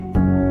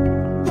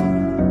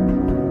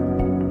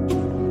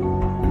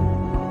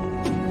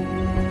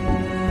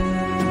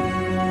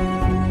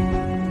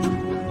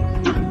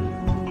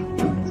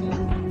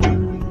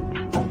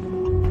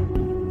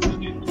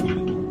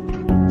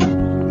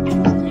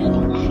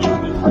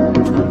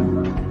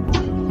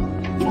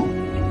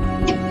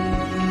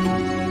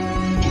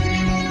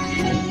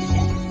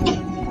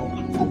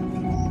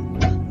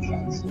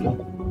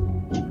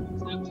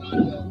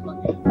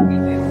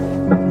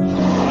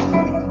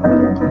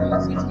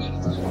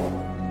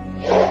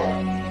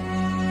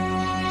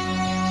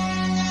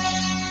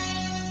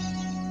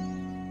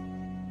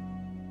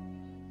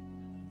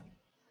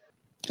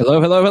Hello,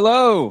 hello,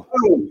 hello.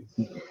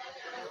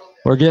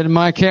 We're getting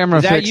my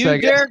camera fixed. Is that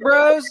you, Derek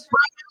Bros?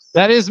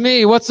 That is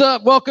me. What's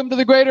up? Welcome to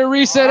the Greater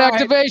Reset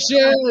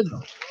Activation.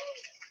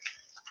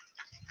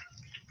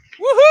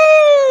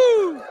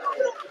 Woohoo!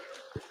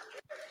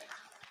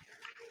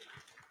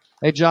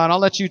 Hey, John, I'll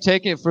let you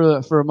take it for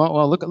a moment.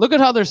 Well, look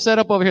at how they're set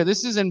up over here.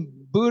 This is in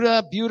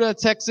Buda,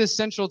 Texas,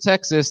 Central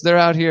Texas. They're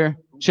out here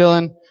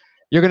chilling.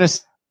 You're going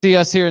to see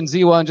us here in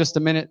Ziwa in just a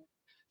minute.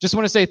 Just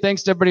want to say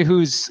thanks to everybody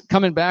who's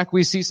coming back.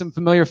 We see some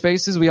familiar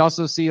faces. We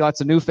also see lots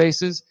of new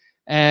faces.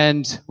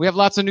 And we have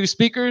lots of new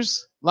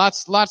speakers.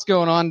 Lots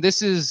going on.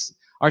 This is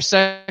our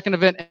second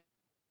event.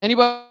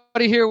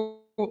 Anybody here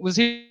was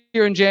here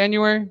in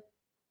January?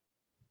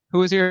 Who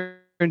was here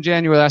in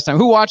January last time?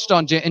 Who watched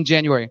in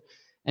January?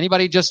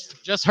 Anybody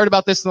just heard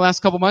about this in the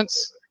last couple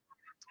months?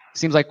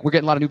 Seems like we're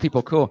getting a lot of new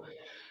people. Cool.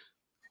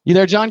 You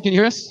there, John? Can you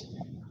hear us?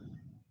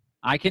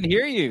 I can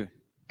hear you.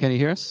 Can you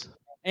hear us?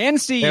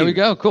 And see you. There we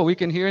go. Cool. We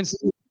can hear and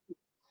see.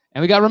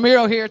 And we got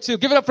Ramiro here too.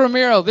 Give it up for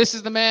Ramiro. This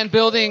is the man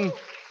building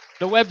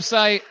the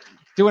website,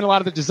 doing a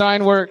lot of the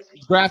design work,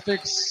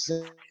 graphics,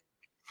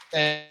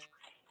 and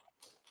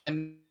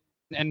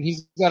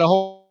he's got a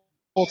whole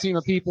team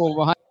of people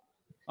behind.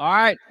 All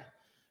right.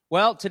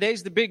 Well,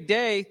 today's the big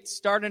day,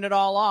 starting it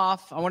all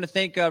off. I want to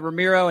thank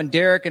Ramiro and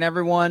Derek and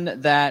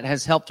everyone that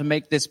has helped to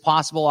make this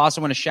possible. I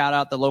also want to shout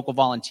out the local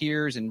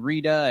volunteers and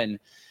Rita, and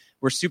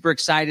we're super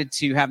excited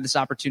to have this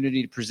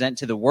opportunity to present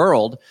to the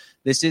world.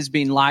 This is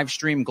being live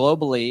streamed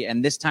globally,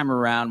 and this time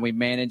around we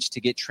managed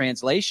to get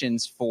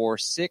translations for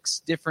 6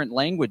 different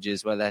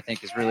languages, which I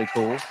think is really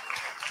cool.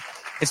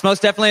 It's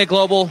most definitely a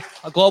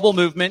global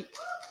movement.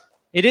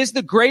 It is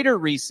the Greater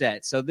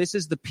Reset. So this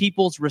is the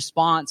people's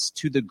response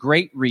to the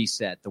Great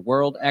Reset, the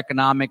World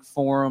Economic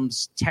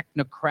Forum's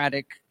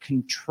technocratic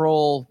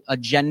control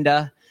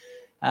agenda.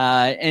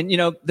 And, you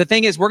know, the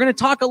thing is, we're going to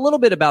talk a little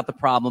bit about the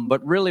problem,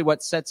 but really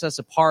what sets us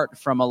apart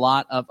from a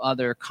lot of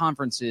other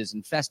conferences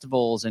and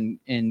festivals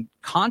and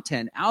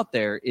content out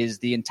there is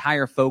the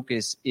entire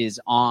focus is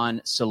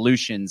on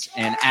solutions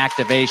and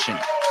activation.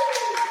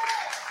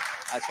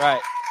 That's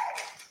right.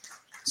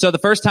 So the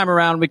first time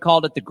around, we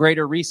called it the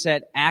Greater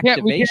Reset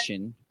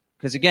Activation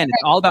because, again,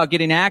 it's all about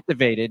getting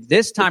activated.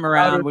 This time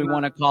around, we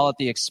want to call it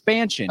the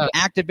expansion,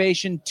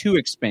 activation to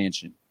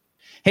expansion.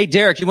 Hey,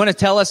 Derek, you want to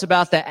tell us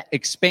about the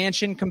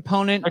expansion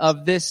component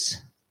of this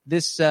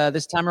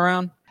time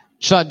around?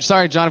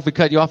 Sorry, John, if we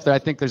cut you off there. I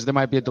think there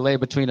might be a delay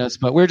between us,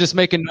 but we're just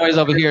making noise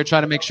over here,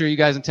 trying to make sure you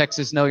guys in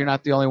Texas know you're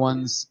not the only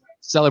ones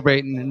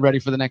celebrating and ready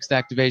for the next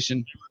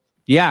activation.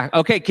 Yeah.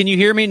 Okay. Can you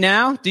hear me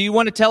now? Do you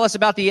want to tell us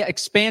about the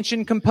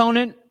expansion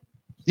component?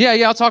 Yeah.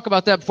 I'll talk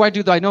about that. Before I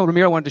do that, I know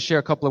Ramiro wanted to share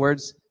a couple of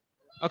words.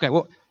 Okay.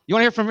 Well, you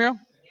want to hear from Ramiro?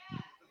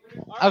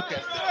 Okay.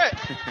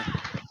 Let's do it.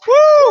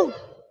 Woo!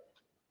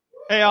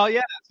 Hey, all.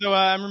 Yeah. So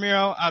I'm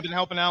Ramiro. I've been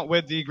helping out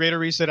with the Greater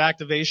Reset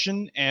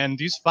Activation, and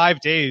these 5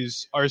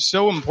 days are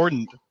so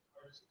important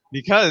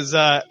because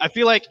I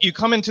feel like you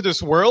come into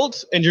this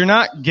world and you're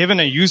not given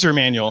a user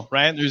manual,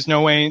 right? There's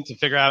no way to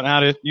figure out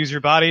how to use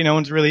your body. No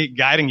one's really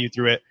guiding you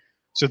through it.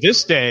 So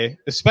this day,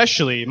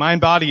 especially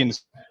mind, body,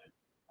 and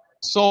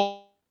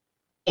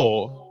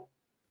soul,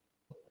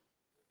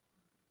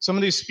 some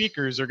of these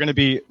speakers are going to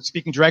be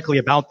speaking directly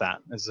about that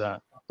as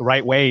the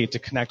right way to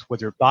connect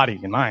with your body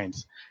and mind.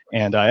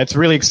 And it's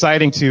really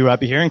exciting to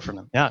be hearing from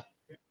them. Yeah.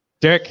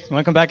 Derek, you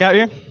want to come back out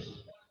here?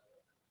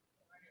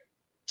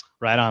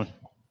 Right on.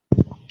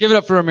 Give it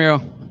up for Ramiro.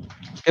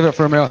 Give it up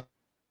for Ramiro.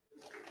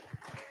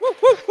 Woo,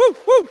 woo, woo,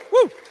 woo,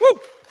 woo, woo.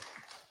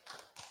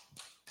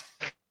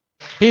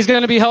 He's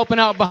going to be helping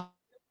out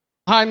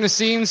behind the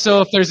scenes.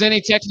 So if there's any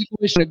technical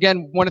issue,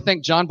 again, want to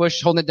thank John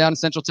Bush holding it down in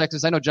Central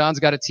Texas. I know John's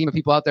got a team of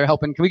people out there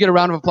helping. Can we get a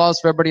round of applause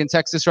for everybody in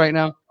Texas right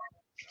now?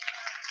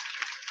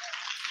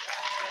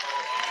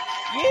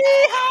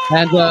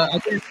 And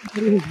again,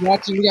 anybody who's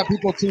watching, we got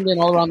people tuned in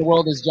all around the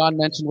world. As John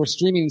mentioned, we're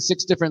streaming in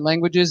 6 different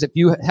languages. If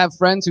you have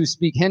friends who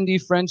speak Hindi,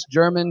 French,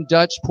 German,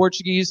 Dutch,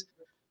 Portuguese,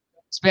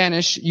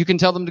 Spanish, you can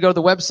tell them to go to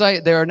the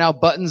website. There are now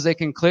buttons they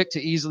can click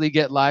to easily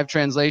get live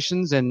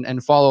translations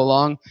and follow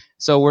along.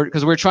 So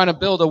we're trying to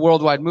build a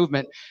worldwide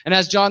movement. And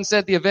as John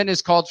said, the event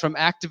is called From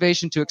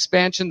Activation to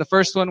Expansion. The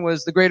first one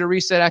was the Greater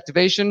Reset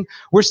Activation.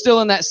 We're still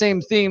in that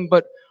same theme,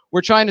 but we're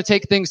trying to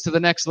take things to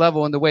the next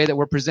level in the way that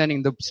we're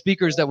presenting the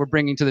speakers that we're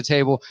bringing to the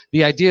table,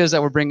 the ideas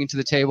that we're bringing to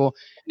the table.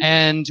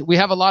 And we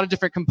have a lot of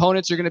different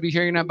components you're going to be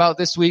hearing about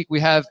this week. We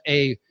have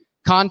a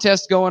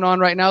contest going on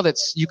right now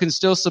you can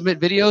still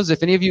submit videos.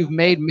 If any of you have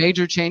made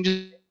major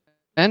changes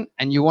and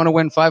you want to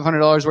win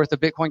 $500 worth of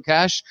Bitcoin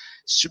Cash,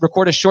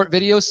 record a short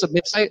video,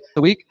 submit site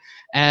the week,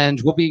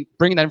 and we'll be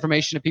bringing that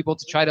information to people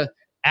to try to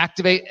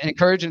activate and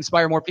encourage and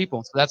inspire more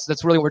people. So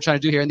that's really what we're trying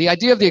to do here. And the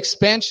idea of the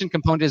expansion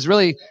component is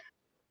really,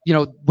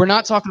 we're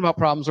not talking about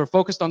problems. We're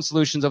focused on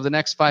solutions over the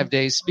next 5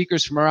 days,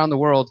 speakers from around the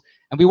world.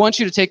 And we want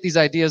you to take these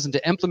ideas and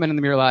to implement them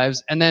in your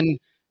lives and then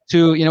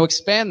to,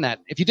 expand that.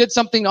 If you did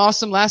something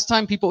awesome last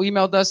time, people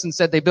emailed us and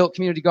said they built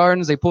community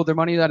gardens, they pulled their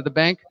money out of the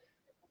bank.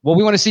 Well,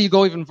 we want to see you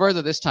go even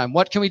further this time.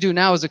 What can we do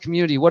now as a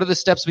community? What are the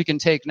steps we can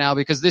take now?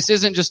 Because this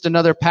isn't just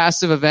another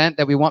passive event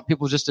that we want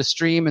people just to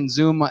stream and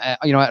Zoom,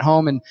 at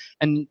home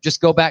and just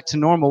go back to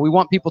normal. We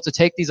want people to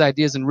take these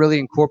ideas and really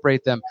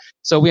incorporate them.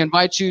 So we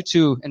invite you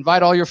to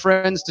invite all your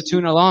friends to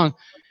tune along.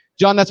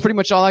 John, that's pretty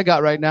much all I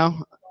got right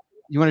now.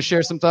 You want to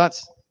share some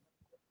thoughts?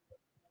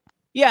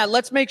 Yeah,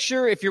 let's make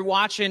sure if you're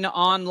watching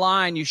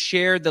online, you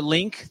share the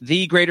link,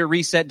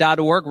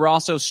 thegreaterreset.org. We're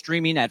also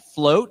streaming at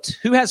Float.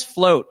 Who has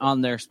Float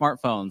on their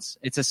smartphones?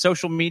 It's a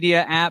social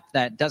media app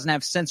that doesn't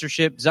have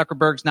censorship.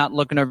 Zuckerberg's not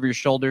looking over your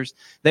shoulders.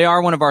 They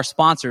are one of our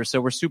sponsors, so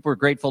we're super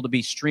grateful to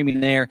be streaming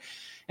there.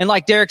 And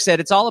like Derek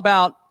said, it's all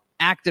about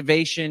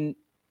activation,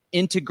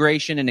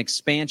 integration, and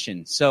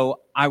expansion. So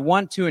I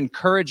want to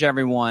encourage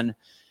everyone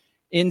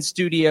in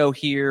studio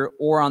here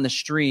or on the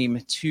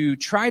stream to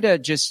try to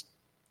just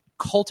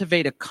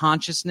cultivate a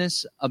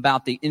consciousness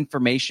about the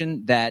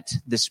information that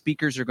the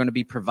speakers are going to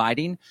be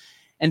providing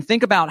and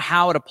think about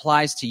how it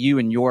applies to you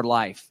in your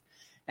life.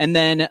 And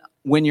then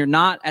when you're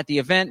not at the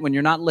event, when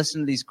you're not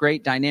listening to these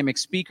great dynamic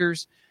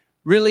speakers,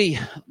 really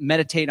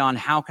meditate on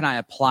how can I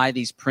apply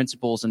these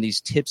principles and these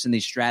tips and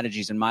these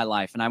strategies in my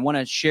life. And I want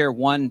to share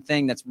one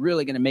thing that's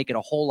really going to make it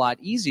a whole lot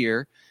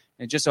easier.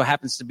 It just so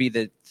happens to be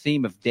the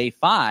theme of day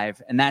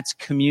 5, and that's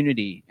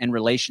community and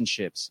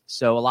relationships.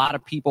 So a lot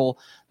of people,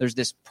 there's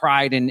this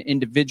pride in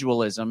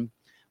individualism,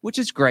 which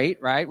is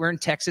great, right? We're in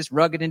Texas,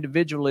 rugged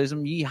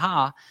individualism,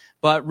 yeehaw.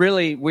 But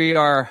really,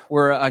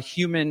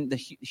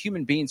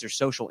 human beings are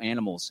social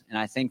animals. And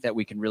I think that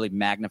we can really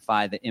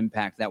magnify the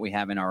impact that we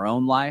have in our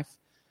own life,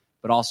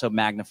 but also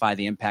magnify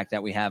the impact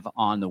that we have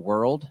on the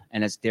world.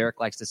 And as Derek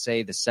likes to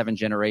say, the 7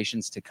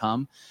 generations to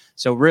come.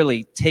 So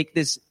really take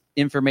this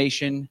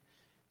information,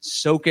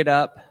 soak it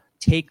up,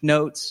 take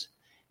notes,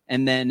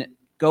 and then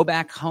go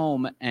back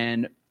home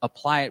and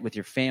apply it with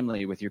your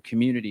family, with your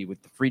community,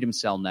 with the Freedom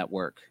Cell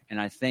Network. And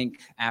I think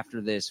after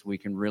this, we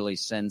can really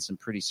send some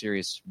pretty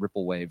serious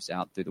ripple waves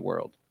out through the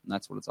world. And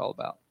that's what it's all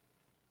about.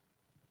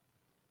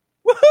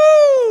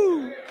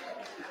 Woohoo!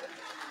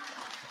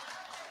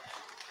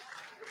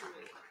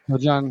 Well,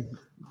 John,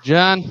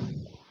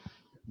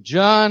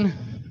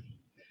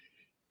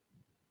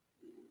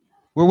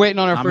 we're waiting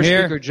on our first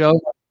speaker, Joe.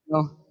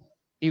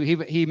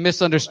 He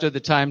misunderstood the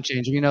time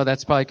change. We know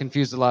that's probably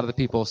confused a lot of the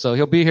people. So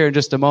he'll be here in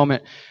just a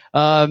moment.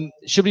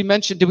 Should we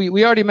mention,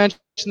 we already mentioned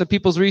the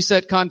People's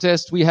Reset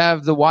contest. We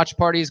have the watch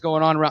parties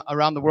going on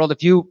around the world.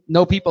 If you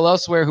know people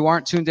elsewhere who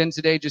aren't tuned in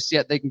today just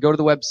yet, they can go to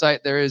the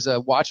website. There is a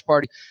watch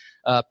party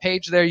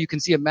page there. You can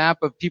see a map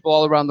of people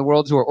all around the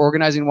world who are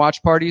organizing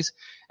watch parties.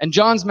 And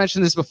John's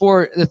mentioned this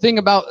before. The thing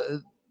about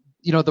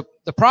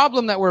the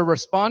problem that we're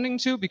responding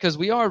to, because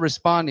we are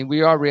responding,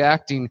 we are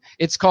reacting,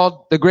 it's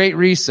called the Great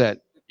Reset.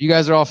 You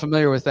guys are all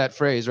familiar with that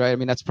phrase, right? I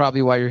mean, that's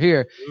probably why you're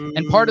here.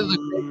 And part of the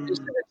Great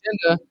Reset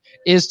agenda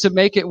is to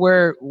make it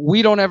where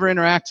we don't ever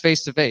interact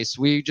face to face.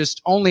 We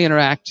just only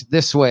interact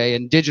this way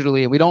and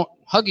digitally, and we don't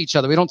hug each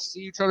other. We don't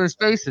see each other's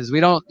faces. We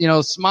don't,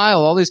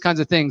 smile, all these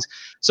kinds of things.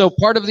 So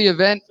part of the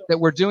event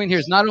that we're doing here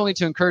is not only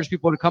to encourage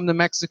people to come to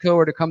Mexico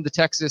or to come to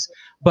Texas,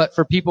 but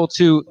for people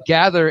to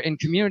gather in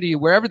community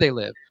wherever they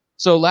live.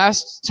 So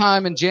last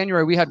time in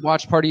January, we had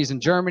watch parties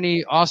in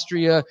Germany,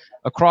 Austria,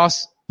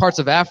 across parts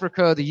of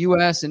Africa, the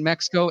U.S., and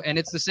Mexico, and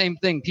it's the same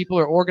thing. People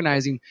are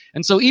organizing.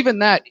 And so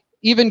even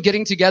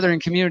getting together in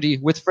community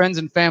with friends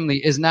and family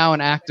is now an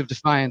act of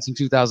defiance in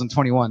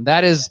 2021.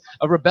 That is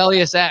a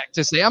rebellious act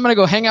to say, I'm going to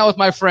go hang out with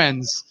my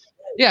friends.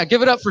 Yeah,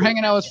 give it up for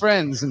hanging out with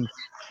friends and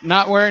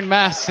not wearing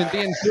masks and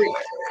being free.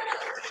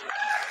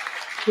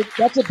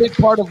 That's a big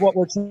part of what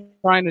we're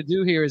trying to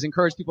do here is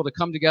encourage people to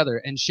come together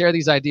and share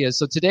these ideas.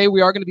 So today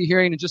we are going to be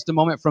hearing in just a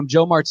moment from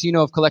Joe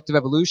Martino of Collective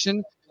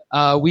Evolution.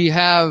 We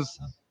have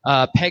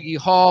Peggy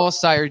Hall,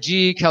 Sire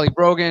G, Kelly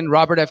Brogan,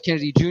 Robert F.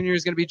 Kennedy Jr.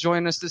 is going to be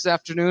joining us this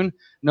afternoon.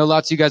 I know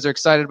lots of you guys are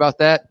excited about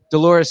that.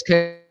 Dolores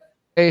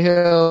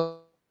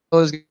Cahill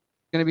is going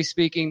to be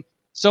speaking.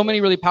 So many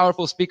really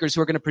powerful speakers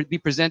who are going to be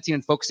presenting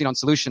and focusing on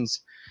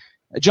solutions.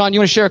 John, you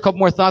want to share a couple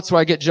more thoughts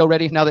while I get Joe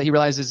ready now that he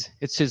realizes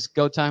it's his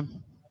go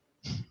time?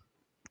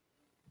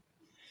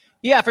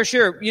 Yeah, for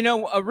sure.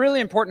 A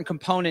really important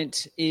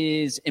component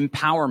is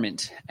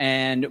empowerment.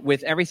 And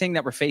with everything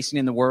that we're facing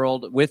in the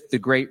world, with the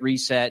Great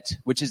Reset,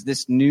 which is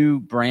this new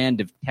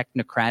brand of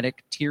technocratic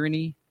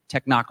tyranny,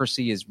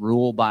 technocracy is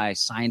ruled by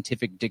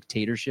scientific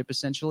dictatorship,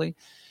 essentially.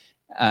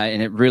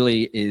 And it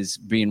really is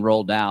being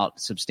rolled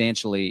out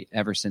substantially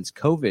ever since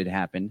COVID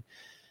happened.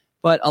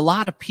 But a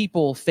lot of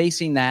people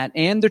facing that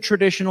and the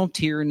traditional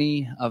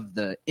tyranny of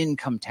the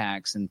income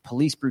tax and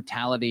police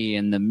brutality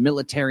and the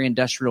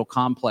military-industrial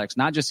complex,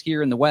 not just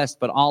here in the West,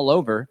 but all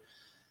over,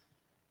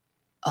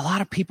 a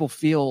lot of people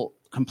feel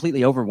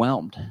completely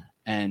overwhelmed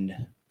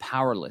and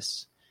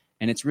powerless.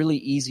 And it's really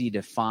easy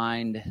to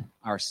find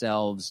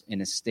ourselves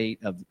in a state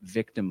of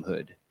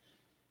victimhood.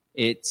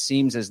 It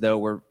seems as though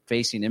we're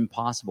facing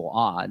impossible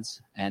odds,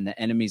 and the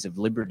enemies of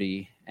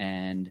liberty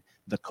and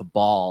the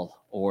cabal,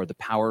 or the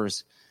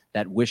powers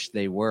that wish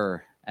they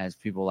were, as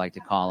people like to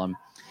call them,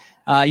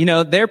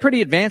 they're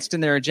pretty advanced in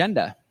their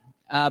agenda.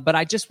 But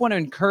I just want to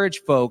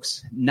encourage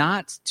folks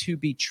not to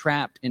be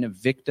trapped in a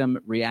victim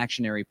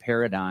reactionary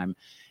paradigm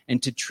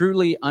and to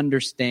truly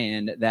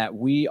understand that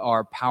we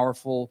are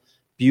powerful,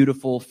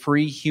 beautiful,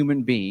 free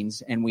human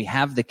beings, and we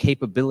have the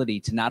capability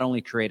to not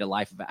only create a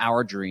life of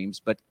our dreams,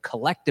 but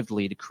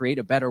collectively to create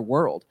a better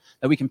world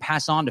that we can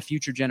pass on to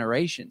future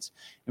generations.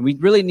 And we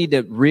really need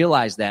to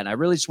realize that. And I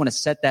really just want to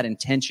set that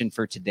intention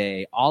for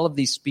today. All of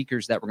these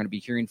speakers that we're going to be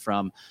hearing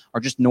from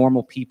are just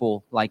normal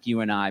people like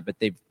you and I, but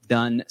they've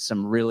done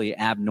some really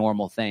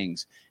abnormal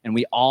things. And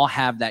we all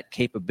have that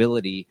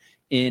capability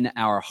in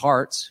our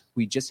hearts.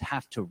 We just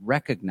have to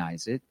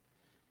recognize it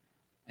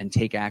and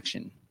take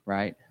action,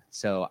 right?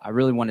 So I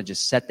really want to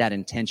just set that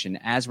intention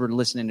as we're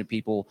listening to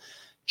people,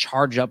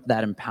 charge up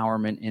that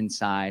empowerment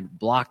inside,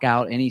 block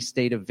out any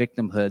state of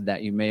victimhood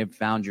that you may have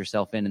found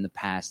yourself in the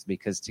past,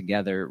 because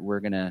together we're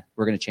going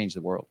to change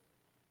the world.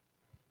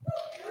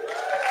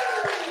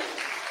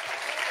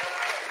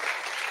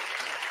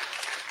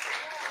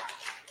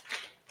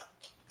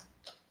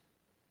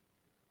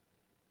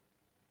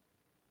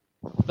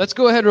 Let's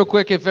go ahead real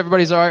quick, if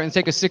everybody's all right, and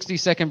take a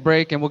 60-second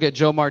break, and we'll get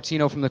Joe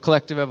Martino from the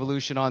Collective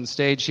Evolution on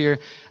stage here.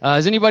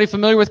 Is anybody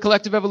familiar with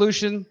Collective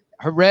Evolution?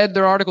 Read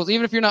their articles?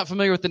 Even if you're not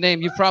familiar with the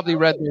name, you've probably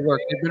read their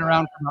work. They've been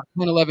around for about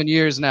 10, 11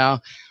 years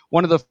now.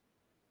 One of the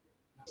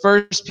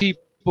first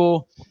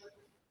people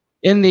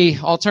in the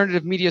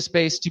alternative media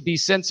space to be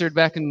censored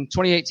back in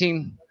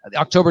 2018,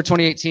 October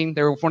 2018.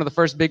 They were one of the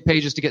first big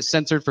pages to get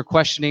censored for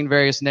questioning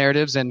various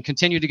narratives, and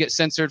continue to get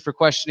censored for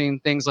questioning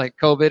things like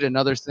COVID and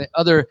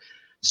other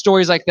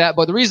stories like that.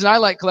 But the reason I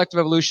like Collective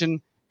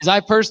Evolution is I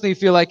personally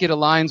feel like it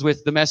aligns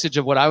with the message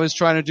of what I was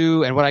trying to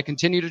do and what I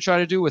continue to try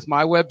to do with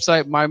my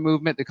website, my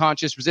movement, The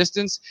Conscious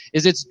Resistance.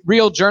 Is it's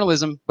real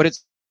journalism, but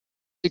it's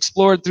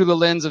explored through the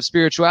lens of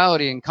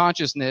spirituality and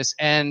consciousness,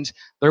 and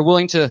they're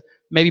willing to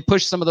maybe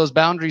push some of those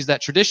boundaries that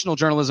traditional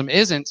journalism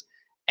isn't,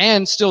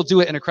 and still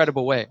do it in a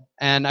credible way.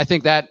 And I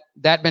think that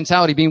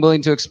mentality, being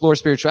willing to explore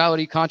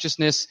spirituality,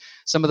 consciousness,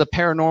 some of the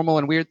paranormal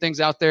and weird things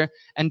out there,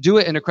 and do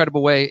it in a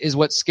credible way, is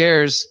what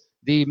scares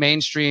the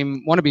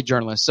mainstream wannabe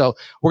journalists. So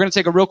we're going to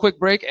take a real quick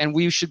break, and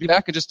we should be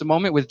back in just a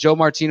moment with Joe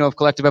Martino of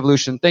Collective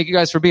Evolution. Thank you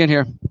guys for being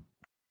here.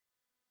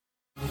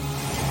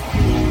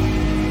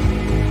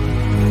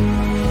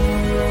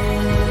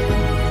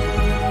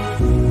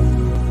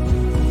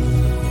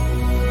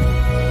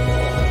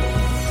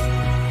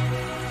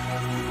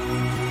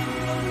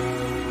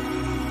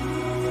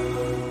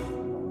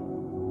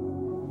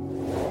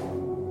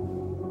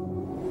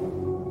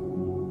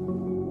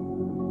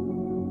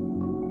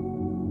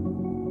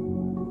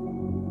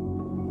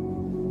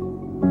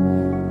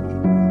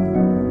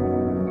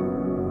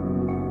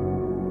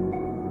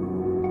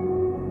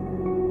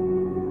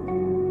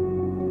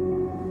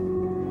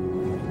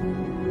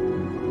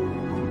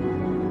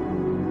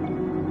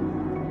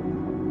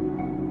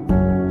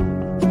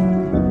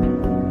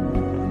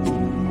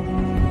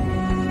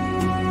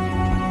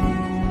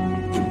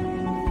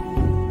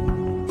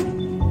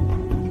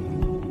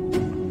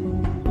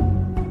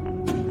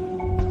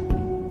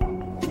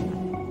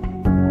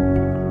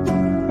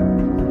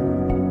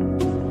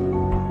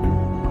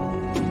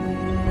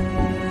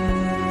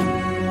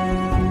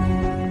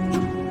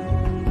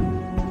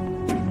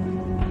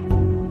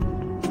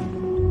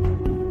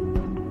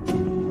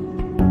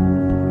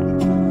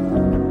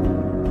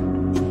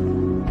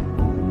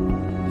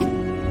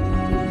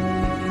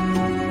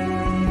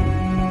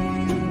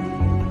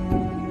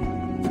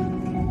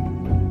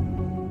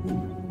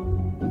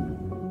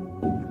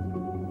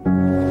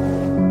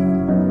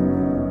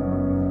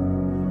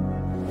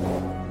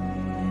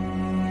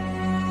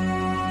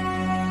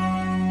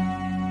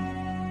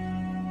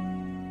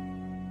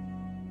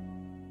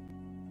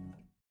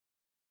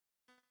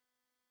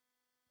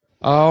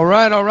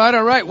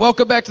 All right.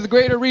 Welcome back to the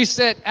Greater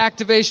Reset,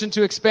 Activation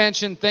to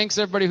Expansion. Thanks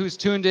everybody who's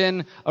tuned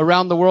in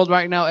around the world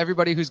right now,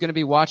 everybody who's going to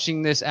be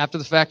watching this after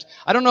the fact.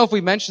 I don't know if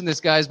we mentioned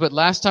this, guys, but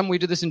last time we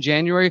did this in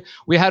January,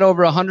 we had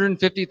over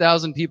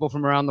 150,000 people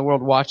from around the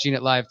world watching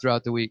it live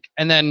throughout the week.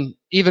 And then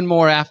even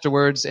more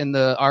afterwards in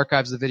the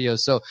archives of the videos.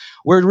 So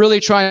we're really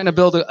trying to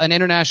build an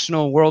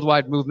international,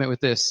 worldwide movement with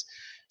this.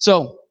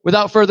 So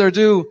without further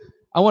ado,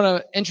 I want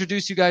to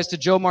introduce you guys to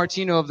Joe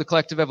Martino of the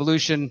Collective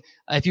Evolution.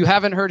 If you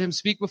haven't heard him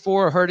speak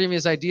before or heard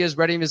his ideas,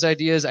 read his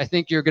ideas, I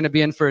think you're going to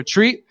be in for a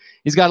treat.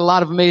 He's got a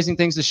lot of amazing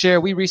things to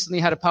share. We recently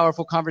had a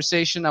powerful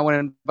conversation. I want to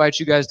invite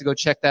you guys to go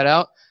check that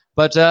out.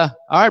 But all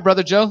right,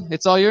 Brother Joe,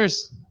 it's all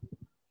yours.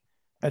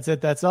 That's it.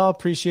 That's all.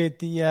 Appreciate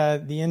the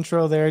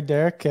intro there,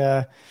 Derek.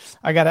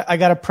 I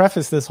gotta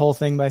preface this whole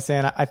thing by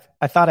saying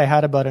I thought I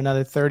had about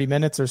another 30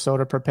 minutes or so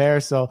to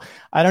prepare, so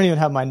I don't even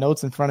have my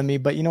notes in front of me.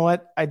 But you know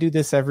what? I do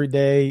this every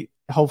day.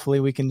 Hopefully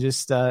we can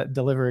just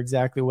deliver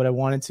exactly what I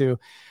wanted to.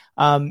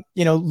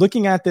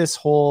 Looking at this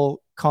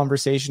whole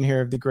conversation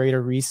here of the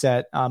Greater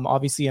Reset,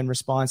 obviously in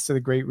response to the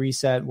Great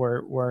Reset,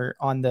 we're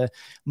on the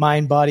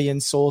mind, body,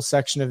 and soul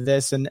section of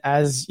this. And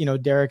as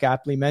Derek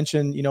aptly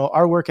mentioned,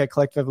 our work at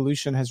Collective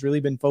Evolution has really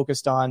been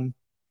focused on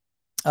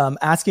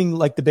asking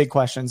like the big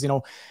questions.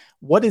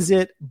 What is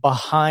it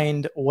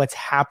behind what's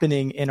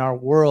happening in our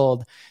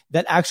world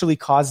that actually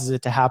causes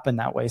it to happen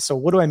that way? So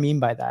what do I mean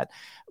by that?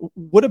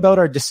 What about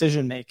our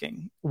decision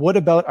making? What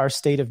about our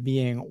state of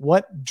being?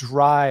 What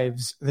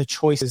drives the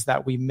choices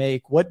that we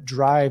make? What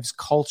drives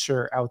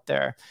culture out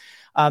there?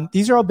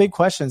 These are all big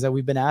questions that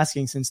we've been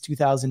asking since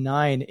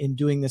 2009 in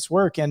doing this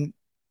work. And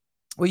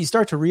what you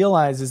start to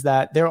realize is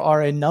that there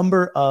are a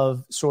number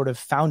of sort of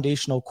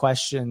foundational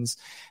questions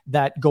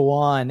that go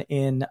on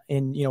in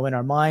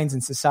our minds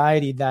and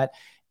society that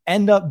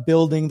end up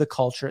building the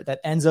culture, that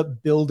ends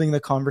up building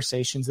the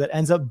conversations, that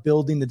ends up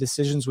building the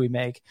decisions we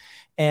make.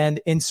 And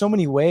in so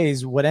many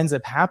ways, what ends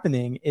up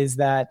happening is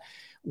that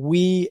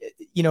we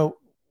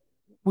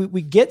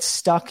get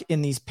stuck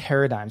in these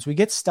paradigms. We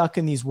get stuck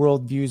in these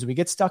worldviews. We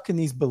get stuck in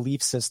these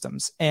belief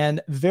systems.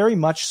 And very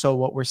much so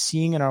what we're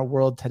seeing in our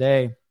world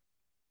today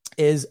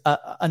is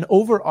an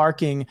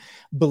overarching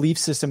belief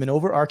system, an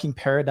overarching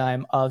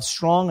paradigm of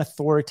strong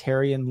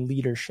authoritarian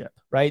leadership,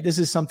 right? This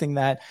is something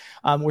that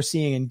we're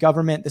seeing in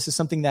government. This is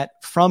something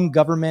that from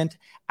government,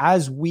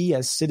 as we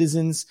as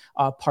citizens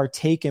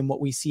partake in what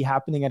we see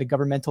happening at a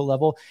governmental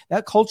level,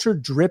 that culture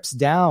drips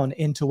down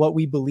into what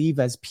we believe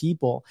as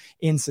people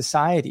in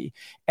society.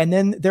 And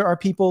then there are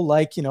people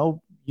like,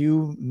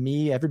 you,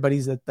 me, everybody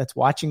that's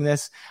watching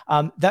this,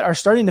 that are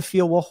starting to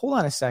feel, well, hold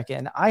on a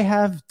second. I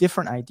have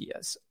different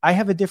ideas. I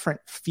have a different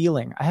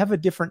feeling. I have a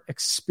different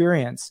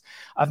experience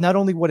of not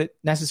only what it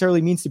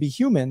necessarily means to be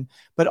human,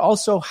 but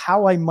also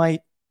how I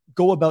might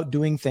go about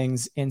doing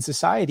things in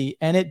society.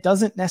 And it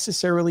doesn't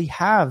necessarily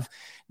have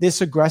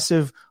this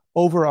aggressive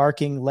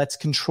overarching, let's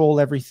control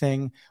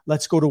everything.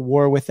 Let's go to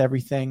war with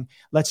everything.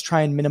 Let's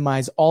try and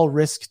minimize all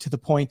risk to the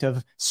point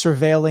of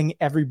surveilling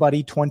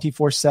everybody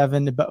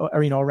 24/7,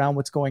 around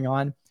what's going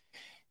on.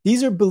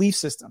 These are belief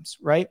systems,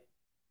 right?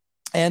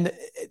 And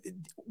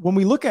when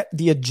we look at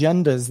the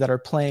agendas that are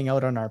playing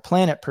out on our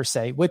planet per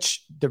se,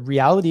 which the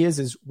reality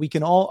is we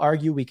can all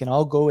argue, we can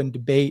all go and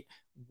debate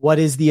what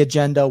is the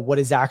agenda, what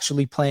is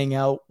actually playing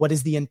out, what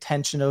is the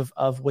intention of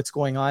what's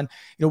going on.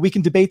 We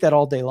can debate that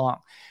all day long.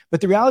 But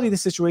the reality of the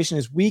situation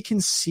is we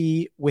can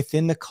see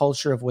within the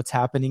culture of what's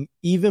happening,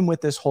 even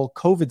with this whole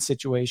COVID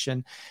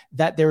situation,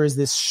 that there is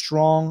this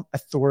strong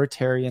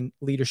authoritarian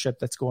leadership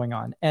that's going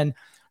on. And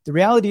the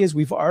reality is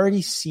we've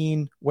already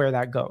seen where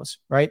that goes,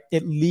 right?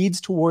 It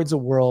leads towards a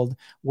world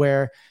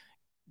where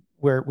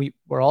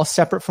we're all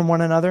separate from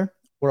one another.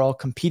 We're all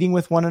competing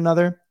with one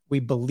another. We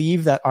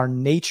believe that our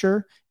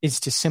nature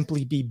is to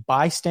simply be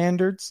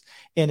bystanders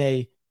in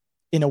a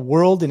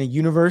world, in a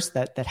universe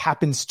that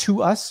happens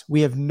to us.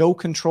 We have no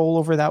control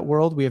over that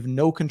world. We have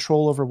no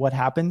control over what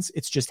happens.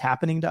 It's just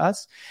happening to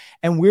us.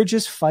 And we're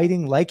just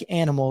fighting like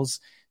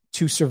animals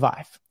to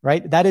survive,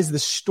 right? That is the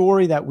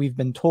story that we've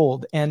been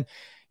told. And,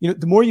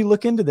 the more you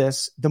look into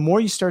this, the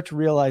more you start to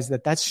realize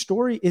that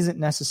story isn't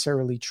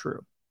necessarily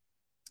true,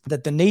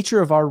 that the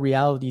nature of our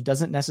reality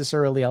doesn't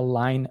necessarily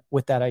align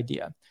with that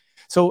idea.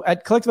 So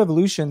at Collective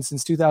Evolution,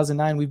 since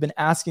 2009, we've been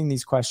asking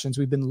these questions.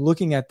 We've been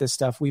looking at this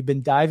stuff. We've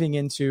been diving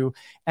into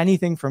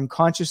anything from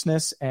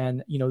consciousness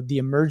and, the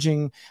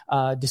emerging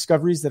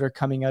discoveries that are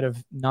coming out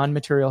of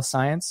non-material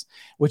science,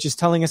 which is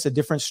telling us a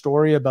different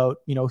story about,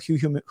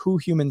 who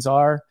humans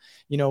are,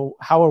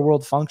 how our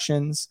world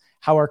functions,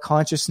 how our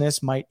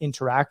consciousness might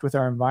interact with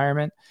our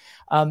environment.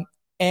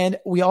 And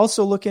we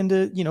also look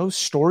into,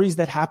 stories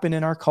that happen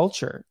in our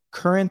culture,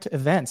 current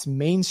events,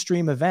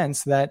 mainstream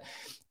events that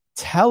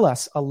tell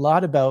us a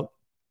lot about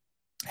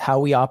how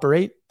we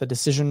operate, the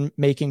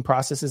decision-making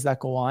processes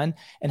that go on,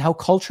 and how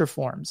culture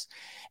forms.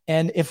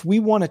 And if we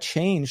want to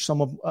change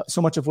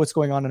so much of what's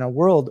going on in our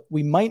world,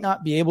 we might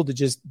not be able to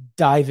just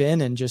dive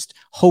in and just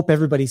hope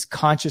everybody's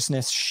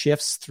consciousness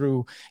shifts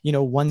through,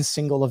 one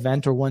single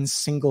event or one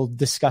single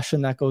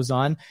discussion that goes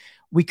on.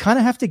 We kind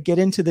of have to get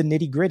into the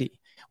nitty-gritty.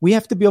 We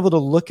have to be able to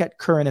look at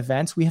current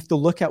events. We have to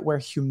look at where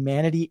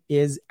humanity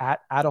is as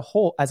a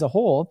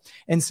whole,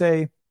 and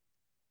say,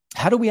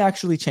 how do we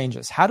actually change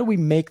this? How do we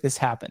make this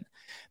happen?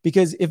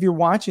 Because if you're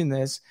watching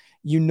this,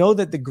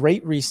 that the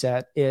Great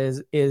Reset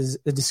is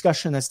the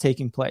discussion that's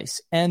taking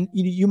place. And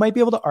you might be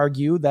able to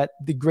argue that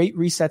the Great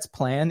Reset's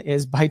plan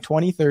is by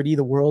 2030,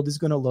 the world is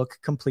going to look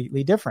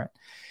completely different.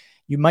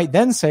 You might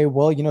then say,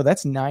 well,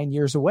 that's 9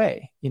 years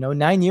away.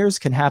 9 years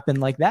can happen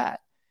like that.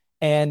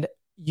 And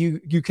you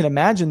can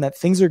imagine that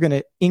things are going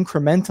to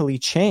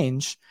incrementally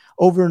change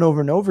over and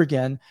over and over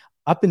again,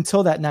 up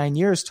until that 9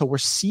 years, till we're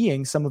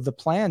seeing some of the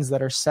plans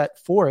that are set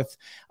forth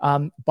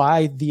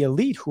by the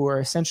elite who are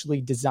essentially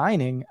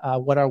designing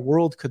what our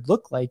world could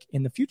look like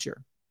in the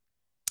future.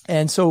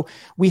 And so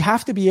we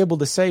have to be able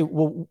to say,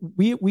 well,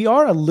 we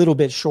are a little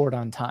bit short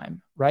on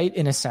time, right?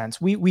 In a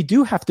sense, we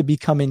do have to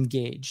become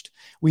engaged.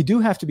 We do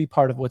have to be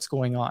part of what's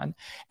going on.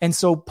 And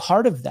so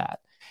part of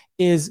that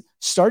is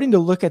starting to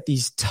look at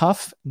these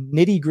tough,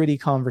 nitty-gritty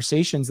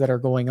conversations that are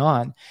going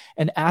on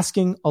and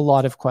asking a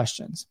lot of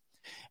questions.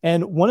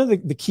 And one of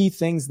the key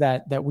things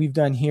that we've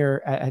done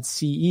here at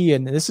CE,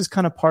 and this is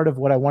kind of part of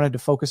what I wanted to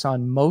focus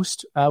on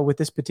most with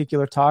this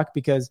particular talk,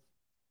 because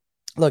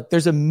look,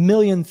 there's a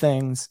million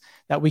things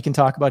that we can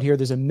talk about here.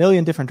 There's a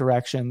million different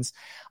directions.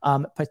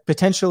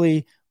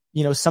 Potentially,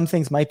 some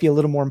things might be a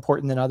little more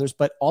important than others,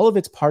 but all of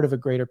it's part of a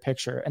greater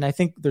picture. And I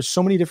think there's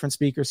so many different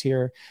speakers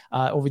here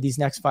over these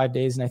next 5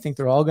 days, and I think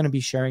they're all going to be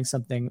sharing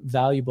something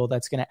valuable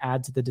that's going to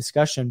add to the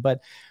discussion.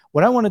 But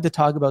what I wanted to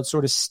talk about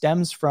sort of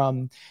stems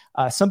from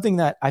something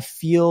that I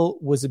feel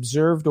was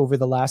observed over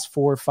the last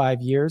 4 or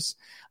 5 years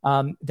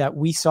that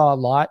we saw a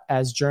lot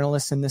as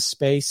journalists in this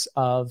space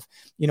of,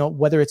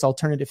 whether it's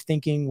alternative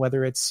thinking,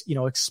 whether it's,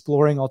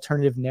 exploring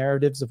alternative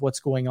narratives of what's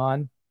going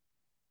on,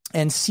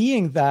 and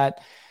seeing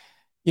that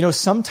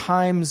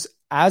sometimes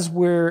as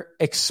we're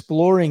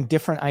exploring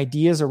different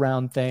ideas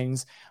around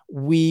things,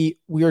 we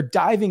are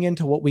diving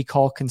into what we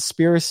call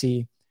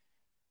conspiracy.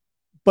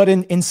 But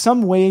in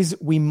some ways,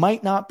 we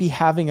might not be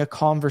having a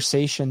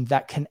conversation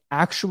that can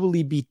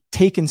actually be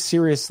taken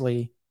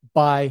seriously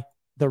by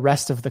the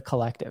rest of the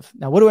collective.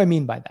 Now, what do I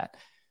mean by that?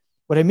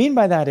 What I mean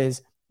by that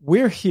is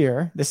we're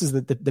here. This is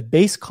the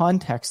base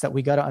context that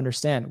we got to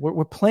understand.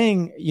 We're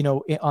playing,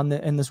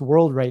 in this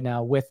world right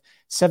now with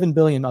 7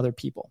 billion other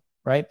people,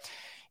 right?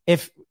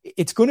 If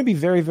it's going to be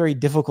very, very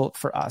difficult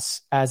for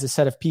us as a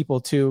set of people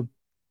to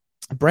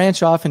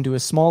branch off into a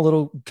small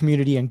little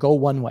community and go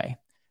one way,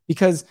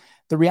 because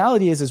the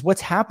reality is what's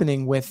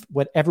happening with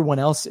what everyone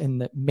else in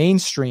the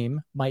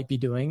mainstream might be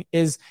doing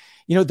is,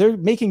 they're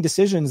making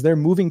decisions. They're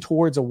moving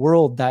towards a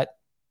world that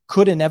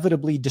could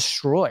inevitably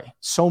destroy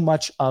so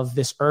much of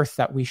this earth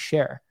that we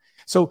share.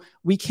 So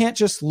we can't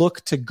just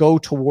look to go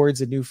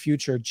towards a new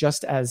future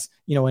just as,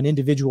 an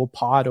individual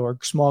pod or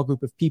small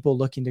group of people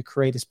looking to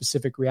create a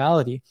specific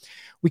reality.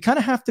 We kind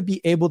of have to be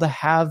able to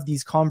have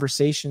these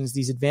conversations,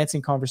 these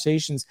advancing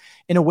conversations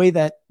in a way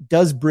that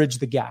does bridge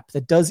the gap,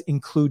 that does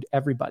include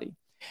everybody.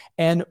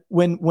 And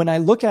when I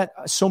look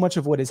at so much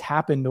of what has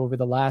happened over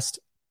the last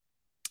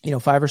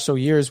 5 or so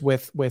years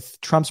with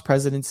Trump's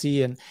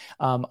presidency and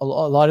a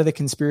lot of the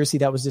conspiracy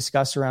that was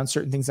discussed around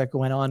certain things that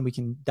went on. We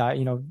can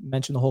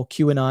mention the whole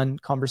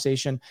QAnon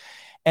conversation.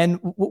 And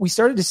what we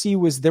started to see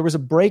was there was a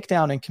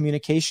breakdown in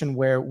communication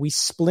where we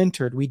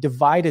splintered, we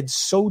divided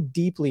so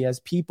deeply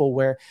as people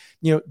where,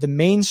 the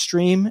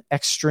mainstream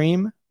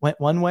extreme went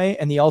one way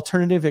and the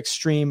alternative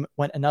extreme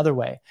went another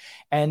way.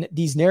 And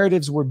these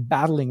narratives were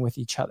battling with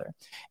each other.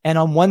 And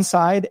on one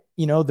side,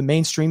 the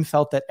mainstream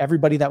felt that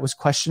everybody that was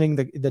questioning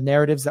the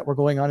narratives that were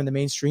going on in the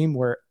mainstream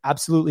were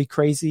absolutely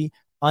crazy,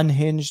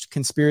 unhinged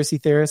conspiracy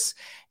theorists.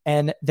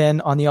 And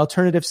then on the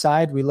alternative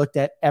side, we looked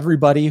at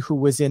everybody who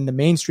was in the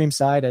mainstream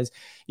side as,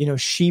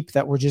 sheep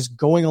that were just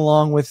going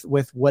along with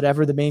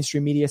whatever the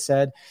mainstream media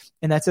said.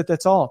 And that's it.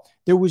 That's all.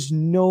 There was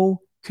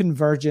no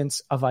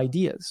convergence of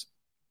ideas.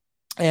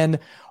 And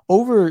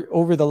over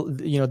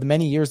the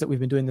many years that we've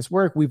been doing this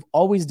work, we've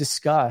always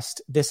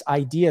discussed this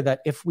idea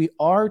that if we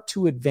are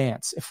to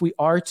advance, if we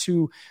are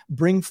to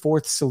bring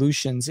forth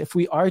solutions, if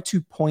we are to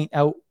point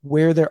out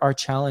where there are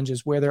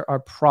challenges, where there are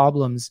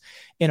problems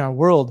in our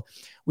world,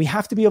 we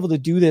have to be able to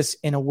do this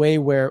in a way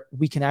where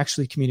we can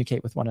actually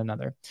communicate with one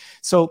another.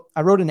 So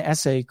I wrote an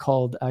essay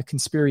called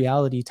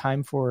Conspiriality,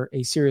 Time for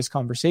a Serious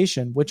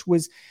Conversation, which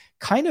was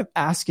kind of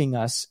asking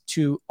us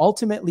to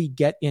ultimately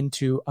get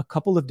into a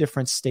couple of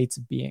different states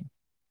of being.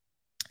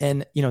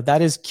 And,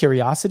 that is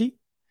curiosity,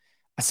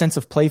 a sense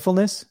of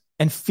playfulness,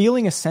 and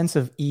feeling a sense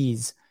of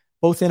ease,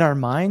 both in our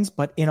minds,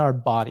 but in our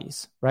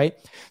bodies, right?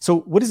 So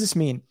what does this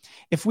mean?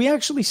 If we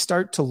actually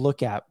start to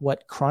look at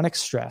what chronic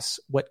stress,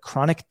 what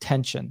chronic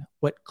tension,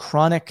 what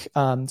chronic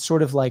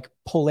sort of like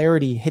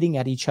polarity hitting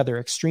at each other,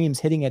 extremes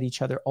hitting at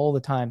each other all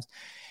the times,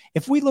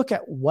 if we look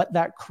at what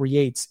that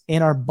creates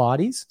in our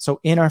bodies, so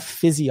in our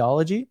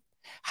physiology,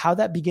 how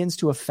that begins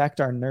to affect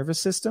our nervous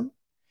system,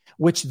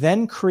 which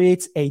then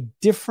creates a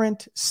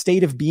different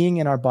state of being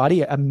in our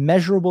body, a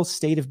measurable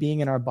state of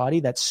being in our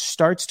body that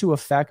starts to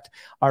affect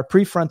our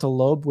prefrontal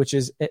lobe, which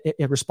is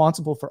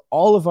responsible for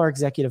all of our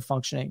executive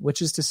functioning,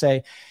 which is to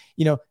say,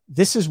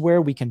 this is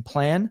where we can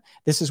plan.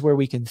 This is where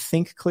we can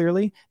think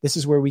clearly. This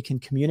is where we can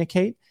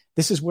communicate.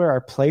 This is where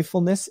our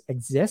playfulness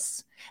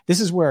exists.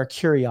 This is where our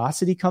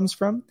curiosity comes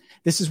from.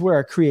 This is where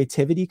our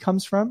creativity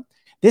comes from.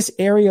 This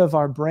area of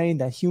our brain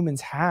that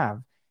humans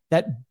have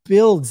that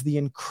builds the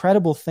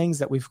incredible things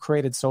that we've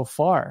created so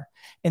far,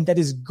 and that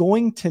is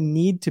going to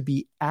need to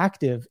be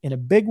active in a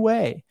big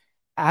way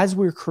as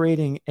we're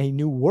creating a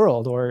new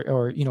world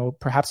or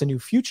perhaps a new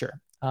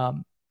future.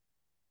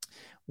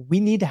 We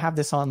need to have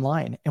this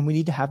online and we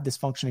need to have this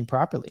functioning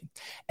properly.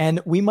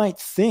 And we might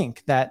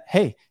think that,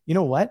 hey, you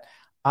know what?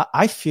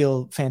 I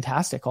feel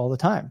fantastic all the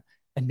time.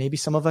 And maybe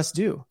some of us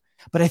do.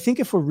 But I think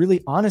if we're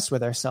really honest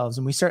with ourselves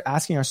and we start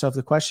asking ourselves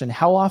the question,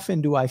 how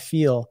often do I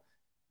feel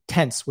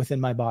tense within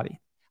my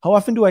body? How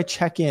often do I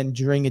check in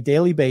during a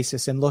daily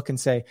basis and look and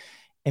say,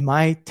 am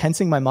I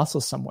tensing my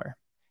muscles somewhere?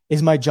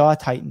 Is my jaw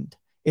tightened?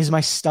 Is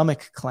my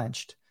stomach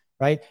clenched?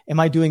 Right? Am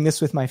I doing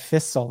this with my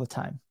fists all the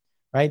time?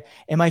 Right?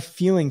 Am I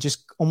feeling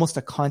just almost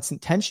a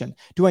constant tension?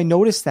 Do I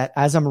notice that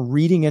as I'm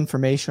reading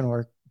information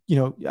or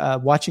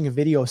watching a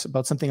video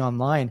about something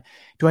online,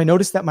 do I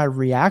notice that my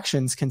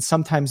reactions can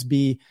sometimes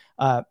be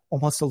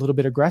almost a little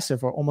bit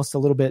aggressive or almost a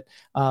little bit,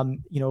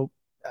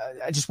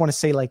 I just want to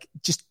say like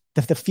just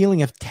the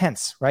feeling of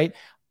tense, right?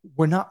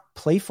 We're not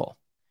playful,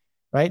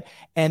 right?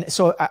 And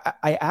so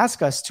I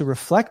ask us to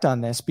reflect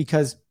on this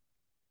because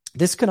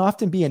this can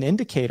often be an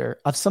indicator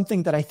of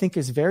something that I think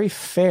is very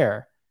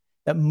fair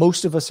that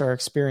most of us are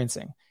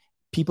experiencing.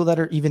 People that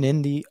are even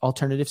in the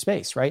alternative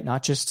space, right?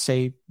 Not just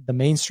say the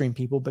mainstream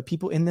people, but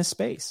people in this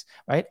space,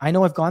 right? I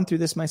know I've gone through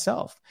this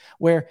myself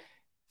where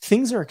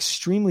things are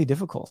extremely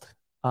difficult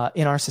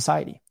in our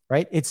society,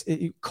 right?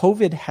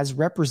 COVID has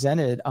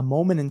represented a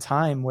moment in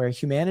time where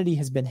humanity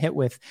has been hit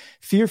with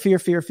fear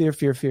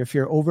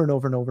over and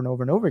over and over and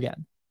over and over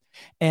again.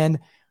 And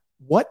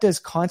what does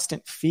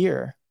constant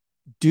fear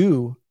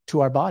do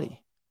to our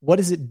body? What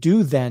does it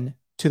do then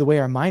to the way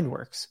our mind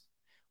works?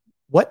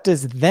 What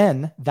does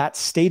then that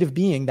state of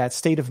being, that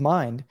state of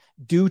mind,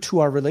 do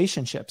to our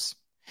relationships,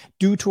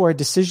 do to our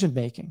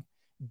decision-making,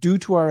 do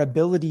to our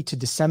ability to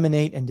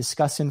disseminate and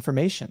discuss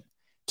information,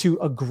 to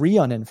agree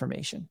on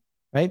information,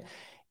 right?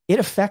 It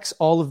affects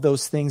all of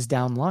those things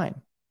down the line.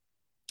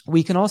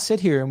 We can all sit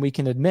here and we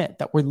can admit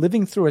that we're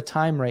living through a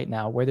time right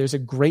now where there's a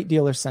great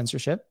deal of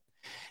censorship,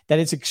 that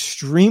it's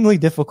extremely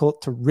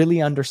difficult to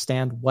really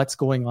understand what's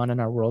going on in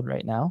our world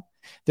right now.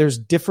 There's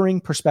differing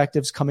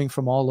perspectives coming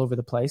from all over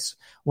the place.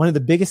 One of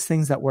the biggest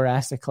things that we're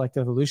asked at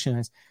Collective Evolution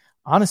is,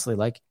 honestly,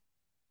 like,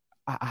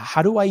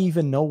 how do I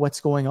even know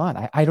what's going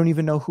on? I don't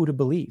even know who to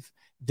believe.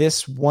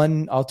 This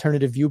one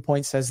alternative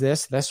viewpoint says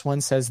this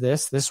one says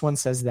this one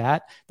says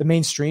that. The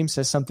mainstream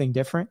says something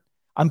different.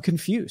 I'm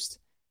confused.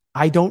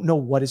 I don't know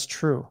what is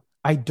true.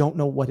 I don't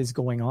know what is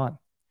going on.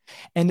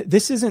 And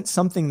this isn't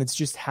something that's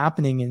just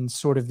happening in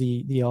sort of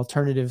the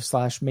alternative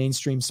 /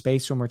 mainstream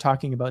space when we're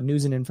talking about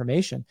news and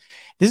information.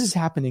 This is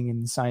happening in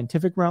the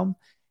scientific realm.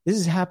 This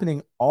is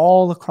happening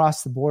all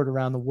across the board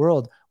around the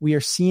world. We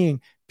are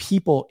seeing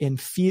people in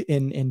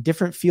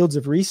different fields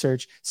of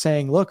research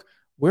saying, look,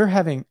 we're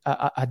having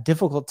a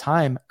difficult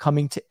time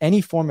coming to any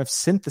form of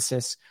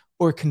synthesis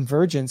or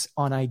convergence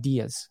on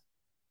ideas.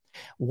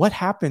 What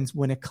happens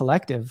when a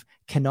collective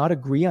cannot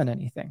agree on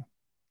anything?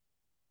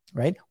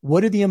 Right?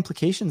 What are the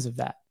implications of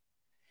that?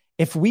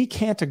 If we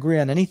can't agree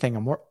on anything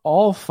and we're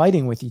all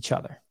fighting with each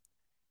other,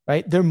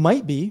 right? There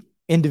might be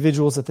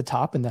individuals at the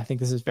top, and I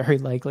think this is very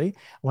likely.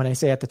 When I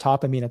say at the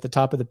top, I mean at the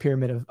top of the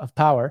pyramid of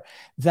power,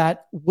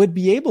 that would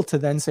be able to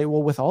then say,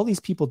 well, with all these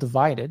people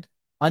divided,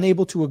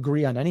 unable to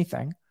agree on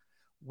anything,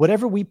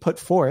 whatever we put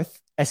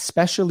forth,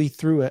 especially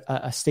through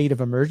a state of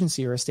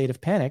emergency or a state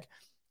of panic,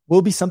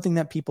 will be something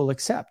that people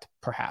accept,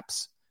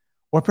 perhaps,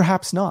 or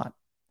perhaps not.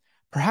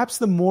 Perhaps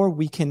the more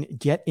we can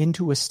get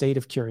into a state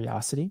of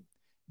curiosity,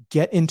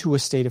 get into a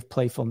state of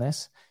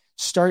playfulness,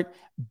 start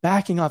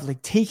backing off,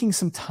 like taking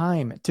some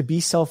time to be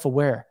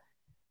self-aware.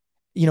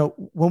 You know,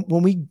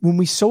 when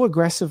we so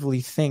aggressively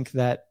think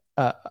that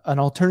an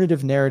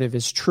alternative narrative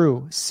is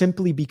true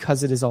simply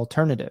because it is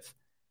alternative,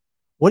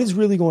 what is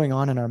really going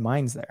on in our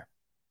minds there?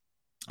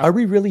 Are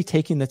we really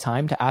taking the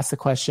time to ask the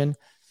question,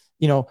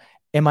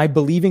 am I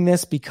believing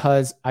this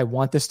because I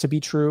want this to be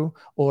true?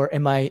 Or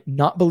am I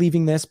not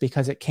believing this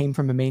because it came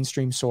from a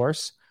mainstream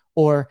source?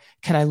 Or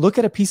can I look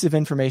at a piece of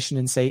information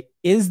and say,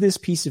 is this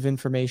piece of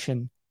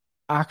information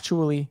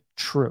actually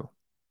true?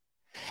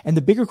 And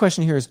the bigger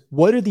question here is,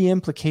 what are the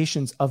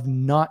implications of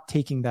not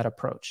taking that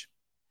approach?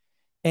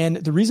 And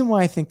the reason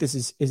why I think this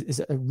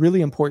is a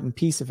really important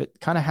piece, if it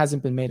kind of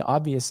hasn't been made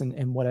obvious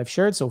in what I've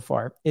shared so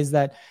far, is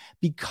that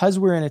because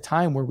we're in a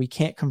time where we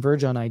can't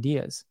converge on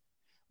ideas,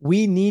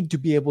 we need to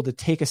be able to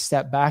take a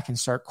step back and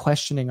start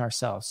questioning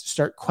ourselves,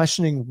 start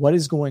questioning what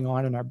is going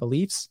on in our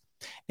beliefs,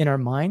 in our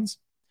minds.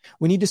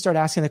 We need to start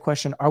asking the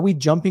question, are we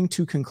jumping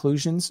to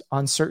conclusions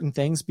on certain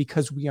things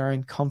because we are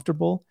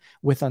uncomfortable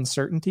with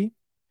uncertainty?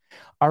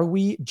 Are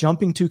we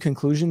jumping to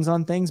conclusions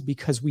on things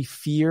because we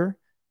fear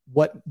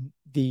what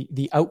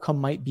the outcome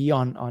might be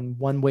on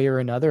one way or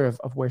another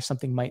of where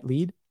something might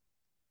lead?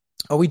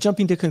 Are we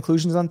jumping to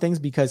conclusions on things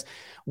because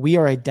we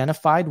are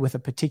identified with a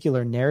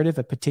particular narrative,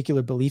 a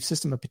particular belief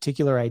system, a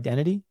particular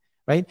identity,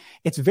 right?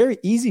 It's very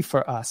easy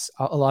for us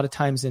a lot of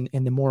times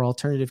in the more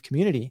alternative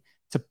community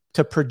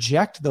to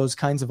project those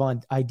kinds of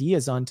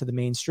ideas onto the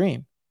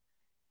mainstream.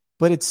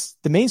 But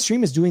the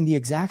mainstream is doing the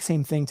exact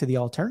same thing to the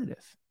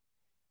alternative.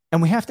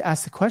 And we have to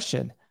ask the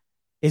question,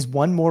 is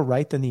one more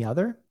right than the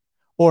other?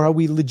 Or are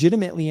we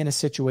legitimately in a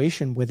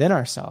situation within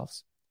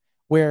ourselves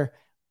where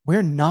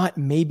we're not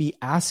maybe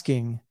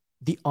asking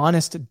the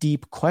honest,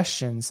 deep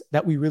questions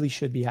that we really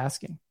should be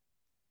asking?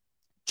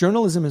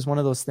 Journalism is one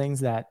of those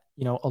things that,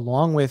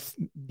 along with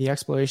the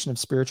exploration of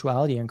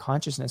spirituality and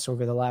consciousness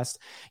over the last,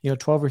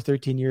 12 or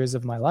 13 years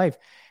of my life,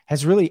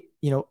 has really,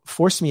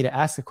 forced me to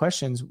ask the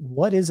questions,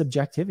 what is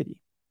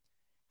objectivity?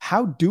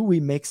 How do we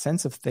make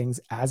sense of things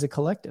as a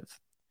collective?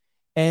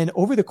 And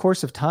over the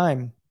course of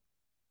time,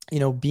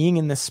 being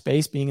in this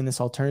space, being in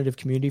this alternative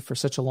community for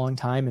such a long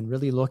time and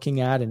really looking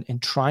at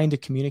and trying to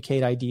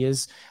communicate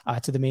ideas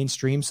to the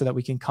mainstream so that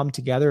we can come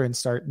together and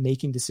start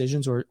making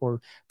decisions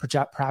or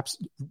perhaps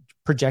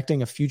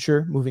projecting a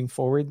future moving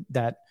forward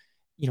that,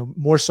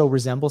 more so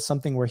resembles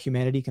something where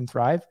humanity can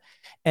thrive.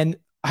 And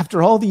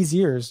after all these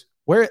years,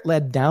 where it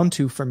led down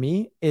to for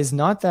me is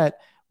not that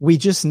we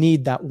just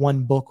need that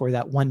one book or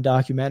that one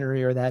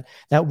documentary or that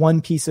one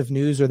piece of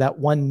news or that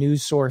one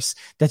news source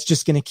that's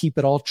just going to keep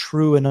it all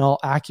true and all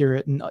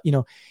accurate. And,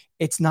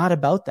 it's not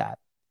about that.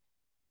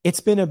 It's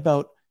been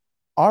about,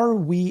 are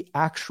we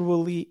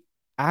actually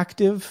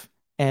active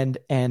and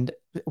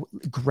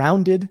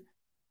grounded,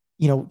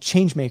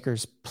 change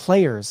makers,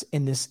 players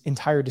in this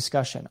entire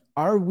discussion?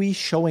 Are we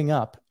showing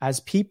up as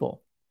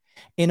people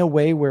in a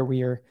way where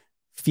we are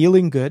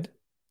feeling good,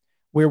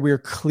 where we're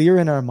clear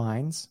in our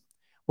minds,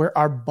 where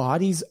our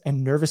bodies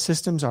and nervous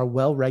systems are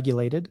well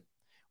regulated,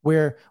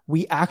 where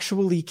we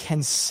actually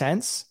can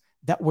sense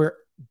that we're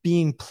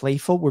being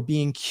playful, we're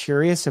being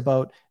curious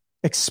about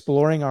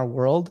exploring our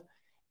world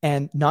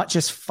and not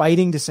just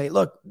fighting to say,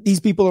 look, these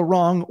people are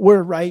wrong,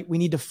 we're right, we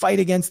need to fight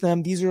against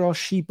them, these are all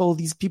sheeple,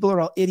 these people are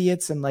all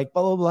idiots, and like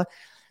blah, blah, blah.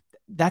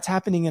 That's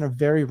happening in a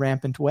very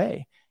rampant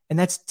way. And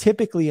that's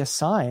typically a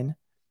sign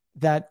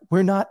that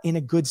we're not in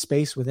a good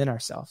space within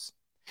ourselves.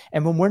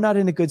 And when we're not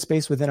in a good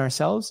space within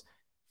ourselves,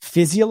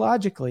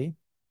 physiologically,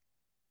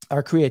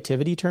 our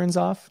creativity turns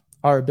off,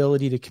 our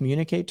ability to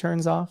communicate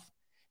turns off,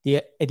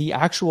 the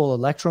actual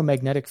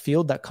electromagnetic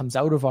field that comes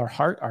out of our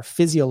heart, our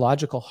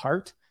physiological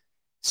heart,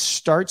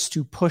 starts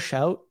to push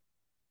out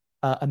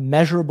a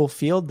measurable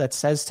field that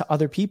says to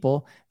other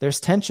people, there's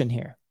tension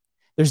here,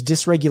 there's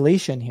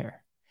dysregulation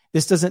here,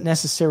 this doesn't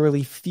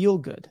necessarily feel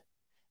good.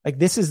 Like,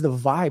 this is the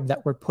vibe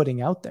that we're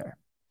putting out there.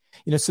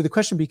 So the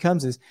question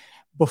becomes is,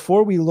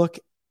 before we look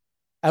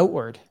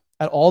outward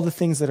at all the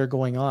things that are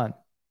going on,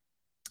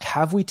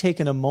 have we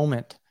taken a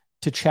moment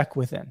to check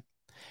within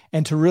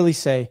and to really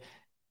say,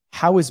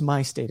 how is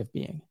my state of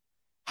being?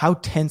 How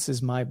tense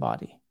is my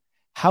body?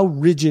 How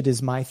rigid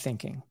is my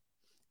thinking?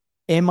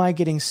 Am I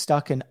getting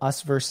stuck in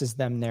us versus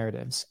them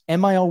narratives?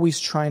 Am I always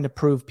trying to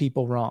prove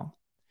people wrong?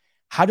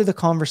 How do the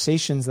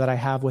conversations that I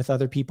have with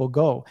other people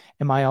go?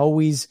 Am I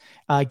always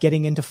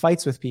getting into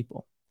fights with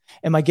people?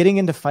 Am I getting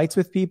into fights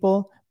with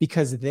people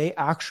because they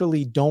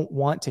actually don't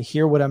want to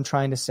hear what I'm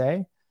trying to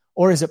say?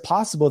 Or is it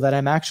possible that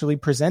I'm actually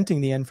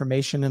presenting the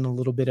information in a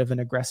little bit of an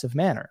aggressive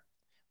manner,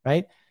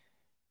 right?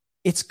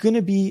 It's going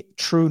to be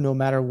true no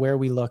matter where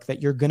we look,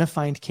 that you're going to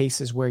find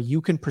cases where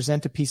you can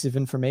present a piece of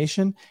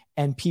information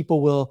and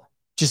people will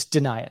just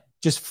deny it,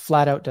 just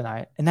flat out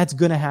deny it. And that's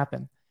going to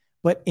happen.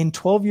 But in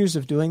 12 years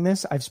of doing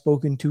this, I've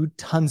spoken to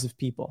tons of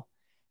people.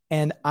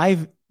 And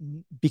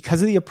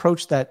because of the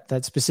approach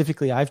that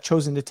specifically I've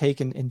chosen to take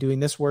in doing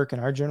this work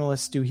and our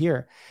journalists do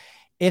here,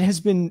 it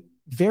has been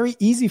very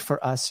easy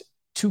for us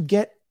to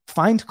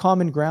find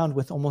common ground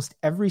with almost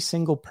every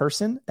single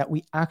person that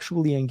we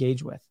actually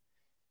engage with.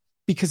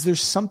 Because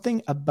there's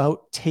something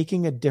about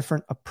taking a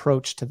different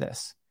approach to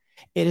this.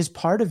 It is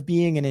part of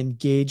being an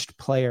engaged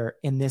player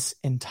in this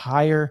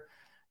entire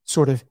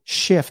sort of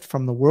shift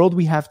from the world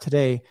we have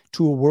today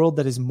to a world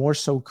that is more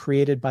so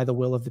created by the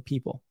will of the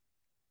people.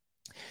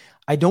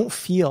 I don't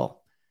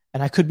feel,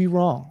 and I could be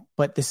wrong,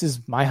 but this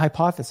is my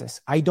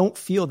hypothesis, I don't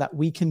feel that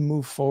we can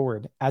move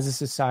forward as a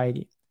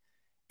society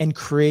and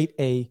create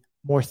a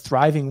more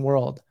thriving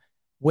world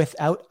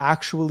without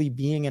actually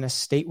being in a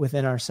state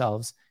within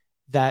ourselves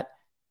that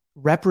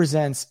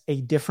represents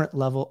a different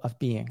level of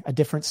being, a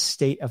different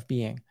state of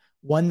being,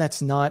 one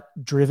that's not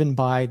driven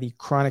by the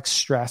chronic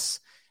stress,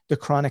 the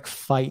chronic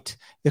fight,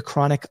 the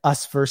chronic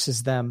us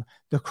versus them,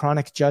 the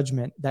chronic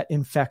judgment that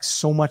infects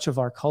so much of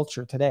our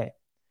culture today.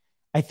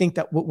 I think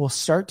that what we'll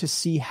start to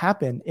see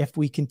happen if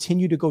we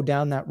continue to go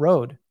down that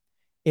road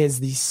is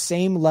the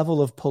same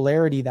level of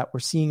polarity that we're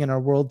seeing in our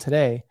world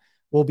today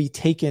will be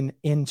taken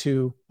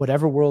into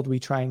whatever world we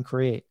try and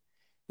create.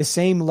 The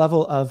same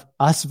level of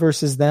us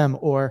versus them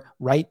or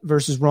right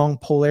versus wrong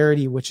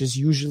polarity, which is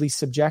usually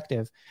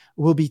subjective,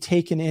 will be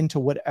taken into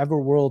whatever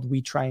world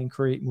we try and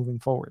create moving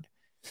forward.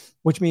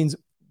 Which means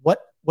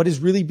what is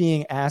really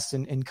being asked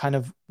and kind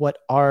of what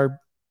our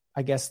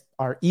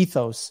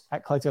ethos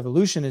at Collective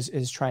Evolution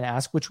is trying to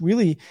ask, which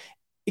really,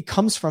 it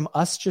comes from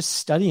us just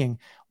studying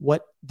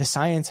what the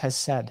science has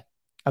said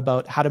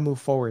about how to move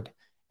forward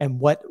and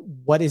what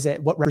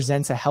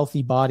represents a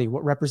healthy body,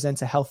 what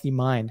represents a healthy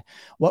mind,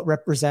 what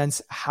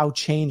represents how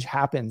change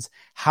happens,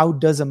 how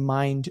does a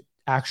mind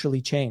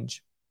actually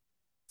change,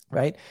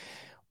 right?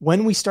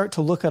 When we start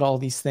to look at all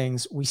these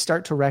things, we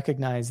start to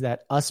recognize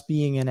that us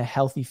being in a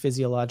healthy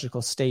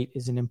physiological state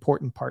is an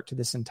important part to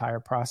this entire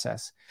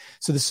process.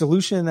 So the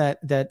solution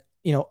that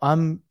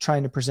I'm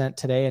trying to present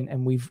today,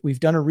 and we've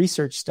done a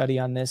research study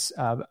on this.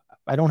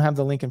 I don't have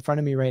the link in front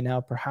of me right now.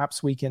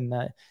 Perhaps we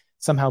can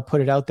somehow put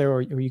it out there,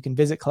 or you can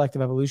visit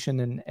Collective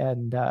Evolution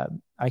and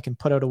I can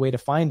put out a way to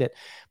find it.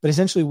 But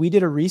essentially, we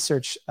did a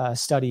research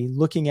study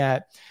looking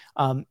at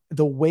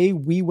the way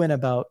we went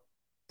about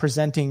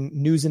presenting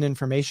news and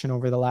information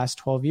over the last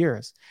 12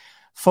 years,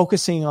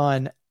 focusing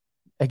on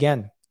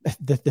again,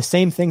 the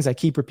same things I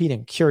keep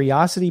repeating: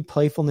 curiosity,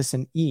 playfulness,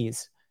 and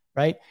ease,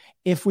 right?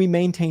 If we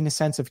maintain a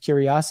sense of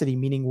curiosity,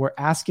 meaning we're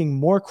asking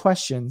more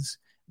questions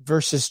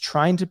versus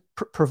trying to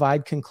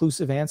provide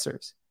conclusive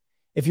answers.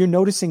 If you're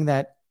noticing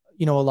that,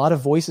 a lot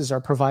of voices are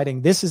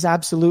providing, this is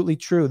absolutely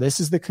true, this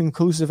is the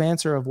conclusive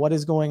answer of what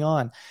is going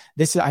on,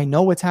 I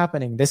know what's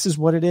happening, this is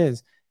what it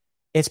is.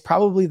 It's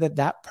probably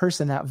that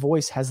person, that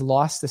voice, has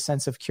lost the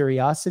sense of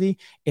curiosity.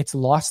 It's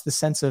lost the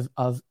sense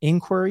of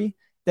inquiry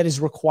that is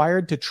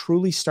required to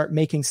truly start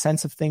making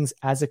sense of things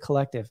as a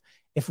collective.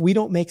 If we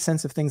don't make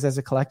sense of things as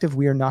a collective,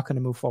 we are not going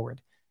to move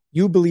forward.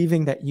 You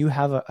believing that you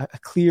have a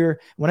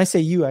clear, when I say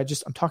you,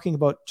 I'm talking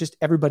about just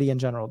everybody in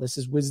general. This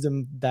is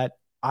wisdom that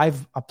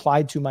I've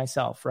applied to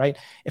myself, right?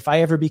 If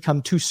I ever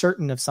become too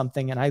certain of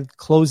something and I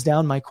close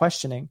down my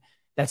questioning,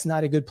 that's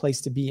not a good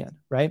place to be in,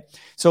 right?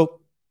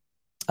 So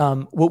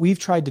what we've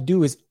tried to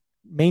do is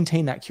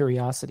maintain that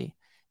curiosity,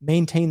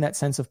 maintain that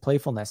sense of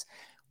playfulness.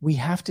 We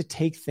have to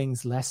take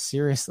things less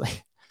seriously,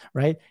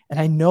 right? And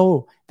I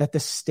know that the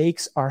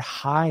stakes are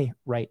high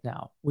right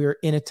now. We're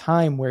in a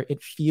time where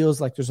it feels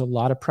like there's a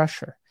lot of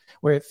pressure,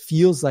 where it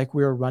feels like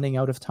we're running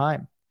out of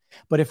time.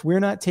 But if we're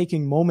not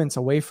taking moments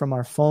away from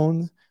our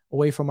phones,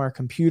 away from our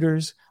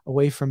computers,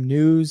 away from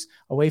news,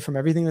 away from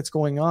everything that's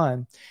going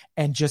on,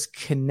 and just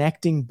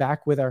connecting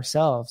back with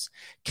ourselves,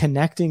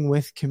 connecting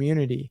with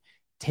community,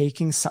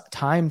 taking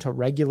time to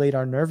regulate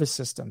our nervous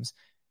systems,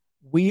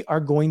 we are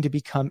going to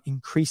become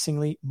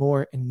increasingly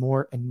more and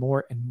more and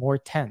more and more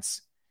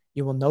tense.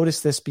 You will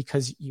notice this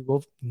because you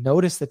will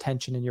notice the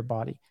tension in your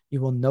body.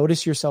 You will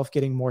notice yourself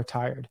getting more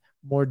tired,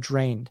 more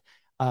drained,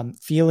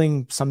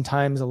 feeling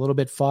sometimes a little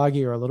bit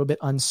foggy or a little bit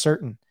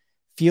uncertain,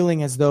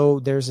 feeling as though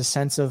there's a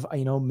sense of,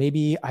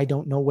 maybe I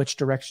don't know which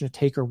direction to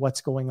take or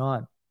what's going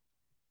on.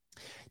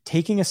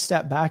 Taking a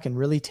step back and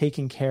really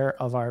taking care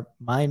of our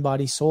mind,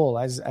 body, soul,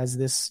 as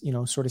this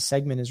sort of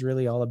segment is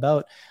really all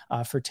about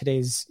for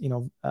today's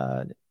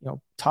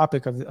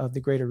topic of the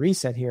Greater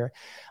Reset here.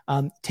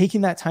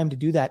 Taking that time to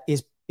do that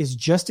is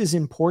just as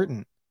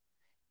important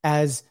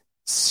as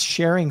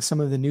sharing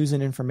some of the news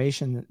and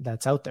information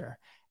that's out there,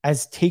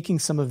 as taking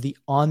some of the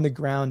on the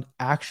ground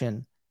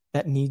action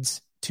that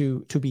needs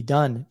to be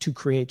done to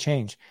create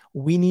change.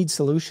 We need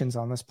solutions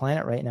on this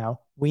planet right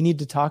now. We need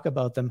to talk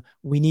about them.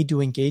 We need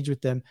to engage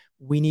with them.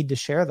 We need to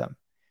share them.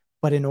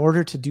 But in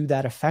order to do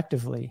that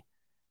effectively,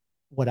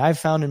 what I've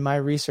found in my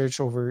research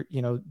over,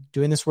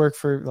 doing this work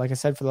for, like I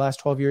said, for the last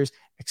 12 years,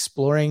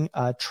 exploring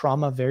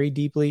trauma very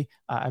deeply.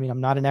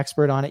 I'm not an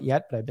expert on it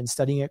yet, but I've been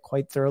studying it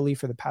quite thoroughly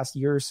for the past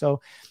year or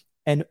so.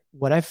 And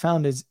what I've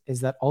found is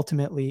that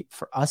ultimately,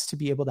 for us to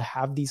be able to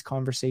have these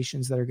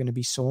conversations that are going to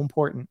be so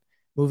important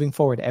moving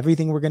forward,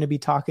 everything we're going to be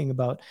talking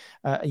about,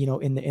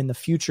 in the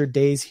future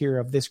days here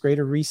of this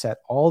Greater Reset,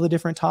 all the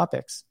different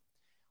topics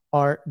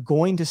are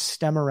going to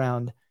stem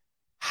around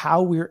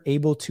how we're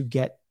able to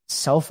get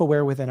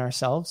self-aware within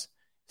ourselves,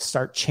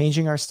 start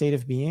changing our state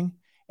of being,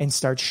 and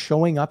start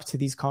showing up to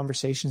these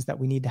conversations that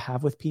we need to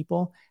have with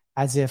people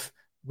as if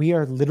we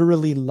are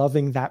literally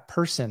loving that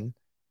person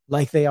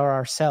like they are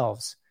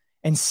ourselves,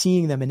 and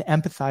seeing them and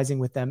empathizing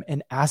with them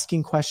and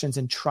asking questions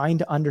and trying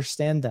to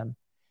understand them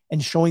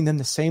and showing them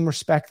the same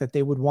respect that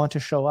they would want to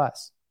show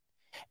us.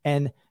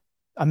 And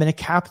I'm going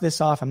to cap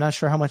this off. I'm not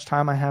sure how much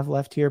time I have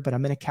left here, but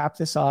I'm going to cap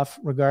this off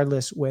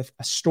regardless with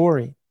a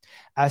story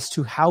as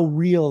to how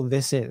real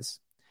this is.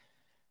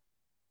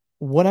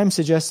 What I'm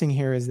suggesting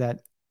here is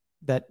that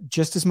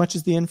just as much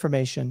as the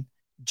information,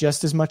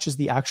 just as much as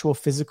the actual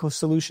physical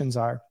solutions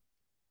are,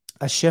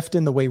 a shift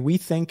in the way we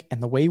think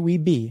and the way we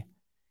be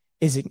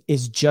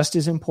is just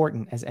as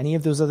important as any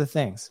of those other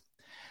things.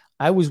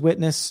 I was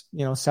witness,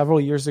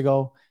 several years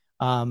ago,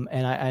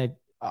 and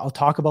I'll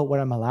talk about what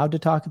I'm allowed to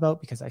talk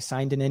about because I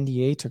signed an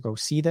NDA to go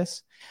see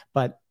this.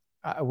 But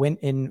I went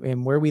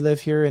in where we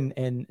live here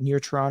in near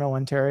Toronto,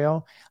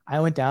 Ontario. I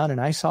went down and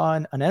I saw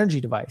an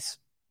energy device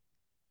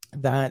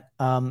that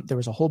there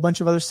was a whole bunch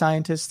of other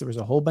scientists. There was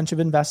a whole bunch of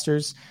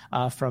investors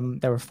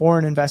there were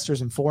foreign investors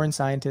and foreign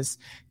scientists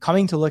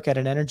coming to look at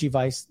an energy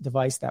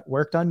device that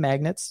worked on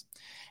magnets.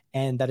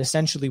 And that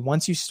essentially,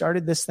 once you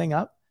started this thing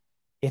up,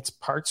 its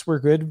parts were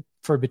good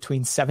for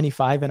between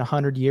 75 and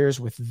 100 years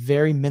with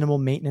very minimal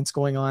maintenance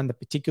going on. The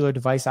particular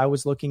device I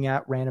was looking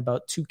at ran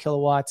about 2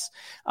 kilowatts,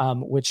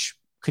 which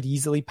could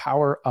easily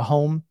power a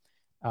home.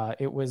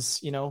 It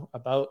was,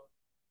 about,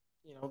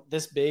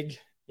 this big,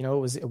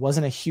 it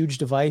wasn't a huge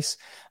device.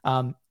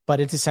 But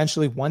it's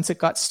essentially, once it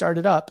got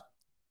started up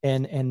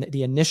and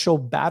the initial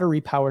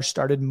battery power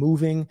started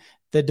moving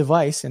the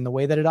device and the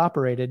way that it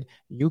operated,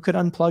 you could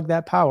unplug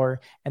that power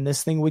and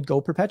this thing would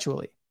go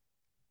perpetually.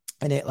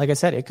 And it, like I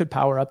said, it could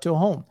power up to a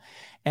home.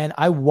 And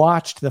I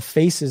watched the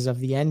faces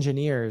of the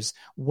engineers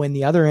when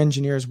the other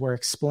engineers were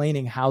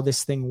explaining how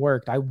this thing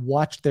worked. I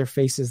watched their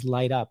faces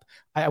light up.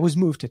 I was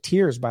moved to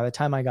tears by the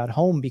time I got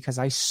home because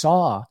I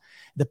saw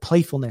the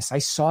playfulness. I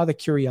saw the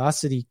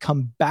curiosity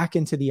come back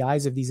into the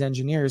eyes of these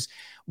engineers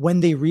when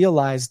they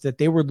realized that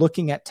they were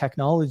looking at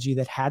technology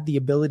that had the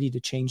ability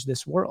to change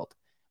this world,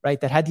 right?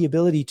 That had the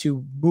ability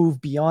to move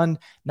beyond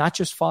not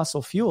just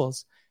fossil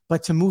fuels,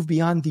 but to move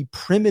beyond the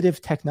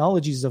primitive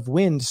technologies of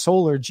wind,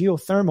 solar,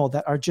 geothermal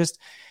that are just,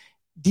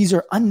 these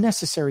are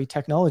unnecessary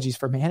technologies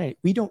for humanity.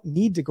 We don't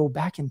need to go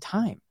back in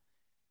time.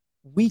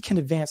 We can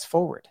advance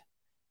forward.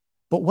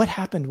 But what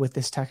happened with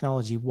this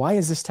technology? Why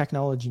is this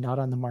technology not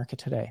on the market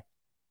today?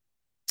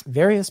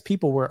 Various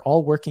people were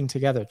all working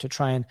together to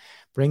try and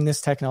bring this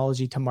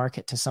technology to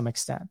market to some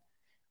extent.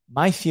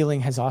 My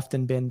feeling has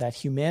often been that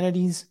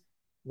humanity's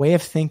way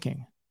of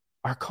thinking,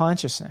 our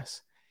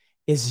consciousness,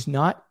 is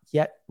not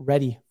yet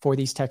ready for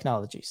these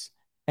technologies.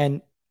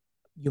 And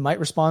you might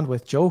respond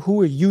with, Joe, who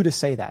are you to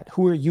say that?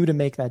 Who are you to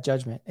make that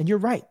judgment? And you're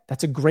right.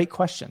 That's a great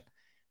question.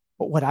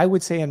 But what I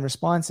would say in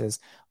response is,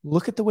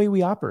 look at the way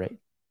we operate.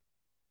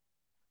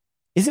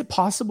 Is it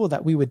possible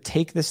that we would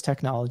take this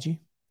technology,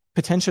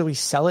 potentially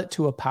sell it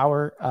to a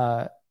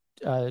power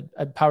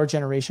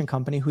generation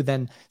company who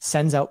then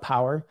sends out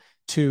power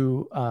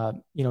to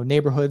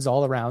neighborhoods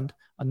all around,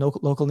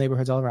 local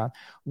neighborhoods all around?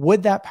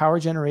 Would that power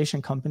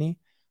generation company,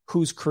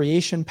 whose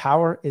creation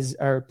cost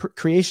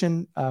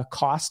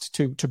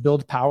to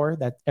build power,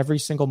 that every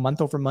single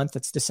month over month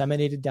that's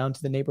disseminated down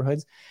to the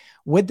neighborhoods,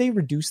 would they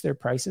reduce their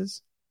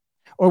prices?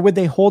 Or would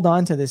they hold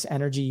on to this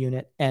energy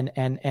unit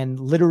and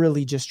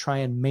literally just try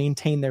and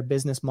maintain their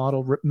business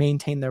model,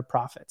 maintain their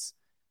profits?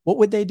 What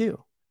would they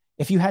do?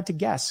 If you had to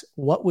guess,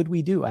 what would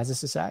we do as a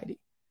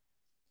society?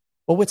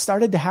 Well, what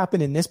started to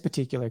happen in this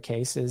particular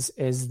case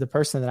is the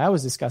person that I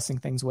was discussing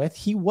things with,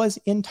 he was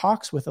in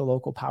talks with a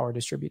local power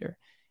distributor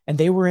and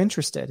they were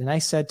interested. And I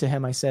said to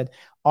him,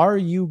 are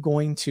you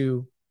going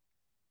to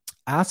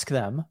ask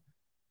them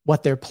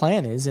what their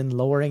plan is in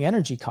lowering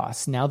energy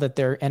costs now that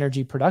their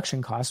energy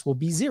production costs will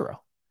be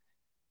zero?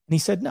 And he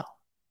said, no.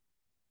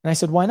 And I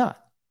said, why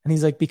not? And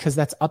he's like, because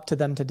that's up to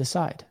them to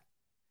decide.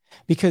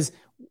 Because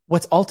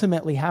what's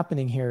ultimately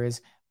happening here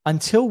is,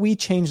 until we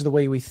change the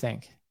way we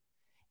think,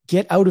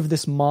 get out of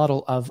this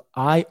model of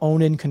I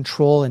own and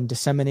control and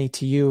disseminate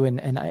to you,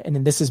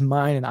 and this is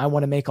mine and I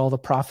want to make all the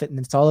profit and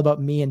it's all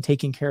about me and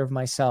taking care of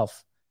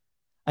myself.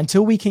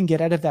 Until we can get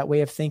out of that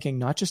way of thinking,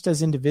 not just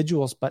as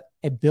individuals, but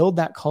build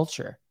that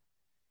culture,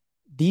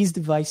 these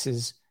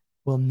devices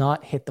will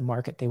not hit the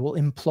market. They will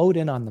implode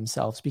in on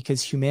themselves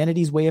because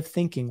humanity's way of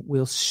thinking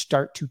will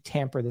start to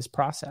tamper this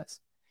process.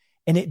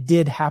 And it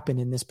did happen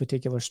in this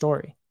particular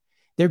story.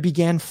 There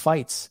began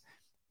fights,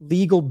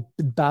 legal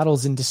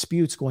battles and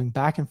disputes going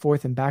back and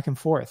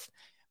forth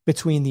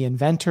between the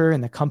inventor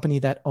and the company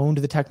that owned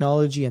the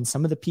technology and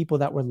some of the people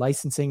that were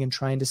licensing and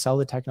trying to sell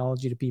the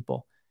technology to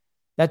people.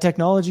 That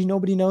technology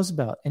nobody knows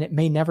about, and it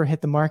may never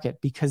hit the market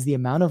because the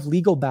amount of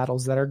legal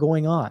battles that are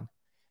going on,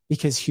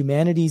 because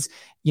humanity's,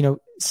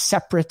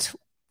 separate,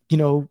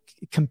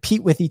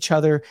 compete with each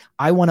other.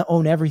 I want to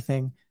own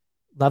everything.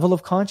 Level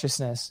of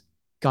consciousness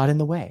got in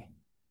the way,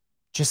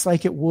 just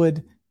like it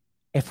would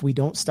if we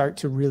don't start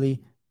to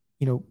really,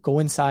 go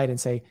inside and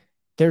say,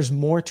 there's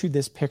more to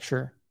this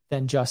picture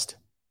than just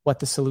what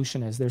the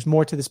solution is. There's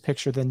more to this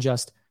picture than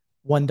just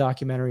one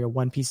documentary or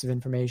one piece of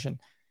information.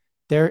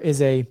 There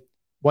is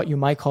what you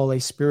might call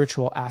a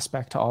spiritual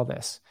aspect to all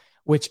this,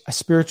 which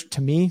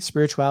to me,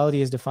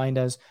 spirituality is defined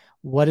as,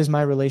 what is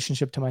my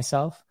relationship to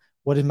myself?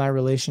 What is my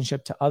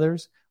relationship to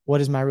others? What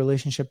is my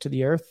relationship to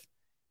the earth,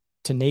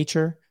 to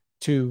nature,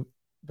 to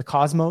the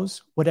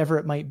cosmos, whatever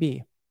it might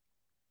be?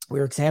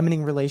 We're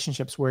examining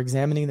relationships. We're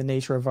examining the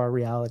nature of our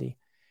reality.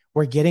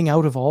 We're getting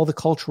out of all the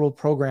cultural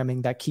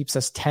programming that keeps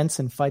us tense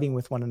and fighting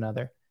with one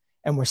another.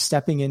 And we're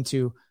stepping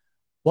into,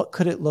 what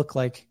could it look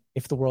like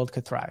if the world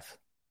could thrive?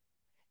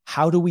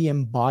 How do we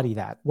embody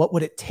that? What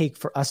would it take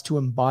for us to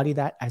embody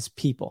that as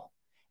people?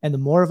 And the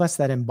more of us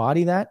that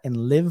embody that and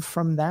live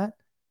from that,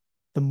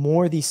 the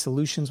more these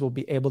solutions will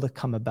be able to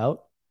come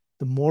about,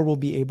 the more we'll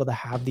be able to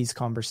have these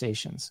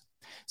conversations.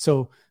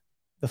 So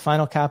the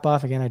final cap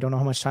off, again, I don't know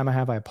how much time I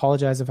have. I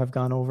apologize if I've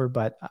gone over,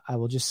 but I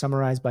will just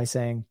summarize by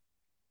saying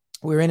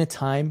we're in a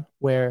time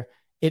where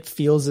it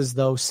feels as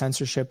though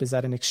censorship is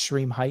at an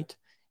extreme height,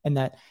 and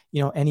that,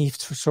 any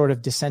sort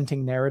of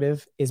dissenting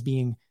narrative is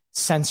being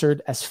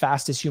censored as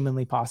fast as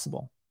humanly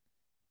possible.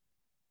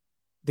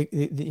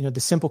 The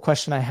simple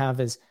question I have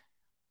is,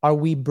 are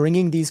we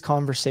bringing these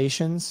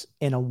conversations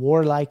in a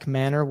warlike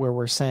manner where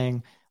we're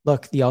saying,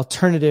 look, the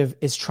alternative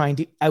is trying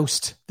to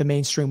oust the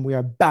mainstream. We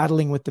are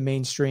battling with the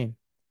mainstream.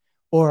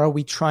 Or are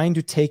we trying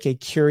to take a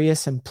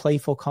curious and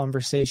playful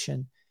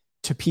conversation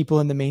to people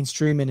in the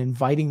mainstream and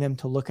inviting them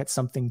to look at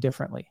something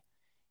differently?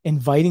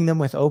 Inviting them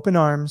with open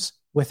arms,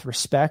 with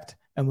respect,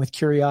 and with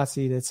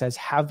curiosity that says,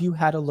 have you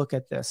had a look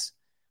at this?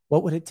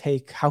 What would it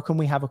take? How can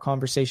we have a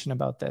conversation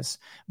about this?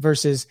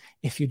 Versus,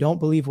 if you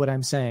don't believe what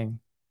I'm saying,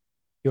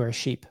 you're a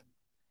sheep.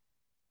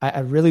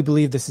 I really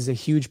believe this is a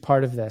huge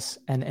part of this.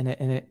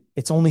 And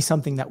it's only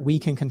something that we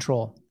can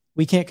control.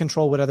 We can't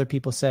control what other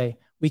people say.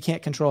 We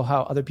can't control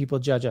how other people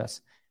judge us,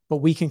 but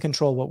we can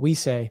control what we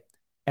say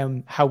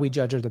and how we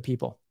judge other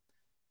people.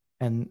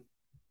 And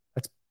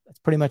that's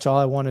pretty much all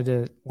I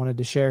wanted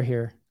to share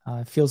here.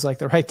 It feels like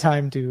the right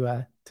time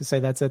to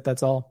say that's it.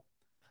 That's all.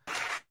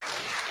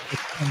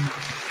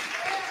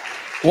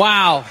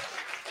 Wow.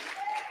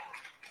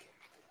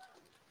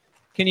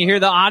 Can you hear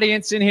the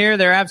audience in here?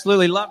 They're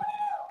absolutely loving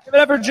it. Give it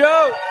up for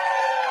Joe.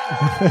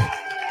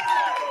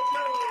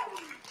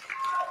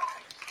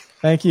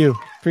 Thank you.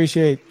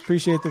 Appreciate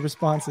the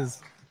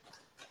responses.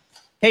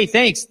 Hey,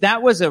 thanks.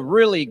 That was a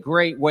really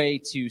great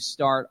way to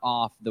start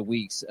off the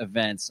week's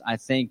events. I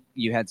think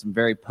you had some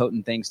very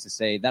potent things to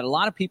say that a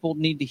lot of people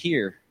need to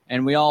hear.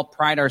 And we all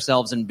pride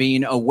ourselves in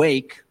being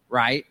awake,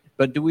 right?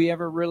 But do we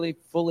ever really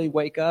fully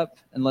wake up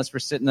unless we're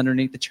sitting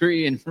underneath the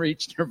tree and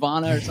reach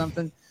nirvana or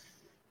something?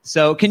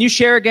 So can you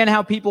share again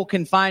how people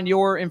can find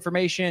your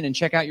information and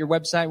check out your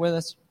website with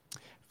us?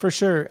 For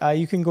sure.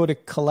 You can go to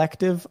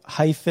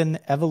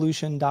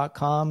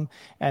collective-evolution.com,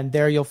 and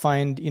there you'll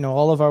find,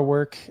 all of our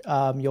work.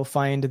 You'll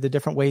find the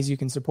different ways you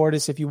can support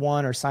us if you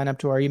want, or sign up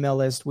to our email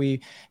list.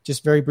 We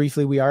just very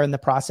briefly, we are in the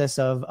process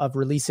of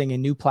releasing a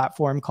new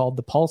platform called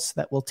The Pulse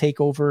that will take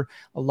over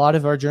a lot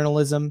of our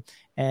journalism.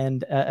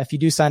 And if you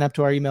do sign up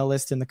to our email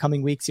list in the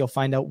coming weeks, you'll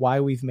find out why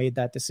we've made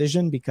that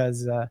decision,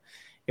 because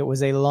it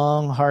was a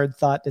long, hard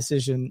thought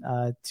decision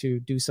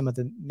to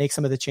make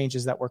some of the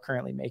changes that we're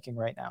currently making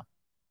right now.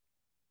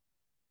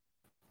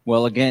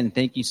 Well, again,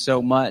 thank you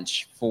so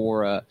much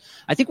for,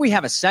 I think we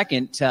have a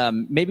second.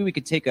 Maybe we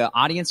could take an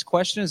audience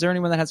question. Is there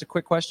anyone that has a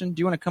quick question?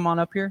 Do you want to come on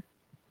up here?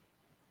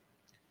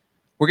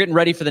 We're getting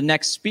ready for the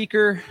next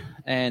speaker,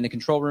 and the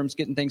control room's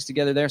getting things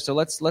together there. So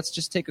let's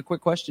just take a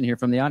quick question here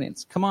from the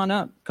audience. Come on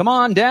up. Come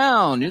on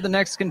down. You're the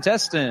next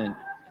contestant.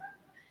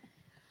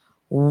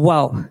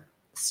 Whoa.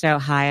 So,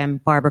 hi, I'm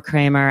Barbara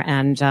Kramer,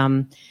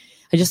 and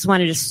I just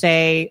wanted to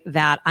say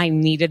that I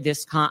needed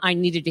this. I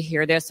needed to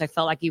hear this. I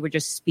felt like you were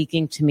just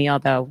speaking to me,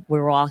 although we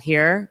were all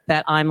here.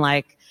 But I'm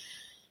like,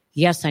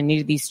 yes, I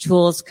needed these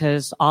tools,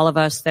 because all of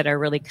us that are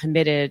really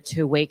committed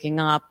to waking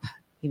up,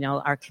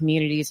 our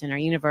communities and our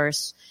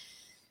universe,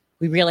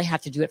 we really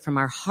have to do it from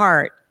our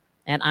heart.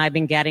 And I've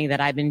been getting that.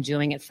 I've been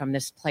doing it from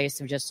this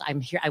place of just, I'm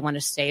here. I want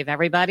to save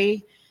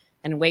everybody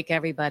and wake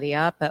everybody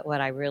up. But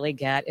what I really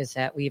get is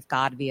that we've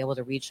got to be able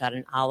to reach out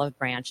an olive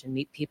branch and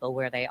meet people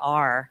where they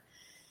are.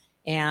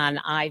 And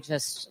I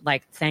just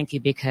thank you,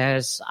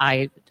 because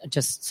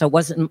so it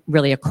wasn't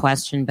really a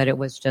question, but it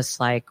was just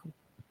like,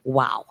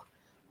 wow,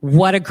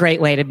 what a great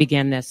way to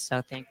begin this.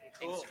 So thank you.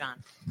 Thanks,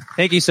 John.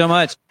 Thank you so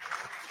much.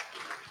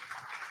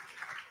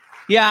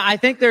 Yeah, I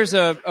think there's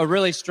a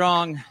really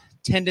strong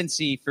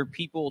tendency for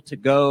people to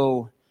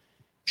go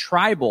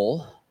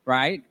tribal,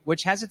 right?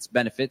 Which has its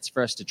benefits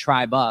for us to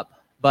tribe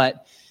up.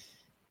 But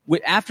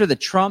after the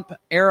Trump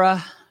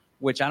era,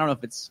 which I don't know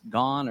if it's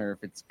gone or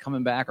if it's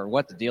coming back or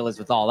what the deal is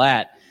with all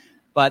that,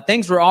 but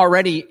things were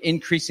already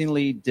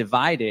increasingly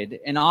divided.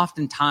 And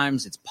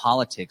oftentimes it's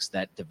politics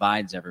that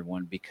divides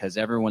everyone, because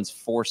everyone's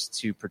forced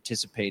to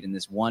participate in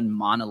this one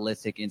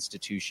monolithic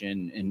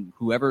institution, and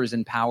whoever is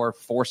in power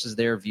forces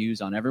their views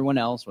on everyone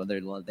else,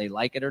 whether they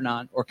like it or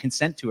not, or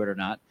consent to it or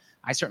not.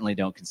 I certainly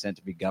don't consent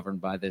to be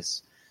governed by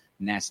this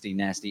nasty,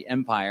 nasty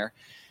empire.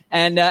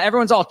 And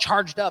everyone's all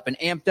charged up and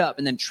amped up.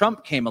 And then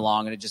Trump came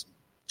along, and it just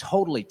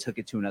totally took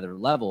it to another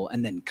level.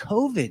 And then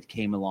COVID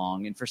came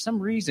along, and for some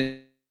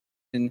reason,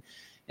 in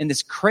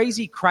this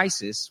crazy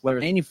crisis, whether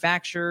it's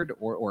manufactured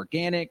or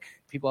organic,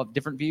 people have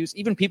different views.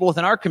 Even people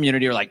within our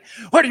community are like,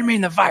 what do you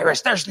mean the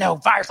virus? There's no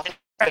virus.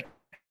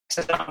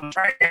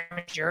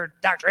 You're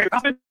Dr. Andrew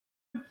Kaufman.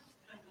 And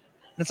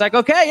it's like,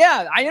 okay,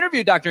 yeah, I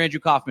interviewed Dr. Andrew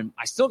Kaufman.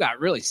 I still got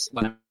really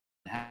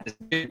had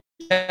this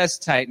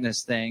chest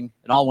tightness thing.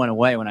 It all went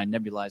away when I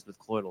nebulized with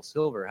colloidal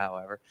silver,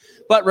 however.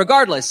 But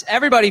regardless,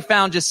 everybody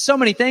found just so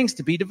many things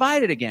to be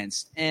divided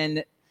against.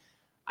 And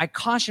I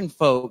caution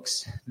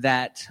folks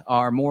that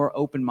are more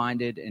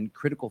open-minded and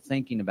critical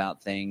thinking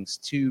about things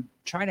to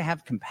try to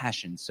have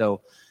compassion.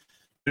 So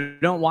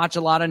don't watch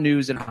a lot of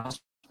news at home,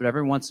 but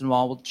every once in a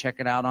while we'll check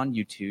it out on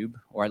YouTube,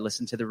 or I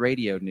listen to the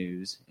radio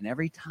news. And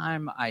every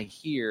time I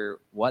hear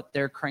what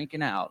they're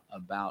cranking out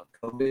about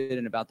COVID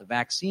and about the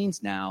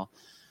vaccines now,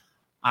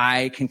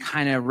 I can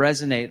kind of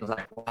resonate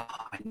like, wow,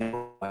 I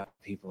know what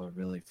people are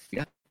really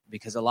feeling.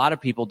 Because a lot of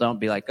people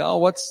don't be like, oh,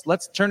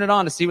 let's turn it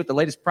on to see what the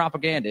latest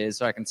propaganda is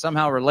so I can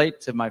somehow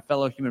relate to my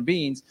fellow human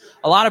beings.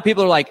 A lot of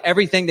people are like,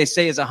 everything they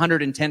say is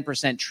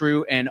 110%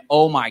 true, and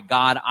oh my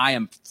God, I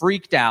am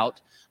freaked out.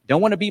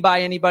 Don't want to be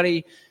by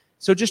anybody.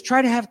 So just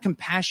try to have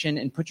compassion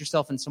and put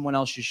yourself in someone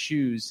else's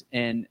shoes.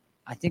 And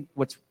I think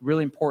what's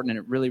really important, and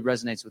it really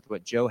resonates with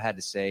what Joe had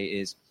to say,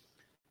 is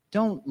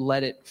don't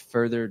let it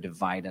further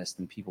divide us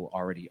than people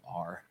already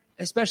are,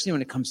 especially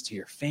when it comes to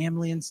your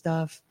family and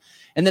stuff.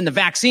 And then the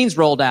vaccines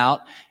rolled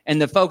out,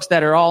 and the folks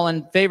that are all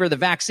in favor of the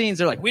vaccines,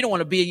 they're like, we don't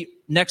want to be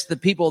next to the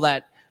people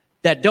that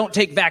don't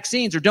take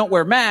vaccines or don't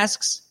wear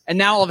masks. And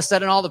now all of a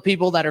sudden, all the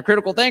people that are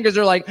critical thinkers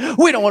are like,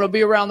 we don't want to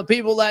be around the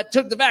people that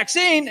took the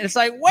vaccine. And it's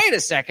like, wait a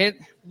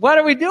second, what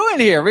are we doing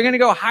here? We're going to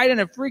go hide in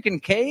a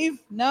freaking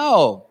cave?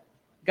 No,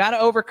 got to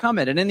overcome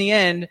it. And in the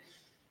end,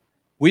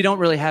 we don't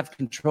really have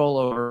control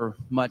over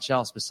much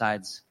else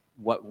besides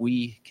what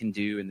we can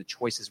do and the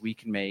choices we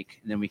can make.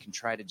 And then we can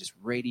try to just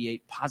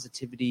radiate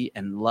positivity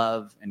and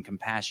love and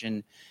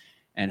compassion.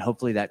 And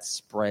hopefully that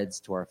spreads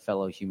to our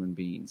fellow human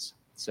beings.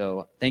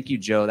 So thank you,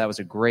 Joe. That was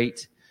a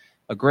great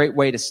a great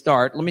way to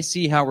start. Let me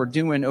see how we're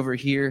doing over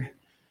here.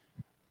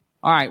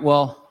 All right,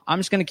 well, I'm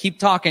just going to keep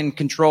talking,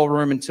 control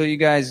room, until you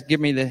guys give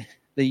me the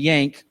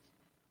yank.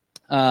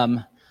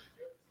 I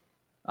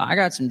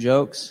got some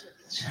jokes.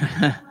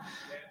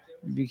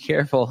 Be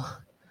careful.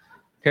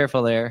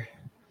 Careful there.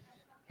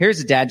 Here's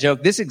a dad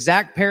joke. This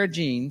exact pair of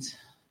jeans,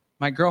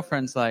 my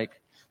girlfriend's like,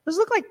 those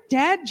look like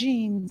dad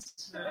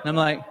jeans. And I'm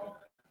like,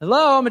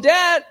 hello, I'm a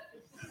dad.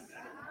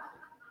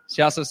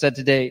 She also said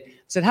today, I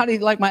said, how do you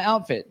like my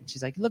outfit?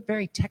 She's like, you look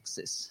very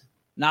Texas.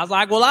 And I was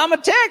like, well, I'm a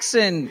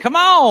Texan. Come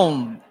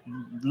on.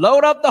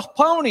 Load up the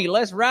pony.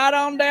 Let's ride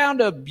on down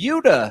to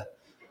Buda.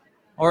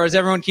 Or as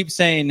everyone keeps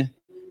saying,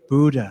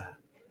 Buddha.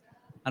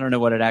 I don't know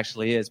what it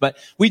actually is. But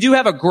we do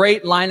have a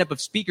great lineup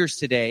of speakers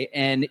today,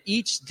 and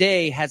each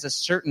day has a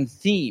certain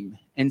theme.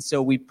 And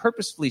so we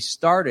purposefully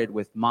started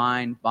with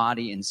mind,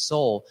 body, and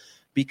soul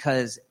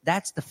because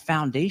that's the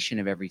foundation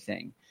of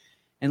everything.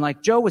 And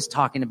like Joe was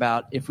talking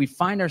about, if we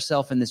find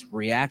ourselves in this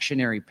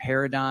reactionary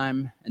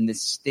paradigm and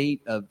this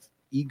state of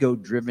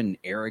ego-driven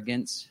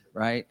arrogance,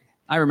 right?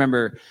 I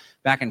remember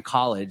back in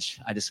college,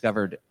 I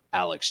discovered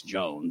Alex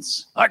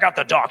Jones. I got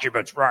the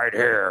documents right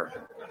here.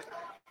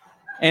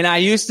 And I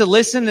used to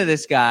listen to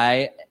this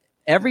guy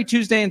every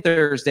Tuesday and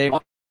Thursday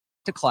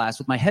to class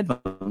with my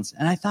headphones,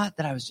 and I thought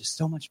that I was just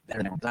so much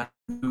better than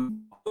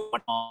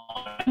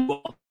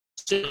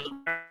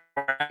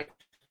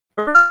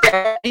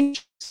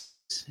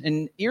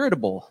and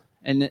irritable.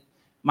 And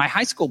my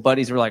high school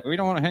buddies were like, we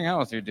don't want to hang out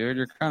with you, dude.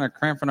 You're kind of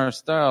cramping our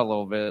style a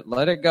little bit.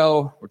 Let it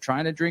go. We're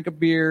trying to drink a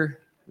beer.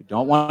 We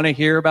don't want to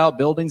hear about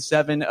Building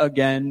 7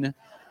 again.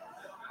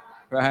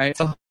 Right?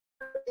 So,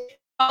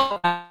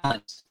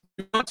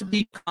 we want to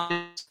be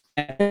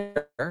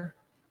fair,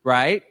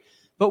 right?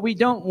 But we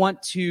don't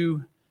want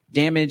to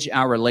damage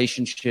our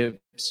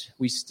relationships.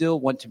 We still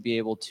want to be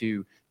able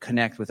to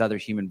connect with other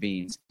human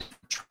beings.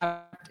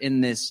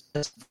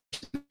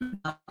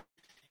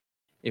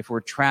 If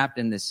we're trapped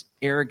in this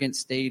arrogant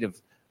state of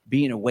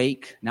being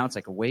awake, now it's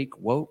like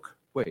woke.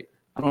 Wait,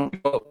 I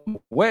don't know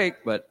awake,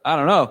 but I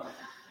don't know.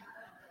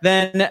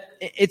 Then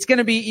it's going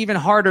to be even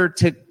harder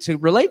to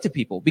relate to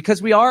people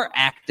because we are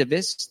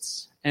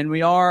activists. And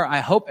we are, I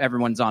hope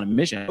everyone's on a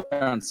mission.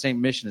 They're on the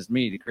same mission as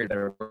me to create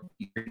better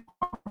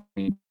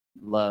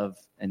love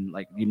and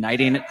like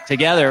uniting it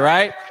together,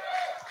 right?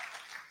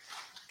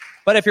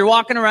 But if you're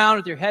walking around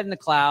with your head in the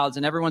clouds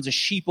and everyone's a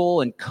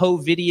sheeple and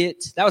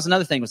COVIDiot, that was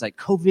another thing, was like,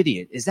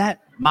 COVIDiot, is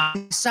that my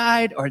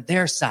side or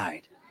their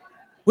side?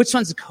 Which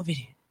one's the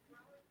COVIDiot?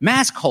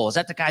 Mask hole, is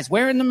that the guys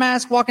wearing the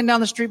mask walking down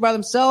the street by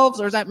themselves,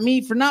 or is that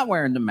me for not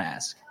wearing the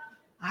mask?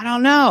 I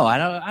don't know. I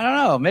don't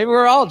know. Maybe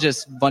we're all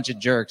just a bunch of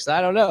jerks. I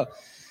don't know.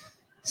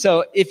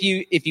 So if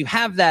you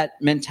have that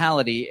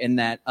mentality and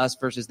that us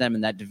versus them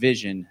and that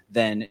division,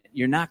 then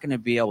you're not going to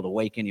be able to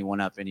wake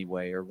anyone up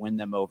anyway or win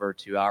them over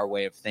to our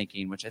way of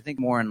thinking, which I think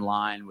more in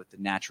line with the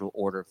natural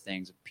order of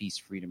things of peace,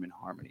 freedom, and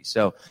harmony.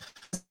 So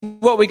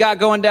what we got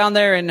going down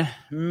there in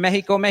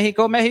Mexico.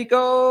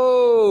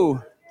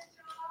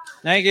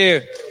 Thank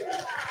you.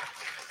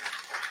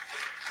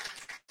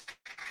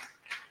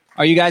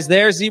 Are you guys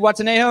there,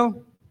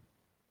 Zihuatanejo?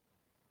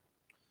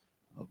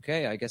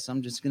 Okay, I guess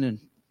I'm just going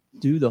to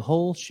do the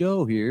whole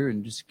show here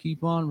and just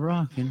keep on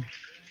rocking.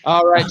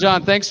 All right,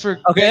 John, thanks for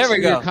there we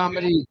go.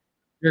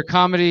 Your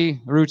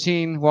comedy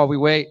routine while we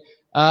wait.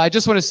 I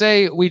just want to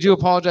say we do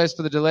apologize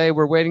for the delay.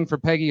 We're waiting for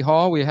Peggy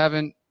Hall. We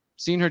haven't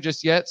seen her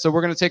just yet, so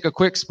we're going to take a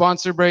quick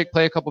sponsor break,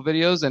 play a couple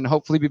videos, and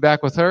hopefully be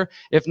back with her.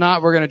 If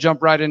not, we're going to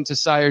jump right into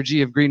Sire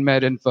G of Green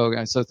Med Info,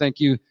 guys. So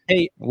thank you.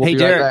 Hey,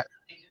 Derek. Right,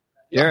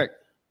 Derek.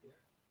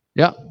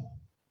 Yeah.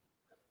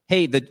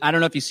 Hey, I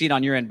don't know if you see it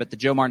on your end, but the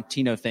Joe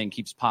Martino thing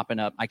keeps popping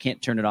up. I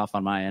can't turn it off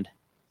on my end.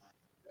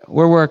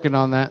 We're working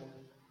on that.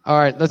 All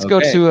right, let's go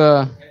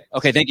to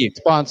okay, thank you.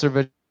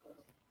 Sponsor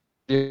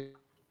video.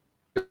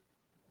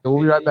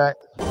 We'll be right back.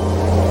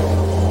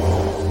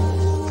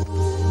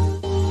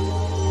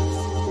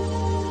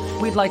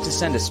 We'd like to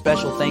send a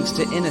special thanks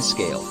to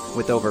Innoscale.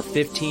 With over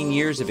 15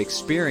 years of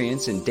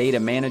experience in data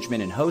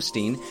management and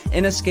hosting,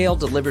 Innoscale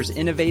delivers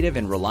innovative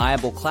and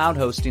reliable cloud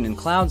hosting and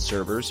cloud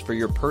servers for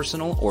your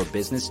personal or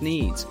business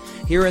needs.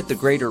 Here at The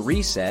Greater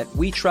Reset,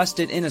 we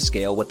trusted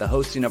Innoscale with the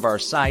hosting of our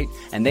site,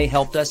 and they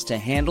helped us to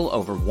handle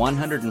over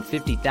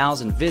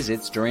 150,000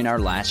 visits during our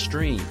last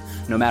stream.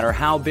 No matter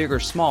how big or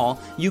small,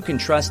 you can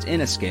trust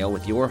Innoscale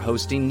with your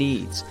hosting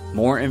needs.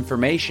 More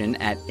information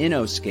at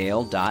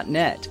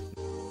innoscale.net.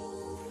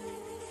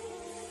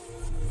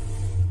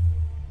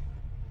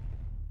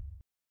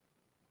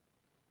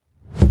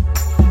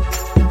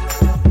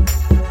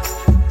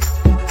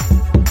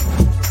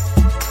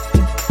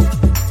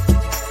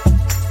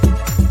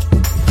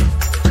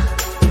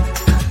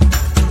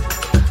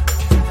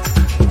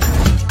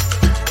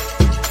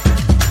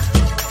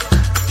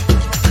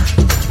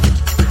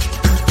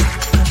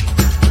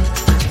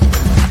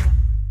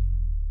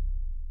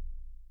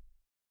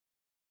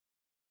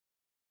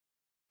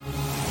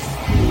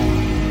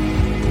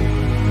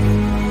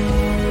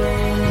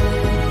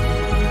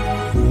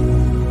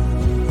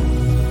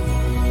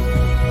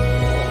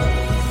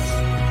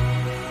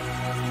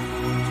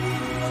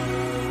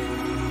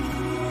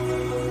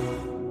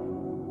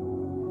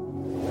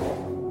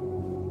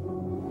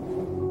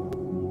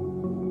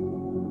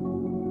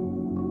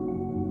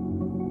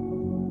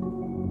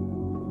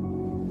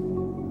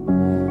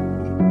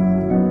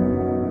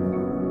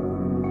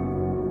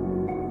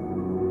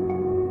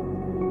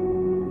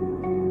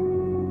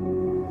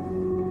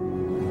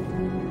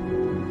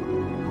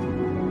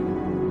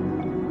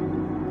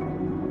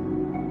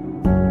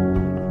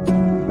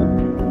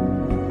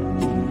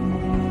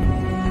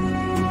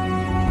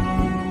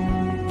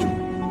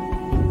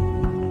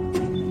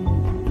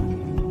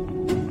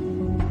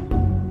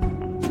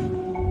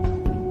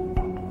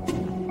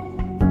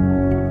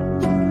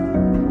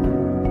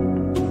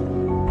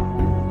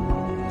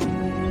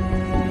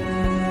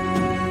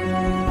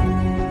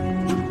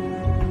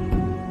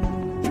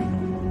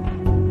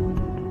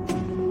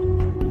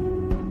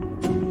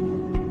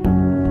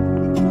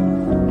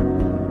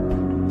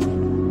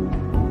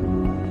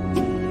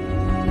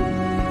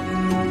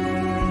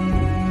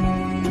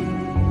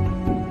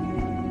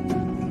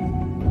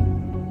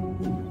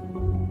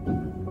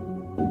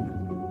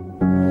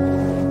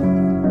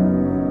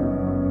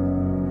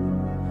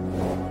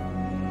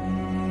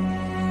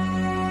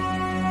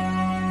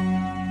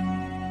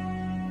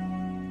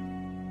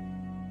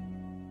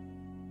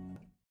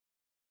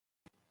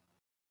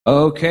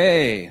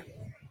 Okay.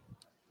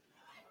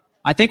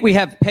 I think we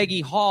have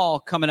Peggy Hall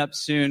coming up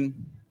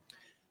soon.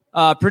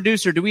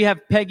 Producer, do we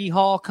have Peggy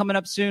Hall coming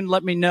up soon?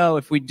 Let me know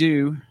if we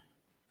do.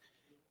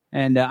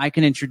 And I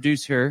can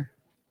introduce her.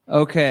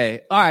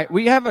 Okay. All right.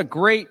 We have a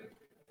great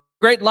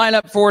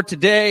lineup for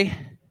today.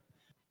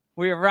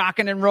 We are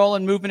rocking and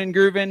rolling, moving and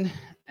grooving.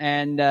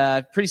 And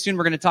pretty soon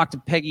we're going to talk to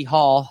Peggy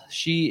Hall.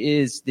 She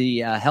is the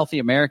Healthy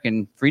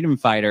American freedom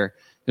fighter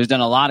who's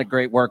done a lot of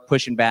great work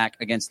pushing back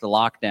against the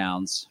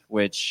lockdowns,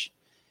 which,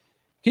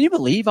 can you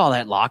believe all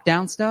that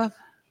lockdown stuff?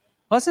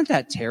 Wasn't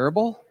that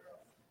terrible?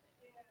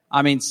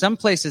 I mean, some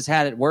places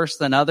had it worse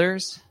than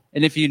others.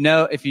 And if you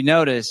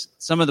notice,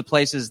 some of the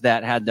places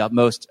that had the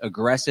most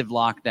aggressive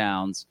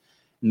lockdowns,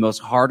 the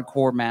most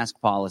hardcore mask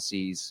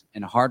policies,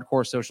 and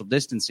hardcore social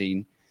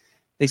distancing,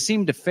 they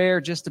seemed to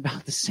fare just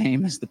about the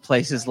same as the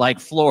places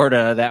like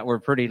Florida that were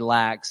pretty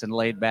lax and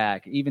laid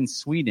back. Even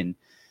Sweden.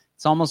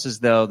 It's almost as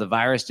though the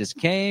virus just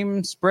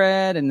came,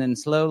 spread, and then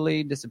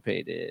slowly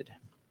dissipated,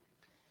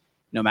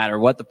 no matter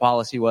what the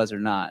policy was or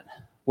not.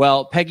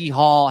 Well, Peggy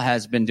Hall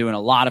has been doing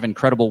a lot of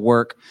incredible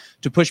work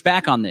to push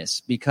back on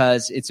this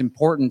because it's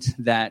important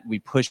that we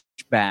push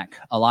back.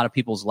 A lot of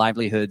people's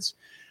livelihoods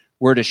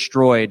were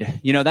destroyed.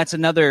 You know, that's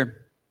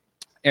another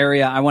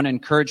area I want to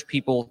encourage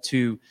people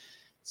to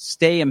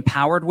stay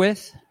empowered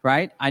with,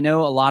 right? I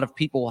know a lot of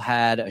people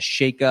had a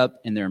shakeup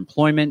in their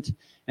employment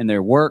and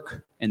their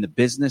work and the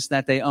business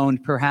that they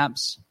owned,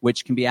 perhaps,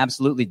 which can be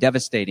absolutely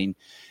devastating.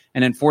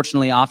 And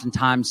unfortunately,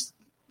 oftentimes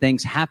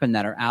things happen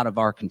that are out of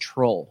our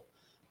control.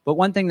 But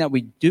one thing that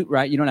we do,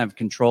 right, you don't have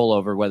control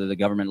over whether the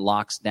government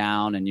locks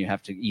down and you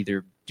have to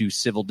either do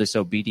civil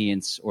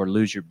disobedience or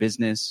lose your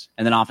business.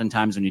 And then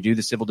oftentimes when you do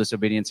the civil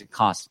disobedience, it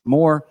costs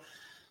more.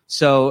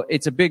 So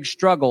it's a big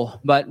struggle,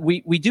 but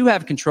we do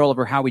have control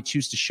over how we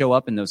choose to show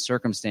up in those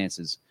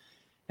circumstances.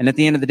 And at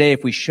the end of the day,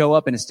 if we show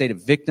up in a state of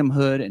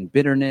victimhood and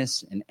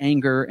bitterness and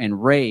anger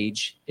and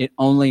rage, it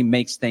only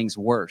makes things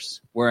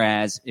worse.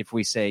 Whereas if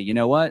we say, you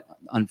know what,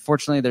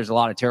 unfortunately, there's a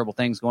lot of terrible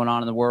things going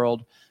on in the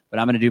world, but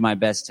I'm going to do my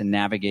best to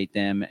navigate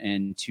them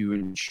and to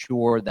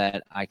ensure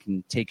that I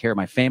can take care of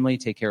my family,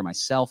 take care of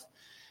myself,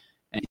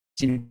 and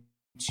continue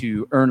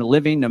to earn a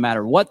living no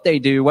matter what they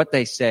do, what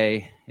they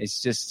say. It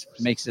just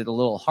makes it a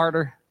little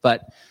harder.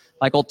 But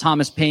like old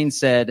Thomas Paine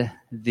said,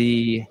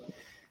 the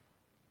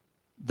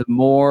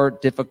more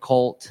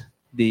difficult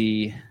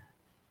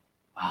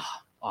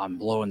I'm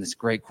blowing this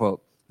great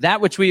quote. That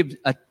which we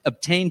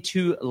obtain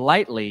too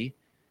lightly,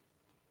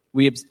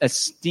 we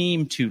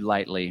esteem too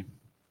lightly.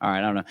 All right,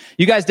 I don't know.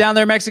 You guys down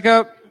there in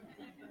Mexico?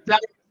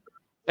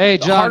 Hey,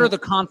 John. The harder the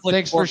conflict,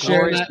 thanks for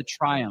sharing that. The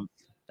triumph.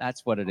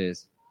 That's what it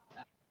is.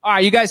 All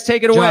right, you guys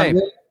take it away.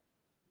 John,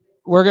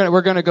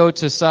 we're gonna go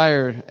to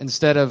Sire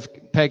instead of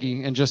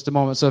Peggy in just a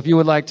moment. So if you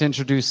would like to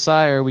introduce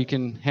Sire, we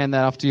can hand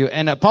that off to you.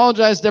 And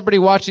apologize to everybody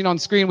watching on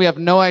screen. We have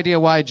no idea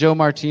why Joe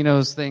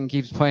Martino's thing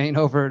keeps playing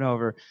over and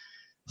over.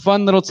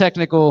 Fun little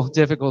technical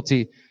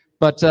difficulty.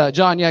 But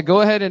John, yeah,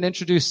 go ahead and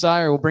introduce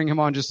Sire. We'll bring him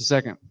on in just a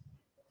second.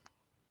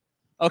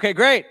 Okay,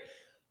 great.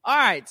 All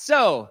right,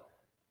 so,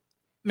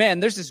 man,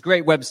 there's this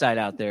great website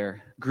out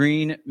there,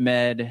 Green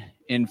Med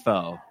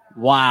Info.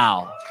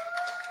 Wow.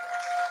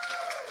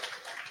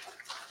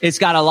 It's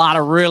got a lot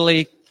of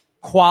really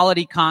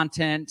quality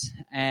content,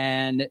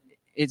 and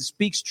it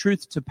speaks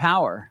truth to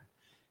power.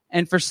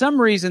 And for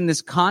some reason,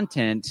 this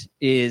content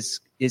is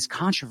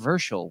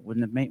controversial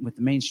with the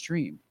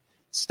mainstream.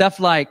 Stuff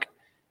like,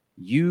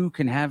 you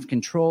can have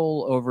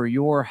control over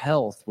your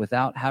health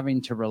without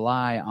having to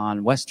rely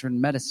on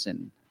Western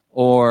medicine.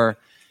 Or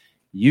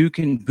you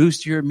can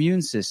boost your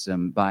immune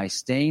system by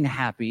staying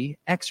happy,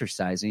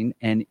 exercising,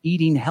 and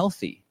eating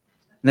healthy.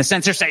 And the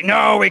censors say,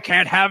 no, we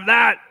can't have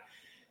that.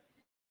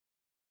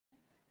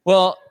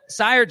 Well,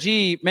 Sire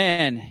G,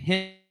 man,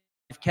 him,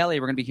 Kelly,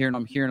 we're going to be hearing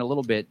them here in a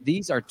little bit.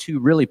 These are two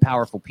really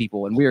powerful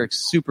people, and we are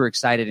super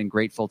excited and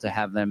grateful to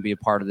have them be a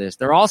part of this.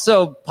 They're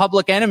also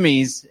public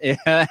enemies,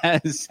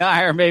 as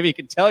Sire maybe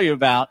could tell you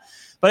about,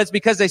 but it's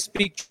because they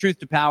speak truth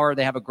to power.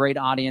 They have a great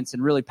audience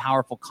and really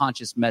powerful,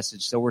 conscious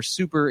message. So we're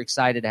super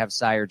excited to have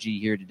Sire G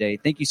here today.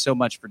 Thank you so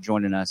much for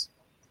joining us.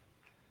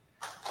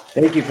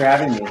 Thank you for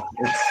having me.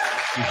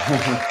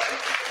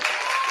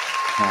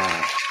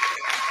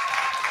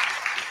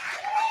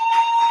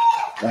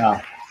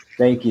 Wow,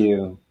 thank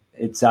you.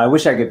 I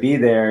wish I could be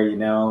there,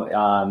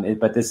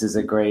 but this is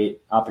a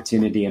great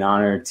opportunity and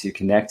honor to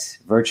connect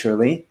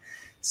virtually.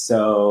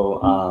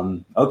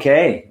 So,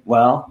 okay,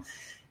 well,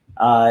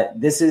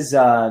 this is,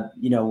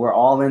 we're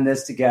all in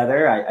this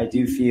together. I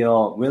do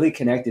feel really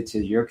connected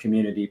to your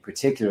community,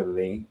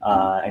 particularly.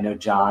 I know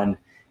John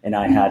and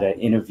I had an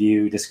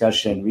interview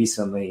discussion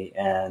recently,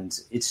 and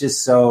it's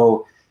just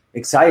so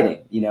exciting,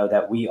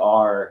 that we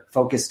are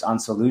focused on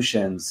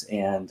solutions.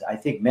 And I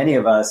think many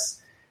of us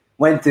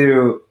went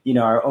through,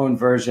 our own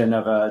version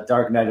of a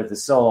dark night of the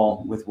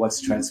soul with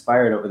what's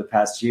transpired over the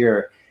past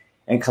year.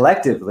 And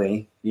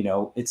collectively,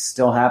 it's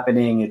still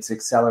happening. It's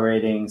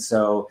accelerating.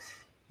 So,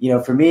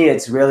 for me,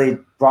 it's really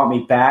brought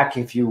me back,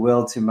 if you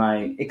will, to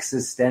my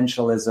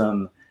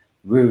existentialism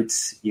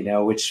roots,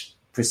 which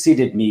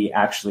preceded me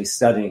actually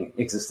studying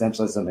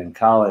existentialism in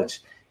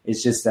college.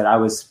 It's just that I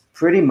was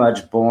pretty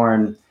much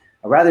born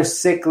a rather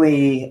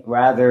sickly,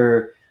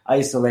 rather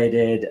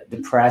isolated,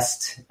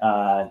 depressed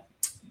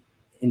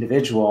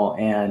individual.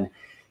 And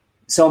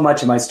so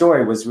much of my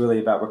story was really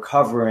about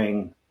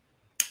recovering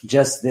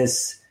just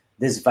this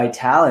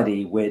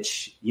vitality,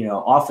 which,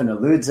 often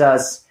eludes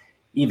us.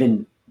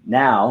 Even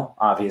now,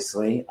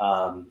 obviously,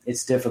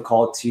 it's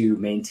difficult to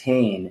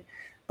maintain.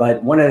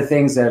 But one of the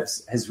things that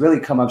has really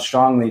come up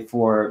strongly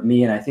for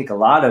me, and I think a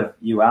lot of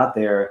you out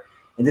there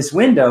in this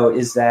window,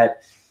 is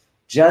that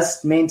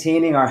just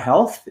maintaining our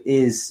health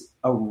is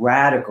a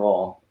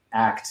radical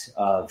act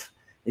of,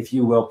 if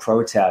you will,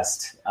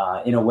 protest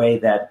in a way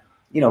that,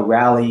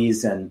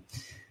 rallies and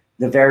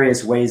the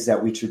various ways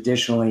that we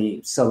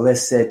traditionally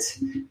solicit,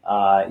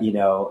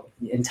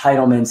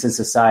 entitlements in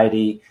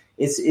society.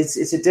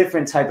 It's a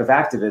different type of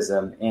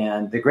activism.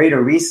 And the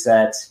Greater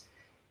Reset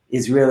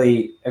is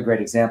really a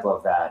great example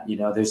of that.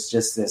 There's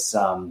just this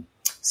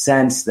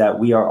sense that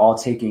we are all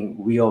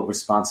taking real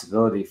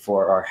responsibility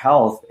for our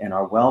health and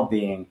our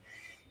well-being.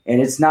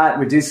 And it's not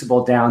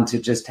reducible down to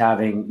just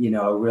having,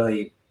 a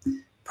really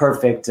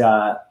perfect,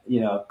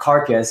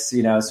 carcass,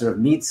 sort of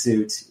meat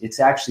suit. It's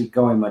actually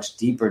going much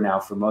deeper now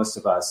for most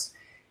of us.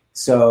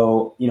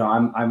 So,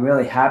 I'm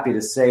really happy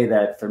to say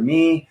that for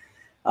me,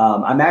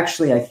 I'm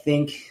actually, I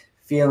think,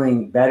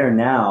 feeling better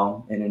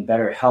now and in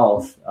better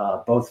health,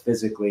 both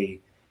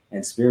physically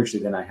and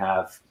spiritually than I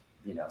have,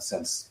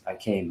 since I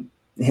came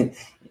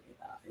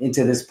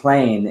into this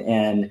plane.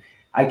 And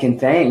I can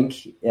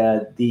thank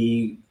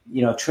the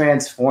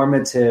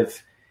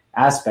transformative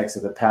aspects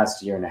of the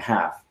past year and a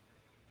half.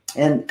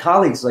 And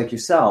colleagues like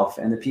yourself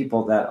and the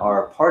people that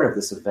are part of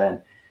this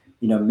event,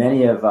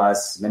 many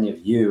of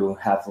you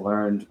have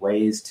learned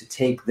ways to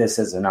take this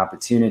as an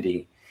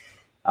opportunity.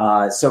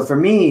 So for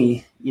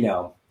me,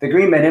 the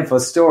Green Men Info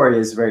story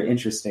is very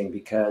interesting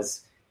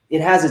because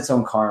it has its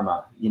own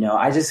karma.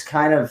 I just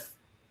kind of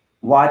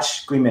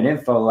watch Green Men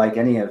Info like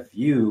any of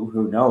you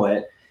who know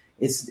it.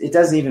 It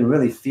doesn't even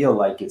really feel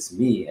like it's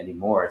me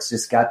anymore. It's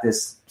just got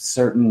this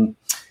certain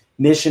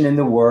mission in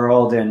the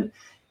world, and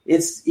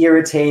it's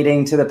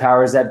irritating to the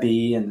powers that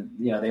be. And,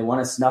 they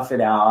want to snuff it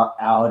out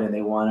and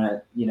they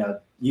want to,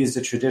 use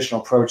the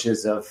traditional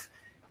approaches of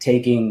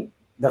taking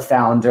the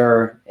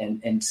founder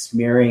and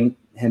smearing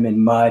him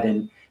in mud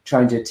and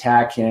trying to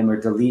attack him or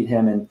delete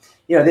him. And,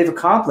 they've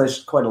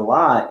accomplished quite a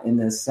lot in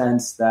the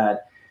sense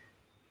that,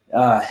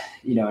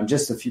 in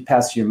just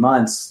past few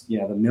months,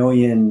 the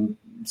million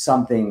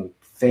something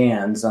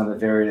fans on the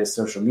various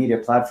social media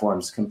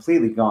platforms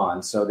completely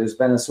gone. So there's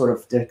been a sort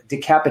of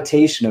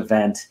decapitation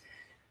event.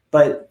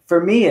 But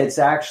for me, it's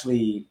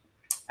actually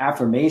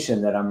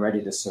affirmation that I'm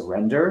ready to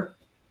surrender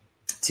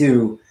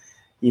to,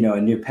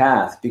 a new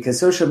path, because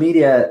social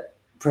media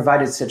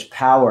provided such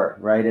power,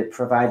 right? It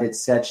provided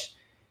such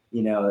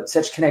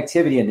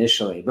connectivity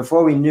initially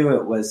before we knew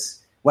it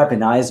was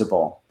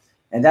weaponizable.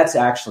 And that's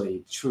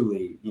actually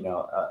truly,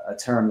 a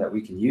term that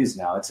we can use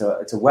now. It's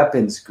a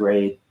weapons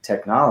grade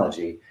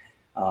technology.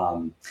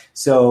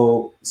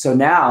 So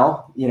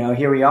now,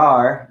 here we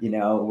are,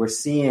 we're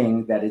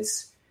seeing that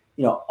it's,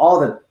 all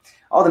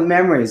the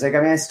memories. Like,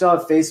 I still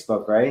have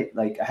Facebook, right?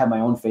 Like, I have my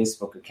own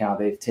Facebook account.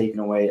 They've taken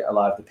away a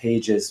lot of the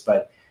pages,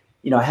 but,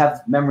 I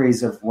have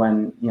memories of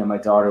when, my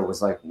daughter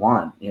was like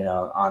 1,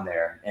 on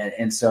there.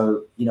 And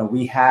so,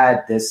 we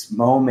had this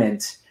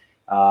moment,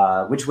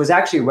 which was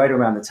actually right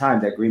around the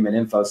time that Green Men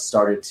Info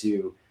started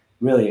to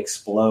really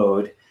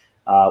explode.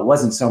 It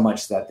wasn't so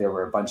much that there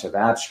were a bunch of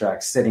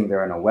abstracts sitting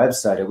there on a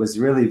website. It was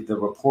really the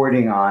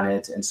reporting on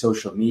it and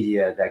social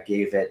media that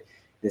gave it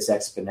this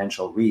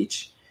exponential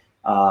reach.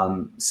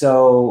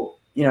 So,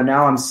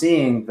 now I'm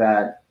seeing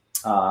that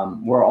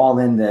we're all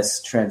in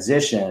this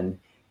transition.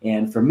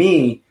 And for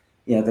me,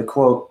 the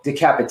quote,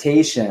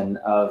 decapitation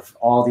of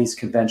all these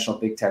conventional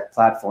big tech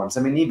platforms.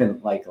 Even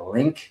like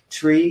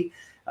Linktree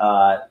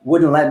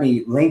wouldn't let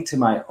me link to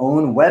my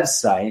own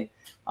website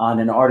on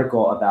an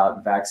article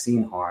about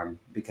vaccine harm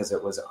because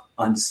it was an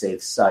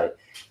unsafe site.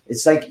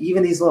 It's like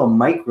even these little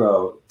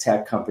micro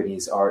tech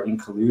companies are in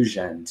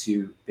collusion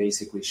to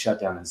basically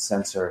shut down and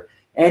censor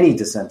any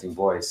dissenting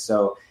voice.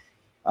 So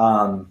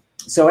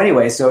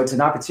anyway, it's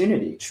an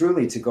opportunity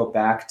truly to go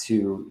back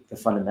to the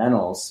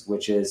fundamentals,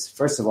 which is,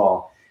 first of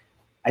all,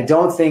 I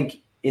don't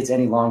think it's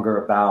any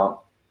longer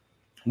about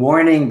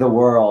warning the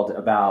world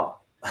about,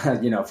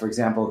 for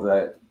example,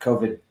 the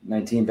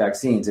COVID-19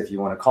 vaccines, if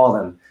you want to call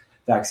them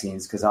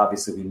vaccines, because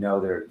obviously we know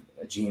they're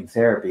a gene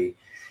therapy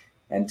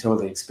and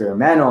totally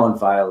experimental and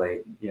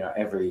violate,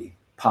 every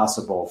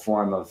possible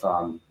form of,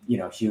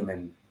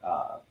 human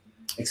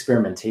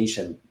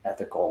experimentation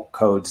ethical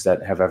codes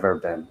that have ever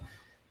been,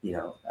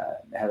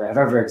 have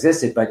ever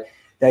existed. But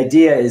the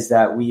idea is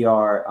that we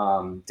are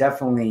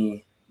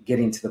definitely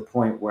getting to the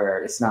point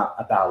where it's not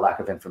about lack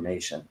of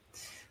information.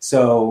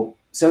 So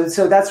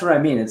that's what I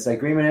mean. It's like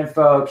Green Men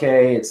Info.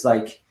 Okay. It's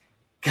like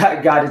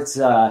got its,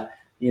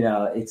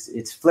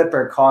 its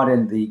flipper caught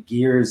in the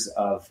gears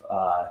of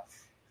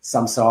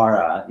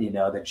samsara,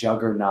 the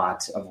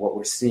juggernaut of what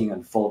we're seeing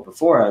unfold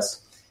before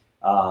us.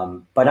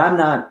 But I'm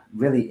not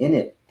really in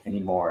it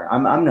anymore.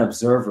 I'm an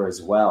observer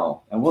as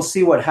well. And we'll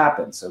see what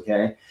happens,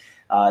 okay?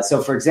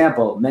 So, for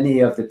example, many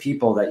of the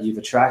people that you've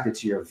attracted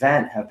to your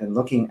event have been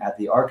looking at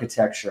the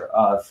architecture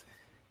of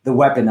the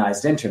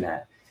weaponized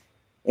internet.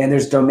 And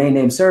there's domain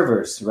name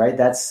servers, right?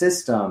 That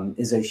system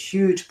is a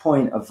huge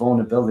point of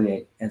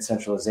vulnerability and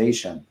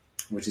centralization,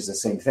 which is the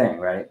same thing,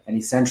 right?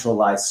 Any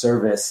centralized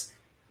service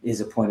is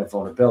a point of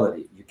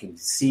vulnerability. You can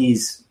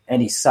seize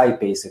any site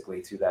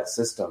basically through that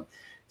system.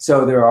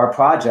 So there are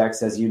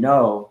projects, as you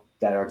know,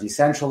 that are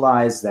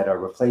decentralized, that are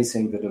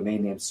replacing the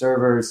domain name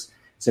servers.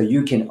 So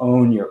you can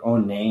own your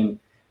own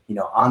name,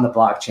 on the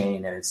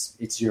blockchain, and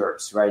it's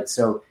yours, right?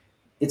 So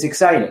it's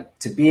exciting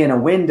to be in a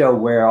window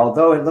where,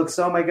 although it looks,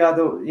 oh my God,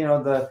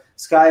 the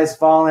sky is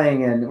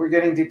falling and we're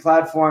getting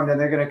deplatformed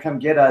and they're going to come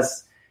get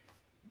us.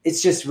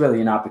 It's just really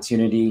an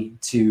opportunity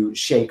to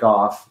shake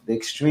off the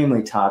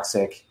extremely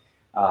toxic,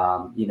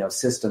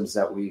 systems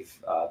that we've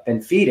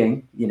been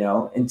feeding,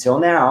 until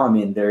now. I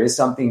mean, there is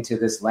something to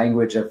this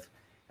language of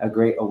a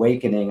great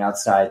awakening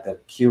outside the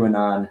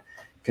QAnon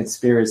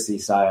conspiracy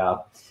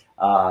psyop.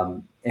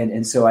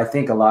 And so I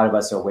think a lot of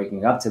us are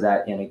waking up to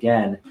that. And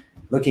again,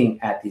 looking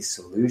at these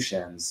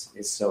solutions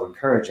is so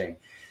encouraging.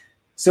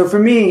 So for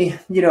me,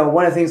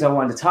 one of the things I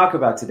wanted to talk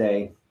about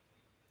today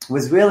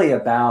was really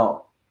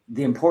about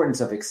the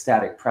importance of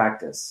ecstatic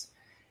practice.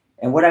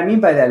 And what I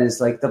mean by that is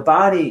the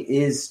body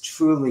is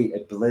truly a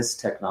bliss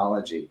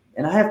technology.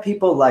 And I have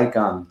people like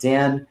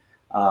Dan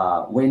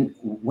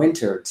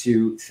Winter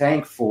to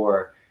thank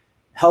for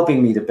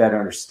helping me to better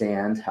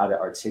understand how to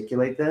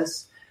articulate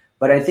this.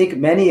 But I think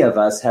many of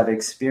us have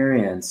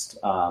experienced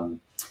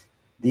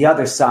the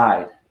other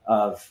side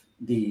of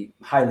the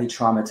highly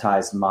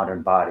traumatized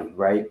modern body,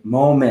 right?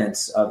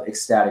 Moments of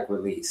ecstatic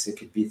release. It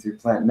could be through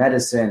plant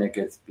medicine. It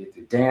could be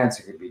through dance.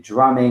 It could be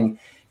drumming.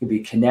 It could be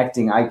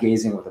connecting, eye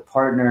gazing with a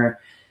partner.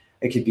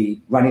 It could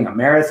be running a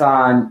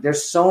marathon.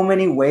 There's so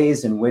many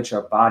ways in which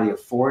our body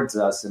affords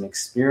us an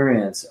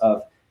experience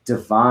of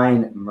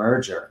divine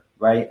merger,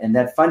 right? And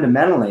that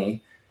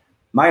fundamentally,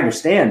 my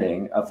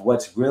understanding of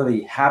what's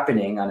really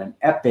happening on an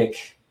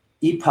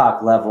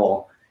epoch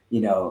level,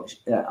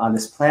 on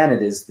this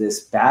planet is this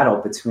battle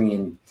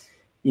between,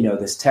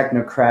 this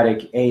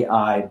technocratic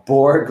AI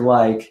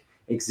Borg-like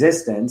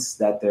existence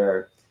that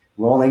they're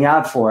rolling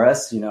out for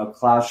us,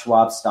 Klaus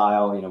Schwab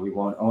style, we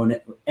won't own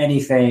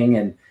anything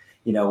and,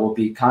 we'll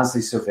be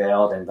constantly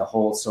surveilled, and the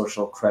whole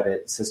social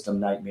credit system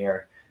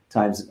nightmare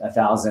times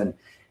 1,000.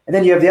 And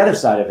then you have the other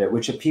side of it,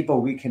 which are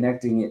people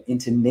reconnecting it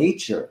into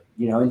nature,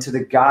 into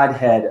the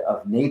Godhead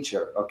of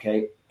nature,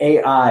 okay?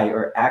 AI,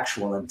 or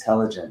actual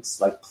intelligence,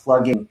 like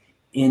plugging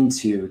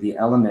into the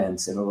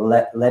elements and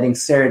letting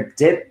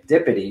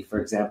serendipity,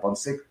 for example, and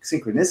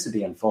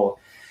synchronicity unfold,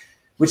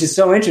 which is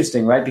so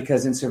interesting, right?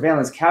 Because in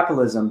surveillance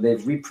capitalism,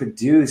 they've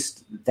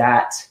reproduced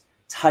that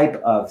type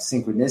of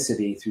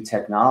synchronicity through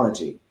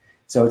technology.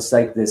 So it's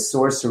like this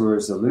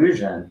sorcerer's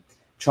illusion,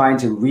 trying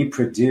to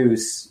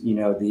reproduce,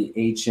 the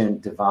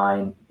ancient,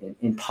 divine,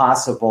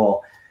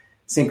 impossible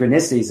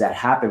synchronicities that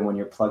happen when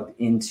you're plugged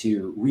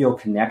into real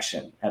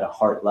connection at a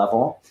heart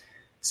level.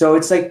 So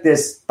it's like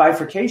this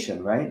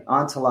bifurcation, right?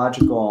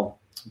 Ontological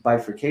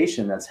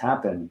bifurcation that's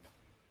happened.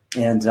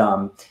 And,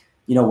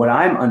 what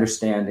I'm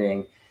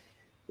understanding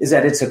is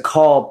that it's a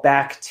call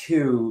back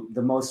to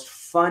the most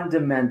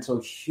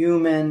fundamental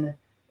human,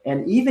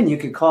 and even you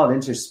could call it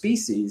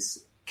interspecies,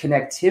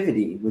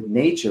 connectivity with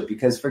nature.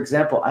 Because, for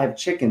example, I have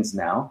chickens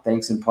now,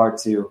 thanks in part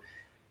to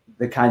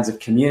the kinds of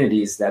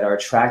communities that are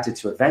attracted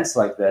to events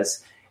like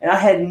this. And I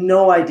had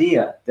no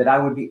idea that I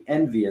would be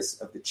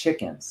envious of the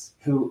chickens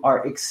who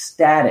are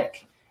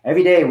ecstatic.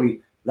 Every day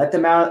we let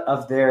them out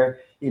of their,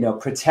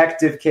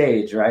 protective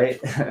cage, right?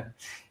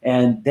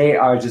 And they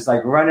are just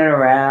running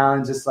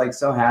around, just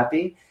so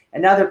happy.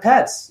 And now they're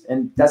pets.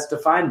 And that's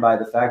defined by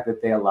the fact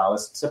that they allow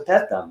us to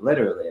pet them,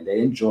 literally. And they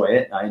enjoy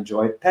it. And I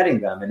enjoy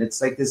petting them. And it's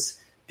this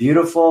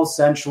beautiful,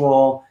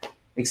 sensual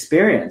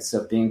experience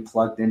of being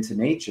plugged into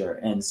nature.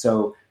 And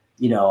so,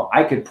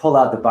 I could pull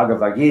out the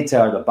Bhagavad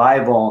Gita or the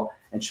Bible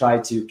and try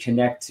to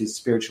connect to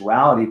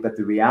spirituality. But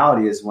the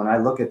reality is, when I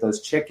look at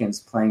those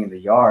chickens playing in the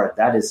yard,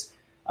 that is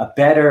a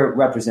better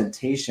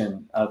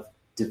representation of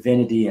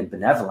divinity and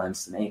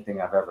benevolence than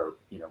anything I've ever,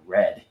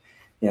 read.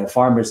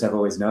 Farmers have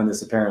always known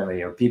this,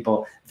 apparently, or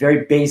people,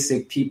 very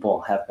basic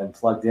people, have been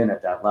plugged in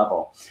at that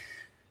level.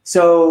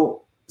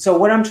 So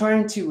what I'm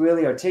trying to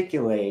really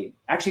articulate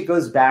actually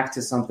goes back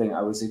to something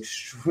I was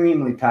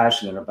extremely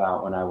passionate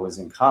about when I was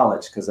in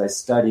college, because I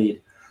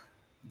studied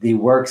the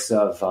works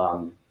of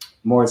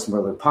Maurice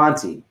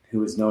Merleau-Ponty,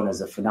 who is known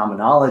as a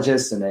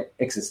phenomenologist and an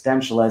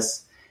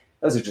existentialist.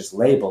 Those are just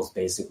labels,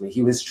 basically.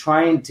 He was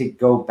trying to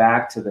go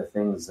back to the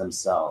things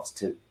themselves,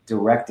 to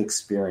direct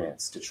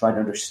experience, to try to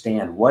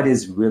understand what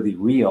is really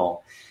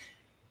real.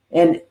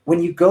 And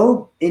when you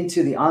go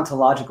into the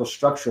ontological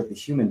structure of the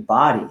human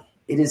body,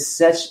 it is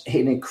such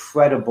an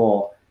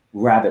incredible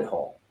rabbit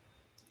hole,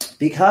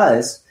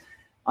 because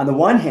On the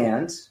one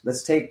hand,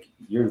 let's take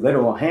your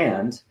literal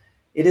hand.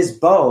 It is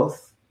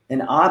both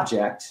an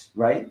object,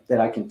 right,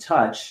 that I can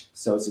touch.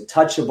 So it's a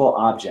touchable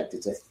object.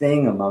 It's a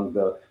thing among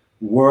the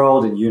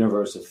world and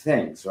universe of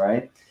things,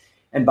 right?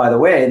 And by the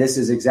way, this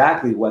is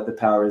exactly what the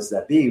powers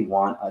that be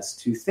want us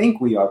to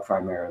think we are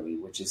primarily,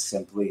 which is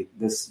simply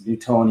this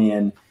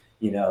Newtonian,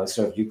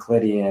 sort of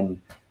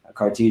Euclidean,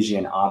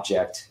 Cartesian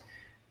object.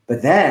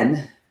 But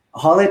then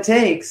all it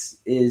takes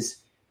is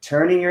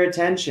turning your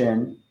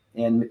attention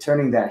and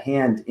turning that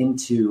hand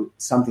into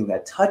something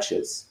that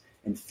touches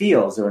and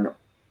feels, or an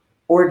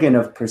organ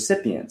of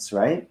percipience,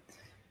 right?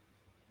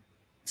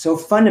 So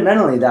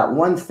fundamentally, that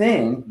one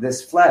thing,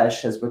 this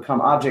flesh, has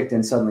become object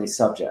and suddenly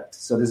subject.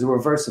 So there's a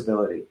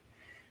reversibility.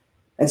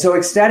 And so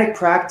ecstatic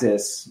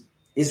practice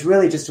is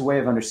really just a way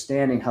of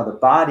understanding how the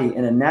body,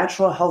 in a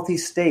natural, healthy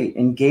state,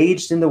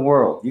 engaged in the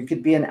world. You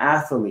could be an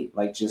athlete,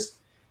 like just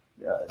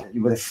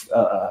with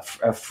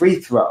a free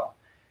throw.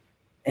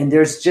 And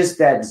there's just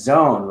that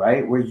zone,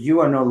 right, where you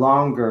are no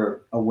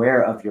longer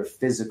aware of your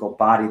physical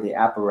body, the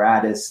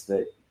apparatus,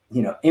 the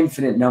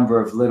infinite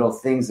number of little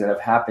things that have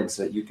happened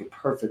so that you could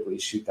perfectly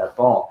shoot that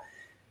ball.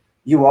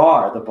 You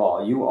are the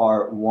ball. You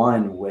are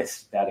one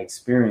with that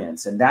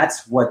experience. And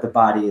that's what the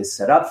body is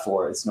set up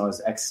for. It's known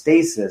as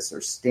ecstasis,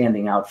 or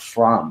standing out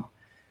from.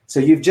 So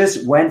you've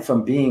just went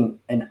from being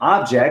an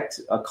object,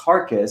 a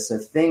carcass, a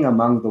thing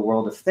among the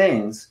world of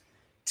things,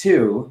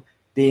 to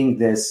being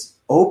this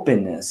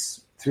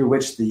openness through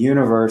which the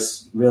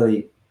universe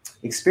really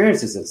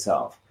experiences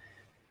itself.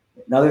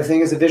 Another thing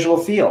is a visual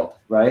field,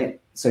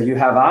 right? So you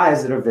have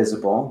eyes that are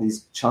visible,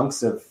 these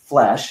chunks of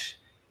flesh,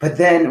 but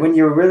then when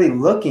you're really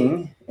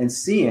looking and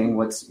seeing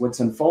what's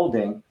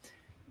unfolding,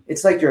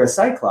 it's like you're a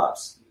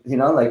cyclops,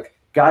 like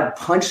God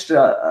punched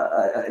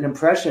an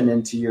impression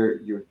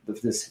into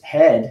this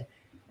head,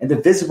 and the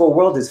visible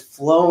world is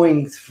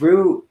flowing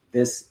through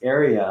this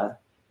area,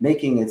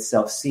 making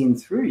itself seen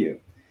through you.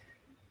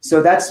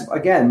 So that's,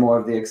 again, more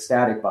of the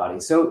ecstatic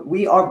body. So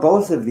we are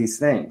both of these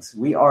things.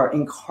 We are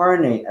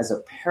incarnate as a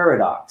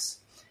paradox.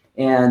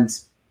 And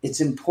it's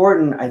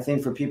important, I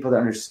think, for people to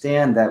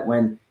understand that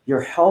when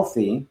you're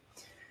healthy,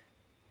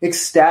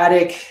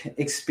 ecstatic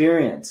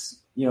experience,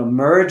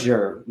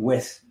 merger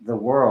with the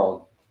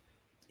world,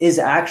 is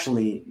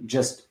actually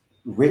just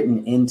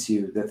written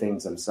into the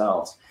things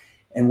themselves.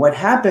 And what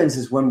happens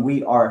is when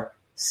we are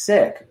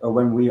sick, or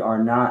when we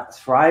are not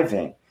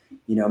thriving,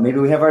 maybe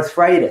we have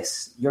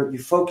arthritis, your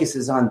focus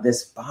is on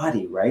this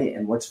body, right?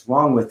 And what's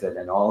wrong with it,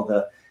 and all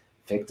the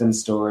victim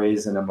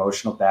stories and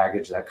emotional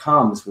baggage that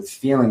comes with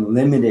feeling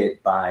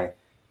limited by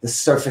the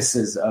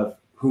surfaces of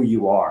who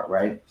you are,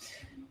 right?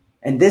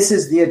 And this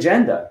is the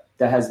agenda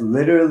that has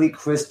literally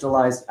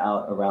crystallized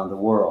out around the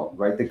world,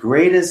 right? The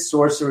greatest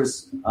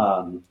sorcerer's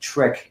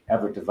trick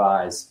ever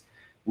devised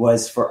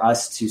was for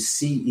us to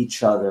see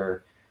each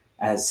other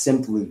as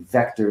simply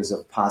vectors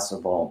of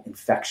possible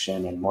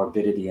infection and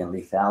morbidity and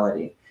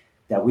lethality.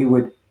 That we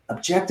would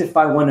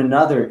objectify one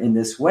another in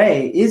this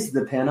way is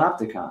the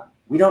panopticon.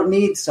 We don't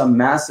need some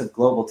massive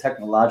global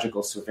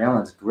technological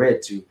surveillance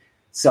grid to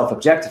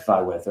self-objectify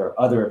with or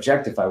other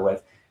objectify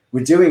with.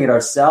 We're doing it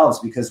ourselves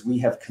because we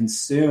have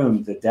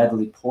consumed the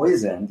deadly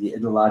poison, the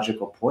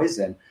ideological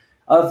poison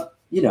of,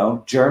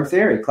 germ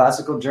theory,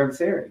 classical germ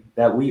theory,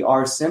 that we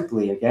are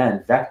simply,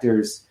 again,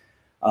 vectors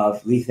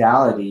of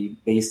lethality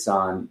based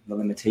on the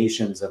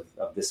limitations of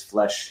this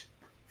flesh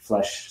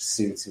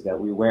suits that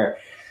we wear.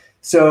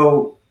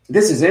 So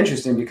this is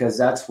interesting because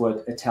that's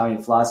what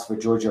Italian philosopher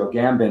Giorgio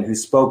Agamben, who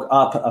spoke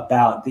up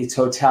about the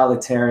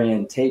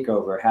totalitarian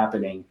takeover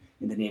happening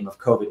in the name of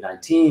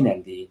COVID-19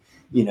 and the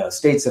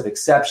states of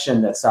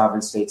exception that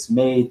sovereign states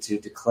made to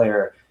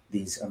declare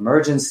these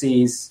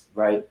emergencies,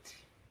 right?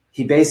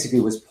 He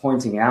basically was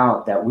pointing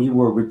out that we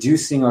were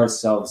reducing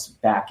ourselves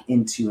back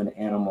into an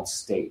animal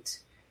state.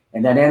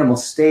 And that animal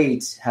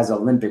state has a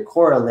limbic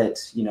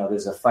correlate,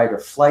 there's a fight or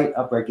flight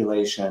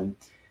upregulation,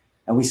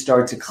 and we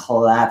start to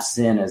collapse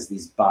in as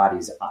these body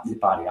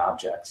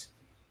objects.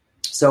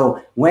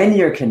 So when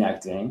you're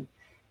connecting,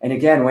 and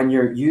again, when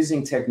you're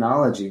using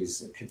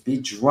technologies, it could be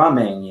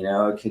drumming,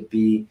 it could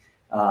be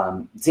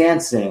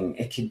dancing,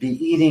 it could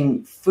be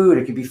eating food,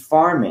 it could be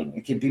farming,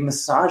 it could be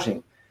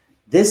massaging.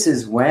 This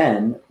is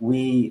when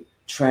we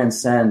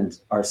transcend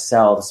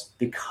ourselves,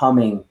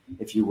 becoming,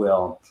 if you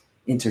will,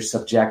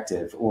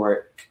 intersubjective,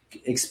 or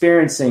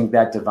experiencing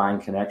that divine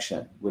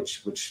connection,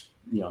 which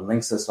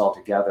links us all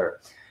together.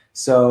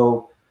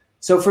 So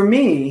for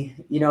me,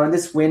 in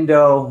this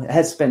window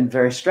has been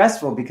very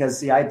stressful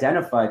because I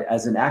identified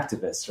as an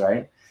activist,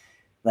 right?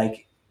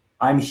 Like,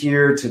 I'm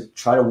here to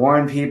try to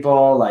warn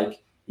people,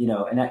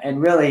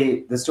 and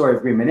really the story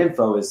of Greenman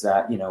Info is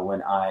that,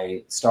 when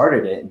I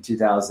started it in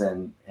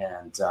 2000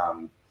 and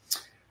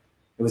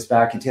it was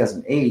back in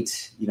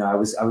 2008, I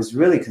was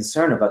really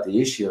concerned about the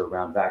issue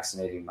around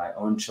vaccinating my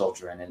own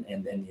children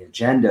and the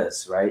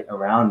agendas right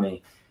around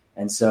me.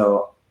 And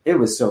so it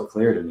was so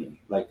clear to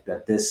me,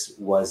 that this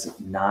was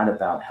not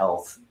about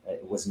health.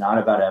 It was not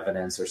about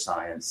evidence or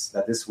science,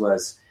 that this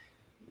was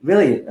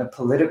really a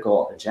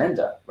political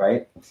agenda,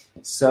 right?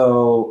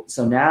 So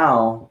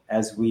now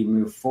as we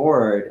move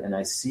forward and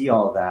I see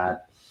all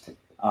that,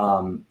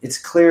 it's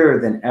clearer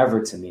than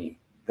ever to me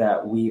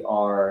that we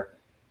are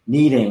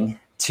needing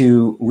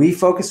to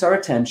refocus our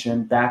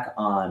attention back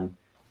on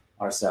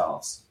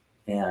ourselves.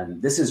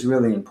 And this is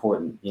really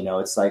important.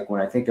 It's like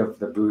when I think of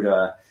the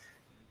Buddha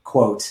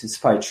quote, it's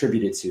probably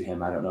attributed to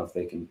him. I don't know if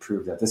they can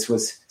prove that this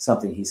was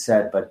something he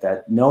said, but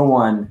that no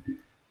one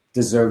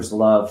deserves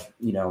love,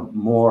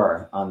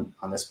 more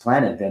on this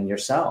planet than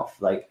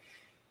yourself.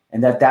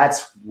 And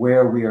that's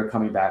where we are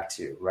coming back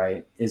to,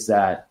 right? Is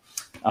that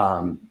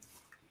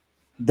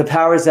the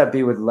powers that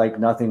be would like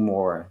nothing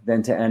more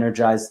than to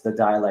energize the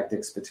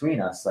dialectics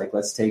between us.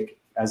 Let's take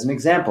as an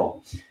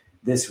example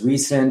this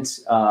recent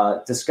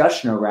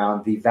discussion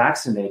around the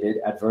vaccinated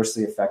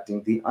adversely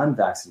affecting the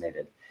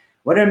unvaccinated.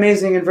 What an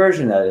amazing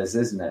inversion that is,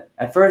 isn't it?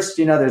 At first,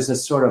 there's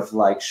this sort of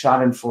like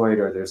schadenfreude,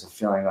 or there's a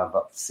feeling of,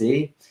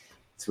 see,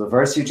 it's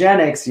reverse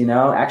eugenics,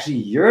 actually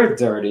you're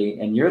dirty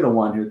and you're the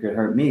one who could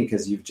hurt me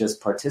because you've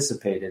just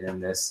participated in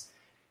this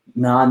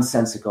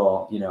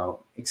nonsensical,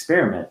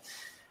 experiment.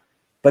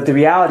 But the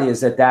reality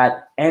is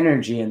that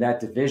energy and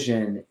that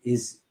division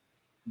is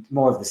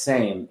more of the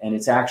same, and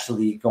it's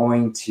actually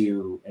going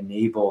to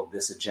enable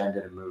this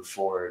agenda to move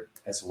forward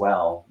as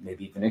well,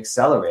 maybe even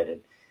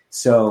accelerated.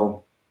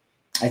 So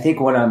I think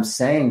what I'm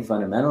saying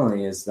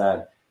fundamentally is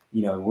that,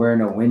 we're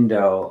in a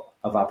window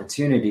of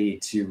opportunity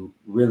to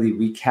really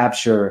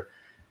recapture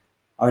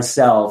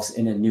ourselves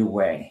in a new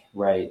way,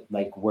 right?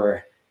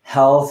 Where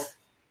health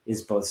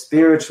is both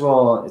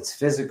spiritual, it's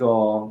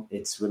physical,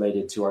 it's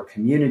related to our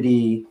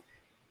community.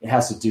 It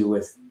has to do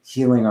with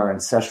healing our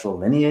ancestral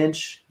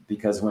lineage,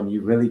 because when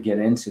you really get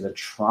into the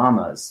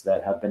traumas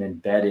that have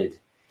been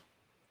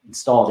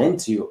installed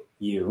into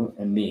you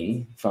and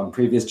me from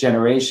previous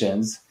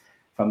generations,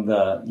 from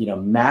the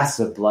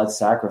massive blood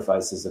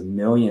sacrifices of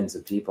millions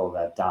of people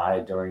that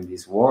died during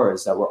these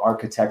wars that were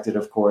architected,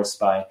 of course,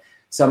 by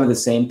some of the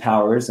same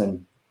powers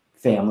and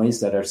families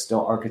that are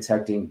still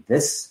architecting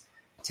this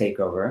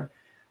takeover,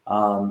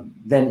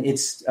 then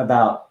it's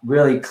about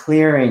really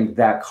clearing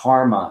that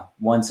karma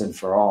once and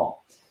for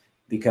all,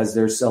 because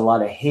there's a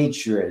lot of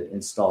hatred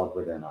installed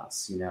within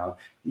us.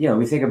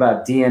 We think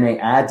about DNA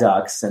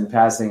adducts and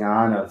passing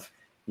on of,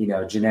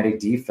 genetic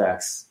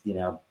defects,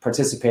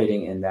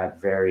 participating in that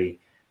very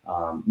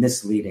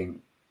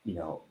misleading,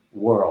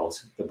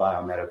 world, the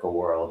biomedical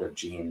world of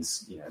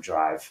genes,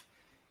 drive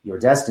your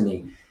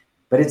destiny.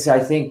 But it's, I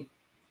think,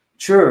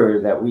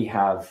 true that we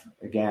have,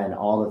 again,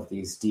 all of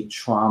these deep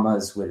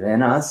traumas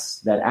within us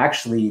that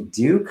actually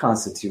do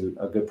constitute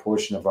a good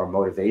portion of our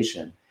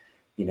motivation,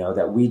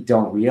 that we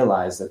don't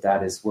realize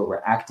that is where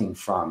we're acting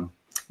from,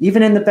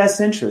 even in the best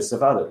interests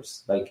of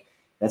others.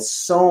 That's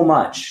so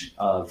much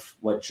of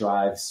what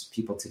drives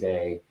people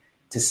today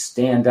to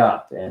stand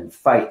up and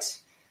fight,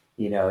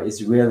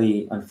 is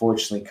really,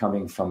 unfortunately,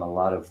 coming from a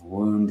lot of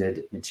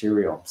wounded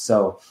material.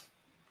 So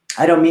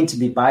I don't mean to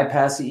be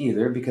bypassy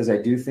either, because I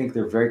do think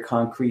there are very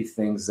concrete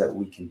things that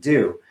we can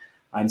do.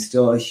 I'm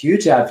still a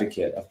huge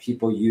advocate of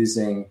people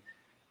using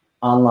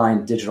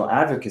online digital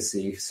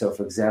advocacy. So,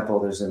 for example,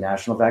 there's a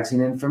National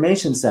Vaccine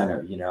Information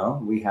Center.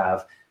 We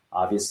have,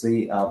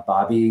 obviously,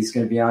 Bobby's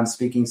going to be on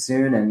speaking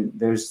soon, and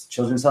there's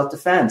Children's Health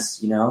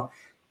Defense.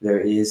 There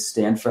is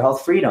Stand for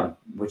Health Freedom,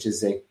 which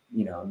is a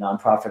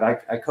nonprofit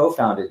I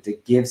co-founded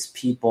that gives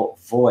people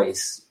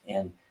voice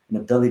and an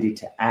ability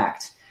to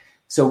act.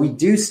 So we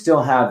do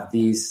still have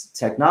these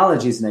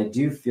technologies, and I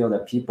do feel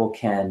that people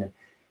can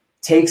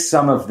take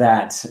some of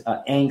that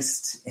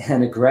angst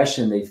and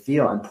aggression they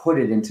feel and put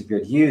it into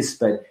good use.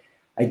 But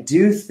I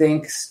do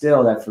think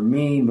still that for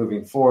me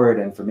moving forward,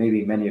 and for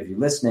maybe many of you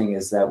listening,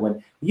 is that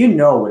when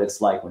what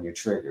it's like when you're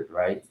triggered,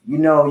 right?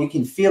 You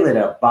can feel it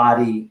at a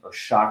body or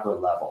chakra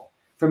level.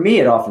 For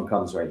me, it often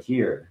comes right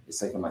here.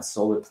 It's like in my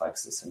solar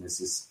plexus, and there's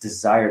this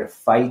desire to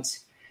fight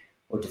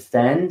or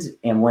defend.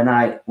 And when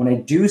I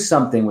do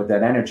something with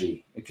that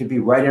energy, it could be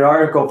write an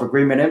article for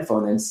Greenman Info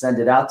and then send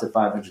it out to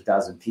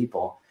 500,000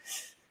 people.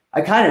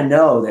 I kind of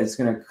know that it's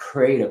going to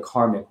create a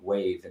karmic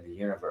wave in the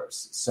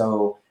universe.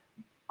 So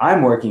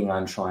I'm working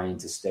on trying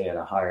to stay at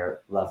a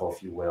higher level,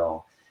 if you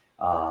will,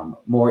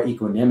 more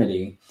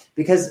equanimity,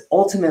 because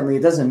ultimately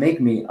it doesn't make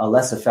me a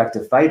less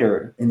effective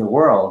fighter in the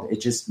world.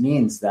 It just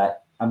means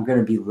that I'm going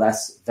to be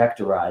less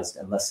vectorized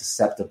and less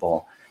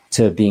susceptible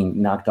to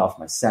being knocked off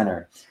my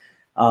center.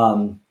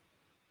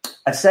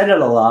 I've said it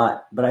a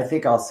lot, but I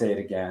think I'll say it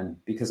again,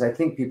 because I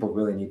think people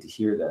really need to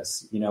hear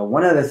this.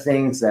 One of the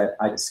things that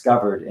I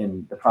discovered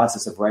in the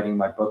process of writing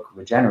my book,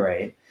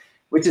 Regenerate,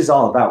 which is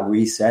all about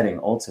resetting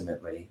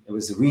ultimately. It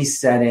was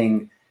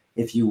resetting,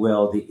 if you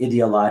will, the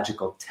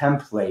ideological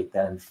template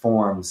that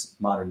informs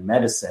modern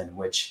medicine,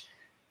 which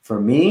for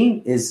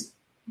me is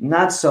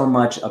not so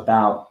much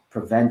about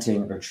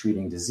preventing or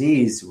treating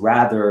disease,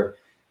 rather,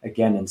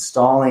 again,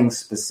 installing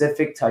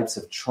specific types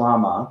of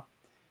trauma,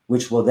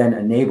 which will then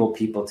enable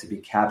people to be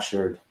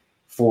captured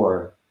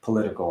for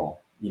political,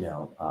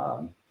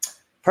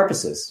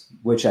 purposes,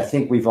 which I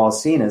think we've all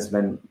seen has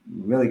been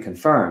really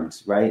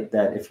confirmed, right?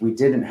 That if we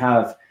didn't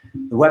have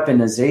the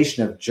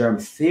weaponization of germ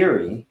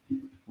theory,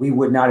 we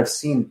would not have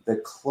seen the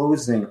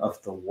closing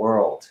of the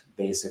world,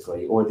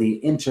 basically, or the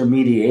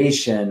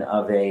intermediation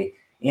of a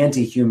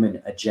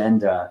anti-human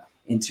agenda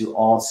into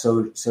all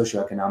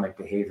socioeconomic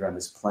behavior on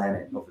this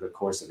planet over the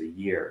course of a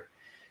year.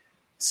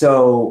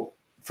 So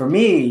for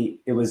me,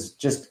 it was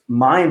just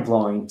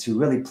mind-blowing to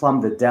really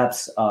plumb the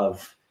depths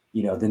of,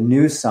 the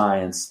new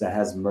science that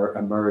has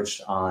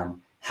emerged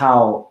on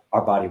how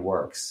our body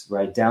works,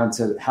 right? Down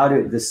to how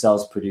do the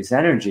cells produce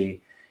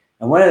energy.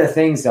 And one of the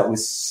things that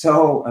was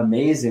so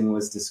amazing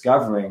was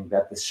discovering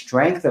that the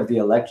strength of the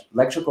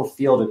electrical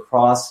field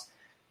across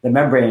the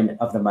membrane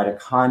of the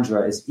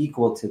mitochondria is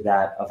equal to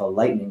that of a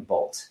lightning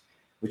bolt,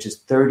 which is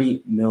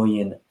 30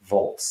 million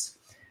volts.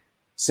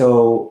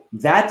 So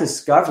that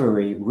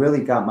discovery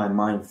really got my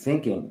mind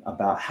thinking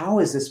about how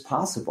is this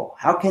possible?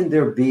 How can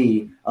there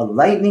be a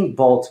lightning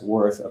bolt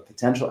worth of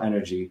potential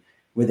energy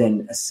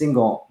within a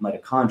single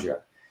mitochondria?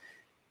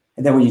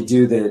 And then when you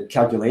do the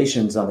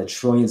calculations on the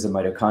trillions of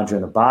mitochondria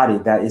in the body,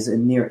 that is a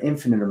near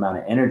infinite amount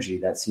of energy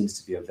that seems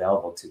to be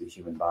available to the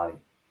human body.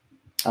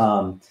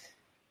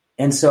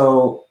 And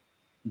so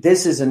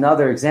this is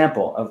another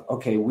example of,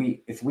 okay,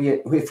 if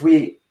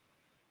we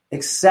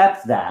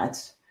accept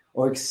that,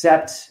 or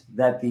accept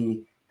that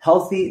the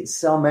healthy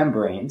cell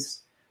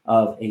membranes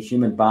of a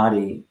human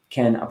body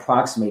can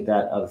approximate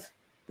that of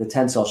the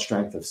tensile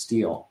strength of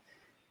steel.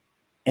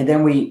 And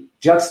then we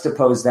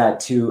juxtapose that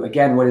to,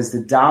 again, what is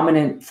the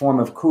dominant form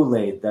of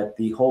Kool-Aid that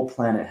the whole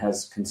planet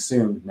has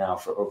consumed now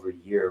for over a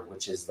year,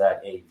 which is that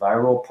a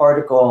viral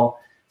particle,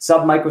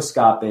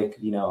 submicroscopic,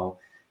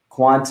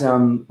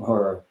 quantum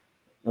or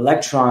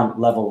electron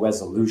level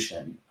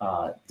resolution,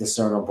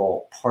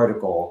 discernible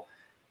particle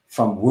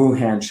from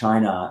Wuhan,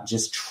 China,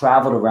 just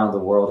traveled around the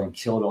world and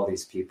killed all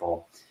these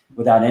people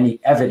without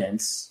any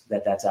evidence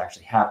that that's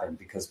actually happened,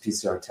 because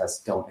PCR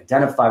tests don't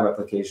identify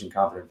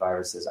replication-competent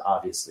viruses,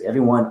 obviously.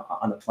 Everyone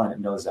on the planet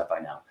knows that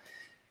by now.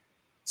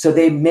 So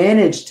they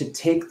managed to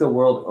take the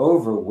world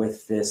over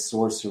with this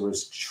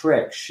sorcerer's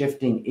trick,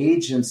 shifting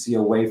agency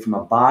away from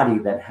a body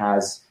that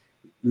has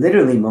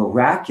literally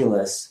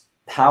miraculous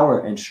power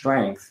and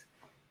strength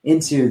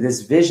into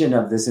this vision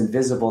of this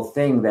invisible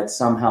thing that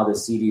somehow the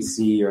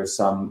CDC or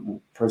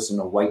some person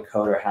in a white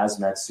coat or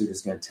hazmat suit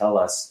is going to tell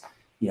us,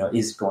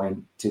 is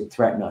going to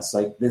threaten us.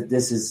 Like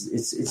this is,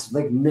 it's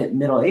like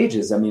Middle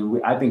Ages. I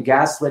mean, I've been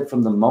gaslit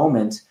from the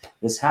moment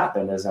this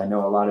happened, as I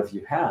know a lot of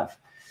you have.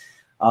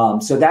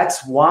 So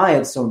that's why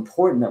it's so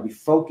important that we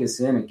focus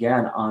in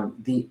again on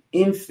the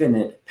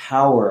infinite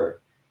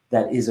power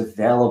that is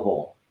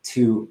available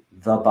to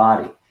the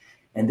body.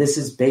 And this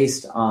is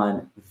based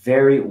on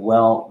very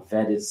well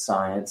vetted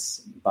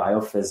science,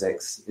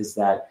 biophysics, is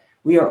that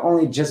we are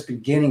only just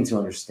beginning to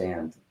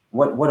understand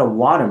what a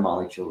water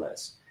molecule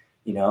is,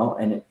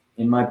 and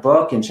in my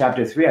book in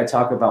chapter 3, I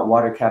talk about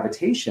water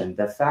cavitation,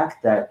 the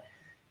fact that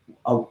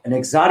an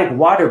exotic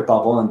water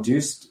bubble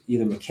induced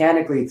either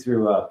mechanically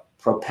through a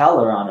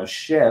propeller on a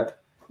ship,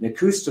 an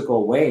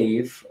acoustical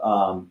wave,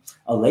 a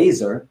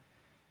laser,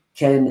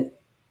 can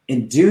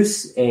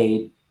induce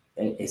a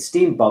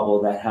steam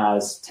bubble that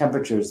has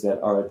temperatures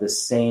that are the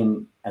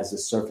same as the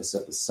surface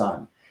of the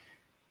sun.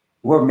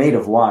 We're made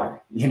of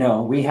water.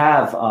 We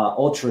have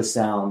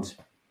ultrasound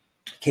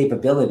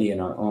capability in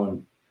our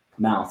own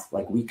mouth.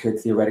 Like we could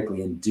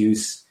theoretically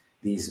induce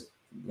these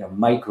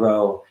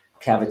micro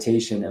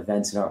cavitation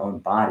events in our own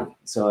body.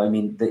 So, I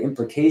mean, the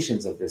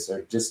implications of this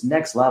are just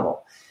next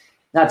level.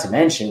 Not to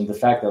mention the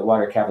fact that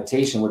water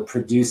cavitation would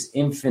produce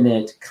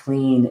infinite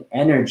clean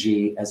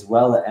energy as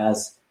well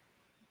as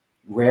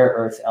rare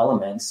earth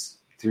elements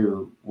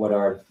through what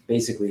are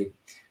basically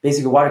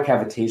water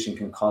cavitation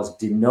can cause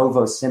de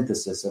novo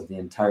synthesis of the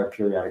entire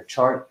periodic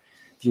chart.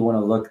 If you want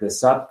to look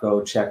this up,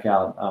 go check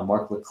out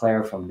Mark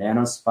Leclerc from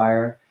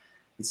Nanospire.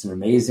 It's an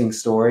amazing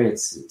story.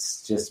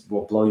 It's just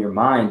will blow your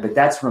mind. But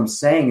that's what I'm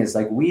saying is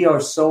like we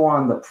are so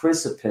on the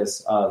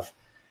precipice of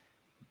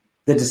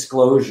the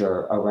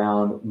disclosure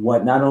around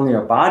what not only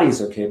our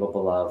bodies are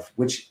capable of,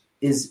 which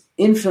is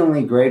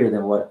infinitely greater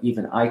than what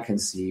even I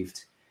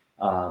conceived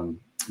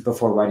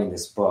before writing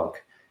this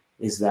book,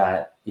 is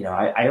that,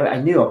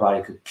 I knew our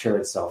body could cure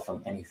itself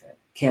from anything,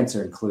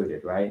 cancer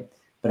included, right?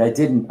 But I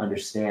didn't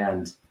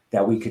understand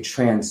that we could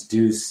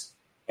transduce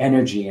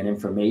energy and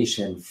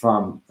information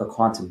from the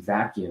quantum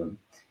vacuum,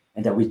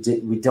 and that we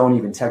don't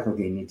even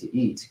technically need to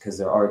eat, because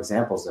there are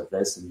examples of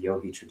this in the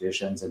yogi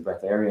traditions and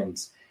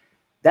breatharians.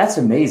 That's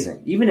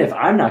amazing. Even if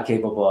I'm not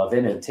capable of it,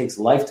 and it takes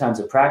lifetimes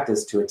of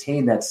practice to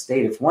attain that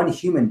state, if one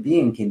human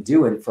being can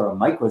do it for a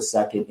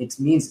microsecond, it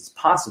means it's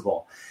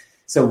possible.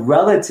 So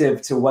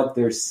relative to what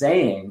they're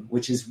saying,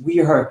 which is we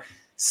are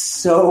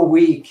so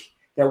weak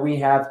that we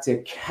have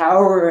to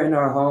cower in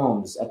our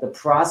homes at the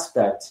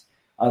prospect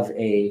of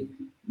a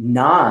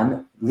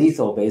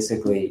non-lethal,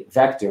 basically,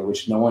 vector,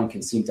 which no one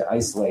can seem to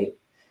isolate,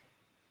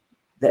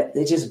 that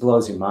it just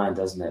blows your mind,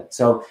 doesn't it?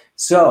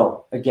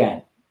 So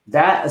again,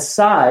 that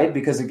aside,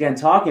 because again,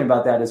 talking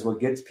about that is what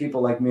gets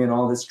people like me in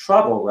all this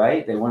trouble,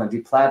 right? They want to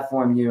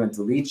deplatform you and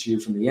delete you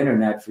from the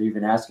internet for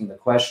even asking the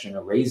question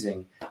or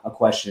raising a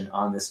question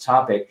on this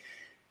topic.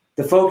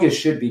 The focus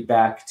should be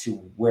back to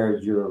where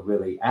you're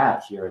really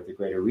at here at the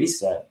Greater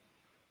Reset,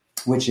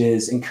 which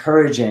is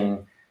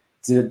encouraging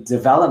the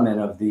development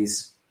of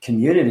these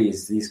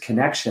communities, these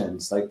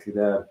connections, like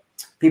the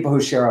people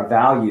who share our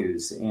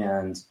values.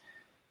 And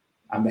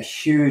I'm a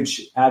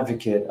huge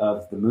advocate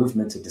of the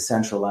movement to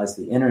decentralize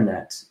the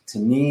internet. To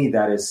me,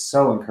 that is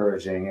so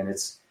encouraging, and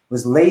it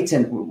was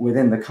latent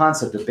within the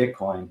concept of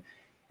Bitcoin.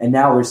 And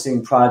now we're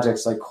seeing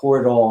projects like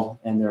Cordal,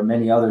 and there are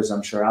many others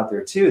I'm sure out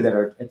there too that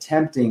are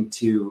attempting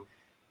to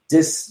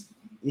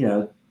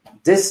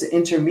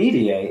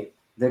disintermediate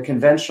the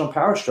conventional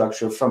power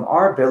structure from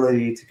our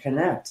ability to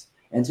connect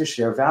and to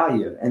share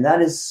value. And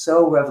that is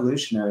so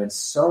revolutionary and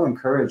so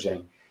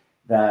encouraging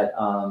that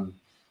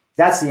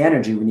that's the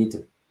energy we need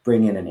to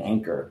bring in and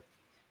anchor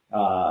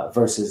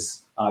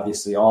versus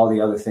obviously all the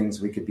other things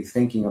we could be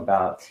thinking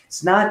about.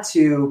 It's not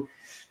to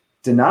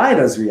deny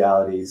those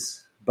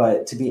realities,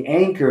 but to be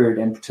anchored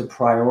and to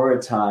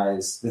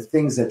prioritize the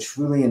things that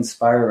truly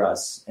inspire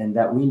us and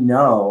that we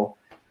know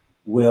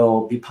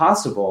will be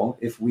possible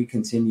if we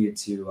continue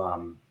to,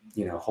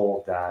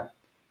 hold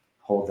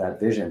that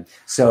vision.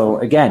 So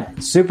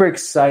again, super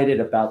excited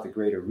about the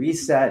Greater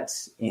Reset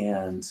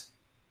and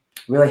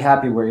really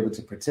happy we're able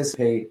to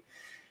participate.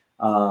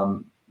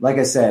 Like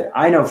I said,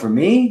 I know for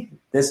me,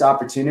 this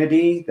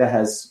opportunity that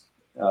has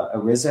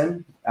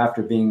arisen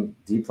after being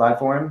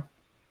deplatformed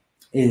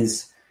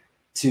is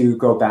to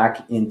go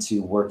back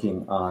into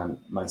working on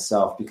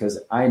myself, because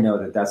I know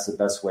that that's the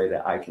best way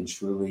that I can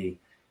truly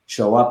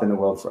show up in the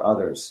world for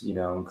others,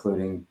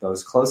 including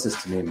those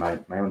closest to me, my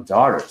own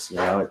daughters.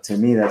 To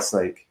me, that's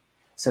like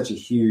such a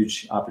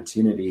huge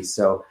opportunity.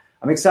 So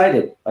I'm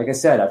excited. Like I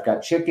said, I've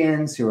got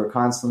chickens who are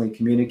constantly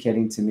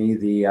communicating to me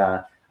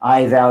the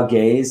I thou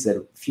gaze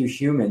that few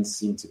humans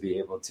seem to be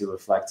able to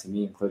reflect to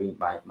me, including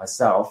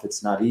myself.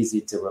 It's not easy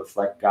to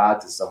reflect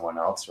God to someone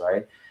else,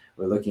 right?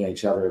 We're looking at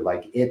each other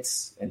like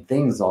it's and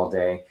things all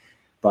day.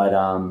 But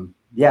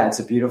it's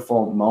a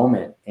beautiful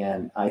moment.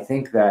 And I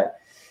think that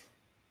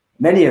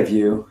many of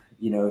you,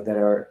 that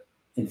are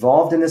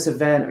involved in this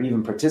event or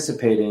even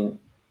participating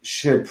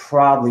should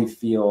probably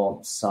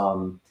feel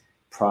some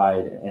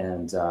pride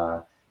and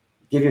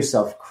give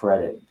yourself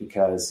credit,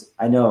 because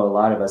I know a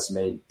lot of us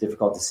made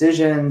difficult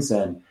decisions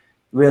and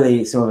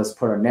really some of us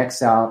put our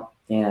necks out.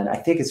 And I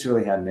think it's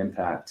really had an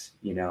impact.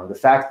 The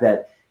fact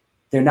that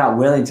they're not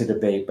willing to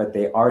debate, but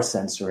they are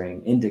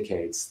censoring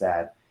indicates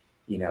that,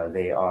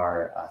 they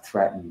are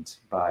threatened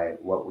by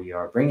what we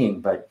are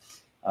bringing. But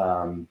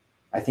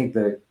I think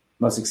the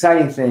most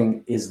exciting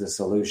thing is the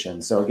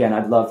solution. So again,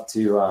 I'd love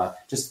to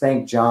just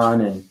thank John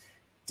and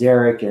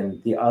Derek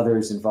and the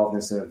others involved in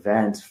this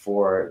event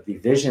for the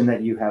vision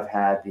that you have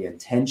had, the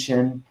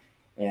intention.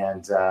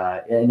 And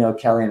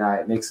Kelly and I,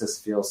 it makes us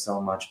feel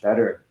so much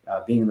better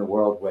being in the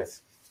world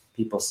with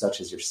people such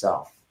as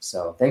yourself.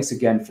 So thanks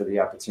again for the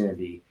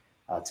opportunity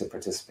to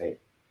participate.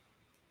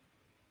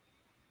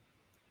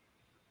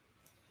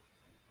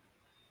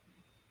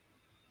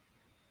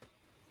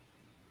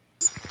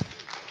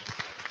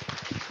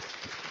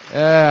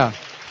 Yeah,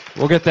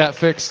 we'll get that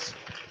fixed.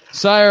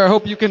 Sire, I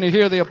hope you can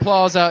hear the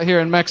applause out here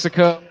in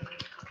Mexico.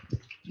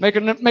 Make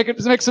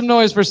some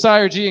noise for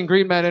Sire G and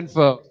GreenMed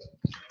Info.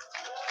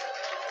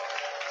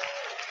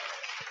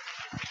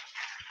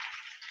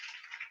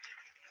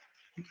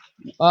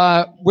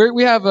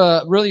 We have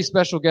a really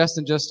special guest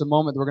in just a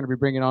moment that we're going to be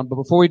bringing on. But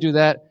before we do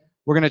that,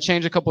 we're going to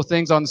change a couple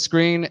things on the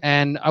screen.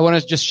 And I want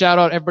to just shout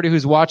out everybody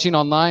who's watching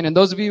online. And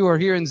those of you who are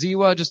here in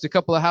Ziwa, just a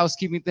couple of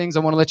housekeeping things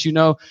I want to let you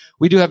know.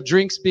 We do have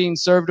drinks being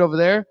served over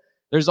there.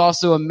 There's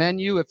also a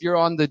menu. If you're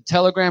on the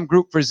Telegram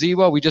group for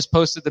Ziwa, we just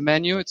posted the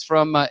menu. It's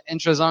from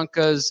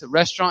Entrazanka's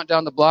restaurant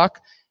down the block.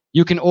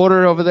 You can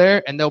order over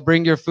there, and they'll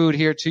bring your food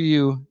here to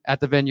you at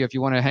the venue if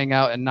you want to hang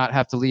out and not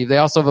have to leave. They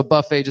also have a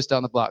buffet just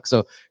down the block.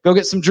 So go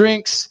get some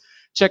drinks,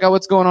 check out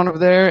what's going on over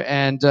there,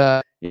 and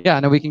I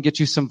know we can get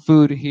you some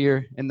food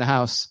here in the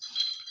house.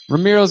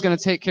 Ramiro's going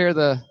to take care of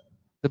the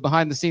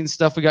behind-the-scenes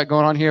stuff we got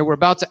going on here. We're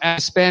about to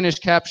add Spanish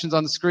captions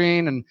on the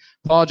screen, and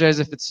apologize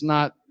if it's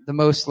not the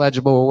most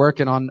legible. We're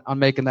working on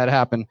making that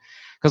happen.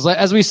 Because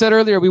as we said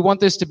earlier, we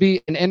want this to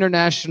be an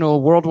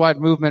international, worldwide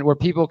movement where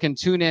people can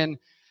tune in.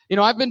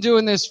 I've been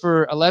doing this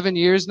for 11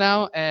 years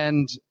now,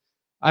 and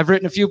I've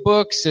written a few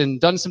books and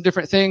done some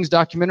different things,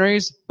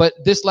 documentaries. But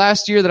this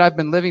last year that I've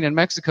been living in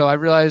Mexico, I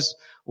realized,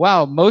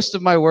 wow, most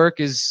of my work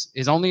is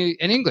only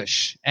in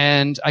English.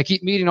 And I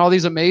keep meeting all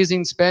these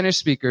amazing Spanish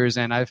speakers,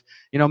 and I've,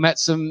 met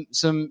some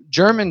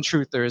German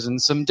truthers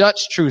and some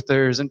Dutch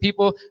truthers and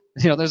people,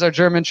 there's our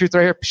German truth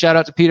right here. Shout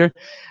out to Peter.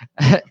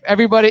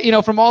 Everybody,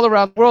 from all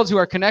around the world who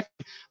are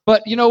connected.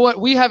 But you know what?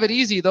 We have it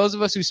easy. Those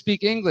of us who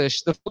speak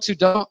English, the folks who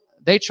don't,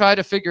 they try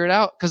to figure it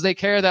out because they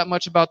care that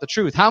much about the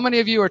truth. How many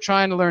of you are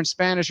trying to learn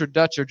Spanish or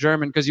Dutch or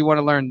German because you want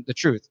to learn the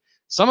truth?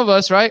 Some of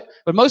us, right?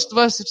 But most of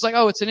us, it's like,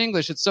 oh, it's in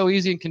English. It's so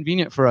easy and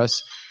convenient for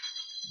us.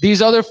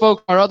 these other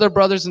folk, our other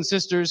brothers and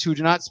sisters who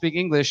do not speak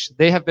English,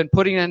 they have been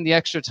putting in the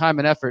extra time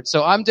and effort.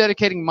 So I'm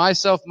dedicating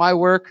myself, my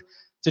work,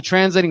 to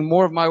translating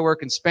more of my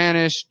work in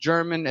Spanish,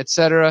 German,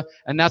 etc.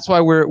 And that's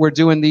why we're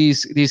doing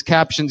these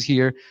captions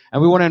here.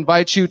 And we want to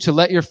invite you to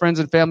let your friends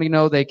and family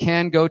know they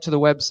can go to the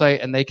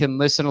website and they can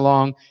listen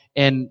along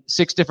in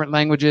 6 different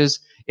languages.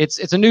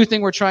 It's a new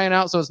thing we're trying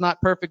out, so it's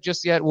not perfect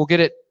just yet. We'll get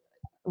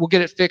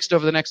it fixed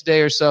over the next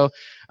day or so.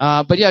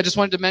 But yeah, I just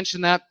wanted to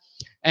mention that.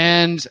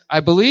 And I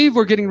believe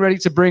we're getting ready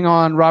to bring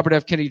on Robert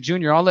F. Kennedy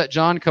Jr. I'll let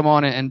John come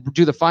on and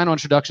do the final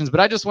introductions.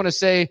 But I just want to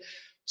say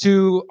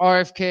to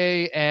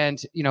RFK and,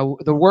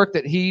 the work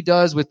that he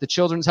does with the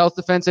Children's Health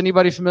Defense.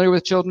 Anybody familiar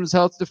with Children's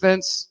Health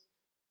Defense?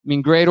 I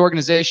mean, great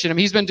organization. I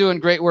mean, he's been doing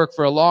great work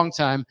for a long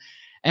time.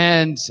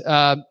 And,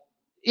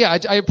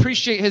 I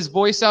appreciate his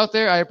voice out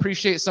there. I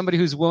appreciate somebody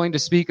who's willing to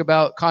speak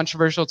about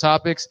controversial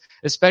topics,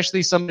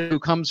 especially somebody who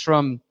comes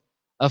from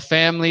a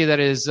family that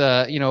is,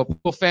 a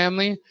people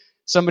family,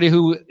 somebody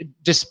who,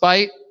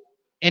 despite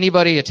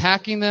anybody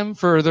attacking them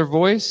for their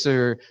voice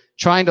or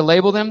trying to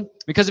label them.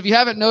 Because if you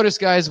haven't noticed,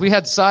 guys, we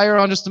had Sire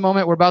on just a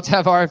moment. We're about to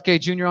have RFK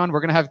Jr. on.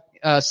 We're going to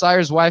have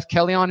Sire's wife,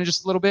 Kelly, on in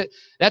just a little bit.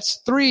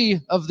 That's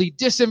 3 of the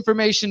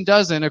disinformation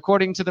dozen,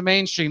 according to the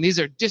mainstream. These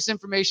are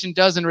disinformation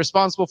dozen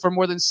responsible for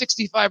more than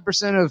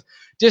 65% of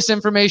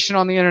disinformation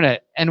on the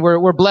internet. And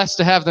we're blessed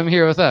to have them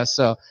here with us.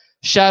 So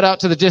shout out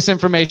to the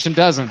disinformation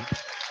dozen.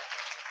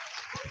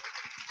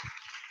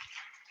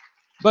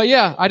 But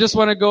yeah, I just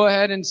want to go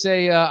ahead and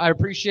say I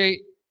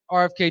appreciate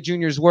RFK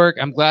Jr.'s work.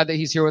 I'm glad that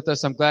he's here with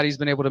us. I'm glad he's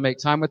been able to make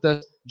time with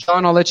us.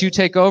 John, I'll let you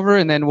take over,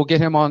 and then we'll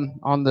get him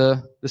on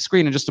the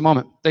screen in just a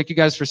moment. Thank you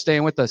guys for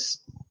staying with us.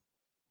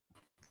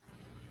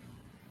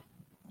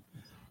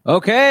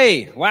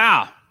 Okay.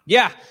 Wow.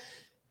 Yeah.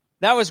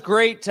 That was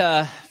great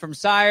from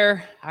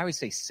Sire. I always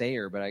say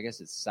Sayer, but I guess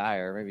it's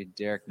Sire. Maybe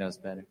Derek knows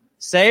better.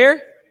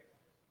 Sayer?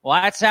 Well,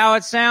 that's how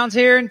it sounds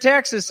here in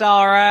Texas,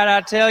 all right.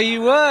 I tell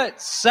you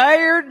what.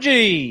 Sayer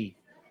G.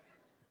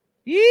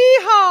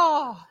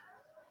 Yeehaw!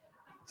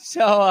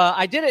 So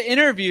I did an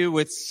interview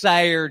with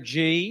Sire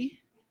G,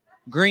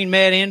 Green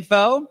Med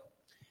Info,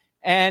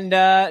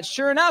 and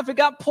sure enough, it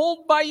got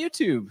pulled by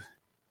YouTube.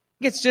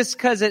 It's just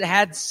because it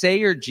had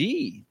Sayer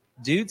G,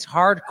 dude's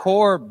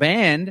hardcore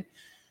banned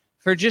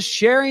for just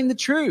sharing the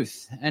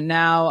truth. And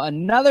now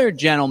another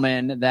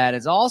gentleman that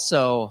is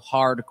also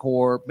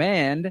hardcore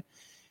banned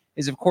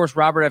is, of course,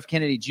 Robert F.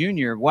 Kennedy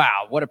Jr.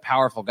 Wow, what a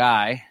powerful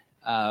guy.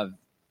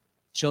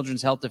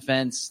 Children's Health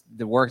Defense,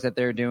 the work that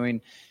they're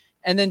doing.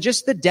 And then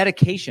just the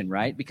dedication,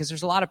 right? Because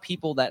there's a lot of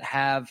people that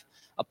have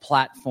a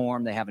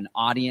platform, they have an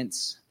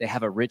audience, they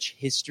have a rich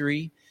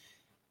history.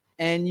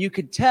 And you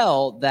could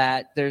tell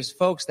that there's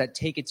folks that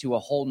take it to a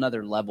whole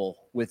nother level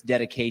with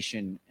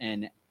dedication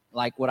and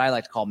like what I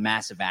like to call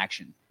massive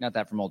action. Got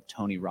that from old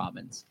Tony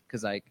Robbins.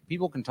 Because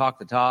people can talk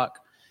the talk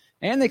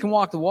and they can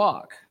walk the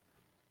walk.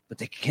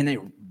 But can they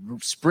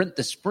sprint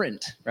the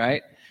sprint,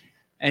 right?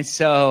 And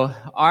so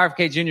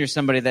RFK Jr. is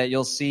somebody that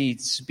you'll see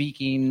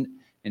speaking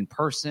in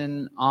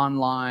person,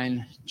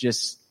 online,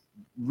 just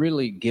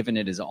really giving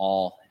it his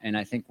all. And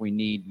I think we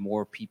need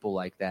more people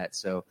like that.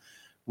 So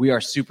we are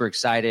super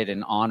excited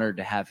and honored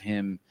to have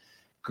him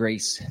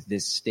grace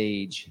this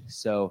stage.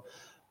 So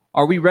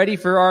are we ready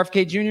for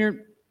RFK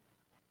Jr.?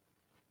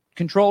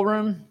 Control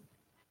room?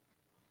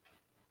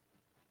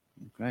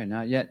 Okay,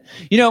 not yet.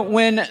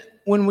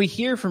 When we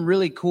hear from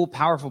really cool,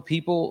 powerful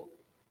people,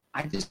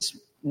 I just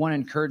want to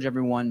encourage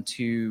everyone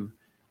to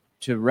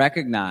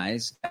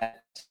recognize that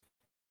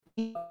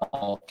we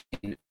all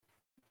can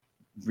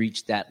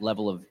reach that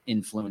level of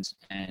influence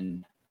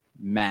and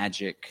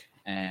magic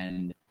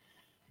and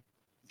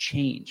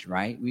change,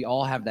 right? We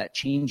all have that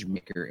change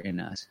maker in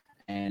us.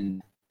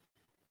 And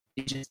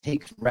it just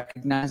takes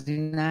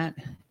recognizing that.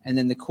 And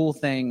then the cool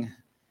thing,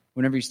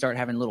 whenever you start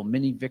having little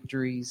mini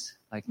victories,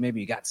 like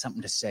maybe you got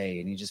something to say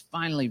and you just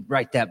finally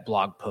write that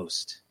blog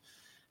post.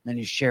 Then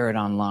you share it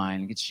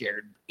online. It gets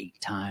shared 8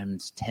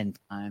 times, 10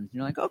 times.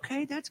 You're like,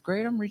 okay, that's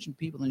great. I'm reaching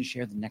people. Then you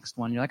share the next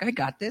one. You're like, I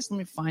got this. Let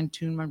me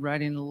fine-tune my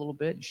writing a little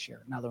bit. You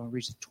share another one,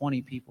 reaches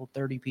 20 people,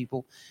 30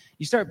 people.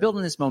 You start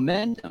building this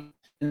momentum.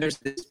 And there's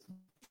this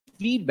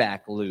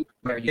feedback loop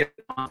where you get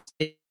on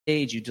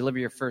stage, you deliver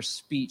your first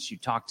speech, you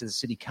talk to the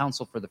city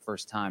council for the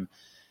first time.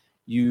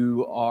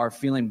 You are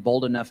feeling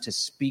bold enough to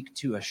speak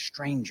to a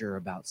stranger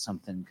about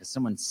something because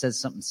someone says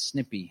something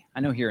snippy. I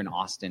know here in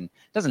Austin,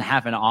 it doesn't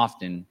happen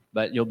often,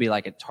 but you'll be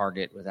like at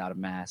Target without a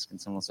mask and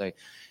someone will say,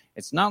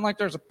 it's not like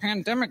there's a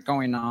pandemic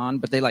going on,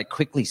 but they like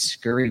quickly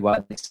scurry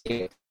while they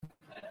say it.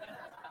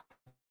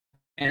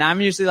 And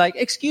I'm usually like,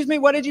 excuse me,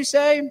 what did you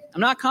say?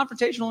 I'm not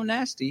confrontational or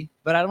nasty,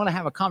 but I want to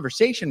have a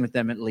conversation with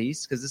them at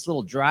least because this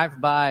little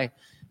drive-by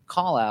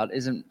call out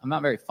I'm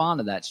not very fond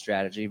of that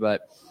strategy,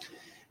 but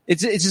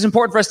it's just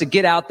important for us to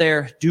get out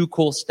there, do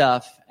cool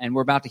stuff, and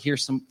we're about to hear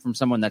from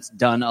someone that's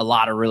done a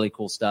lot of really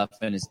cool stuff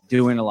and is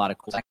doing a lot of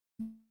cool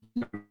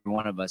stuff.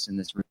 One of us in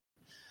this room.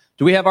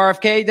 Do we have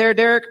RFK there,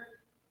 Derek?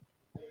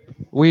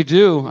 We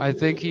do. I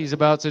think he's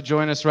about to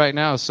join us right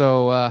now.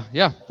 So,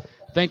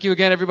 thank you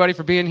again, everybody,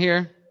 for being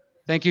here.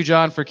 Thank you,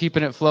 John, for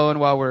keeping it flowing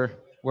while we're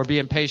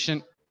being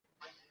patient.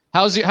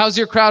 How's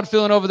your crowd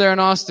feeling over there in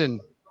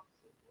Austin,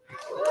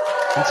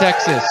 in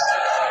Texas?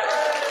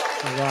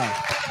 All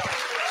right.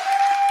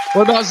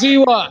 What about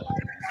Ziwa?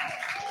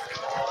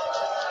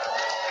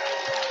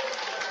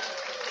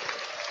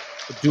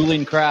 The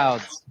dueling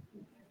crowds.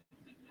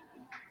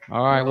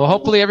 All right. Well,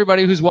 hopefully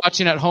everybody who's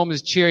watching at home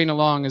is cheering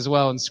along as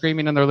well and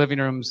screaming in their living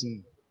rooms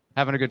and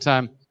having a good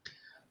time.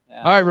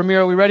 Yeah. All right,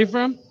 Ramiro, we ready for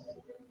him?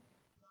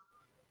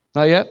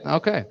 Not yet?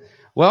 Okay.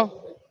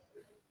 Well,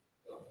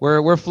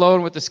 we're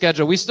flowing with the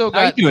schedule. We still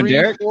got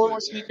 4 more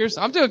speakers.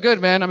 I'm doing good,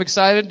 man. I'm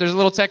excited. There's a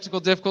little technical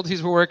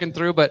difficulties we're working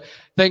through, but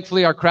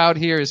thankfully our crowd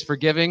here is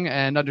forgiving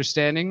and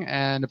understanding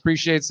and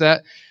appreciates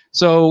that.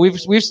 So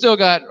we've still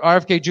got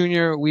RFK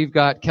Jr., we've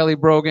got Kelly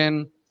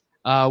Brogan,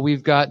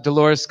 we've got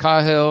Dolores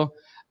Cahill,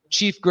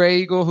 Chief Gray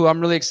Eagle, who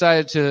I'm really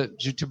excited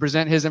to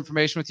present his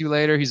information with you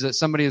later. He's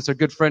somebody that's a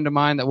good friend of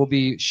mine that we'll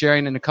be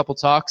sharing in a couple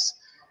talks.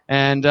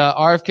 And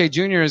RFK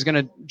Jr. is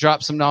going to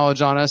drop some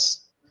knowledge on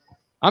us.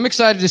 I'm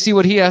excited to see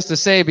what he has to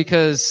say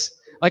because,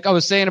 like I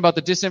was saying about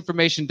the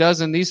Disinformation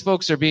Dozen, these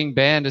folks are being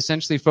banned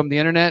essentially from the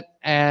internet,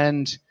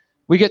 and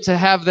we get to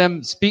have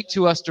them speak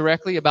to us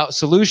directly about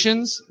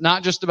solutions,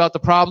 not just about the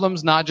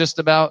problems, not just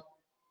about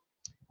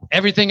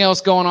everything else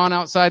going on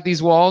outside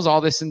these walls, all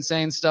this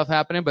insane stuff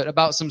happening, but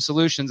about some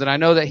solutions. And I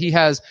know that he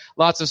has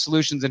lots of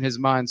solutions in his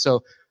mind.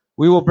 So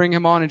we will bring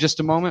him on in just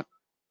a moment.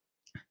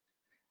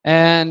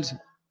 And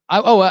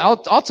I'll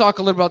talk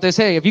a little about this.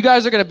 Hey, if you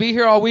guys are going to be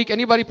here all week,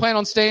 anybody plan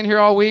on staying here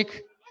all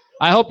week?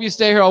 I hope you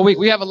stay here all week.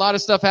 We have a lot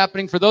of stuff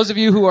happening. For those of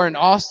you who are in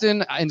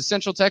Austin, in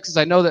Central Texas,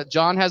 I know that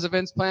John has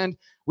events planned.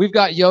 We've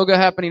got yoga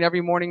happening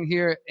every morning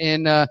here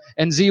in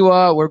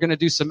Ziwa. We're going to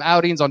do some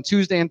outings on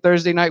Tuesday and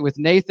Thursday night with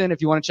Nathan.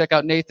 If you want to check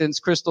out Nathan's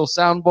Crystal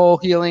Sound Bowl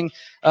healing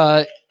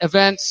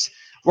events,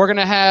 we're going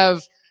to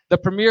have the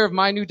premiere of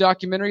my new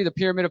documentary, The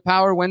Pyramid of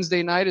Power,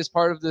 Wednesday night as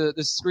part of the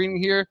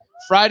screening here.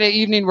 Friday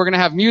evening, we're going to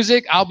have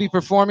music. I'll be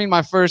performing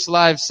my first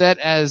live set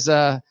as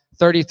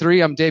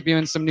 33. I'm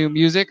debuting some new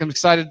music. I'm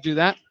excited to do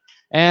that.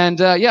 And,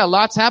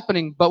 lots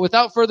happening. But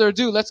without further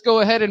ado, let's go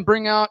ahead and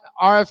bring out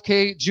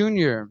RFK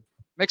Jr.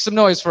 Make some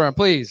noise for him,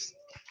 please.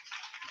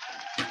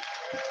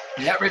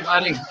 Hey,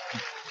 everybody.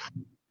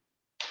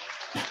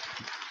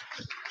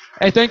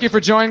 Hey, thank you for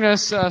joining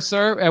us,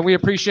 sir, and we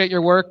appreciate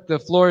your work. The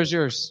floor is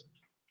yours.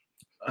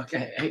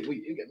 Okay. Hey, will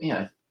you get me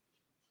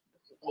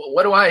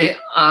what do I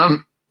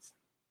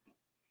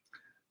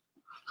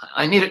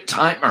need a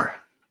timer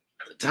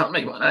to tell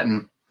me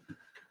when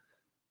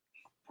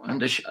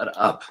to shut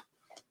up.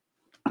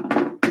 I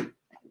can do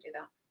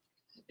that.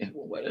 Yeah,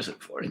 well, what is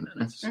it, 40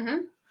 minutes? Mm-hmm.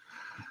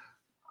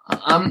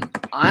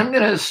 I'm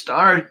going to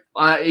start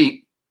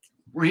by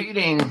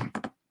reading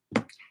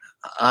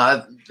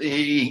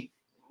the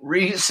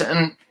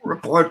recent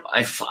report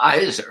by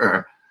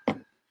Pfizer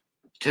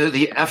to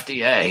the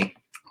FDA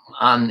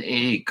on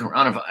the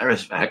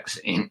coronavirus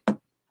vaccine.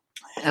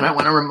 And I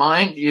want to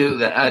remind you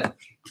that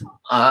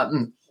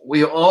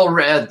we all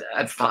read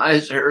that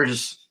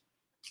Pfizer's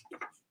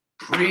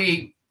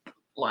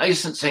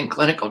pre-licensing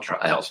clinical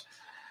trials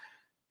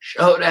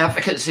showed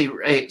efficacy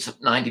rates of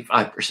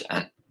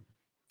 95%.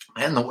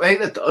 And the way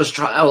that those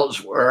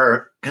trials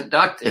were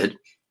conducted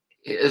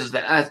is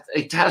that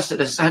they tested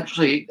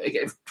essentially, they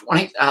gave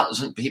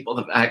 20,000 people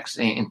the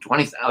vaccine,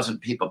 20,000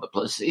 people the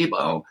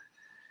placebo,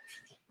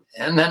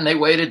 and then they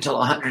waited till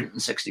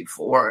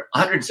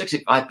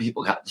 165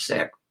 people got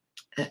sick.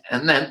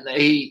 And then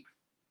they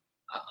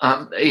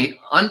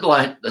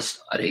unblinded the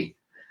study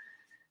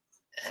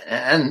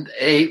and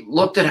they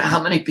looked at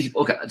how many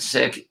people got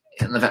sick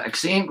in the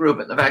vaccine group.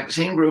 In the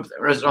vaccine group,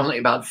 there was only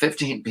about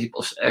 15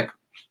 people sick.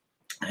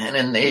 And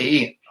in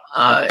the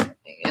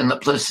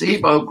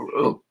placebo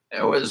group,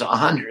 there was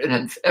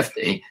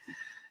 150.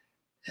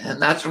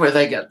 And that's where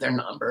they get their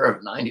number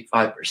of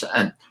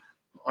 95%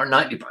 or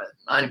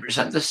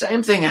 90%. The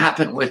same thing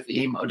happened with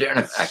the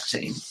Moderna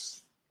vaccine.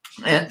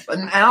 But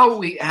now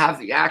we have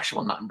the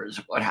actual numbers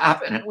of what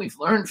happened. And we've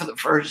learned for the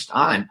first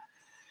time,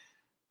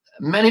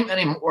 many,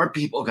 many more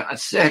people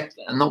got sick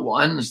than the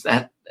ones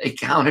that they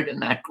counted in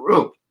that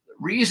group. The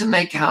reason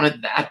they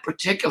counted that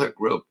particular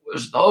group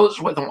was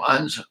those were the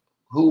ones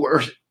who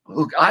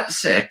got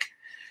sick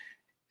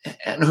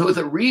and who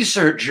the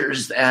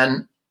researchers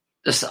then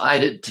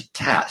decided to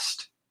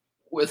test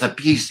with a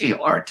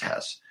PCR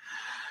test.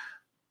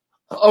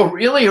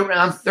 Really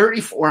around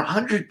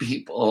 3,400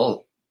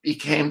 people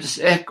became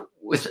sick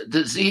with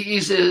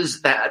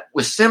diseases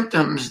with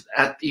symptoms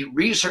that the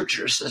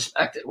researchers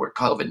suspected were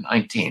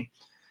COVID-19.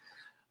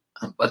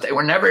 But they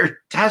were never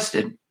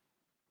tested,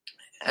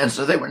 and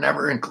so they were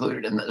never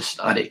included in the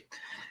study.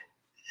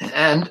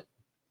 And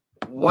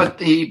what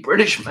the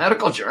British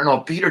Medical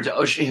Journal, Peter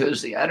Doshi,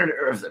 who's the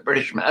editor of the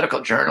British Medical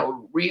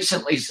Journal,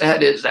 recently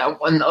said is that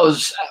when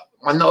those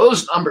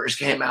numbers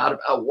came out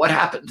about what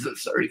happened to the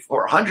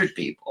 3,400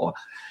 people,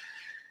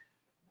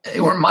 they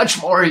were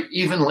much more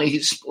evenly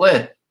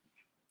split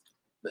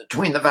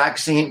between the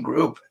vaccine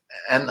group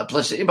and the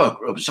placebo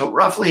group. So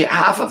roughly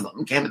half of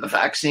them came to the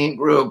vaccine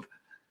group,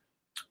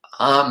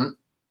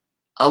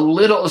 a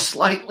little,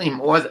 slightly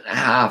more than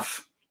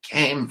half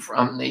came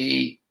from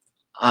the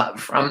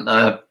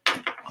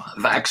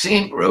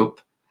vaccine group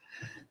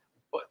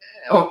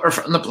or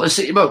from the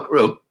placebo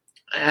group.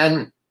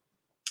 And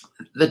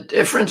the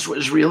difference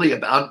was really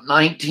about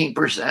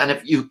 19%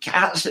 if you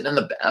cast it in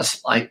the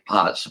best light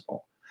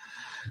possible.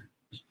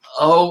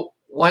 Oh,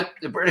 what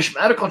the British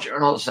Medical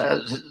Journal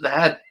says is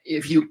that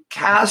if you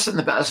cast in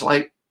the best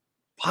light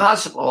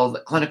possible the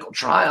clinical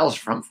trials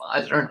from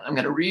Pfizer, and I'm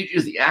going to read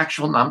you the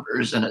actual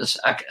numbers in a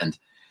second,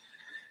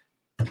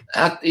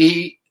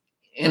 in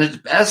its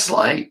best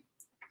light,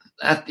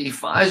 that the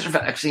Pfizer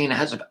vaccine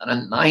has about a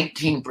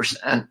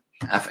 19%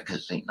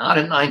 efficacy, not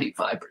a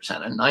 95%,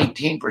 a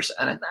 19%.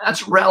 And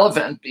that's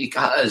relevant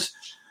because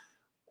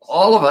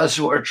all of us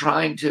who are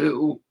trying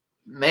to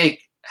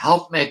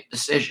help make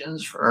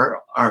decisions for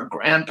our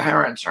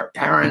grandparents, our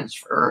parents,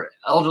 for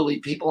elderly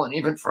people, and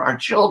even for our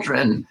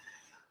children,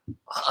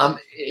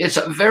 it's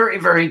a very,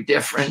 very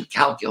different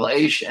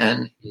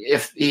calculation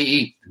if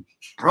the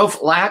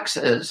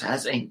prophylaxis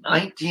has a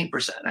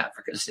 19%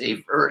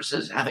 efficacy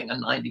versus having a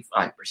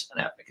 95%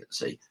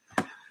 efficacy.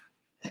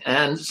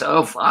 And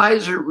so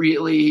Pfizer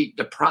really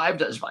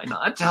deprived us by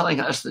not telling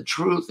us the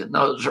truth in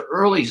those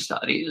early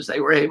studies.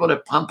 They were able to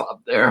pump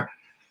up their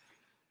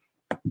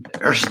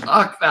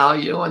stock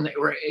value, and they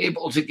were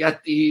able to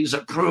get these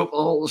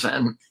approvals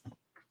and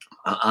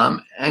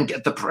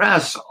get the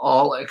press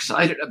all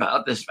excited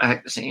about this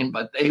vaccine,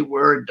 but they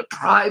were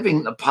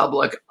depriving the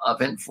public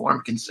of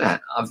informed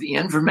consent, of the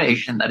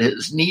information that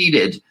is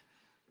needed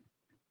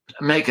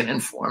to make an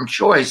informed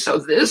choice. So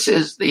this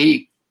is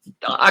the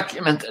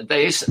document that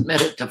they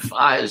submitted to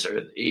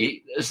Pfizer.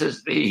 This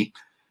is the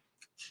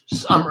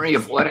summary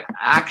of what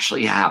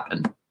actually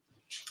happened.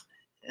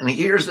 And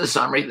here's the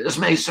summary. This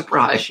may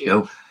surprise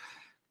you.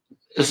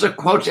 This is a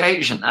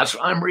quotation. That's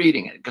why I'm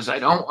reading it, because I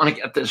don't want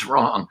to get this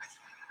wrong.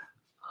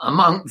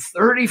 Among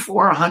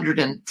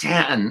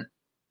 3,410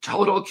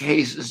 total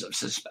cases of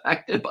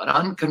suspected but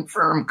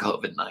unconfirmed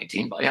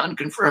COVID-19, by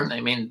unconfirmed, they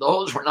mean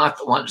those were not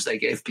the ones they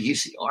gave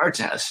PCR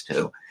tests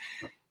to.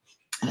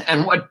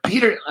 And what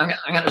I'm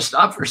going to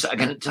stop for a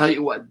second and tell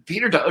you what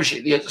Peter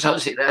Doshi, the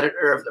associate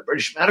editor of the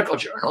British Medical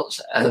Journal,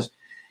 says,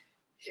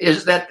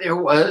 is that there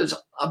was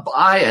a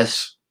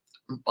bias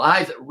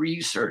by the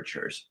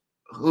researchers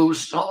who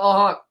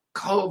saw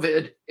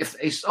COVID. If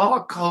they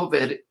saw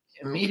COVID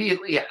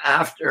immediately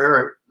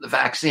after the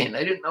vaccine,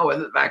 they didn't know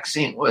whether the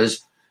vaccine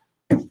was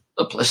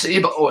the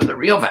placebo or the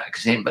real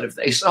vaccine, but if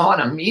they saw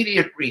an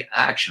immediate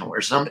reaction where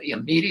somebody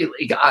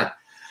immediately got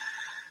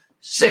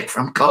sick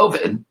from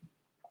COVID,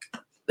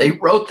 they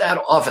wrote that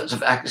off as a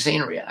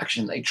vaccine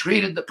reaction. They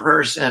treated the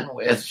person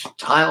with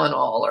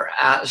Tylenol or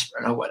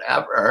aspirin or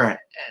whatever,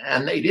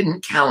 and they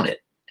didn't count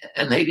it.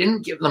 And they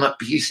didn't give them a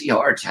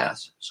PCR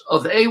test. So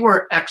they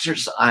were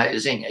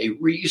exercising a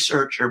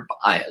researcher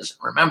bias.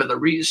 Remember, the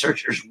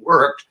researchers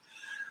worked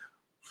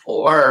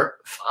for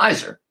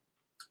Pfizer,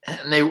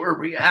 and they were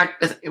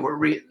reactive. They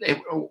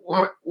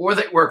worked for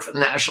the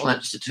National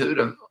Institute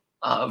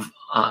of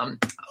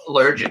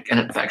Allergic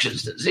and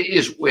Infectious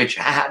Disease, which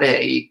had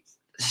a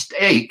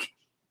stake,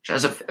 which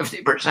has a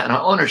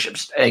 50% ownership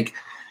stake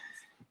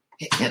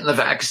in the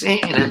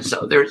vaccine. And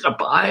so there's a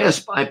bias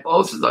by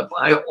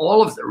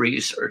all of the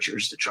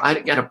researchers to try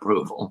to get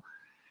approval.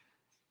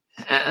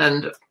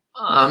 And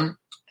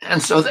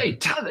so they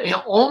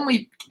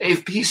only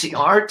gave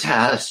PCR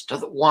tests to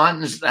the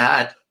ones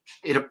that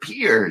it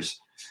appears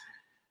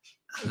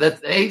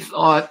that they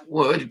thought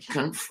would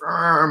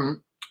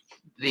confirm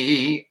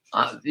the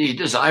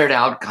desired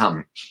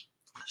outcome,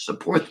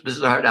 support the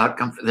desired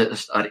outcome for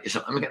this study.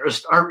 So I'm going to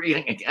start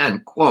reading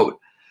again, quote,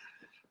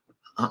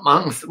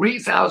 among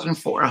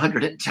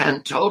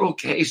 3,410 total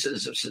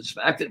cases of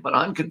suspected but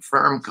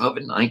unconfirmed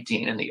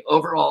COVID-19 in the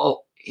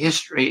overall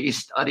history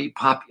study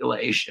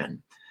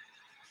population,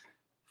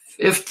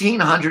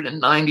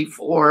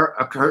 1,594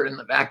 occurred in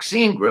the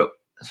vaccine group.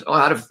 So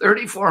out of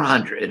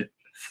 3,400,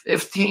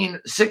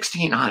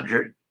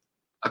 1,600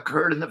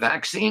 occurred in the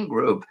vaccine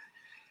group,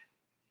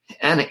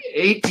 and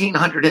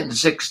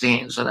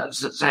 1,816, so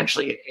that's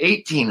essentially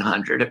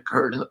 1,800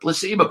 occurred in the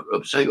placebo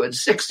group. So you had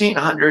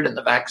 1,600 in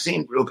the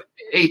vaccine group,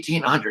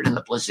 1,800 in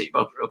the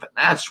placebo group, and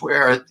that's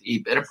where the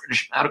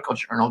British Medical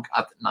Journal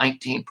got the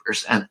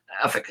 19%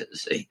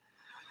 efficacy.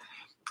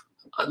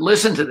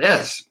 Listen to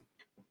this.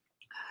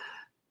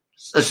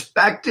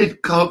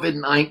 Suspected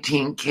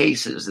COVID-19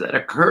 cases that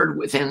occurred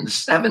within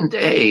 7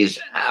 days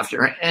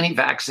after any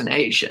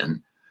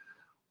vaccination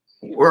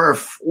were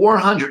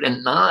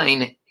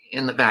 409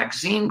 in the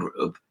vaccine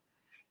group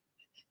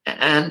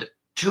and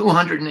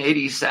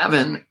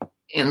 287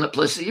 in the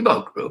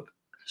placebo group.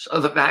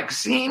 So the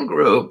vaccine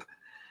group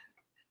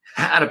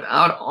had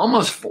about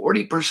almost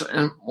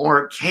 40%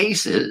 more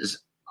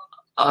cases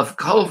of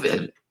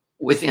COVID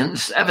within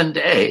 7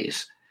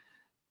 days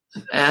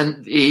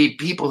than the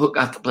people who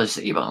got the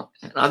placebo.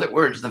 In other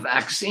words, the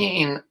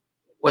vaccine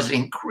was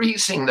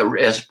increasing the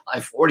risk by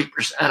 40%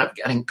 of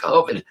getting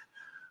COVID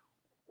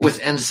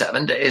within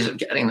 7 days of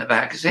getting the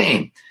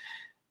vaccine.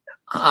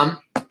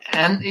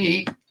 And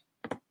the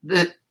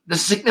the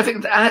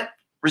significant that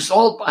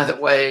result, by the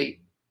way,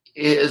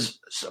 is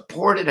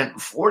supported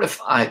and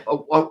fortified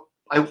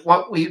by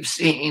what we've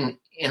seen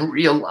in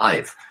real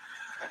life,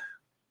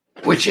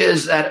 which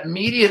is that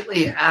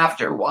immediately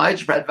after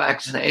widespread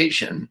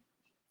vaccination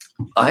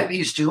by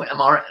these two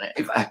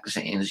mRNA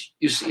vaccines,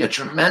 you see a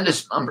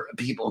tremendous number of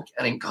people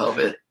getting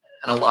COVID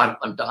and a lot of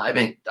them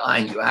dying.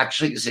 You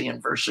actually see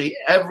in virtually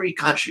every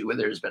country where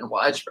there's been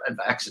widespread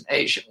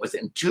vaccination,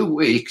 within 2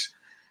 weeks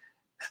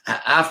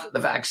after the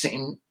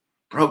vaccine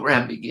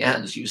program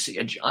begins, you see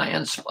a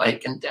giant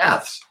spike in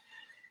deaths.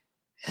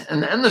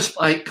 And then the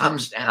spike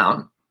comes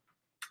down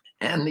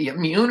and the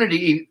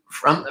immunity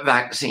from the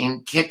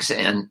vaccine kicks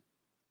in,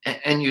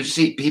 and you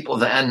see people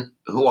then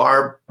who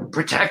are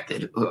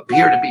protected, who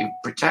appear to be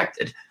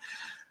protected.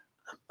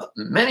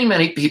 Many,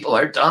 many people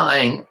are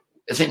dying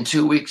within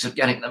 2 weeks of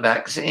getting the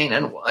vaccine.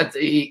 And what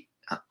the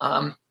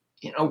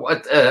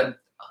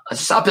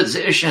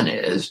supposition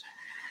is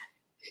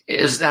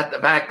that the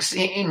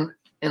vaccine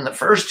in the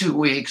first 2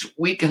 weeks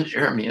weakens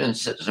your immune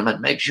system and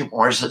makes you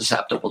more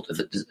susceptible to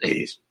the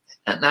disease.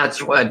 And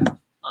that's what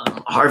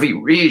Harvey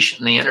Risch,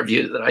 in the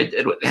interview that I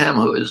did with him,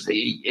 who is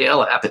the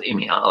Yale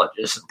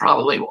epidemiologist and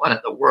probably one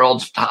of the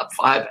world's top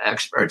 5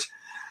 experts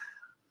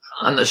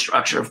on the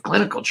structure of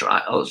clinical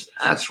trials,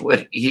 that's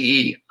what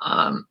he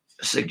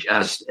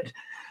suggested.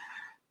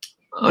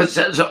 It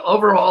says,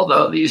 overall,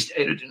 though, these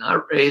data do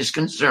not raise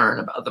concern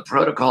about the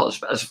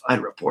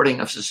protocol-specified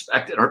reporting of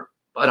suspected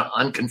but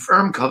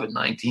unconfirmed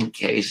COVID-19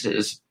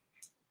 cases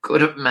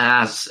could have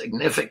masked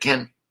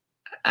significant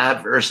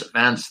adverse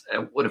events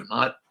that would have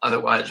not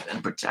otherwise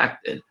been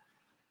protected.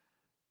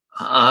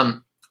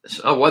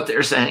 So what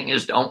they're saying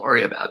is, don't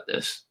worry about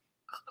this.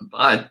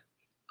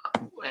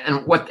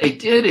 And what they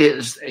did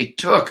is they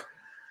took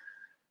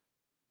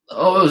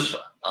those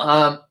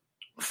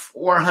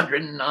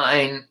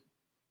 409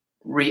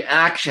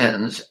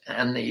 reactions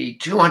and the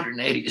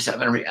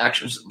 287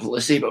 reactions in the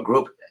placebo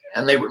group,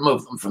 and they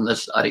removed them from the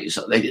study,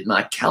 so they did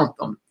not count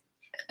them.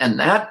 And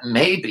that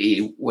may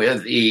be where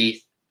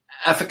the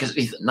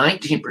efficacy, the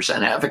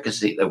 19%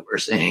 efficacy that we're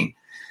seeing,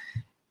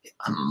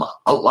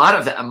 a lot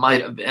of that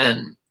might have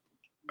been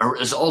a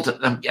result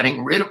of them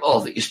getting rid of all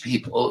these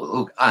people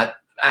who got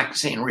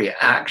vaccine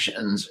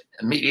reactions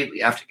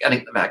immediately after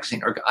getting the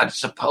vaccine, or got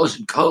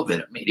supposed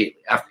COVID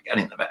immediately after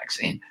getting the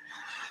vaccine.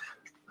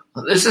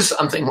 This is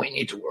something we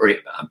need to worry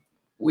about.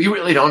 We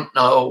really don't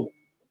know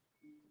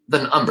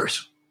the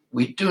numbers.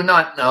 We do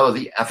not know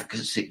the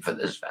efficacy for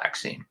this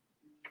vaccine.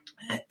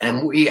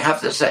 And we have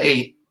to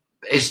say,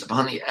 based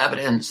upon the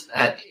evidence,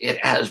 that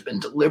it has been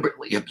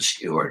deliberately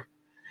obscured.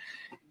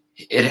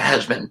 It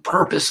has been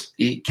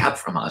purposely kept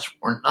from us.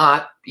 We're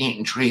not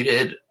being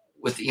treated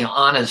with the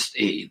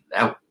honesty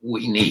that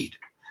we need.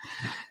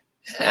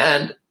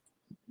 And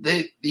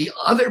the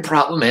other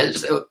problem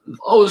is that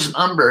those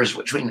numbers,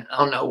 which we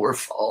now know were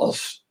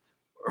false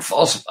or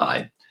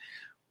falsified,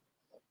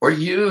 were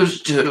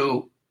used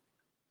to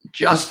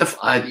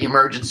justify the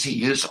emergency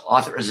use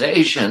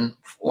authorization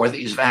for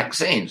these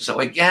vaccines. So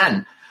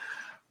again,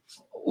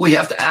 we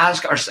have to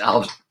ask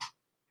ourselves,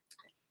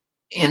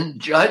 in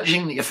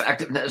judging the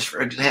effectiveness,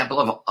 for example,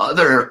 of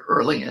other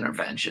early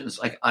interventions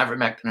like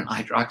ivermectin and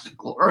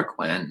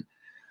hydroxychloroquine,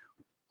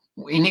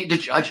 we need to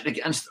judge it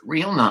against the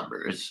real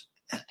numbers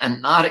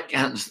and not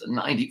against the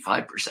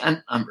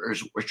 95%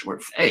 numbers, which were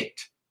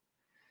faked.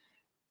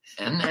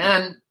 And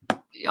then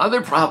the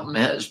other problem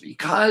is,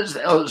 because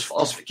those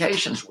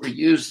falsifications were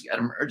used to get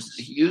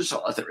emergency use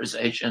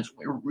authorizations,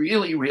 we're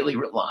really, really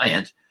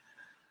reliant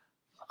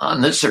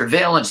on the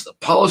surveillance, the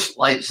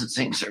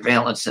post-licensing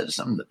surveillance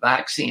system, the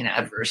vaccine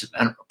adverse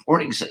event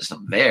reporting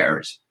system,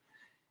 VAERS,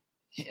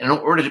 in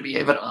order to be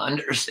able to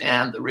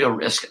understand the real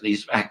risk of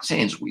these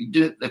vaccines.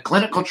 The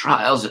clinical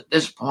trials at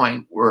this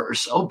point were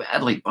so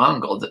badly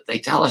bungled that they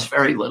tell us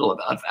very little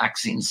about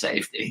vaccine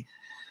safety.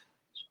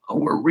 So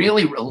we're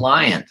really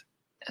reliant.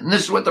 And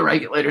this is what the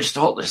regulators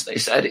told us. They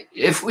said,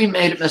 if we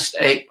made a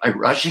mistake by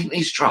rushing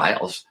these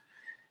trials,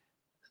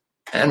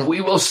 and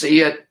we will see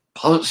it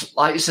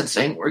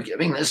post-licensing, we're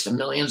giving this to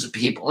millions of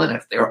people, and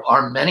if there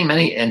are many,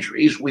 many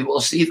injuries, we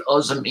will see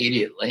those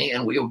immediately,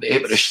 and we will be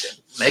able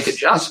to make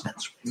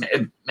adjustments,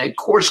 make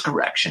course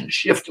corrections,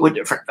 shift to a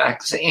different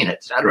vaccine,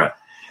 etc.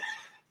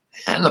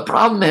 And the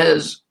problem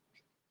is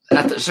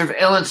that the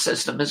surveillance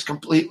system is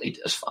completely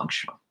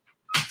dysfunctional.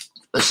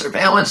 The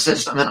surveillance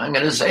system, and I'm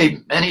going to say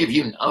many of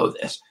you know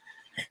this,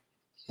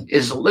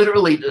 is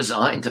literally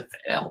designed to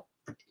fail.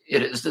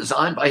 It is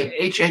designed by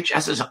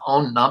HHS's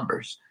own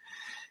numbers.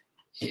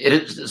 It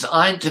is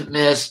designed to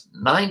miss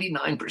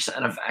 99%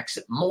 of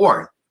vaccine,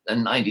 more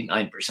than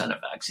 99%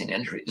 of vaccine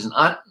injuries,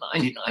 not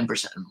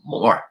 99%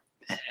 more.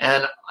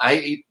 And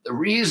the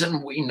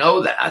reason we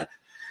know that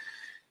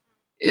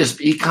is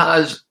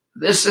because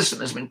this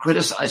system has been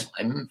criticized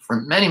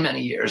for many,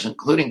 many years,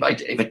 including by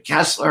David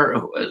Kessler,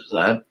 who was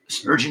the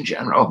Surgeon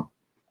General,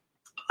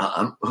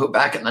 who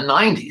back in the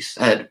 90s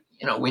said,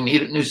 we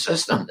need a new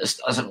system. This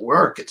doesn't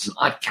work. It's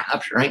not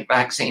capturing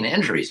vaccine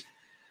injuries.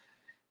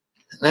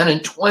 And then in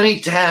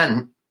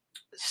 2010,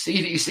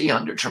 CDC,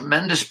 under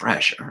tremendous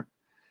pressure,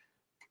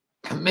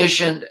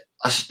 commissioned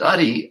a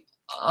study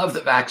of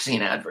the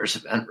vaccine adverse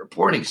event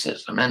reporting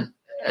system. And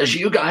as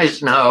you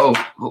guys know,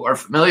 who are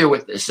familiar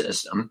with this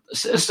system, the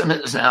system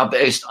is now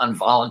based on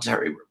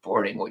voluntary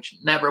reporting, which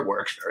never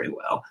works very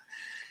well.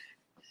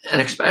 And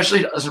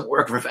especially doesn't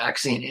work for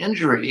vaccine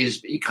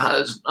injuries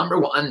because, number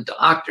one,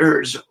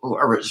 doctors who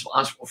are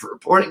responsible for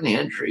reporting the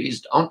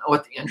injuries don't know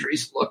what the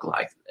injuries look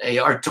like. They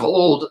are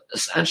told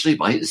essentially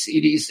by the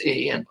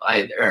CDC and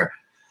by their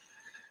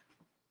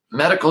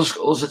medical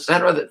schools, et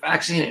cetera, that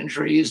vaccine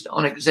injuries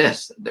don't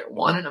exist. They're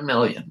 1 in a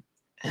million.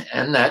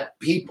 And that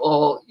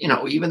people,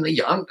 even the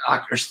young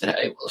doctors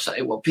today will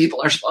say, well,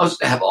 people are supposed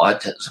to have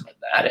autism at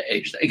that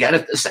age. They get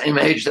it the same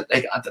age that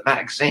they got the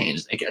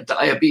vaccines. They get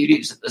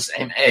diabetes at the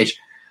same age.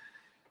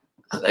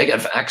 They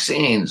get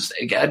vaccines.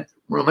 They get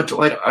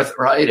rheumatoid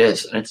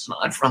arthritis, and it's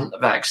not from the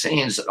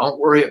vaccines. So don't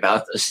worry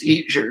about the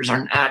seizures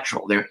are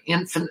natural. They're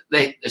infant.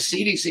 The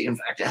CDC, in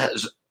fact,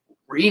 has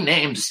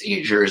renamed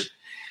seizures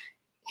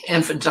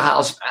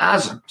infantile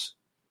spasms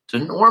to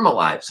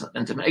normalize them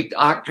and to make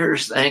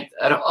doctors think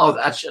that, oh,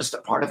 that's just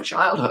a part of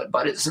childhood,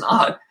 but it's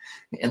not.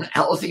 In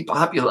healthy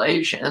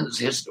populations,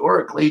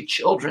 historically,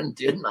 children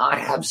did not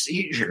have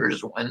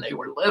seizures when they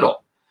were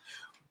little.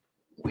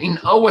 We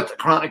know what the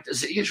chronic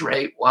disease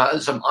rate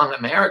was among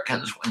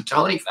Americans when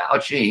Tony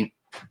Fauci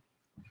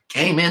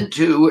came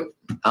into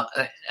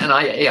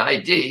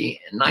NIAID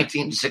in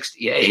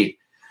 1968.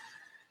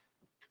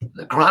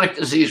 The chronic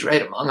disease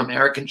rate among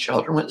American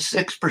children was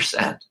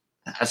 6%.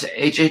 That's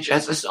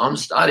HHS's own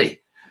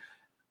study.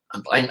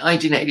 And by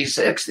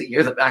 1986, the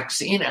year the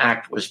Vaccine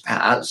Act was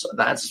passed, so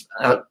that's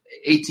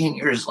 18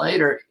 years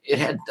later, it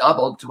had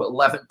doubled to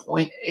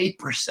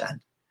 11.8%.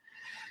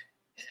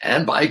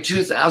 And by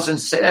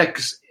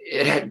 2006,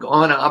 it had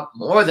gone up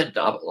more than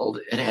doubled.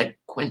 It had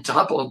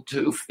quintupled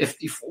to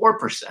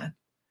 54%.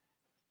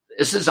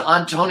 This is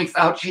on Tony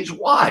Fauci's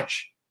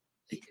watch.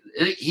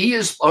 He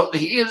is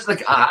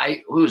the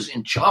guy who's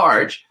in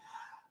charge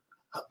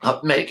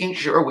of making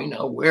sure we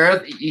know where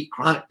the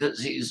chronic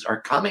diseases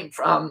are coming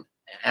from,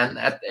 and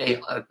that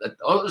that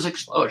those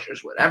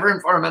exposures, whatever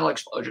environmental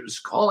exposures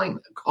causing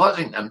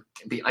them,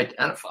 can be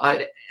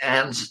identified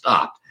and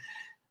stopped.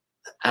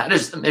 That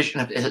is the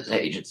mission of his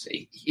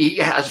agency. He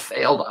has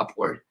failed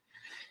upward.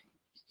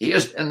 He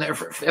has been there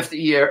for 50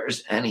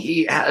 years, and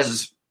he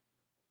has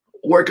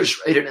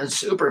orchestrated and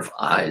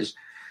supervised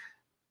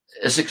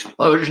this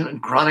explosion in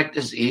chronic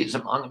disease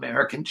among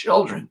American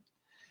children.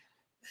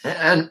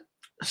 And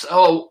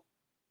so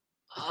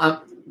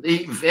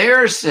the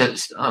VAERS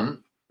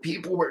system,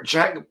 people were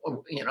checking,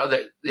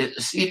 the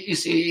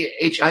CDC,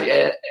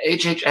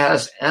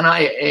 HHS,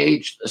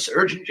 NIH, the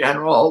Surgeon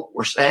General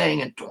were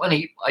saying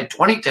by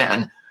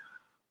 2010,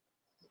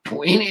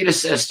 we need a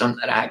system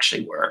that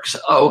actually works.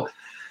 So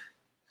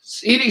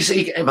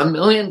CDC gave $1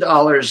 million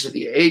to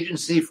the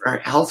Agency for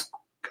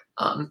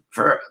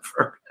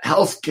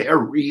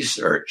Healthcare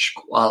Research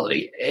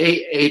Quality,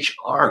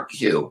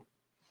 AHRQ.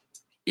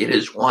 It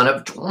is one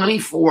of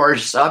 24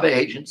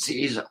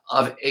 sub-agencies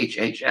of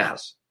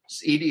HHS.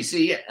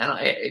 CDC,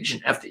 NIH,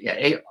 and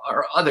FDA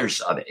are other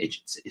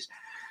sub-agencies.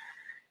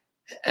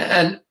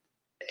 And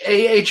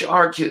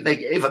AHRQ, they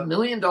gave $1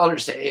 million to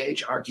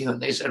AHRQ,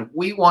 and they said,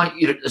 we want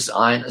you to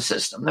design a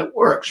system that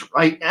works.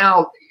 Right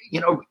now,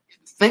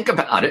 think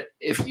about it.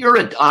 If you're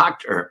a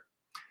doctor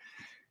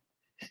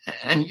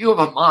and you have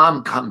a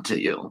mom come to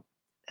you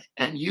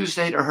and you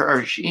say to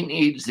her, she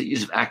needs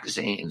these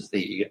vaccines,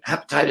 the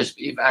hepatitis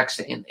B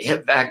vaccine, the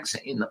hip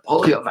vaccine, the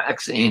polio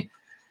vaccine,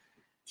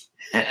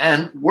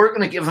 and we're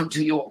going to give them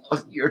to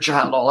your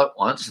child all at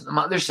once. And the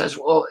mother says,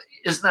 well,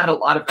 isn't that a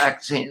lot of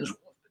vaccines?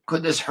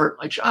 Could this hurt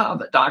my child?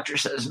 The doctor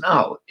says,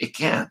 no, it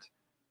can't.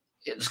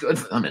 It's good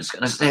for them. It's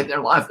going to save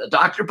their life. The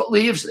doctor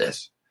believes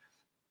this.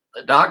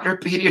 The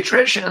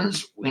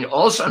pediatricians, we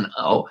also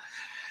know,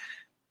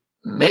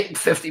 make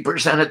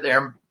 50% of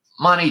their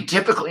money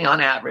typically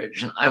on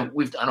average. And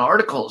we've done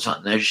articles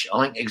on this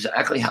showing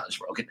exactly how it's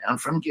broken down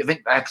from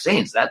giving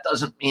vaccines. That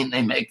doesn't mean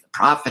they make the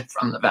profit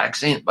from the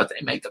vaccine, but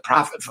they make the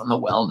profit from the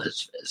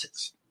wellness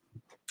visits.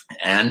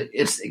 And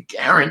it's the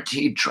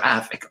guaranteed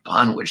traffic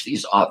upon which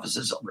these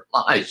offices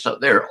rely. So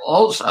their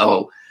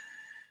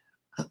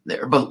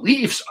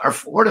beliefs are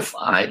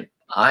fortified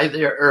by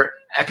their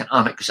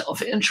economic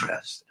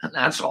self-interest. And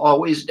that's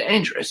always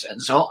dangerous.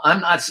 And so I'm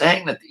not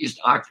saying that these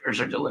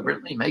doctors are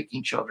deliberately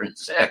making children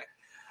sick.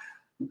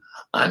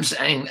 I'm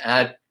saying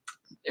that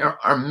there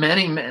are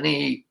many,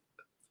 many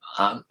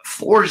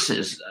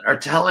forces that are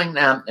telling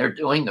them they're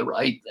doing the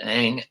right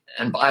thing.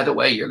 And by the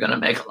way, you're going to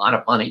make a lot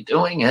of money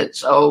doing it.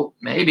 So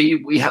maybe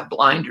we have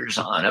blinders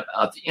on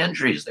about the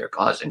injuries they're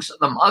causing. So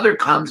the mother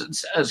comes and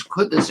says,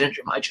 could this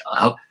injure my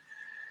child?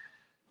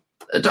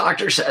 The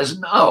doctor says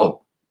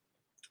no.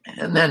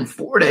 And then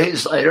 4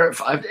 days later,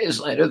 5 days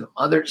later, the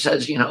mother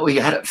says, he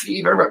had a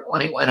fever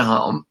when he went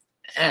home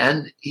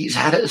and he's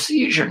had a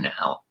seizure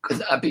now. Could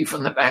that be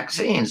from the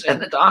vaccines?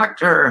 And the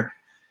doctor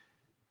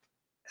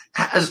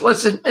has,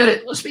 let's admit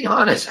it, let's be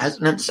honest, has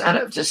an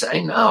incentive to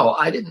say, no,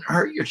 I didn't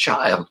hurt your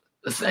child.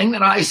 The thing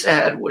that I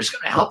said was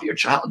going to help your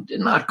child did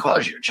not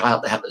cause your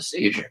child to have a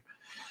seizure.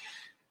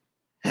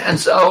 And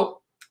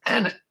so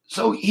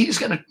he's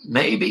going to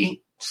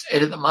maybe say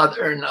to the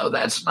mother, no,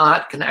 that's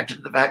not connected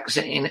to the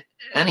vaccine,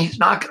 and he's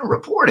not going to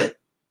report it.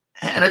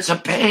 And it's a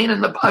pain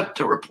in the butt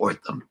to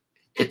report them.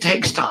 It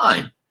takes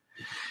time.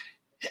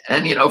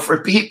 And,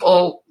 for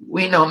people,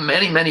 we know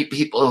many, many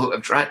people who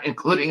have tried,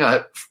 including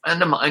a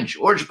friend of mine,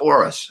 George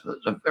Boris,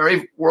 who's a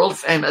very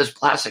world-famous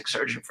plastic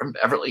surgeon from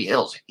Beverly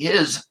Hills.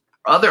 His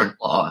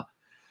brother-in-law,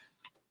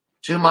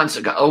 2 months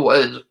ago,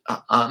 was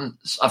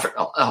suffered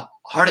a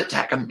heart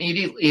attack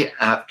immediately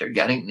after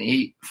getting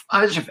the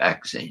Pfizer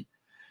vaccine.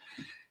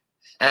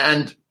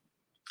 And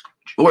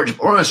George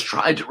Boris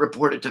tried to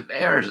report it to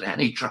VAERS,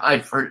 and he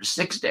tried for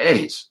 6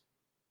 days,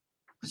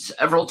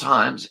 several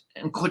times,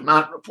 and could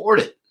not report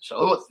it.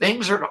 So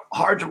things are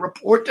hard to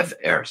report to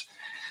VAERS.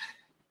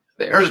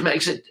 VAERS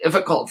makes it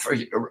difficult for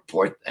you to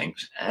report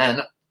things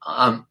and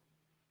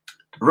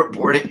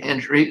reporting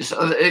injuries.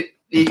 So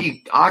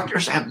the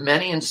doctors have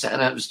many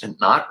incentives to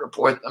not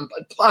report them.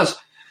 But plus,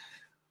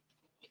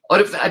 what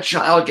if that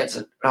child gets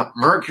a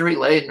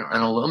mercury-laden or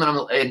an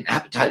aluminum-laden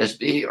hepatitis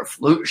B or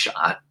flu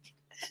shot,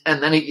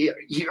 and then a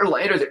year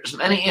later, there's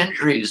many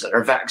injuries that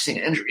are vaccine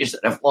injuries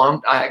that have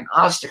long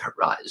diagnostic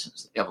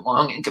horizons. They have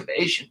long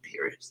incubation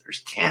periods. There's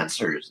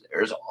cancers.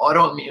 There's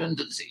autoimmune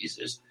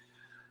diseases.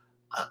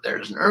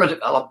 There's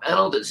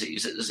neurodevelopmental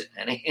diseases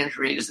and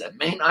injuries that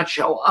may not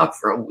show up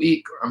for a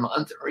week or a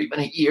month or even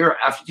a year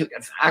after you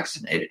get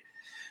vaccinated.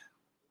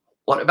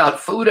 What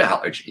about food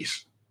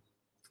allergies?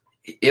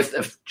 If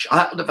the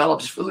child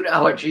develops food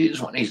allergies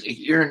when he's a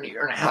year and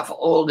a half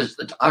old, is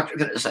the doctor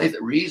going to say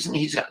the reason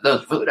he's got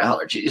those food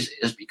allergies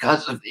is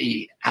because of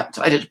the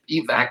hepatitis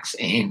B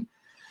vaccine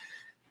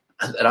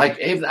that I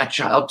gave that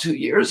child 2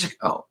 years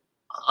ago?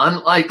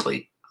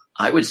 Unlikely.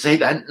 I would say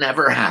that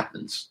never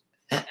happens.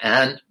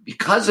 And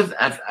because of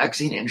that,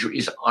 vaccine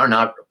injuries are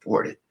not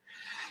reported.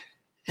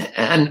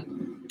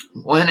 And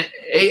when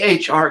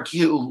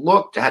AHRQ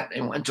looked at,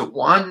 they went to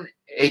one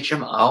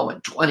HMO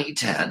in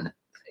 2010,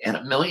 and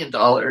 $1 million.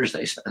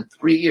 They spent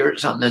 3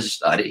 years on this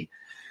study.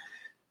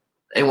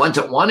 They went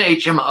to one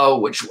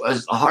HMO, which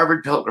was the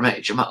Harvard Pilgrim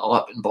HMO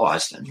up in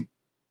Boston.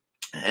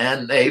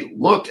 And they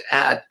looked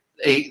at,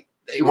 they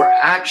were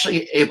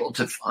actually able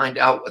to find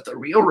out what the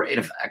real rate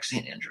of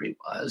vaccine injury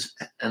was.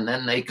 And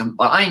then they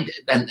combined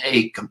it and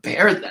they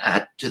compared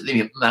that to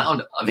the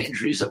amount of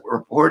injuries that were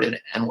reported.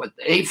 And what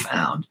they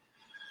found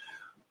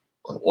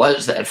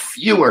was that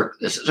fewer,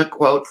 this is a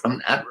quote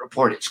from that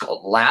report, it's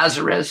called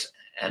Lazarus.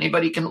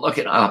 Anybody can look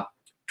it up.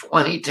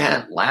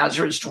 2010,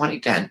 Lazarus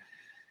 2010.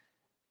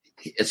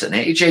 It's an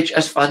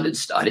HHS-funded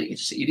study,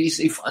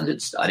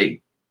 CDC-funded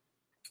study.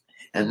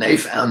 And they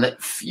found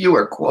that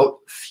fewer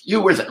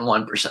than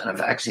 1% of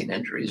vaccine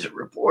injuries are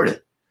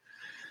reported.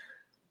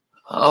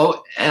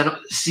 Oh, and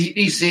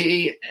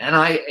CDC,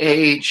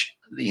 NIH,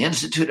 the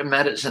Institute of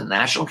Medicine,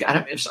 National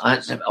Academy of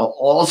Sciences have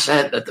all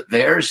said that the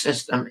VAERS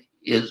system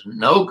is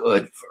no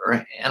good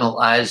for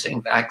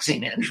analyzing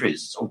vaccine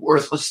injuries. It's a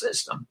worthless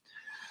system.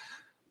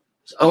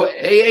 So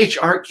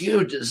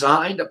AHRQ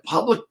designed a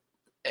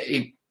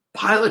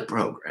pilot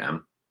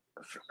program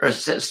for a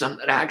system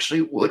that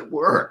actually would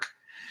work.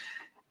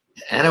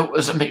 And it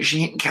was a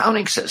machine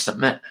counting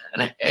system and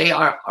an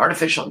AI,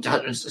 artificial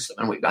intelligence system.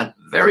 And we got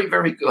very,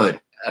 very good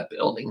at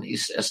building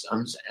these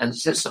systems and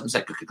systems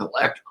that could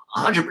collect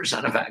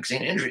 100% of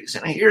vaccine injuries.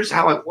 And here's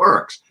how it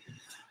works.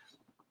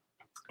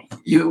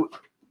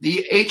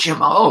 The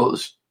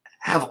HMOs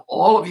have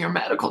all of your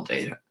medical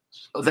data.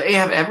 So they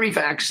have every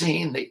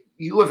vaccine that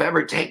you have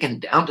ever taken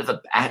down to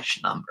the batch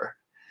number.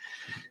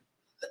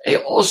 They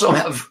also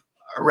have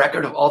a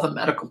record of all the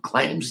medical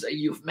claims that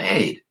you've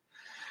made.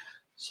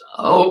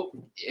 So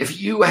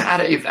if you had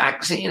a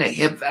vaccine, a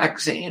hip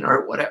vaccine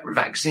or whatever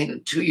vaccine,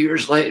 and 2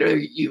 years later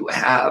you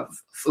have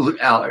food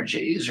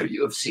allergies or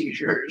you have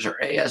seizures or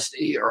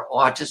ASD or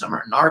autism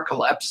or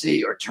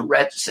narcolepsy or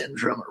Tourette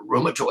syndrome or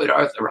rheumatoid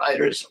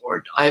arthritis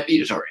or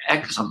diabetes or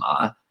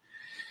eczema,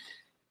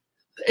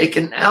 they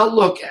can now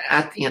look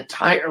at the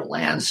entire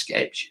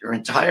landscape, your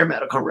entire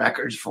medical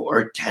records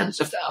for tens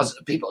of thousands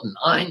of people,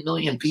 9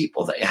 million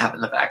people they have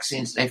in the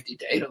vaccine safety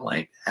data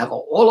link, have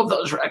all of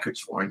those records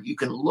for. And you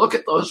can look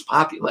at those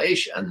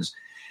populations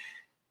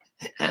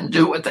and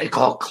do what they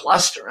call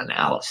cluster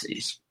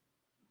analyses.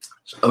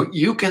 So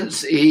you can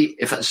see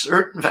if a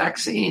certain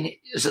vaccine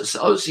is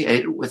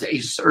associated with a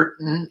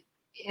certain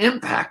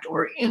impact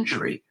or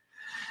injury.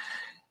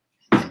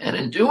 And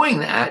in doing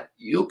that,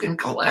 you can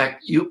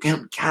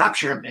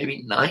capture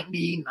maybe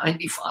 90,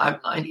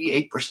 95,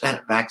 98%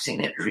 of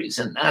vaccine injuries.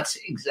 And that's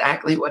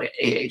exactly what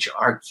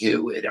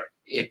AHRQ,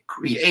 it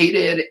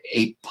created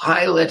a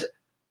pilot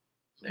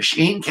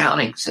machine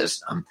counting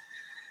system.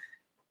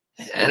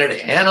 And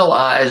it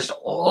analyzed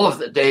all of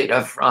the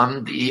data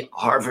from the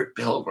Harvard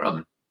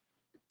Pilgrim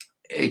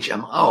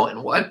HMO.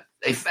 And what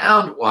they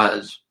found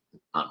was,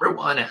 number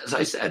one, as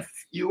I said,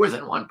 fewer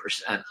than 1%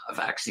 of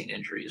vaccine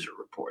injuries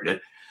are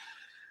reported.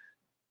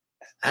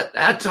 At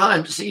that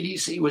time,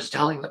 CDC was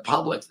telling the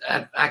public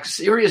that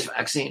serious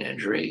vaccine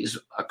injuries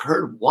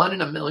occurred 1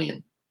 in a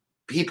million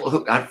people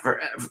who got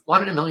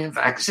 1 in a million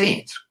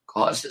vaccines.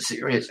 caused a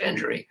serious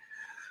injury.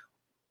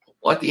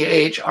 What the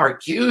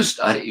AHRQ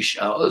study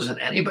shows, and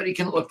anybody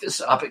can look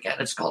this up again,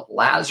 it's called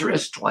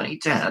Lazarus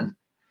 2010.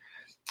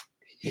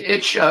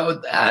 It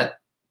showed that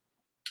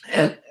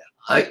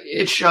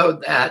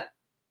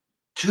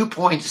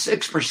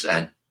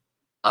 2.6%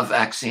 of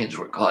vaccines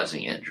were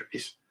causing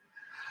injuries.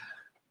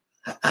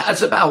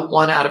 That's about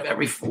 1 out of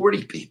every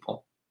 40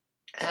 people.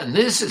 And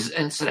this is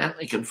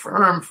incidentally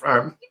confirmed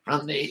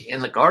in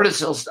the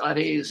Gardasil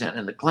studies and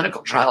in the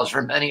clinical trials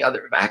for many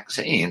other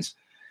vaccines.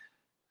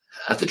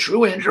 The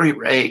true injury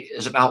rate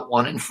is about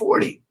 1 in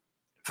 40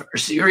 for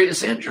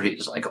serious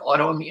injuries like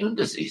autoimmune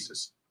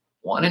diseases.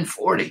 1 in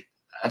 40.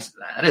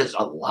 That is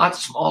a lot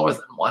smaller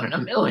than 1 in a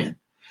million.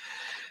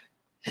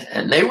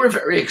 And they were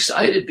very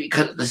excited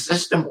because the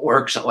system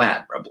works so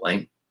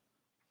admirably.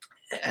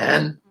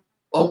 And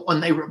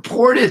when they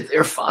reported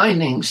their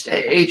findings to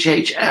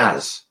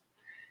HHS,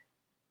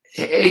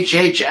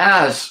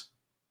 HHS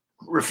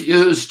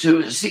refused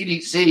to the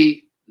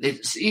CDC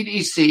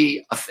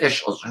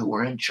officials who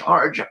were in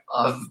charge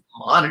of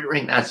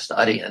monitoring that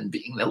study and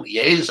being the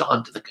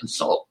liaison to the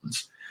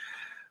consultants,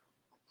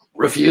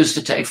 refused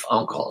to take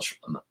phone calls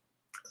from them.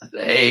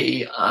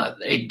 They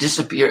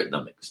disappeared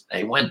them.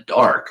 They went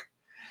dark.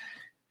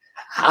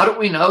 How do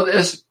we know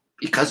this?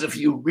 Because if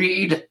you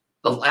read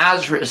the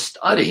Lazarus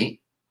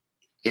study,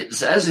 it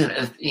says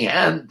at the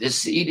end, the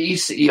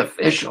CDC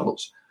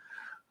officials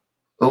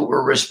who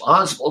were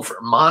responsible for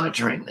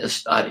monitoring this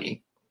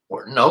study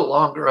were no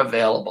longer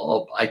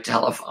available by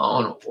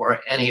telephone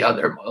or any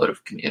other mode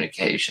of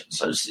communication.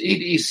 So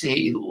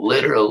CDC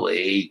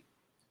literally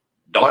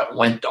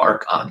went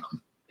dark on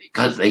them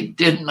because they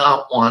did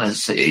not want to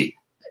see,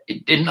 they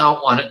did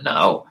not want to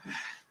know,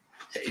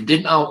 they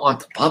did not want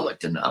the public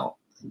to know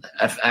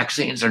that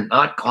vaccines are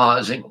not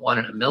causing 1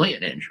 in a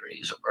million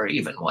injuries or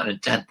even 1 in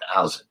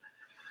 10,000.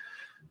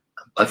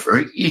 But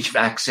for each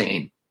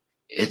vaccine,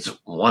 it's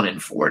 1 in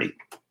 40.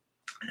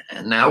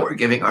 And now we're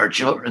giving our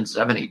children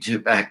 72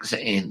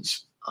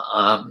 vaccines.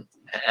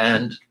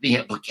 And the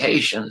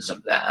implications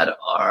of that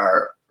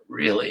are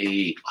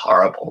really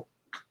horrible.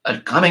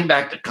 But coming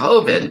back to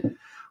COVID,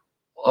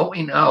 what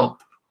we know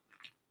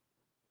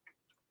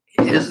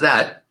is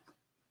that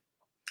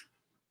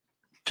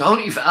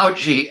Tony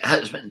Fauci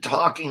has been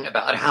talking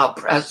about how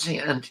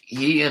prescient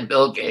he and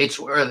Bill Gates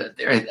were, that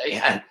they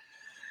had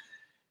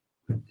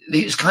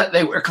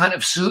they were kind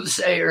of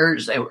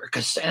soothsayers, they were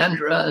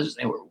Cassandras,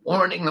 they were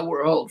warning the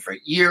world for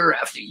year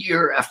after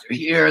year after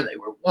year. They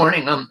were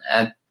warning them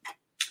that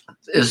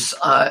this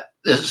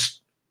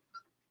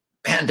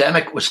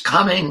pandemic was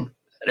coming,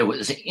 that it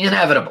was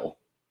inevitable,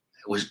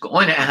 it was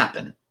going to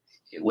happen.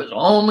 It was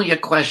only a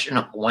question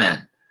of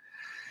when.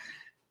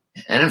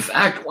 And in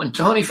fact, when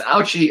Tony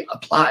Fauci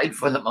applied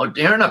for the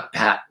Moderna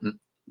patent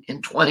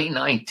in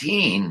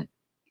 2019,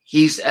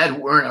 he said,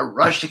 we're in a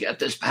rush to get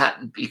this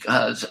patent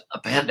because a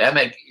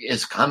pandemic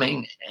is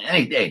coming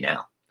any day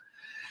now.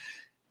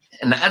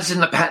 And that's in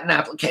the patent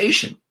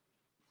application.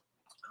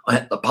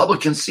 The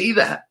public can see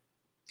that.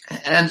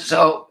 And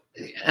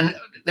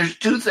there's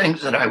two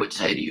things that I would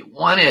say to you.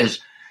 One is,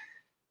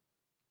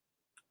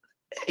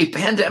 a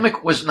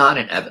pandemic was not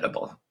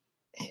inevitable.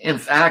 In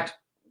fact,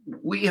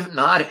 we have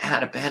not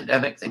had a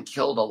pandemic that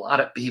killed a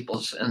lot of people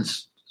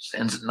since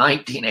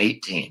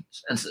 1918,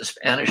 since the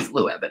Spanish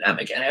flu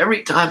epidemic. And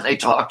every time they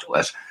talk to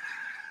us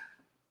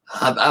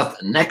about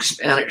the next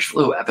Spanish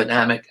flu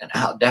epidemic and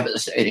how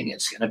devastating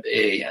it's going to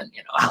be, and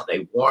how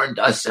they warned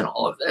us and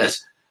all of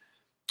this,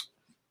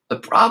 the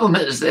problem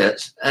is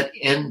this: that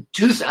in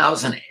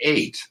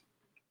 2008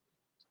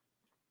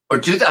 or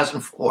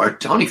 2004,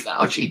 Tony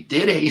Fauci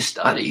did a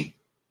study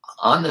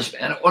on the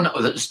Spanish. Oh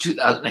no, this is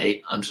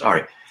 2008. I'm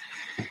sorry.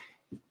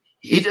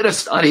 He did a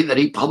study that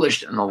he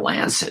published in The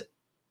Lancet.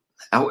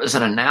 That was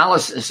an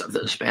analysis of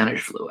the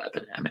Spanish flu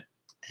epidemic.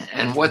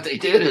 And what they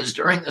did is,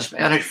 during the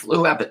Spanish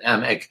flu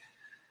epidemic,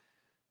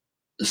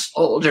 the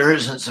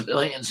soldiers and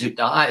civilians who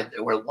died,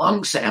 there were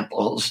lung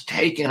samples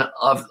taken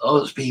of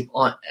those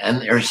people,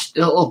 and they're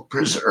still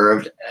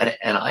preserved at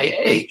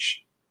NIH.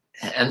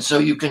 And so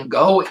you can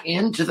go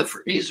into the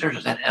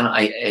freezers at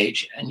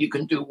NIH and you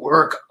can do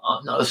work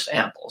on those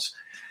samples.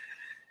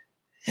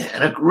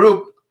 And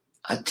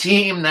a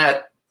team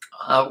that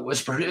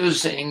was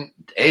producing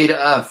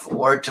data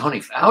for Tony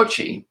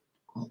Fauci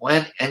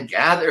went and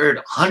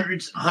gathered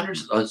hundreds and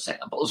hundreds of those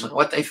samples. And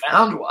what they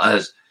found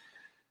was,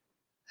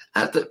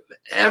 at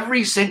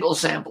every single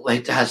sample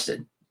they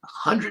tested,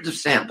 hundreds of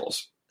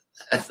samples,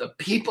 that the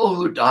people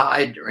who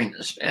died during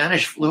the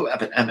Spanish flu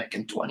epidemic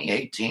in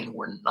 2018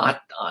 were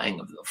not dying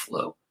of the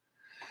flu.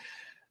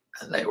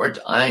 They were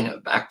dying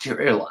of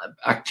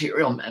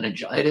bacterial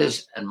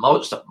meningitis, and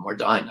most of them were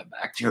dying of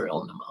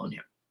bacterial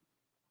pneumonia.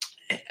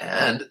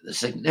 And the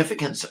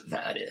significance of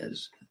that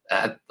is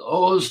that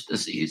those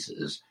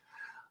diseases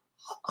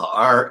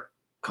are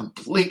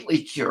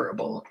completely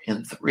curable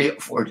in 3 or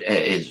 4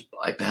 days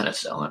by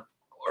penicillin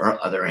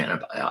or other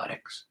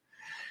antibiotics.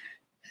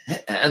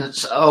 And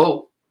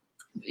so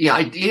the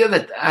idea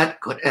that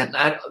could, and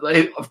that,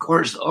 of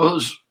course,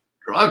 those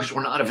drugs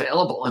were not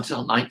available until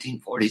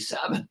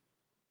 1947.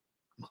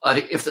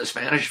 But if the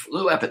Spanish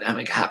flu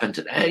epidemic happened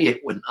today,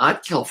 it would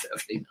not kill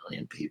 50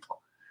 million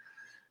people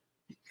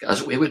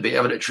because we would be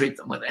able to treat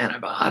them with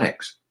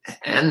antibiotics.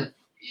 And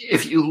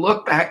if you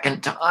look back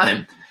in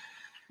time,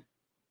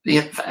 the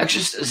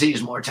infectious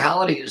disease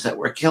mortalities that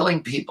were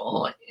killing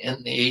people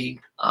in the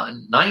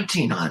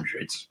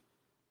 1900s,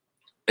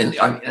 in the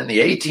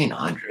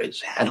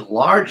 1800s, had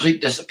largely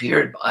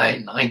disappeared by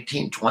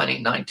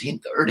 1920,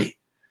 1930.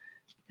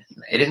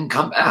 They didn't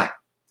come back.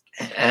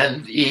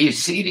 And the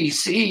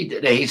CDC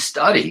did a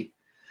study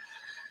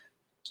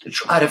to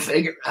try to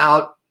figure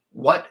out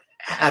what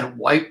had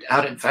wiped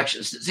out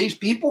infectious disease.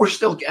 People were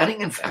still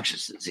getting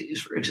infectious disease.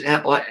 For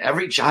example,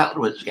 every child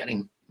was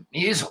getting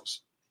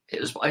measles. It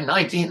was by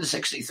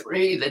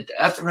 1963, the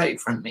death rate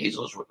from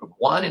measles was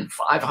 1 in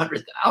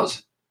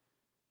 500,000.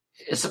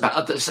 It's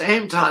about the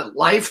same time,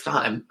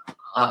 lifetime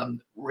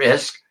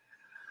risk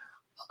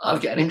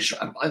of getting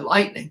struck by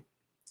lightning.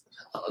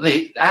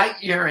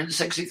 That year in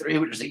 63,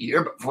 which was the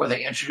year before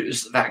they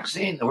introduced the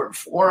vaccine, there were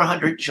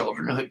 400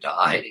 children who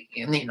died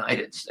in the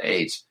United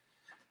States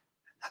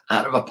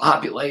out of a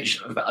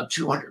population of about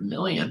 200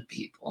 million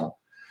people.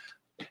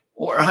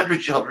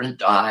 400 children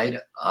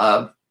died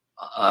of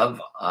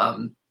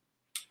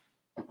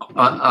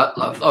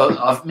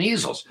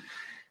measles.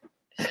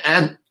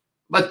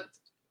 But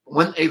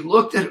when they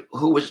looked at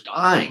who was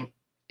dying,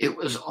 it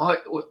was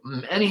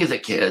many of the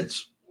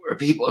kids were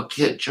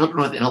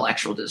children with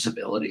intellectual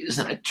disabilities.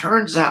 And it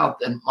turns out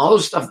that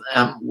most of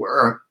them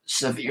were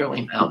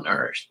severely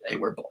malnourished. They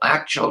were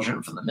Black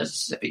children from the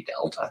Mississippi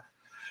Delta,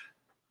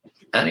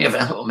 many of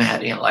whom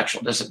had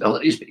intellectual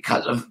disabilities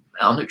because of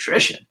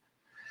malnutrition.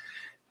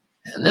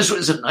 And this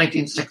was in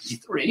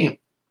 1963.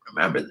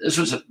 Remember, this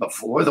was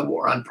before the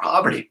war on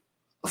poverty,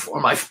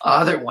 before my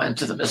father went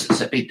to the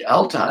Mississippi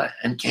Delta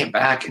and came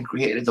back and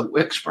created the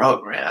WICS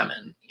program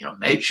and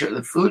made sure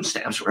that food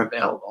stamps were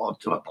available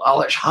to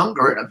abolish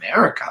hunger in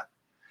America.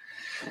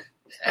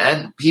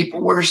 And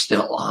people were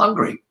still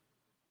hungry,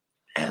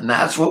 and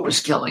that's what was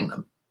killing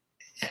them.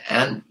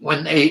 And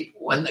when the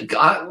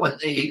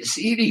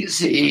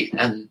CDC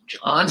and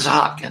Johns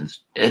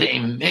Hopkins did a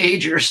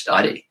major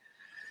study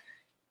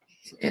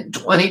in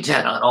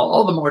 2010 on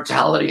all the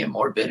mortality and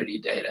morbidity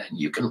data, and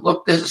you can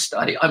look this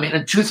study,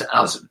 in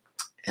 2000,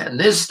 and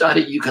this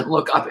study you can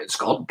look up, it's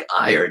called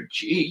Guyer,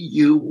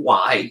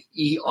 Guyer.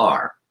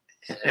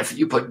 And if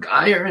you put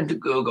Guyer into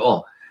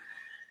Google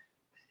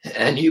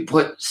and you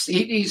put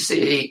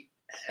CDC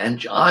and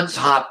Johns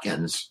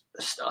Hopkins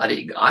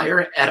study,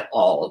 Guyer et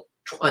al.,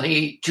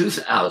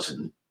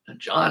 2000,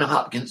 Johns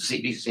Hopkins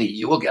CDC,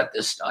 you will get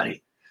this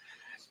study.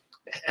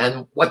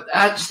 And what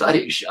that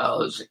study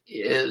shows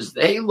is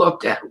they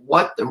looked at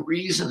what the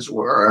reasons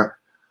were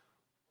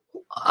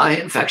why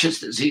infectious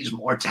disease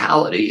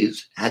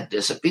mortalities had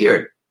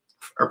disappeared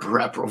for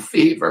peripheral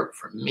fever,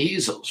 for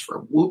measles, for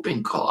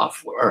whooping cough,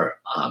 for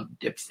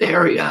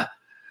diphtheria,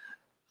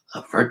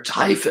 for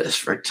typhus,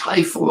 for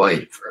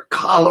typhoid, for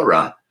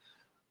cholera,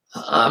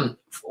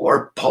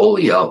 for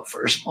polio,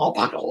 for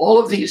smallpox. All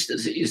of these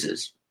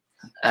diseases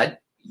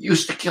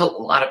used to kill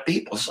a lot of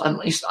people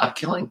suddenly stopped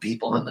killing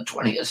people in the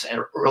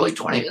early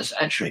 20th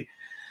century.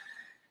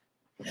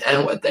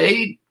 And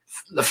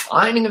the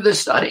finding of this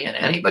study, and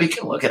anybody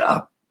can look it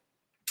up,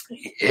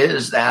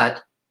 is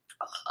that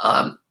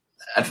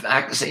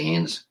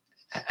vaccines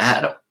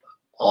had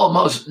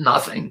almost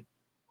nothing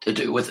to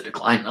do with the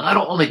decline. Not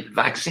only did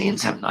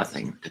vaccines have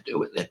nothing to do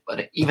with it,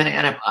 but even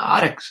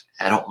antibiotics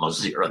had almost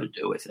zero to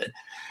do with it.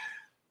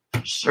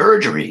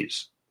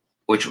 Surgeries,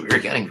 which we were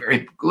getting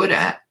very good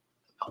at,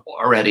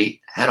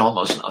 already had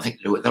almost nothing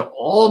to do with it.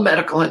 All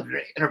medical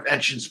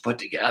interventions put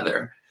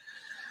together,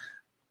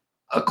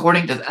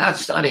 according to that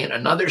study and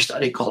another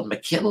study called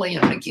McKinley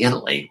and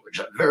McGinley, which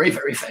is a very,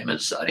 very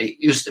famous study,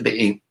 used to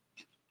be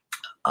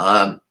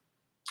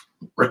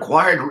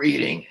required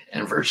reading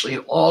in virtually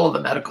all of the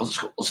medical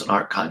schools in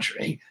our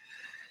country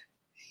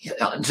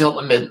until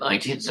the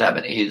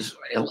mid-1970s,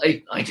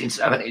 late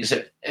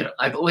 1970s.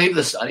 I believe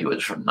the study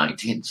was from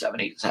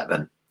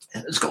 1977.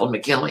 And it's called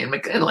McKinley and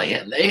McGinley,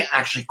 and they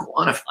actually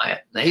quantify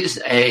it. They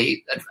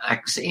say that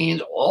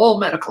vaccines, all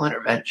medical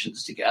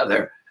interventions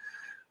together,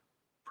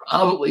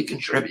 probably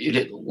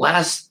contributed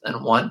less than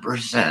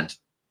 1%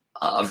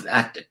 of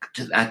that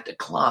to that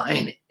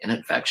decline in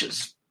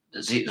infectious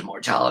disease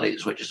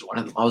mortalities, which is one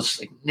of the most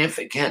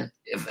significant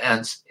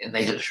events in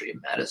the history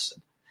of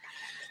medicine.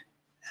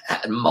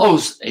 At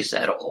most, they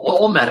said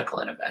all medical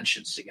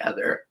interventions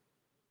together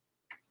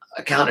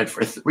accounted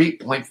for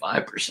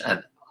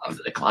 3.5% of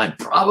the decline,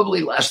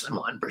 probably less than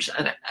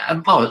 1%,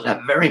 at most,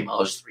 at very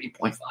most,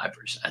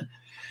 3.5%.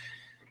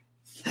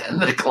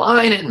 And the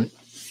decline in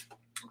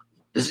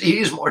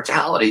disease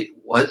mortality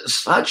was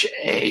such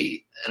an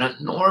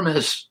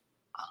enormous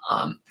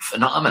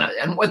phenomenon.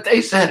 And what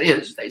they said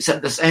is, they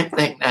said the same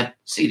thing that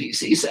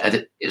CDC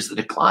said, is the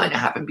decline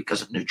happened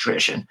because of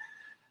nutrition,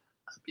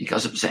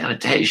 because of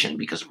sanitation,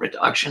 because of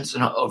reductions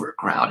in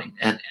overcrowding.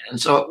 And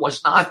so it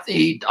was not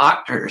the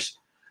doctors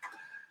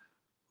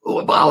who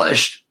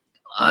abolished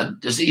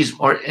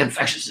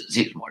infectious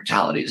disease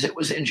mortalities. It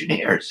was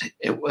engineers.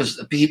 It was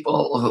the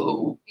people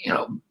who,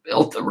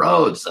 built the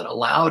roads that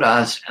allowed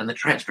us, and the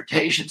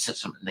transportation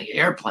system and the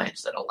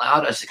airplanes that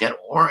allowed us to get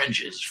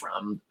oranges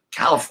from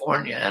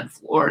California and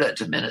Florida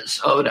to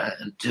Minnesota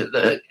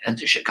and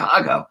to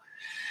Chicago.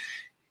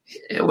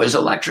 It was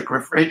electric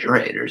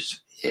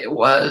refrigerators. It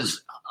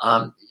was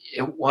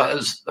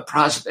the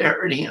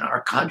prosperity in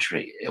our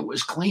country. It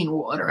was clean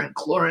water and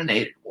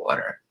chlorinated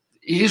water.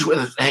 These were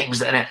the things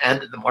that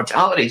ended the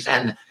mortalities.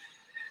 And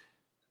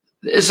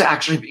this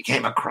actually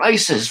became a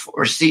crisis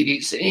for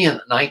CDC in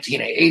the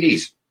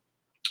 1980s.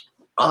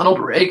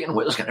 Ronald Reagan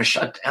was going to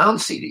shut down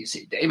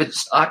CDC. David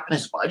Stockman,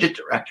 his budget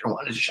director,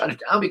 wanted to shut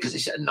it down because he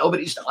said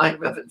nobody's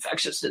dying of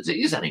infectious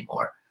disease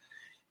anymore.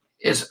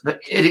 It's the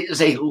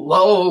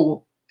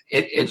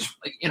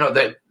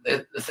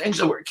things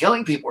that were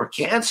killing people were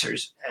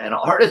cancers and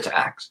heart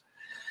attacks.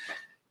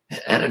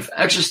 And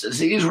infectious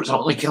disease was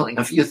only killing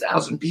a few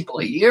thousand people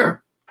a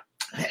year.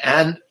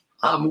 And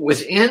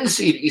within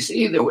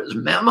CDC, there was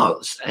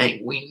memos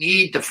saying we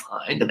need to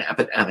find an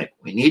epidemic.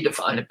 We need to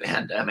find a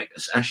pandemic,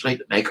 essentially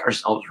to make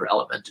ourselves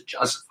relevant, to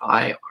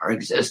justify our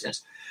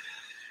existence.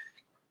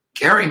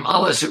 Gary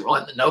Mullis, who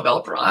won the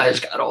Nobel Prize,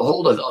 got a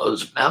hold of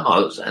those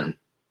memos and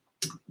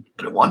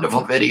put a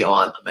wonderful video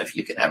on them if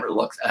you can ever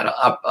look that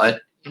up.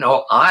 But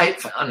I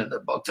found in the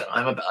book that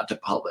I'm about to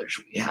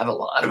publish, we have a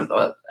lot of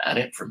that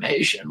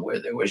information where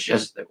there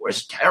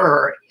was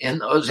terror in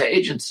those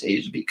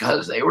agencies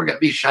because they were going to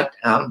be shut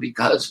down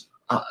because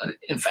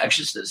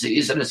infectious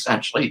disease had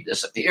essentially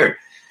disappeared.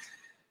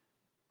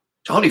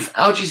 Tony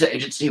Fauci's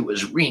agency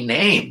was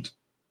renamed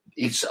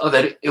so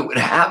that it would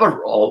have a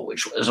role,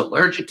 which was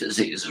allergic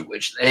diseases,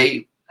 which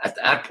they, at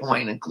that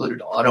point,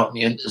 included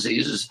autoimmune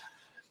diseases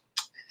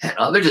and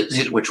other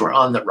diseases which were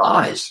on the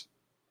rise.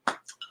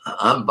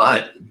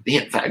 But the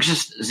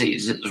infectious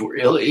diseases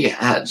really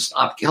had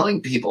stopped killing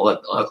people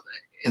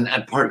in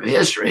that part of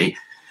history.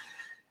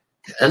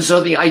 And so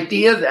the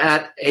idea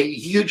that a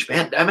huge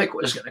pandemic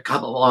was going to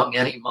come along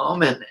any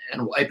moment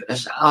and wipe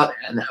us out,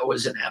 and that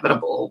was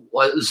inevitable,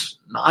 was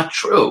not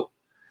true.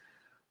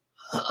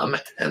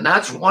 And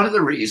that's one of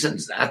the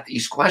reasons that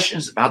these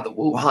questions about the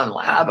Wuhan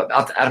lab,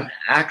 about that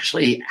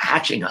actually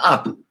hatching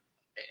up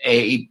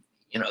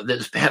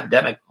this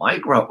pandemic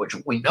microbe, which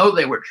we know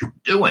they were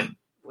doing.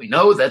 We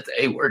know that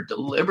they were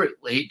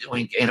deliberately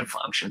doing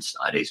gain-of-function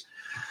studies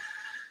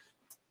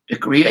to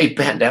create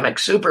pandemic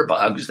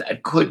superbugs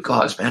that could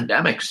cause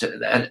pandemics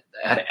that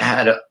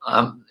had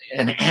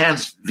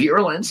enhanced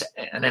virulence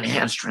and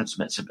enhanced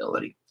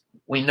transmissibility.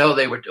 We know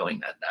they were doing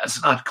that.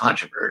 That's not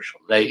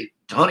controversial.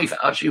 Tony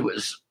Fauci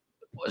was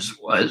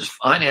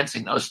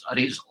financing those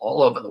studies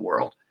all over the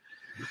world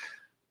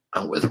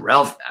with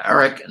Ralph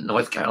Baric in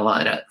North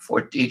Carolina at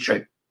Fort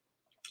Detrick.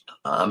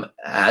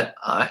 At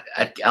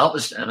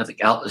Galveston, at the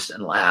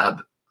Galveston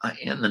lab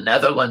in the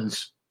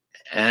Netherlands.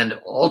 And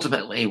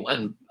ultimately,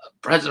 when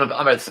President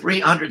Obama,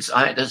 300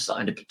 scientists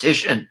signed a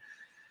petition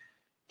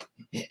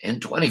in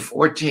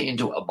 2014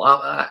 to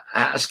Obama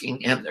asking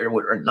him, there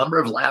were a number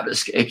of lab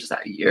escapes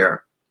that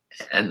year,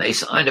 and they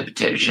signed a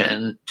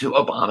petition to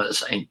Obama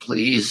saying,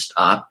 please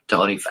stop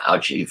Tony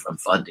Fauci from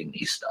funding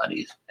these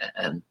studies.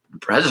 And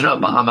President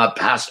Obama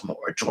passed a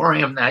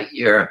moratorium that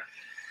year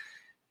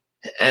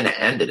and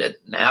ended it.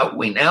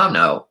 We now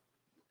know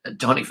that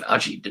Tony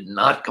Fauci did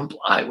not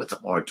comply with the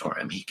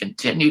moratorium. He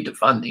continued to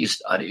fund these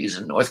studies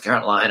in North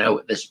Carolina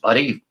with his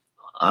buddy,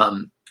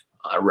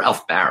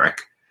 Ralph Baric,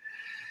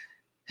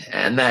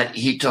 and that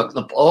he took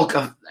the bulk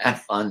of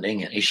that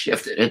funding and he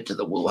shifted it to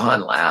the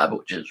Wuhan lab,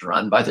 which is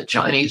run by the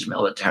Chinese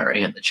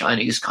military and the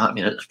Chinese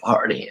Communist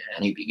Party.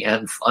 And he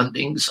began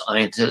funding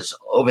scientists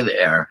over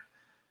there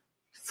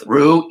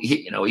through,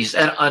 he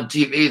said on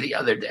TV the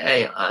other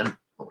day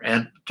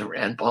to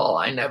Rand Paul,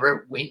 I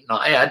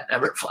had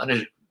never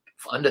funded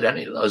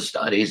any of those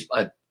studies,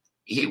 but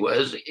it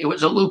was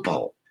a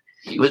loophole.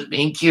 He was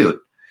being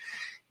cute.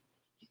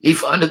 He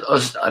funded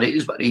those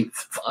studies, but he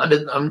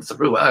funded them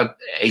through a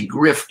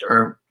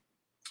grifter,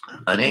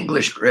 an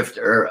English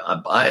grifter,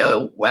 a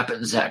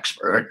bioweapons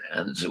expert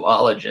and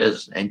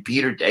zoologist named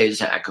Peter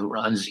Daszak, who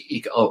runs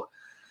Eco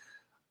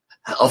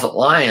Health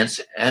Alliance.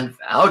 And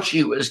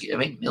Fauci was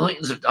giving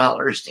millions of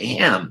dollars to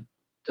him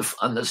to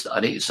fund the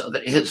studies so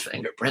that his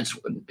fingerprints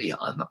wouldn't be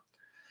on them.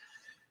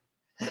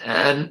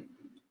 And,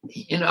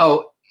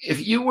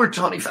 if you were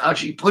Tony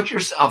Fauci, put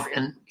yourself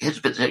in his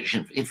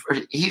position.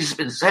 He's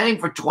been saying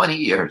for 20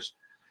 years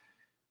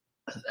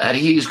that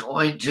he's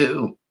going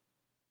to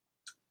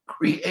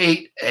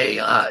create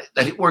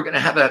that we're going to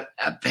have a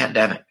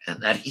pandemic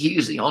and that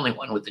he's the only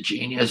one with the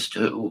genius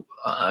to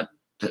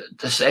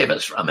save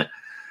us from it.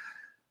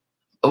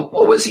 But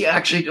what was he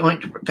actually doing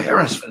to prepare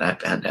us for that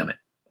pandemic?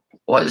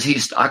 Was he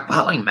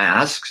stockpiling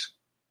masks?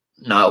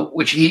 No,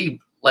 which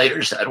he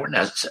later said were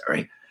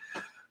necessary.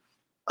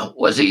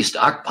 Was he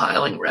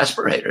stockpiling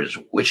respirators,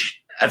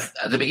 which at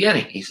the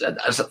beginning he said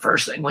that's the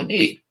first thing we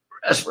need,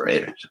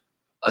 respirators.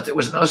 But there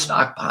was no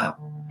stockpile.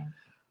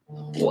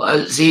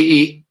 Was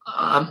he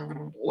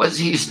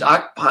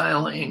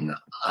stockpiling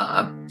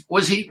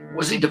Was he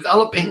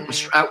developing?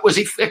 Was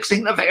he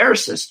fixing the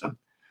VAERS system,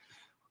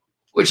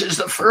 which is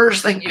the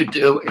first thing you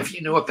do if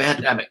you knew a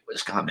pandemic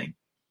was coming?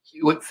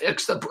 You would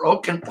fix the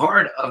broken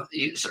part of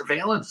the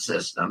surveillance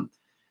system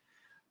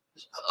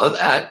so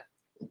that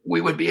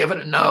we would be able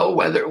to know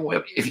whether,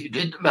 if you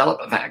did develop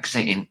a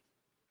vaccine,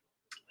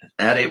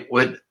 that it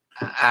was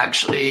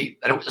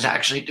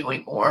actually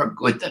doing more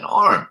good than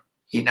harm.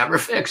 He never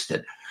fixed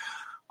it.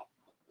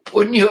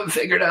 Wouldn't you have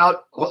figured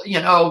out,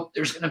 well,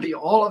 there's going to be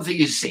all of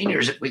these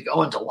seniors if we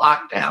go into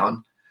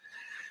lockdown.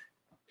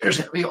 There's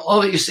going to be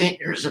all these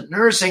seniors in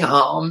nursing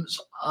homes.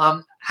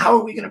 How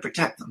are we going to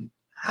protect them?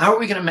 How are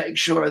we going to make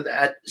sure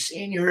that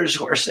seniors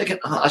who are sick in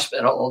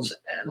hospitals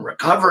and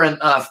recover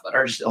enough but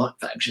are still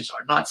infectious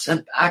are not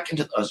sent back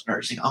into those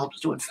nursing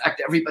homes to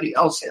infect everybody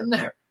else in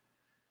there?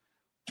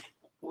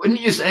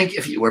 Wouldn't you think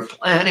if you were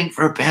planning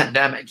for a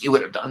pandemic, you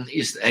would have done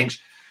these things?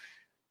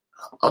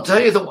 I'll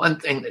tell you the one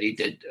thing that he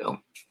did do.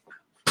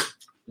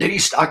 Did he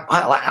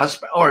stockpile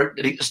aspirin or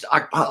did he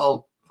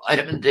stockpile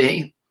vitamin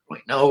D?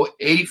 We know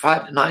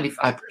 85 to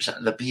 95%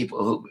 of the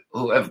people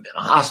who have been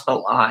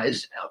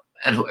hospitalized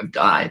and who have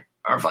died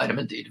are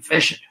vitamin D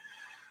deficient.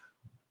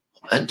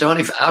 And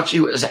Tony Fauci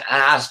was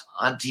asked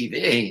on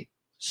TV,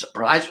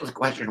 surprised with the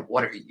question,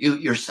 what are you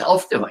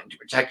yourself doing to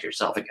protect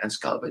yourself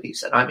against COVID? He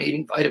said, I'm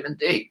eating vitamin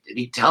D. Did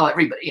he tell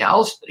everybody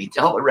else? Did he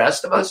tell the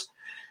rest of us?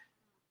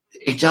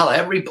 Did he tell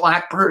every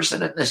Black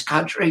person in this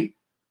country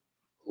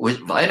was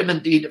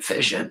vitamin D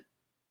deficient?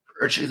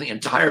 Virtually the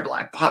entire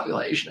Black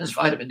population is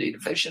vitamin D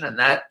deficient, and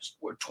that's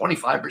where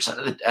 25%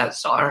 of the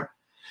deaths are.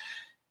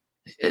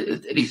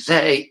 Did he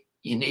say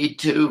you need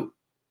to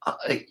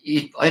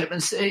eat vitamin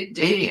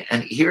D,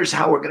 and here's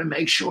how we're going to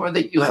make sure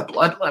that you have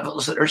blood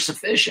levels that are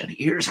sufficient?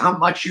 Here's how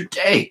much you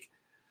take.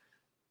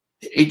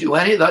 Did he do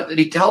any of that? Did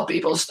he tell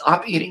people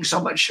stop eating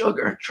so much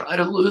sugar, try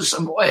to lose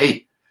some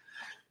weight,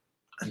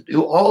 and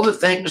do all the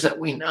things that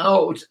we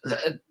know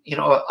that,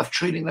 of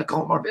treating the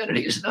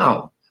comorbidities?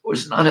 No, it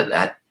was none of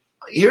that.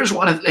 Here's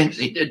one of the things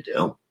he did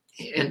do.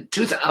 In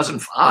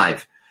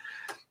 2005,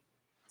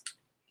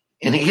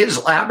 in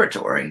his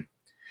laboratory,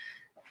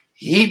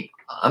 he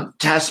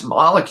tests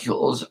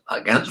molecules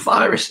against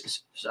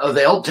viruses. So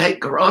they'll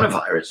take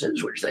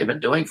coronaviruses, which they've been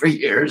doing for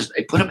years,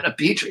 they put them in a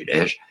petri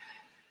dish,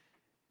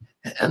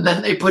 and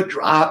then they put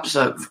drops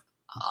of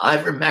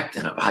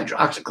ivermectin, of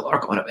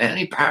hydroxychloroquine, of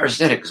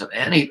antiparasitics, of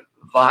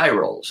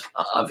antivirals,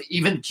 of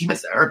even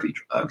chemotherapy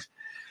drugs,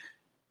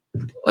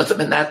 put them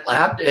in that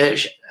lab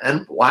dish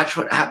and watch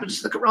what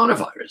happens to the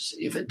coronavirus,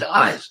 see if it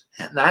dies.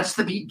 And that's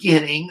the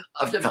beginning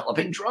of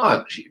developing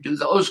drugs. You do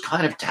those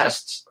kind of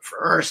tests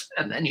first,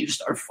 and then you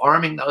start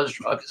farming those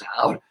drugs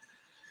out.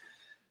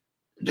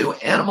 Do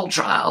animal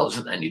trials,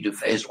 and then you do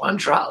phase 1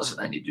 trials, and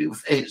then you do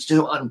phase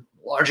 2 on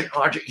larger and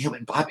larger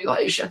human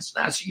populations.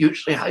 That's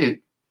usually how you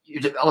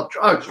develop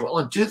drugs. Well,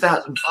 in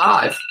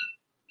 2005,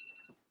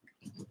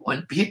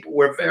 when people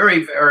were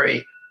very,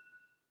 very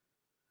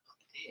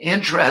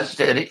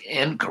interested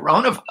in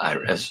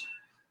coronavirus,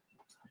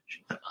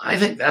 I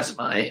think that's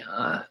my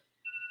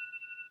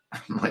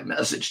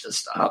message to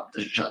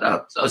shut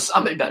up. So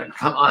somebody better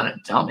come on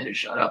and tell me to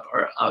shut up,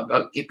 or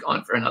I'll keep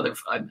going for another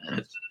 5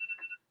 minutes.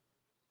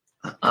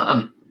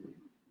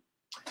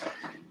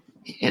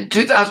 In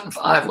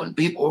 2005, when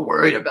people were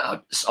worried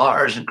about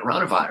SARS and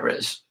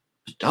coronavirus,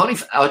 Tony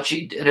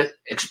Fauci did an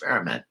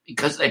experiment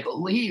because they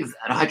believed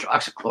that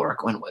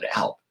hydroxychloroquine would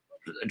help.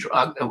 It was a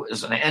drug that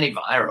was an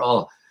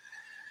antiviral.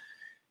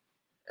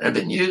 It had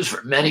been used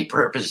for many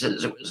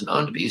purposes. It was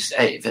known to be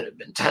safe. It had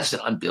been tested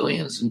on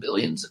billions and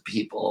billions of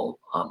people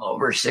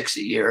over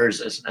 60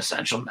 years as an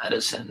essential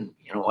medicine,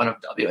 one of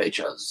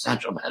WHO's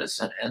essential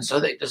medicine. And so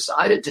they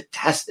decided to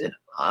test it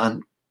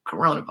on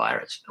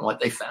coronavirus. And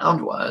what they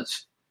found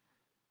was,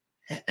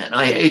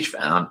 NIH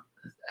found,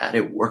 that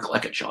it worked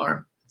like a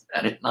charm.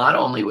 That it not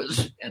only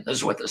was, and this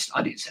is what the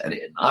study said,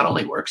 it not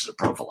only works as a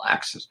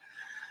prophylaxis,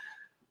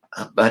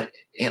 but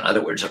in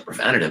other words, a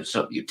preventative.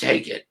 So if you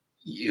take it,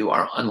 you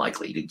are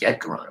unlikely to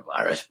get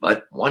coronavirus.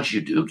 But once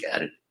you do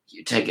get it,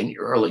 you take in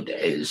your early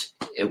days,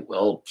 it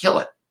will kill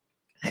it.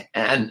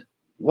 And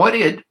what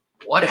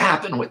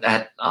happened with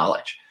that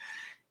knowledge?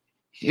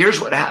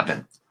 Here's what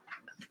happened.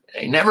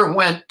 They never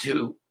went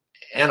to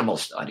animal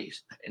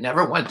studies. They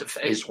never went to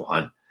phase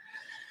 1.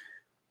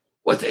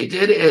 What they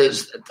did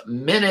is that the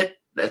minute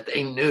that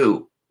they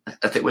knew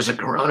that there was a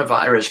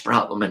coronavirus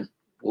problem in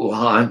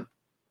Wuhan,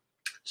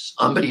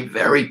 somebody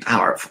very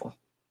powerful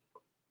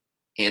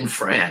in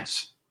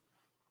France,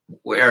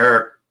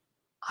 where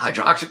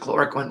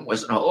hydroxychloroquine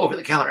was an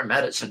over-the-counter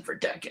medicine for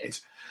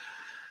decades,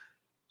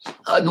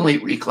 suddenly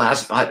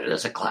reclassified it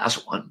as a class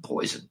 1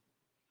 poison.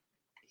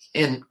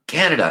 In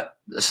Canada,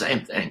 the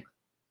same thing,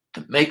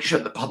 to make sure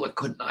the public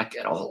could not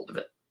get a hold of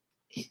it.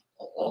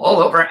 All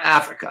over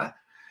Africa,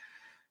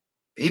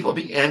 people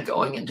began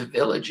going into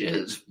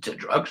villages, to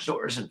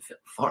drugstores and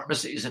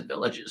pharmacies in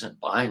villages and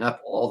buying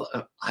up all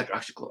the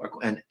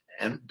hydroxychloroquine,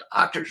 and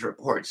doctors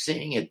report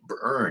seeing it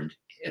burned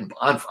in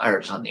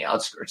bonfires on the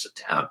outskirts of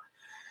town.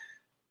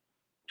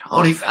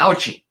 Tony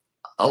Fauci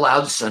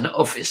allowed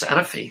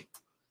Sanofi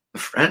a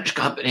French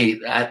company,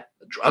 that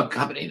drug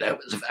company that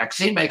was a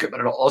vaccine maker, but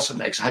it also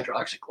makes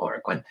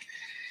hydroxychloroquine.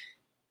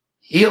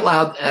 He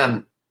allowed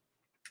them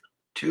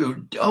to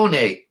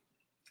donate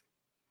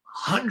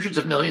hundreds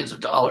of millions of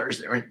dollars,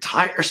 their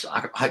entire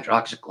stock of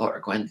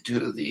hydroxychloroquine,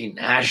 to the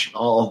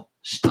national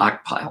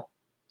stockpile.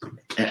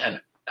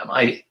 And am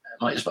I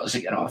supposed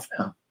to get off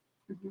now?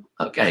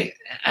 Mm-hmm. Okay.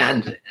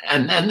 And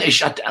then they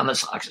shut down the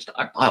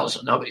stockpile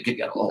so nobody could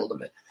get a hold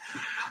of it.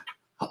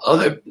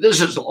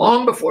 This is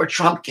long before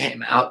Trump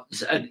came out and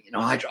said,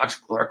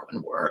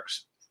 hydroxychloroquine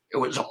works. It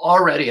was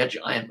already a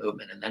giant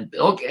movement. And then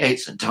Bill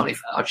Gates and Tony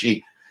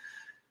Fauci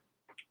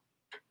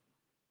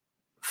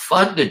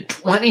funded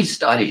 20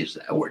 studies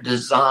that were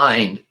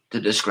designed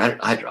to discredit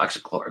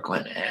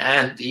hydroxychloroquine.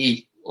 And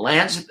the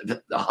Lancet,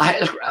 the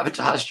highest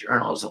gravitas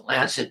journals, the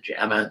Lancet,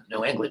 JAMA,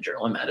 New England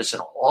Journal of Medicine,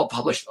 all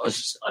published those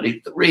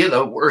studies, 3 of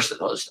the worst of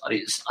those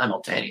studies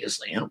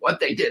simultaneously. And what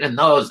they did in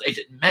those, they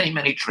did many,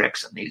 many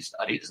tricks in these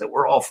studies that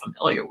we're all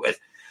familiar with.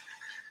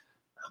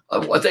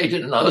 But what they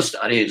did in those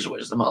studies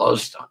was the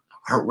most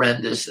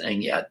horrendous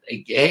thing yet. They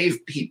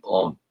gave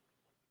people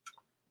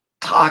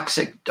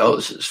toxic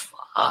doses,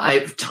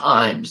 5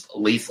 times the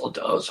lethal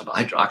dose of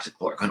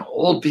hydroxychloroquine,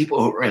 old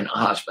people who were in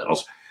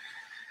hospitals,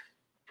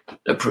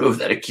 to prove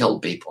that it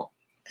killed people.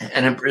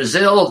 And in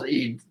Brazil,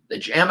 the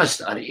JAMA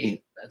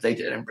study that they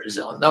did in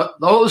Brazil,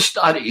 those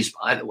studies,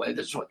 by the way,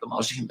 this is what the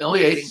most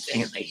humiliating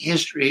thing in the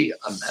history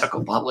of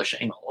medical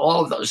publishing,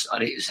 all of those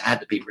studies had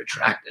to be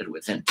retracted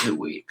within 2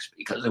 weeks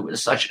because there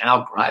was such an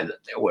outcry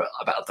that there were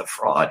about the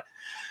fraud.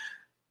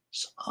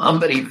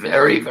 Somebody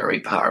very, very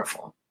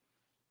powerful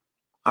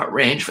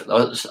arranged for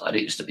those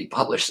studies to be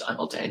published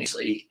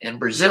simultaneously. In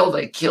Brazil,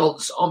 they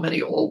killed so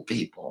many old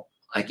people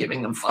by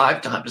giving them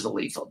 5 times the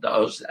lethal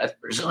dose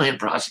that Brazilian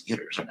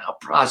prosecutors are now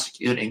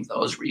prosecuting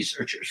those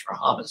researchers for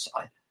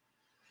homicide.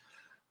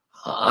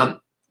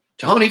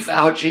 Tony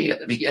Fauci,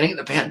 at the beginning of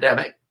the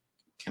pandemic,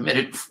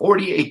 committed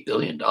 $48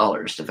 billion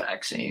to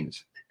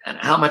vaccines. And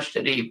how much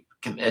did he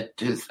commit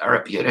to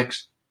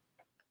therapeutics?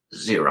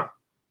 0.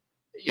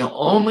 The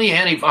only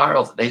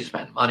antiviral that they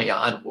spent money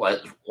on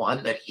was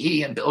one that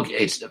he and Bill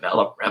Gates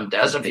developed,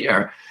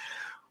 remdesivir,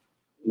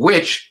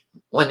 which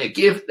when they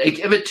give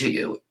it to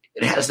you,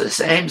 it has the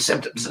same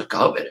symptoms of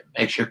COVID. It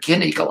makes your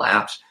kidney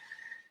collapse.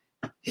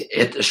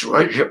 It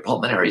destroys your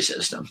pulmonary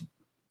system.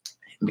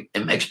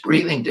 It makes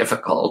breathing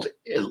difficult.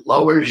 It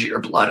lowers your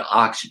blood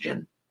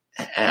oxygen.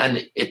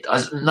 And it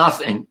does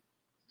nothing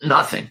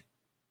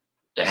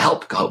to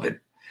help COVID.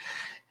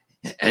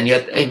 And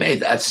yet they made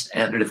that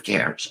standard of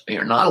care. So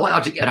you're not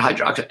allowed to get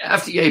hydroxychloroquine.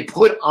 FDA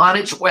put on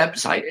its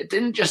website, it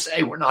didn't just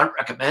say we're not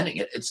recommending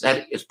it. It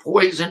said it's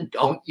poison,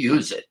 don't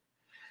use it.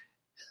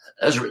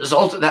 As a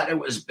result of that, it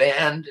was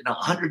banned in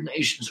 100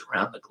 nations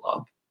around the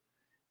globe.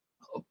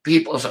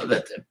 People, so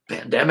that the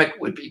pandemic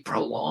would be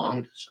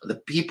prolonged, so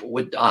that people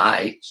would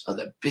die, so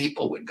that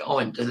people would go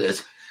into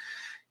this,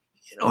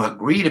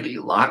 agree to be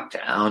locked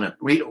down,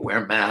 agree to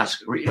wear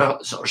masks, agree to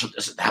social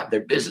distance, have their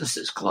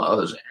businesses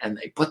closed, and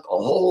they put the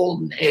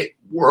whole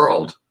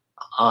world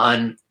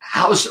on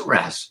house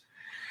arrest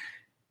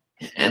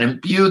and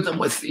imbued them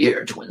with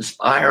fear to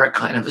inspire a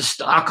kind of a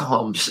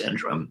Stockholm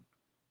syndrome,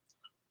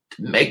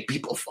 to make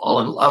people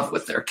fall in love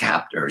with their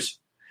captors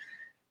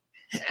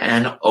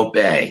and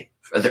obey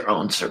for their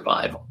own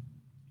survival.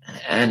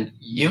 And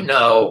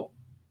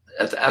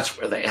that's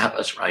where they have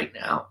us right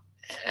now.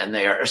 And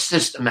they are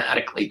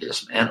systematically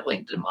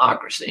dismantling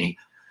democracy,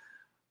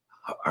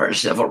 our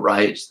civil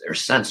rights. They're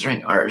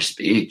censoring our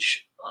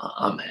speech.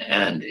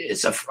 And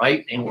it's a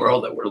frightening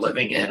world that we're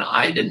living in.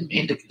 I didn't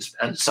mean to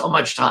spend so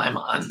much time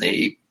on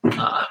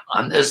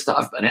this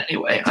stuff, but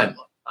anyway, I'm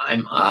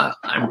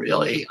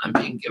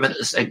being given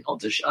a signal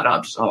to shut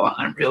up. So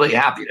I'm really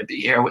happy to be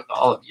here with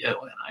all of you,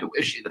 and I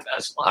wish you the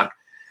best luck.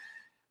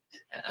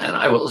 And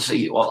I will see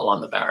you all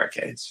on the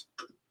barricades.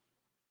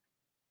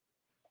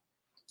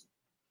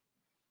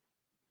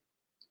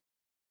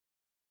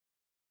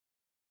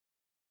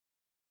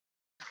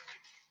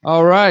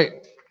 All right.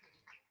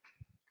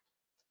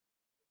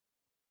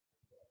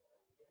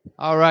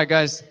 All right,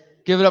 guys.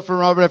 Give it up for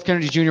Robert F.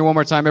 Kennedy Jr. one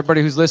more time.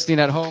 Everybody who's listening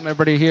at home,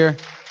 everybody here.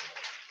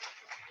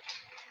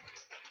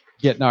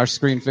 Getting our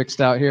screen fixed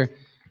out here.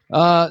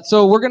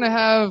 So we're going to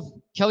have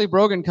Kelly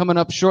Brogan coming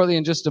up shortly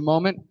in just a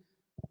moment.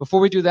 Before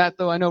we do that,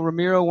 though, I know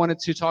Ramiro wanted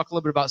to talk a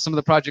little bit about some of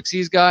the projects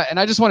he's got, and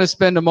I just want to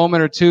spend a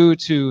moment or two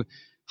to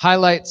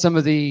highlight some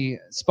of the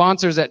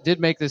sponsors that did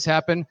make this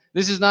happen.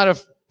 This is not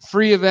a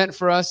free event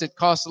for us. It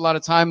costs a lot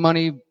of time,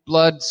 money,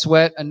 blood,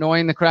 sweat,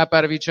 annoying the crap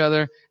out of each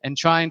other, and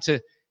trying to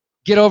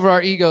get over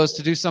our egos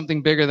to do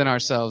something bigger than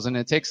ourselves. And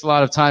it takes a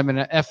lot of time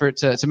and effort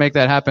to make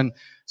that happen.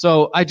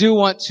 So I do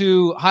want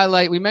to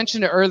highlight, we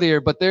mentioned it earlier,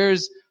 but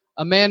there's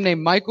a man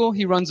named Michael.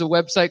 He runs a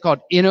website called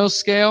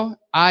InnoScale,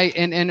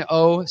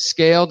 INNO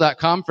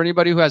scale.com. For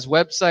anybody who has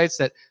websites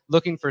that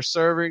looking for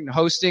serving,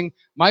 hosting,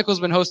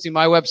 Michael's been hosting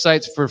my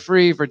websites for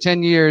free for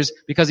 10 years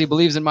because he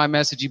believes in my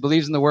message. He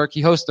believes in the work.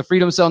 He hosts the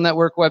Freedom Cell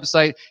Network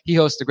website. He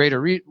hosts the Greater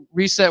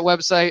Reset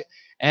website.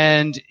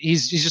 And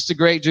he's just a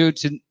great dude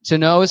to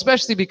know,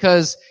 especially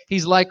because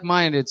he's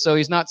like-minded. So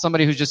he's not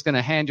somebody who's just going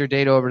to hand your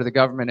data over to the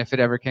government if it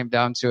ever came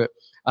down to it.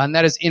 And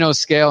that is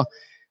InnoScale.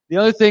 The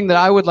other thing that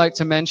I would like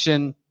to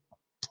mention,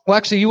 well,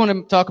 actually, you want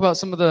to talk about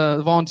some of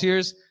the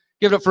volunteers?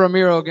 Give it up for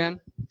Ramiro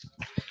again.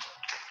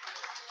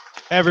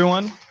 Hey,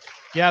 everyone.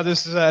 Yeah,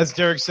 this is, as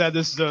Derek said,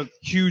 this is a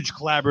huge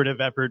collaborative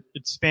effort.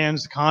 It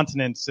spans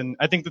continents. And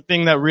I think the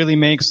thing that really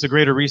makes the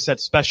Greater Reset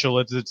special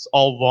is it's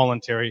all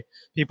voluntary.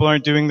 People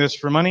aren't doing this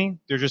for money.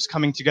 They're just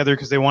coming together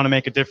because they want to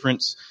make a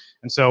difference.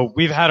 And so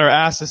we've had our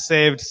asses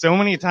saved so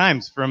many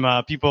times from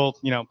people,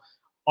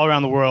 all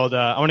around the world.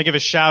 I want to give a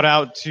shout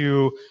out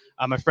to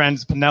my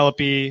friends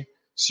Penelope,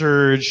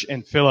 Serge,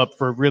 and Philip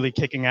for really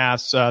kicking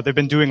ass. They've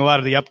been doing a lot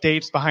of the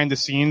updates behind the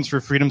scenes for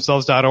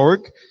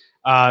freedomcells.org.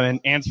 And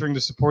answering the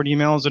support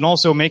emails and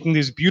also making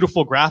these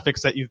beautiful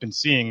graphics that you've been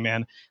seeing,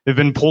 man. They've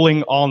been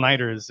pulling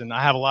all-nighters, and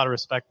I have a lot of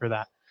respect for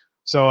that.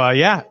 So,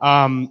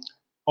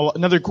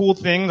 another cool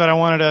thing that I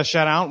wanted to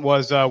shout out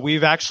was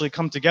we've actually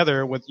come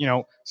together with,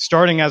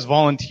 starting as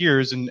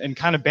volunteers and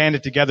kind of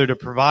banded together to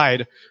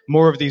provide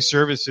more of these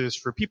services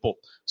for people.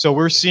 So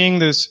we're seeing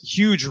this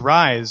huge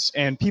rise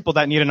and people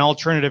that need an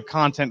alternative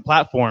content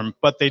platform,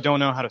 but they don't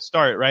know how to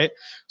start, right?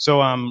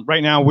 So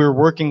right now we're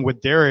working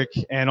with Derek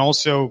and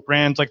also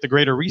brands like the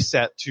Greater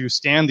Reset to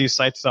stand these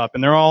sites up.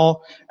 And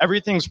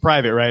everything's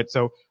private, right?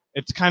 So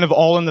it's kind of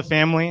all in the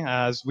family,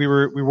 as we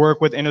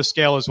work with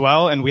InnoScale as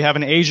well, and we have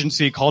an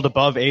agency called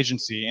Above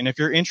Agency. And if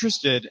you're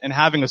interested in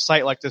having a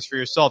site like this for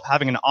yourself,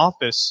 having an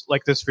office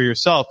like this for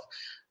yourself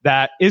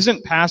that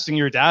isn't passing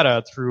your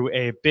data through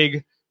a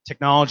big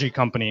technology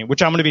company,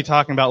 which I'm going to be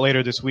talking about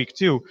later this week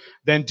too,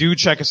 then do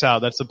check us out.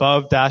 That's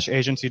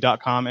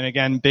above-agency.com. And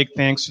again, big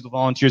thanks to the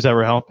volunteers that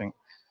were helping.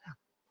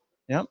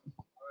 Yep.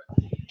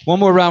 One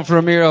more round for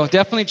Ramiro.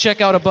 Definitely check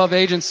out Above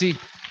Agency.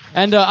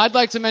 And I'd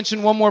like to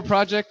mention one more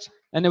project.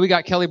 And then we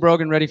got Kelly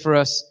Brogan ready for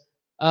us.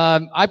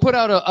 I put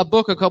out a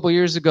book a couple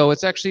years ago.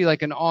 It's actually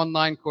like an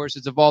online course.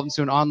 It's evolved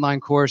into an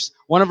online course.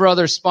 One of our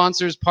other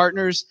sponsors,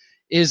 partners,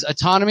 is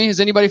Autonomy. Is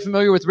anybody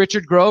familiar with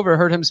Richard Grove or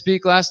heard him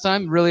speak last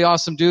time? Really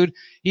awesome dude.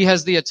 He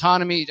has the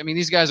Autonomy. I mean,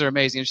 these guys are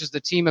amazing. It's just a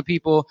team of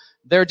people.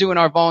 They're doing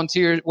our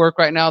volunteer work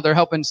right now. They're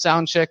helping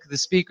sound check the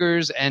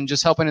speakers and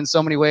just helping in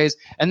so many ways.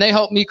 And they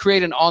helped me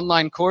create an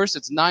online course.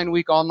 It's a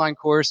 9-week online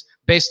course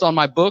based on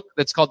my book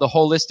that's called The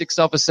Holistic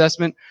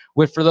Self-Assessment.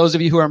 For those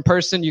of you who are in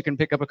person, you can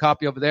pick up a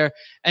copy over there.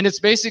 And it's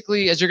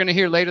basically, as you're going to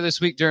hear later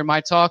this week during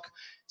my talk,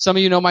 some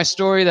of you know my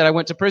story that I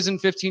went to prison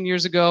 15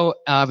 years ago.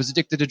 I was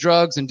addicted to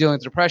drugs and dealing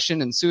with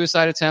depression and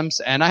suicide attempts.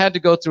 And I had to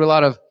go through a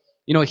lot of,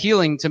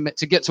 healing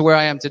to get to where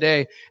I am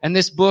today. And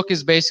this book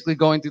is basically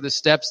going through the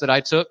steps that I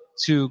took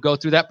to go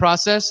through that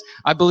process.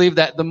 I believe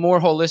that the more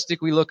holistic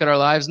we look at our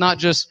lives, not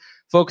just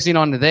focusing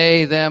on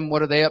they, them,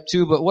 what are they up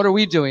to, but what are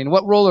we doing?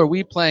 What role are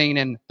we playing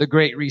in the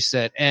Great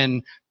Reset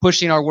and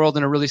pushing our world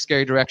in a really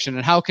scary direction?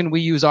 And how can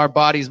we use our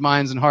bodies,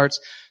 minds, and hearts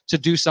to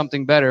do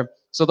something better?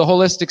 So the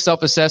Holistic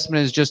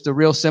Self-Assessment is just a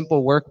real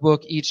simple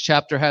workbook. Each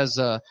chapter has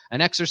an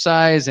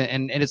exercise,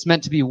 and it's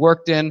meant to be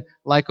worked in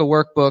like a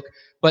workbook.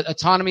 But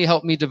Autonomy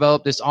helped me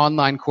develop this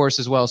online course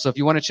as well. So if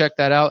you want to check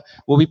that out,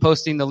 we'll be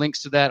posting the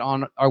links to that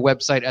on our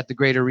website at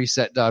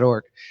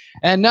thegreaterreset.org.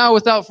 And now,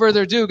 without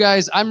further ado,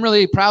 guys, I'm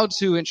really proud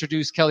to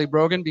introduce Kelly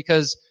Brogan,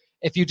 because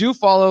if you do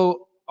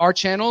follow our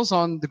channels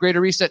on the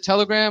Greater Reset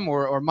Telegram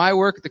or my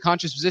work, The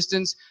Conscious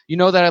Resistance, you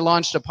know that I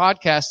launched a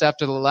podcast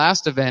after the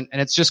last event,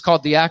 and it's just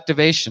called The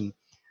Activation.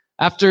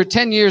 After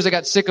 10 years, I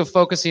got sick of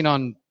focusing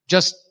on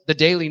just the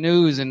daily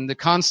news and the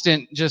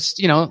constant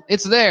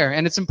it's there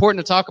and it's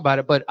important to talk about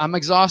it, but I'm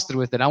exhausted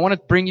with it. I want to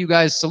bring you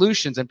guys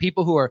solutions and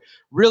people who are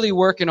really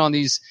working on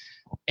these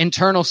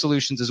internal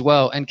solutions as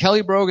well. And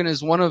Kelly Brogan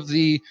is one of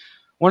the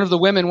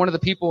women, one of the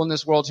people in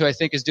this world who I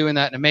think is doing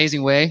that in an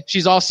amazing way.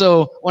 She's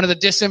also one of the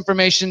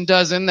disinformation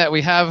dozen that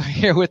we have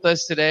here with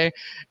us today.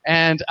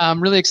 And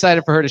I'm really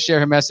excited for her to share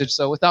her message.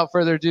 So without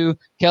further ado,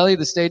 Kelly,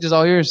 the stage is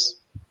all yours.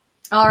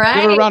 All right.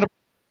 Give her a round of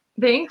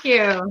Thank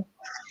you.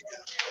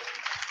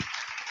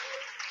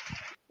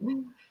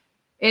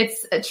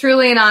 It's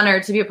truly an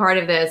honor to be a part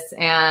of this,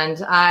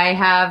 and I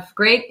have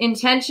great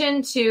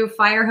intention to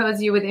fire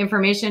hose you with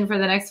information for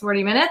the next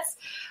 40 minutes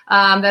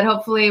that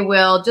hopefully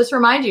will just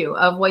remind you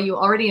of what you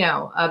already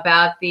know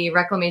about the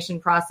reclamation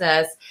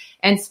process,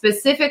 and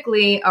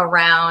specifically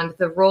around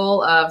the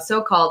role of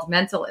so-called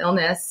mental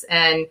illness.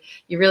 And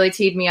you really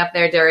teed me up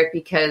there, Derek,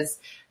 because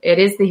it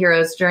is the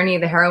hero's journey,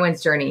 the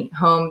heroine's journey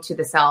home to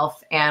the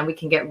self. And we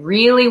can get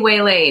really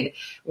waylaid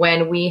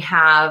when we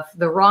have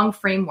the wrong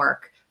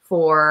framework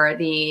for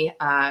the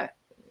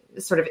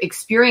sort of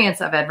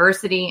experience of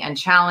adversity and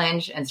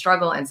challenge and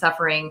struggle and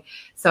suffering.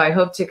 So I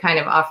hope to kind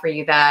of offer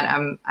you that.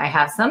 I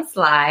have some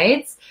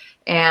slides,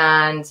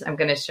 and I'm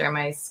going to share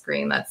my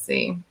screen. Let's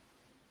see.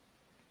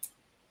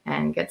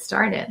 And get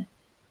started.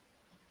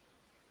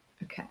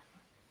 Okay.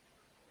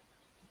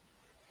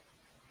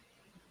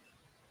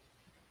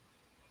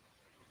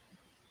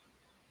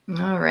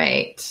 All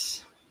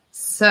right.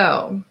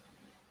 So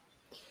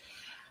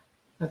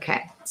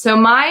Okay. So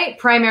my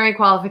primary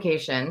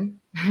qualification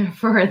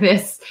for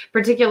this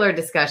particular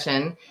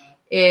discussion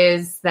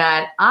is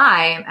that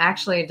I am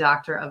actually a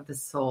doctor of the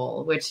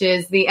soul, which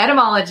is the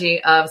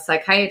etymology of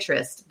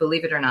psychiatrist,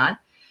 believe it or not.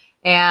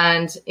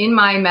 And in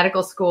my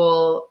medical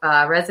school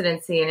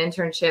residency and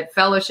internship,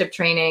 fellowship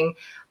training,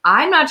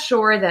 I'm not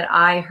sure that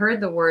I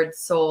heard the word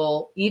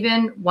soul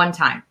even one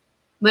time,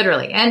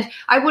 literally. And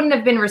I wouldn't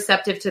have been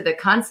receptive to the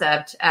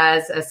concept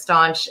as a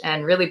staunch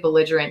and really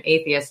belligerent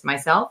atheist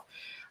myself.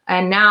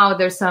 And now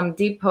there's some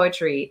deep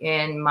poetry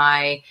in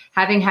my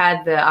having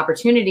had the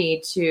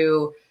opportunity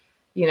to,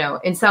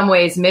 in some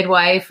ways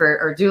midwife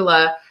or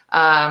doula,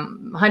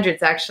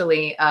 hundreds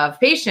actually of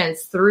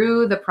patients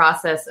through the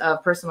process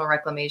of personal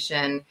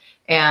reclamation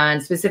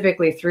and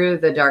specifically through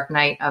the dark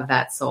night of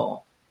that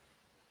soul.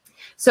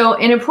 So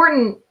an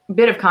important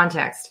bit of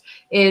context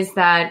is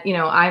that,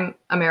 I'm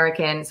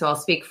American, so I'll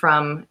speak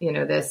from,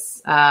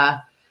 this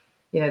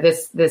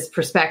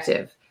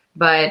perspective,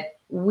 but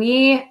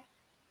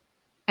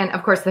and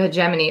of course, the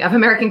hegemony of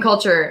American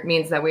culture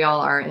means that we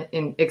all are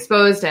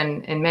exposed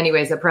and in many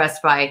ways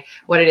oppressed by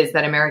what it is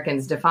that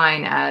Americans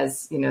define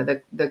as,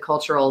 the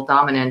cultural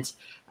dominant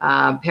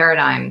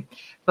paradigm.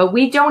 But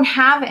we don't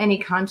have any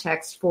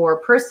context for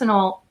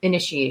personal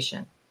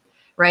initiation,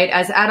 right?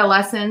 As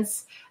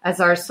adolescents, as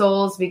our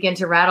souls begin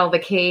to rattle the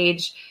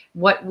cage,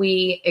 what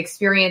we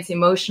experience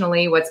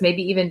emotionally, what's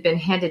maybe even been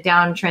handed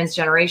down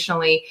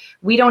transgenerationally,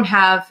 we don't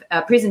have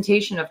a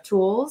presentation of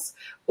tools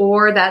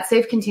or that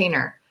safe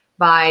container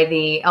by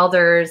the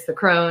elders, the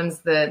crones,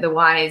 the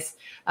wise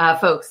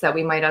folks that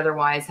we might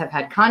otherwise have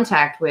had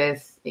contact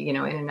with, in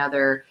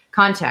another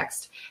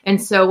context.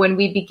 And so when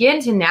we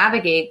begin to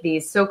navigate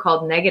these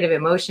so-called negative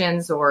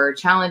emotions or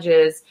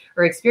challenges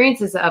or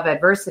experiences of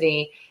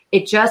adversity,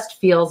 it just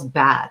feels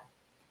bad.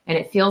 And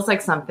it feels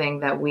like something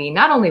that we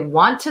not only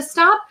want to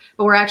stop,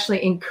 but we're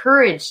actually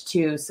encouraged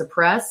to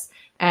suppress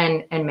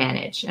and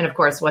manage. And of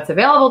course, what's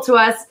available to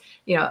us,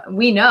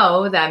 we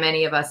know that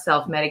many of us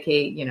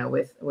self-medicate,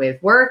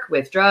 with work,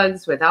 with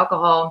drugs, with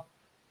alcohol,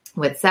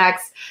 with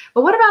sex.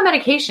 But what about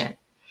medication?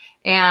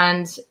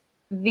 And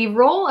the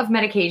role of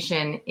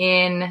medication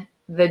in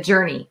the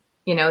journey,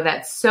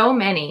 that so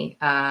many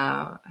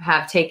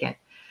have taken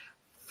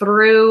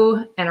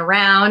through and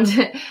around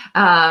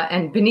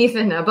and beneath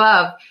and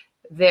above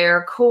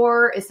their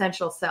core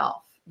essential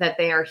self that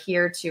they are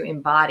here to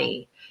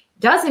embody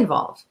does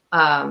involve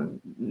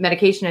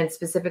medication and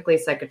specifically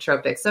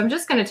psychotropics. So I'm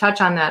just going to touch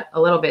on that a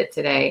little bit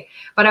today,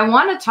 but I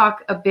want to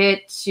talk a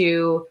bit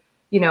to,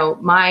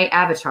 my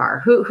avatar.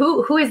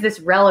 Who is this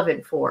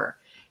relevant for?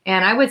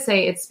 And I would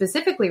say it's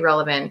specifically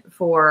relevant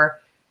for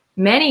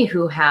many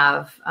who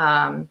have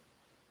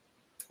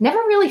never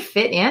really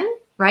fit in,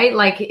 right?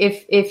 Like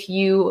if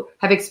you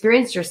have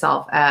experienced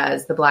yourself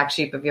as the black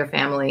sheep of your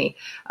family,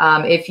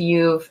 if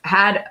you've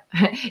had,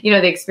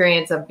 the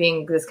experience of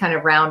being this kind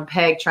of round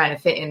peg trying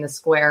to fit in the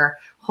square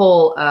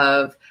hole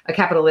of a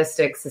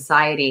capitalistic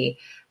society.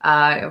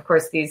 Of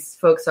course, these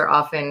folks are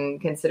often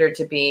considered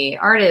to be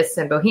artists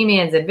and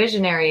bohemians and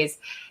visionaries.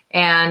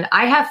 And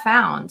I have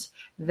found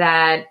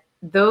that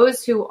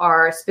those who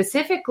are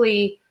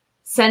specifically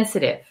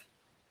sensitive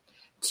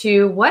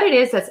to what it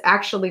is that's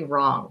actually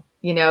wrong,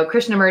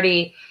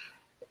 Krishnamurti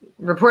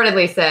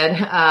reportedly said,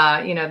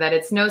 that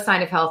it's no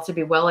sign of health to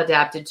be well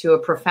adapted to a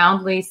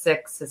profoundly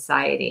sick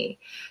society.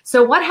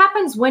 So what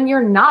happens when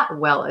you're not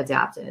well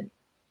adapted,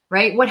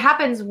 right? What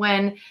happens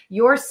when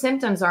your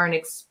symptoms are an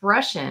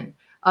expression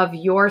of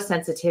your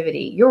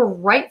sensitivity, your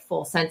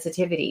rightful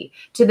sensitivity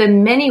to the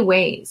many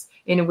ways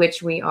in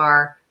which we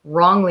are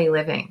wrongly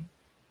living?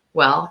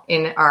 Well,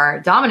 in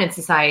our dominant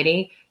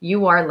society,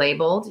 you are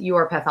labeled, you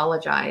are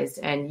pathologized,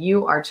 and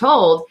you are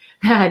told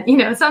that,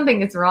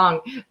 something is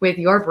wrong with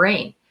your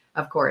brain,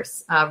 of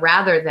course,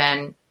 rather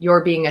than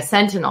you're being a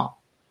sentinel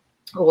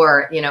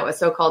or, a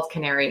so-called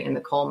canary in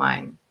the coal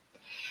mine.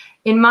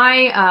 In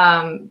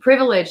my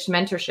privileged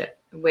mentorship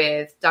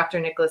with Dr.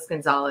 Nicholas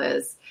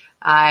Gonzalez,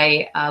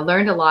 I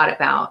learned a lot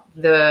about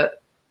the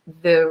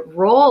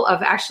role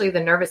of actually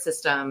the nervous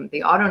system,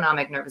 the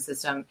autonomic nervous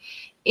system,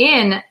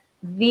 in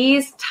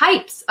these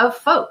types of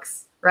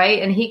folks,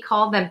 right? And he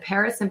called them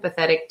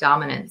parasympathetic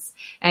dominants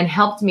and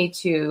helped me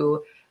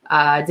to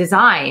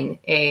design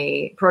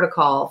a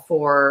protocol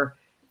for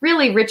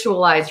really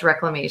ritualized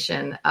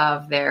reclamation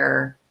of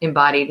their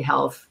embodied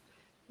health,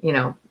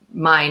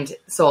 mind,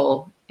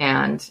 soul,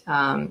 and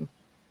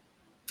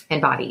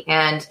body.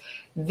 And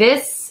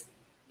this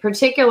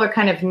particular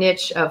kind of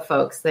niche of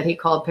folks that he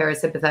called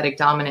parasympathetic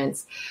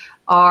dominants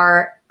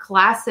are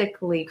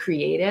classically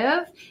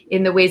creative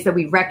in the ways that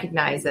we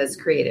recognize as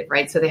creative,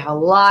 right? So they have a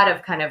lot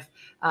of kind of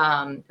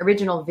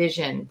original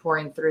vision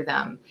pouring through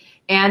them.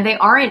 And they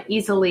aren't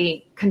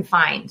easily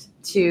confined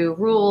to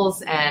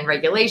rules and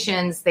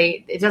regulations.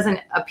 It doesn't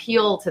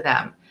appeal to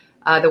them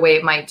the way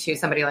it might to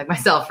somebody like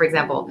myself, for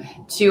example,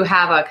 to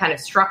have a kind of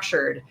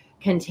structured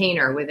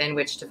container within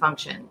which to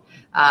function.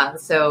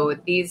 So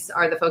these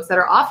are the folks that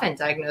are often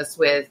diagnosed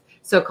with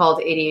so-called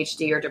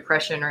ADHD or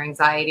depression or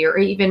anxiety, or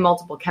even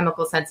multiple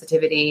chemical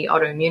sensitivity,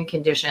 autoimmune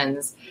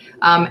conditions.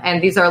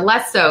 And these are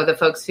less so the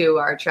folks who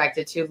are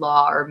attracted to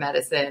law or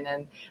medicine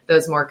and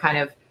those more kind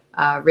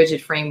of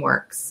rigid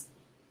frameworks.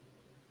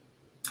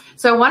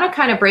 So I want to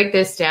kind of break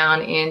this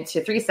down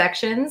into 3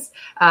 sections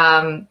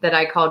that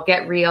I call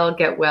Get Real,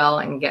 Get Well,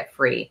 and Get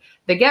Free.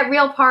 The Get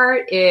Real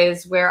part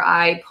is where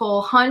I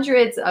pull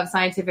hundreds of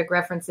scientific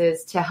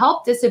references to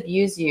help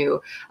disabuse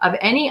you of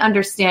any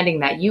understanding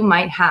that you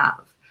might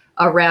have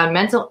around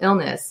mental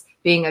illness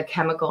being a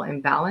chemical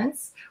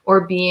imbalance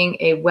or being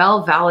a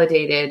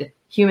well-validated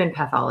human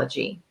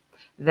pathology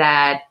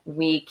that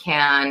we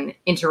can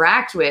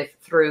interact with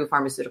through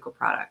pharmaceutical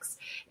products.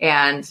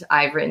 And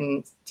I've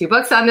written 2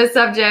 books on this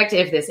subject.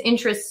 If this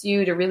interests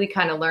you to really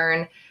kind of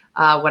learn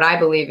what I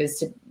believe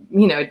is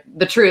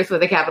the truth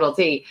with a capital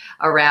T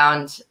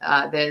around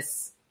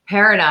this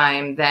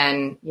paradigm,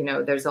 then,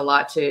 there's a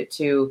lot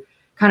to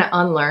kind of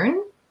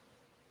unlearn.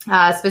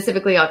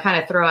 Specifically, I'll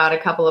kind of throw out a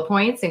couple of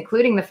points,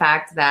 including the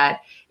fact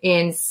that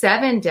in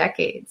 7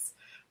 decades,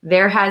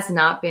 there has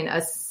not been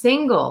a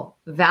single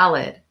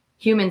valid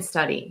human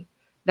study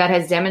that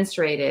has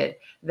demonstrated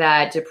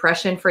that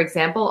depression, for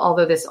example,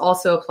 although this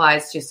also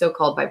applies to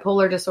so-called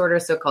bipolar disorder,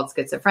 so-called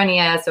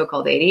schizophrenia,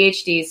 so-called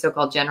ADHD,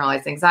 so-called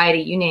generalized anxiety,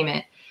 you name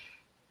it,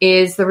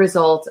 is the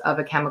result of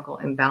a chemical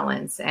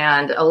imbalance.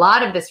 And a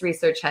lot of this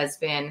research has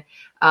been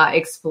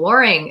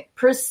exploring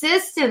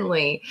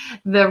persistently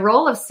the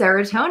role of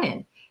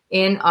serotonin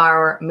in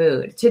our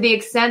mood, to the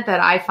extent that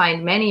I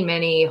find many,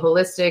 many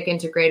holistic,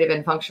 integrative,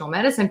 and functional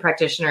medicine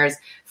practitioners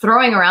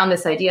throwing around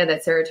this idea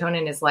that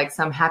serotonin is like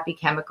some happy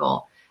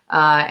chemical.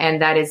 And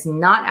that is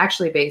not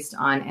actually based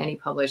on any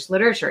published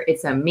literature.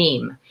 It's a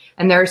meme.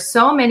 And there are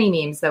so many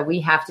memes that we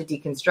have to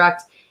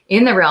deconstruct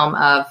in the realm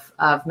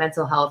of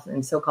mental health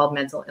and so-called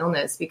mental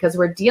illness, because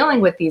we're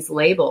dealing with these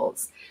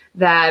labels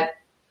that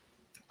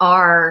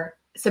are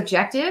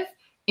subjective,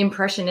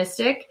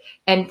 impressionistic,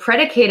 and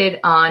predicated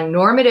on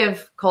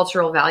normative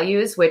cultural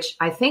values, which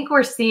I think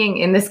we're seeing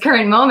in this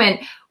current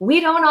moment, we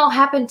don't all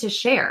happen to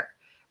share,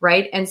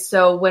 right? And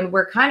so when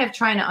we're kind of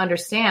trying to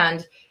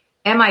understand,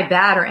 am I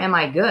bad or am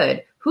I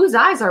good? Whose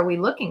eyes are we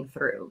looking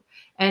through?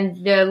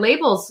 And the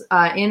labels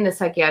in the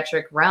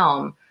psychiatric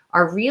realm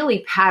are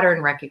really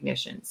pattern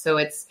recognition. So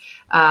it's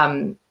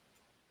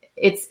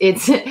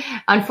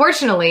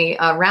unfortunately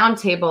a round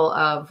table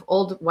of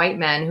old white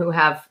men who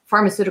have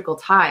pharmaceutical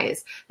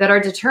ties that are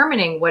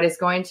determining what is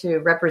going to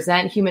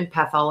represent human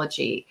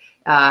pathology.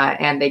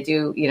 And they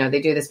do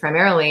this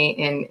primarily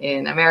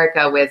in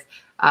America with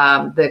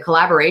the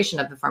collaboration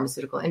of the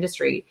pharmaceutical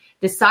industry,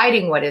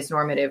 deciding what is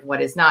normative, what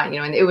is not,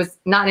 and it was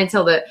not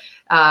until it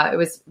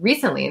was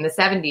recently in the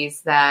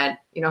 70s that,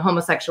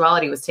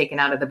 homosexuality was taken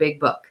out of the big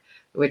book,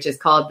 which is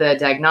called the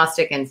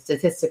Diagnostic and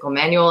Statistical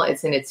Manual.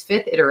 It's in its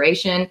 5th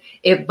iteration.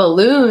 It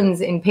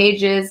balloons in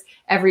pages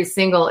every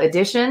single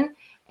edition.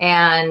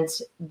 And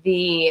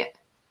you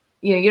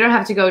don't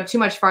have to go too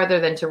much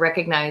farther than to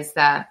recognize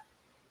that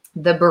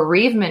the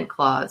bereavement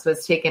clause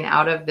was taken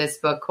out of this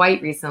book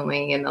quite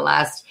recently in the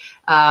last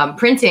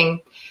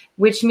printing,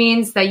 which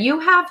means that you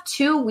have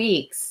 2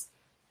 weeks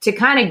to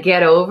kind of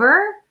get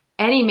over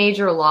any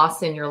major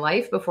loss in your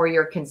life before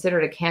you're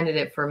considered a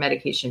candidate for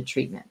medication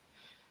treatment.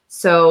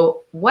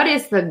 So what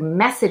is the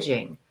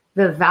messaging,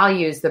 the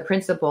values, the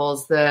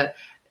principles, the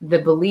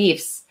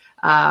beliefs,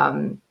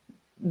 the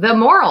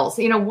morals,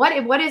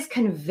 what is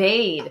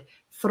conveyed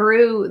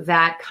through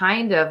that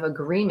kind of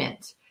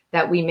agreement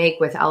that we make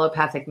with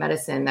allopathic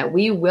medicine, that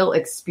we will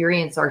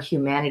experience our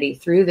humanity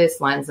through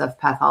this lens of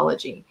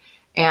pathology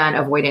and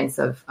avoidance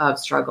of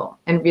struggle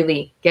and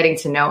really getting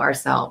to know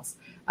ourselves.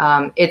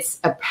 It's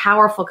a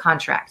powerful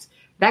contract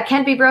that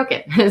can be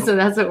broken. So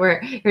that's what we're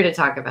here to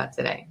talk about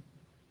today.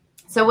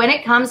 So when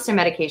it comes to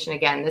medication,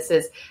 again, this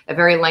is a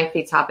very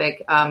lengthy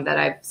topic that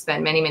I've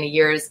spent many, many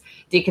years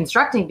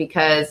deconstructing,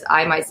 because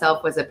I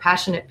myself was a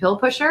passionate pill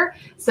pusher,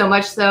 so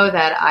much so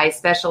that I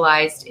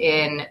specialized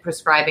in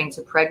prescribing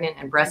to pregnant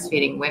and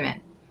breastfeeding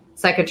women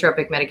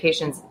psychotropic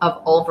medications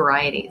of all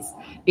varieties,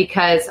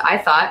 because I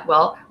thought,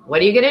 well, what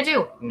are you going to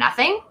do?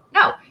 Nothing?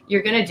 No,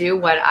 you're going to do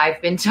what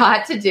I've been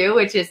taught to do,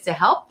 which is to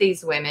help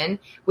these women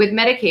with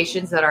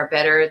medications that are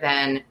better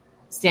than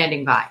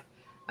standing by.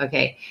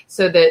 Okay,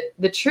 so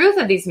the truth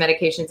of these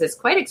medications is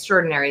quite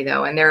extraordinary,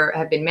 though, and there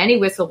have been many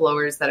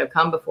whistleblowers that have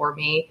come before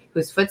me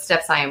whose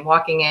footsteps I am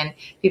walking in,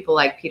 people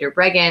like Peter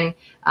Breggin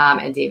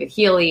and David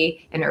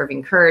Healy and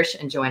Irving Kirsch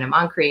and Joanna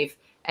Moncrief,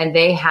 and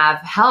they have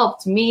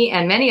helped me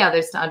and many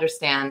others to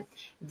understand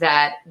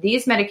that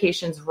these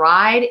medications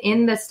ride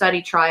in the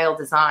study trial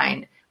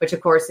design, which,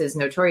 of course, is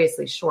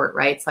notoriously short,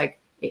 right? It's like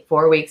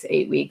 4 weeks,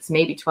 8 weeks,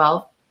 maybe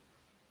 12.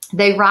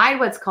 They ride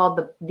what's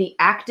called the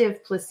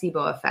active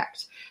placebo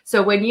effect.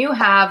 So when you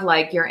have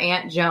like your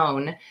Aunt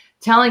Joan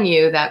telling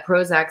you that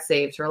Prozac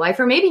saved her life,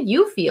 or maybe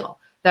you feel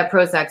that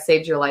Prozac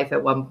saved your life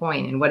at one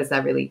point, and what does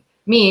that really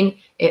mean?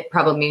 It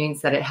probably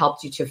means that it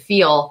helped you to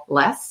feel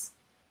less,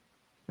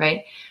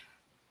 right?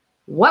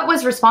 What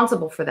was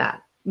responsible for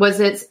that? Was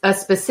it a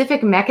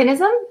specific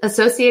mechanism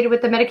associated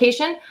with the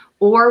medication,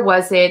 or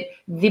was it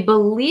the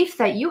belief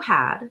that you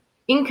had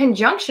in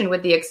conjunction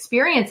with the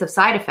experience of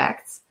side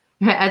effects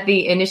at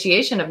the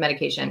initiation of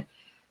medication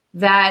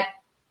that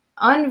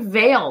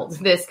unveiled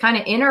this kind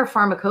of inner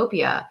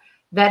pharmacopoeia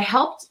that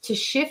helped to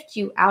shift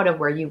you out of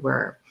where you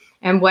were?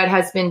 And what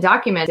has been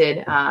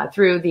documented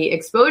through the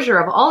exposure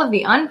of all of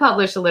the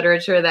unpublished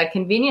literature that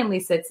conveniently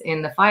sits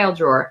in the file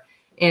drawer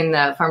in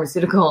the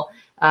pharmaceutical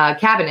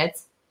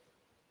cabinets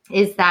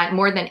is that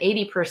more than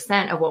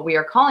 80% of what we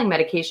are calling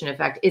medication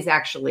effect is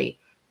actually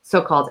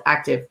so-called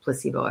active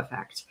placebo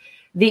effect.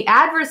 The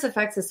adverse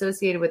effects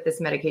associated with this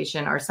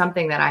medication are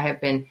something that I have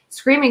been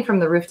screaming from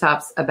the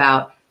rooftops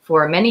about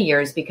for many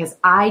years because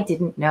I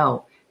didn't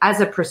know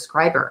as a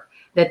prescriber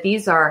that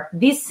these are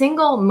the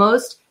single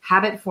most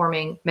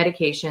habit-forming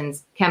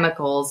medications,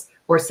 chemicals,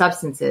 or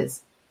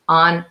substances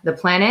on the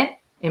planet,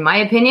 in my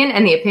opinion,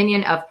 and the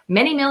opinion of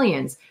many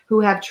millions who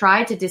have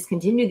tried to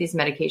discontinue these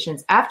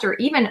medications after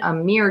even a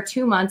mere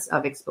 2 months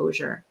of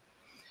exposure.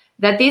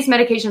 That these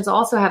medications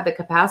also have the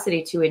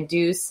capacity to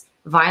induce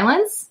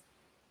violence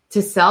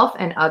to self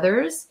and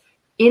others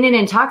in an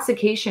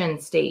intoxication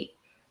state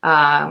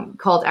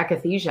called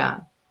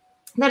akathisia.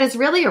 That is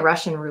really a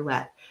Russian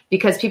roulette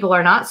because people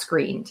are not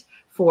screened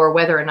for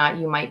whether or not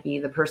you might be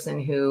the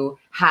person who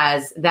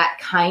has that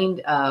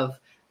kind of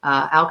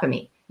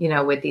alchemy,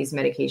 with these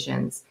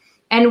medications.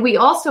 And we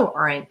also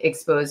aren't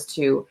exposed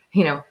to,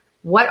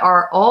 what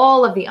are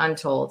all of the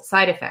untold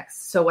side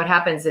effects. So what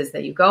happens is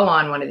that you go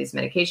on one of these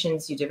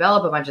medications, you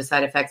develop a bunch of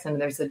side effects, and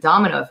there's a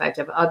domino effect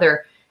of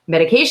other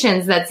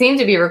medications that seem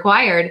to be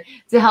required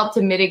to help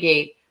to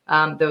mitigate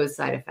those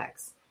side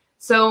effects.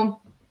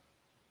 So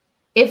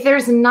if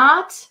there's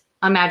not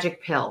a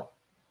magic pill,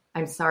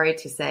 I'm sorry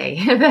to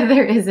say that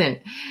there isn't,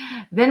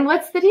 then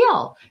what's the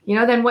deal?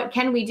 Then what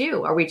can we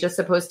do? Are we just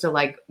supposed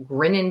to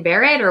grin and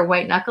bear it or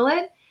white knuckle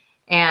it?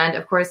 And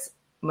of course,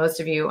 most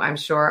of you, I'm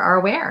sure, are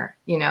aware,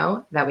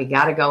 that we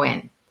got to go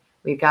in.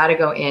 We've got to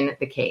go in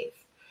the cave.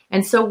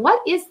 And so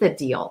what is the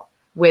deal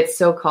with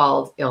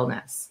so-called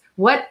illness?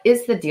 What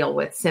is the deal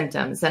with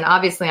symptoms? And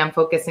obviously I'm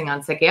focusing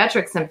on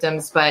psychiatric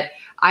symptoms, but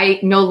I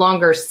no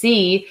longer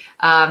see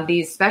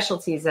these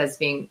specialties as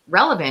being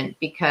relevant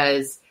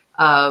because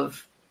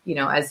of,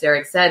 as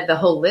Derek said, the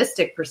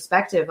holistic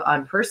perspective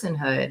on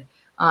personhood,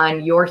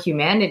 on your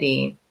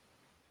humanity,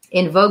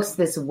 invokes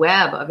this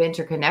web of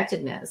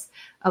interconnectedness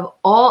of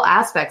all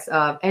aspects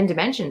of and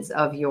dimensions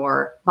of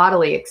your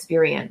bodily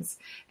experience.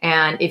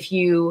 And if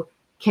you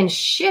can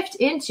shift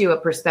into a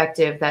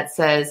perspective that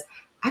says,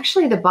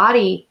 actually, the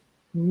body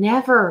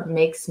never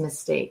makes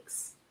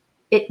mistakes.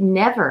 It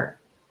never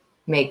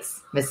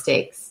makes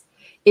mistakes.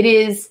 It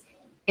is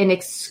an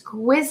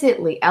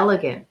exquisitely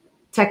elegant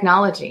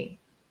technology,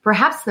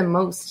 perhaps the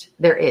most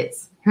there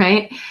is,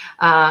 right?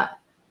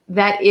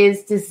 That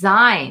is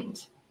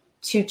designed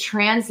to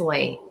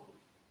translate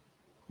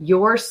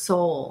your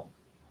soul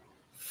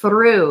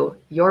through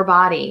your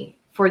body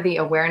for the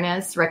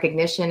awareness,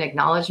 recognition,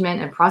 acknowledgement,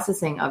 and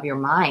processing of your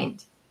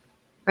mind,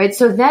 right?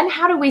 So then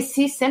how do we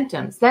see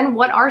symptoms? Then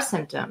what are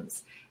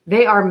symptoms?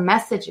 They are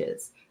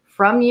messages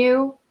from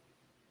you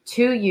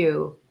to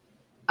you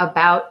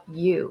about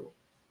you.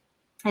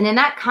 And in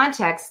that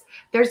context,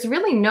 there's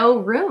really no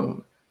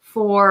room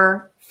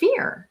for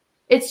fear.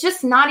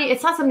 It's not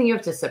something you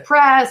have to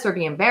suppress or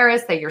be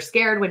embarrassed that you're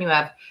scared when you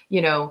have,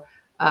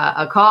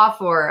 a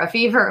cough or a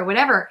fever or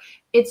whatever.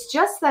 It's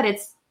just that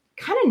it's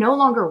kind of no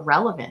longer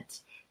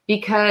relevant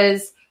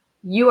because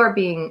you are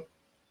being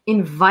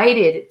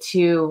invited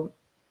to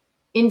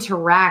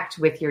interact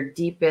with your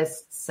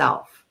deepest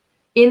self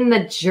in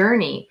the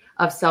journey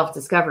of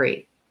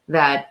self-discovery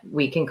that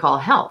we can call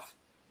health,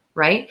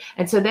 right?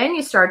 And so then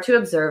you start to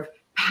observe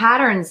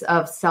patterns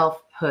of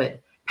selfhood,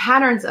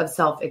 patterns of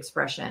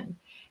self-expression.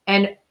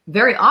 And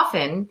very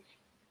often,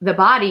 the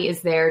body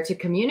is there to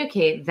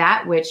communicate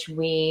that which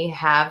we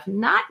have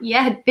not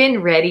yet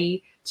been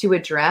ready to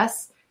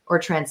address or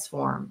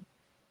transform.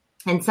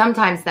 And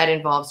sometimes that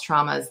involves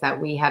traumas that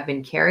we have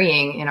been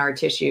carrying in our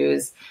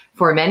tissues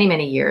for many,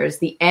 many years,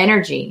 the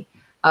energy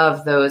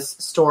of those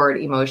stored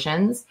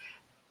emotions.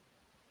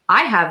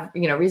 I have,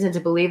 reason to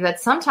believe that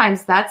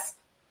sometimes that's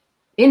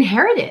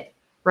inherited,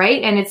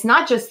 right? And it's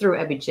not just through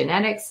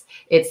epigenetics,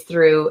 it's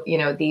through,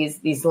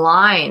 these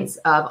lines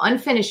of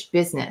unfinished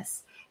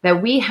business that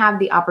we have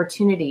the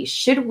opportunity,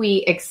 should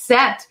we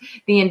accept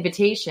the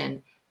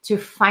invitation, to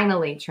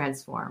finally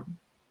transform.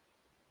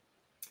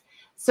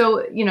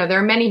 So, there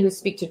are many who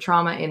speak to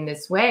trauma in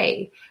this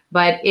way,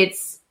 but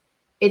it's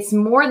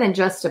more than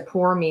just a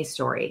poor me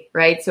story,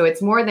 right? So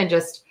it's more than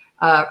just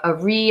a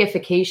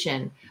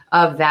reification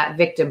of that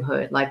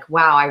victimhood. Like,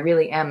 wow, I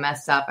really am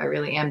messed up. I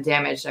really am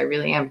damaged. I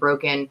really am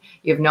broken.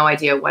 You have no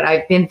idea what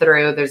I've been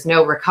through. There's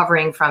no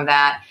recovering from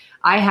that.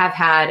 I have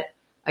had,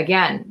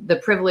 again, the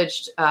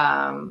privileged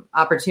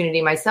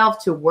opportunity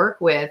myself to work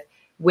with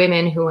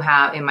women who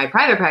have, in my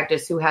private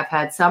practice, who have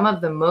had some of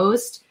the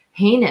most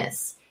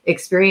heinous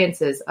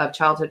experiences of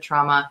childhood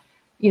trauma,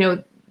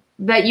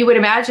 that you would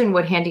imagine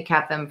would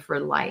handicap them for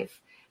life.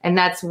 And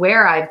that's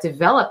where I've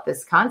developed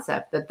this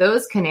concept that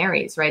those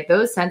canaries, right,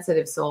 those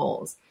sensitive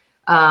souls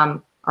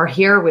are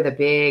here with a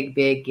big,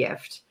 big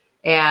gift.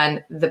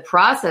 And the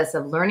process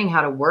of learning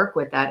how to work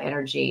with that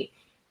energy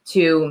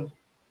to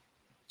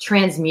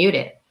transmute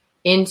it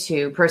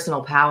into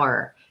personal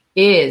power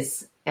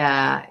is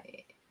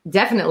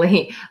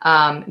definitely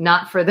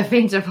not for the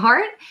faint of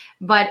heart.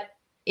 But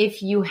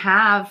if you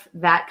have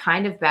that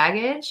kind of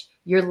baggage,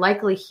 you're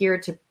likely here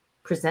to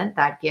present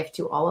that gift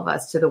to all of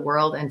us, to the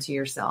world, and to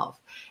yourself.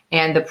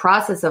 And the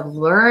process of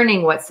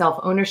learning what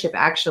self-ownership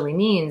actually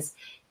means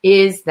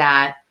is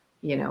that,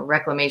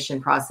 reclamation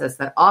process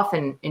that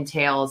often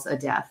entails a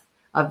death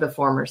of the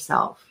former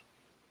self.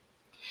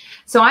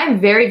 So I'm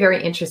very,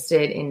 very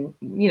interested in,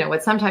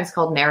 what's sometimes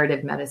called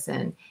narrative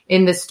medicine,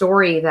 in the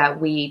story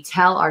that we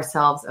tell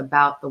ourselves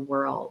about the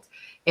world.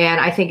 And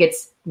I think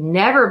it's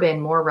never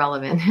been more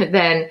relevant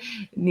than,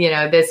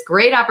 this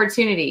great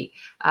opportunity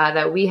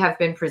that we have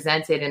been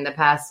presented in the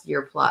past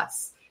year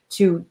plus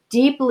to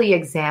deeply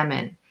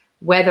examine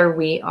whether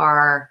we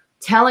are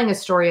telling a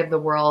story of the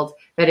world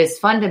that is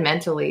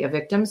fundamentally a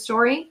victim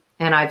story.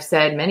 And I've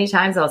said many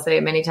times, I'll say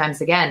it many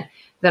times again,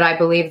 that I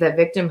believe that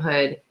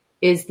victimhood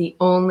is the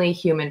only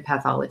human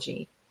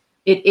pathology.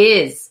 It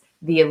is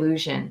the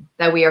illusion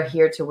that we are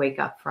here to wake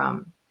up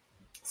from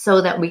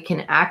so that we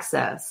can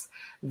access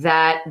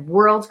that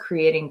world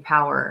creating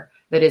power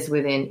that is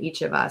within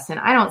each of us. And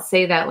I don't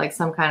say that like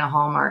some kind of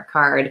Hallmark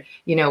card,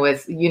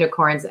 with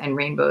unicorns and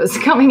rainbows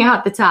coming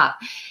out the top.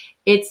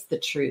 It's the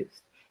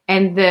truth.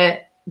 And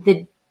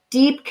the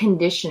deep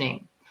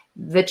conditioning,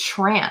 the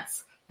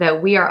trance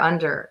that we are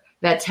under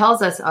that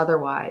tells us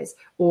otherwise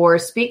or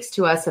speaks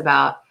to us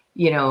about,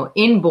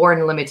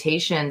 inborn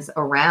limitations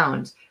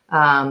around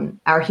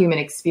our human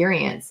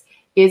experience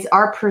is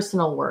our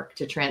personal work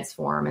to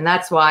transform. And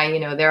that's why,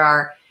 there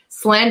are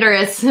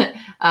slanderous,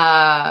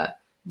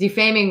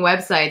 defaming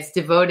websites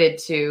devoted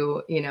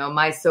to,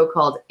 my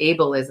so-called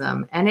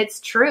ableism. And it's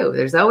true.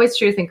 There's always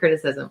truth in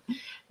criticism.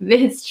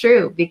 It's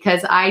true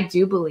because I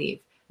do believe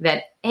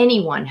that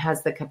anyone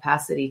has the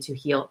capacity to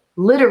heal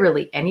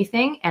literally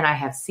anything. And I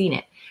have seen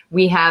it.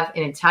 We have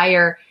an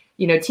entire,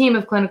 team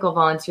of clinical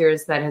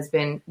volunteers that has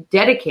been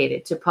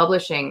dedicated to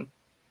publishing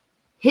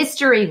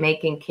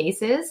history-making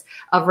cases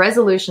of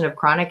resolution of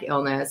chronic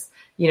illness,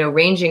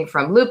 ranging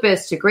from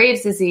lupus to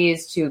Graves'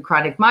 disease to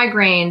chronic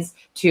migraines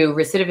to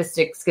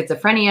recidivistic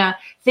schizophrenia,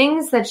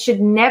 things that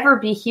should never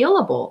be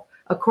healable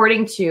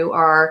according to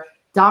our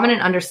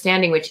dominant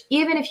understanding, which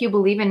even if you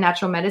believe in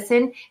natural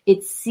medicine,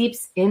 it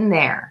seeps in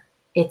there.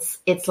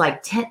 It's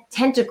like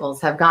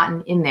tentacles have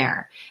gotten in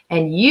there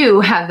and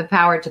you have the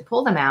power to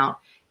pull them out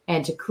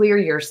and to clear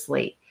your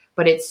slate.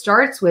 But it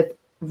starts with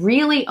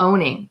really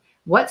owning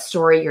what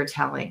story you're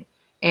telling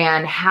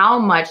and how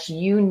much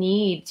you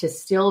need to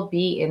still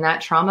be in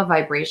that trauma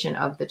vibration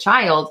of the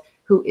child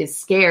who is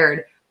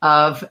scared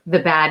of the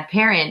bad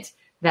parent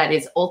that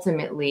is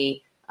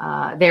ultimately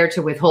there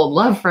to withhold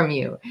love from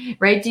you,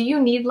 right? Do you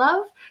need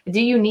love?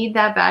 Do you need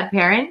that bad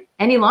parent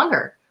any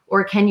longer?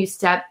 Or can you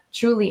step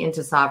truly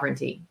into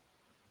sovereignty?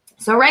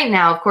 So right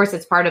now, of course,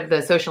 it's part of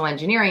the social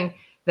engineering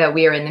that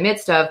we are in the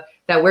midst of,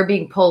 that we're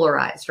being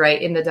polarized,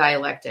 right, in the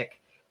dialectic.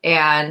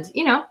 And,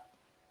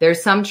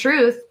 there's some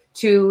truth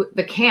to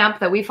the camp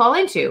that we fall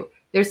into.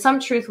 There's some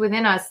truth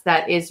within us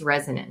that is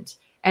resonant.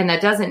 And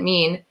that doesn't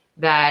mean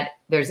that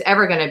there's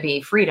ever going to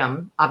be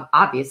freedom,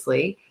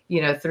 obviously,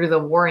 through the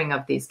warring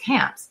of these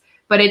camps.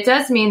 But it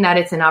does mean that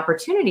it's an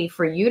opportunity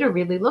for you to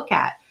really look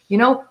at,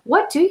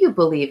 what do you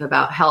believe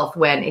about health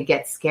when it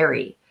gets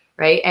scary,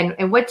 right?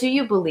 And what do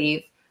you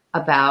believe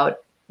about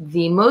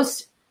the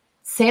most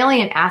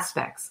salient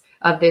aspects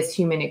of this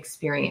human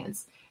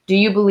experience? Do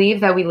you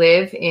believe that we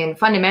live in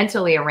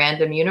fundamentally a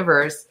random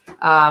universe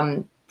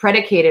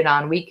predicated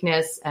on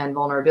weakness and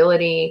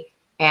vulnerability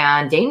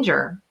and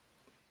danger?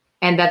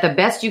 And that the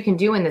best you can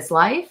do in this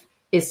life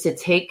is to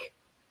take,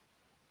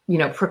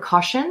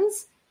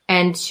 precautions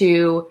and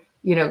to,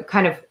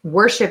 kind of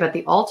worship at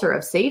the altar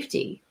of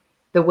safety,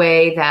 the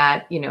way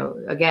that,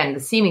 again, the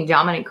seeming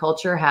dominant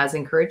culture has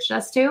encouraged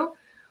us to?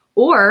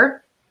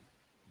 Or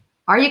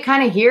are you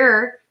kind of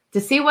here to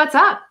see what's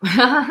up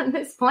on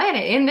this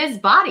planet, in this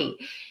body,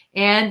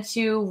 and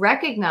to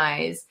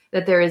recognize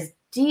that there is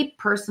deep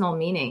personal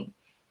meaning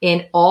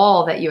in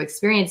all that you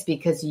experience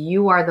because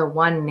you are the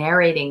one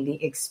narrating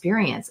the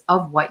experience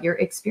of what you're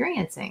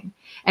experiencing.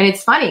 And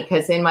it's funny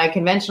because in my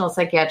conventional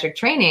psychiatric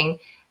training,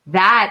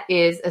 that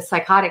is a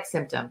psychotic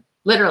symptom.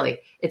 Literally,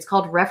 it's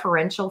called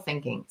referential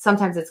thinking.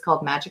 Sometimes it's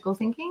called magical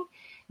thinking.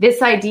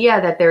 This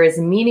idea that there is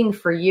meaning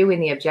for you in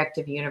the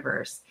objective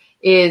universe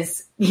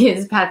is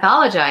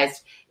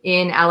pathologized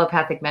in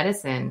allopathic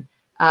medicine,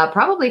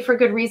 probably for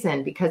good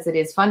reason, because it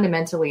is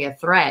fundamentally a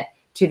threat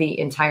to the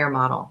entire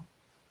model.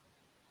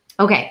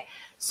 Okay,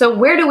 so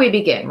where do we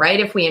begin, right?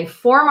 If we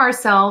inform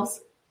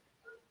ourselves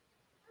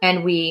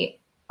and we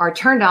are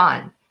turned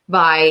on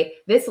by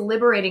this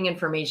liberating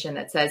information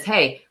that says,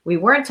 hey, we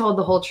weren't told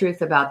the whole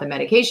truth about the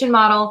medication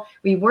model.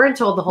 We weren't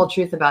told the whole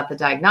truth about the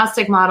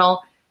diagnostic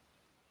model.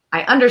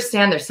 I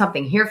understand there's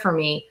something here for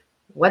me.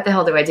 what the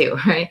hell do I do?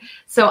 Right?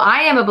 So I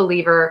am a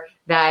believer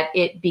that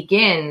it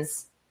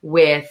begins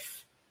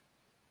with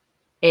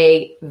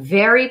a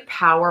very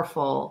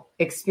powerful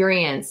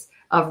experience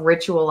of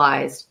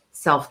ritualized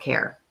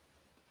self-care.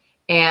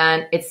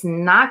 And it's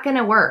not going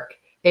to work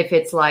if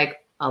it's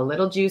like a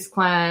little juice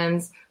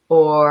cleanse,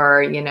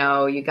 or, you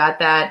know, you got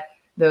that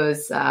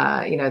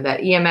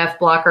EMF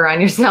blocker on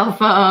your cell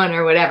phone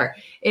or whatever.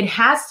 It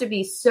has to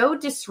be so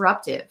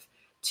disruptive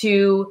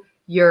to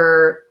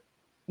your,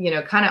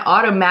 kind of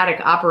automatic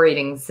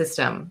operating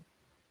system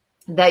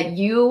that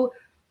your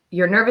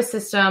nervous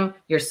system,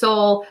 your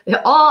soul,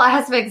 all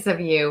aspects of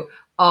you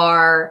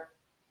are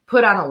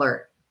put on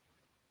alert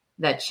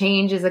that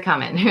change is a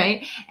coming,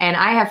 right? And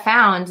I have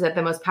found that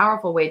the most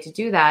powerful way to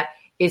do that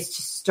is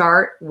to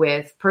start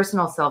with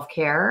personal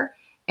self-care,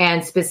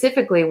 and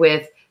specifically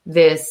with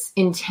this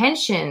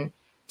intention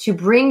to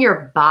bring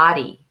your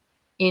body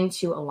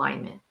into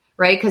alignment,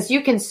 right? Because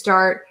you can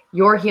start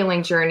your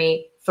healing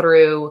journey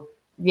through,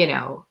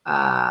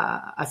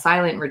 a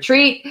silent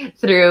retreat,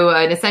 through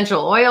an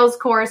essential oils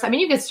course. I mean,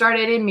 you can start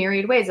it in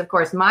myriad ways. Of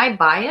course, my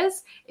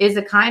bias is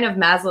a kind of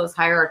Maslow's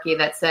hierarchy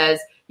that says,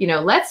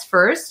 let's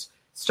first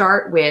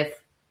start with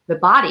the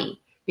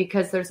body,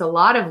 because there's a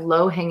lot of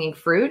low-hanging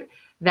fruit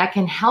that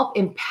can help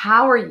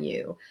empower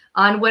you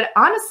on what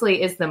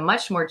honestly is the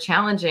much more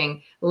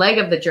challenging leg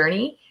of the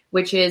journey,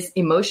 which is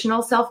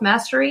emotional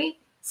self-mastery,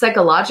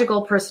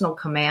 psychological personal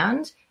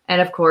command,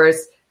 and of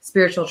course,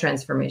 spiritual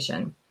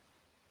transformation.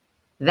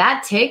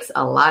 That takes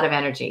a lot of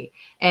energy.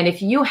 And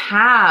if you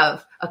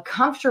have a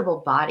comfortable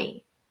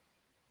body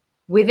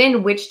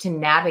within which to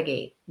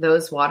navigate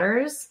those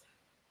waters,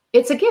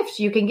 it's a gift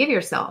you can give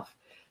yourself.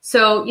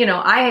 So,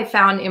 I have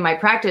found in my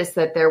practice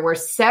that there were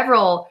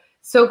several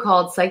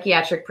so-called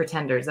psychiatric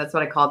pretenders. That's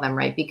what I call them,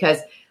 right? Because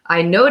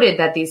I noted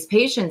that these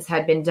patients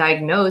had been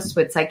diagnosed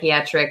with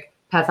psychiatric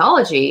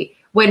pathology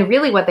when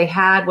really what they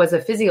had was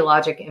a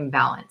physiologic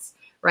imbalance,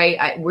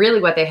 right?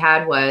 Really what they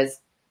had was,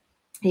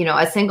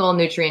 a single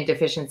nutrient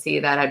deficiency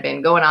that had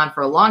been going on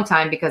for a long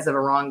time because of a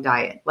wrong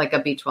diet, like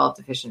a B12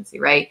 deficiency,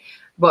 right?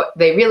 What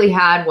they really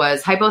had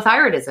was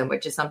hypothyroidism,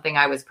 which is something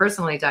I was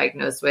personally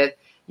diagnosed with,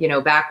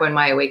 back when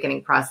my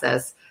awakening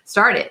process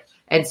started.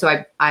 And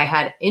so I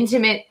had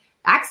intimate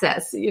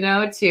access,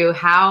 to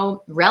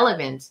how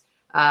relevant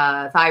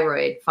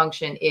thyroid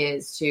function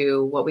is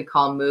to what we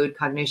call mood,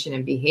 cognition,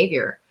 and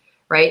behavior,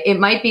 right? It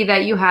might be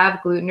that you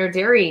have gluten or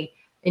dairy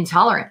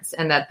intolerance,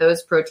 and that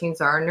those proteins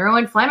are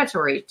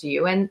neuroinflammatory to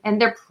you, and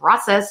they're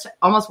processed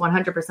almost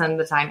 100% of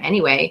the time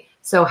anyway.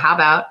 So how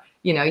about,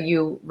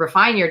 you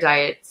refine your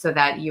diet so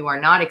that you are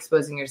not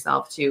exposing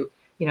yourself to,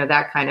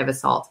 that kind of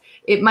assault.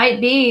 It might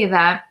be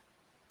that,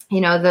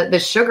 the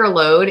sugar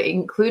load,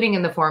 including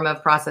in the form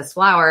of processed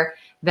flour,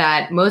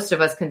 that most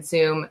of us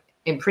consume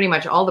in pretty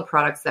much all the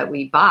products that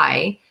we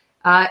buy,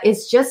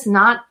 is just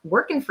not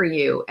working for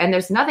you. And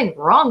there's nothing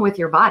wrong with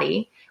your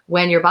body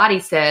when your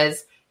body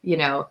says,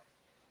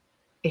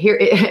 here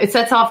it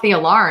sets off the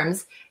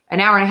alarms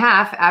an hour and a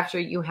half after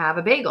you have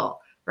a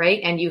bagel, right?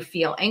 And you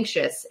feel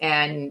anxious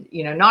and,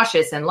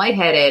 nauseous and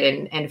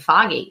lightheaded and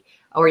foggy,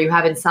 or you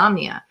have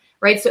insomnia,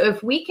 right? So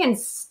if we can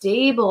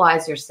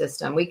stabilize your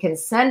system, we can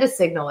send a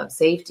signal of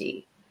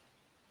safety,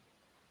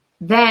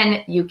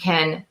 then you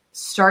can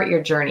start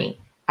your journey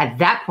at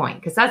that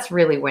point, because that's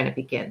really when it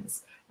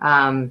begins.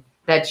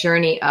 That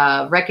journey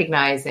of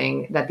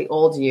recognizing that the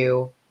old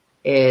you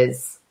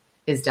is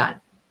done.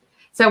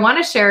 So I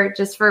want to share,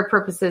 just for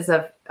purposes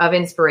of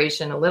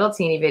inspiration, a little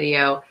teeny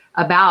video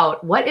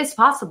about what is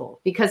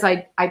possible, because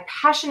I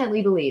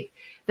passionately believe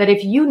that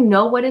if you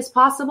know what is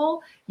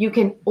possible, you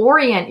can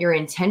orient your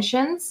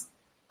intentions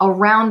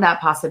around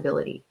that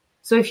possibility.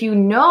 So if you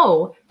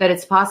know that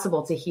it's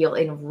possible to heal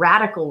in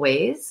radical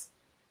ways,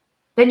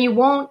 then you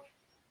won't,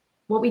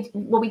 what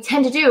we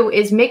tend to do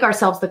is make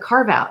ourselves the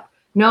carve out.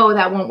 No,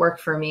 that won't work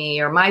for me,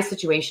 or my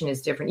situation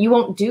is different. You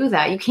won't do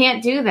that. You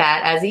can't do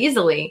that as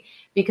easily,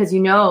 because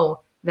you know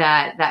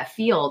that that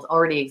field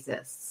already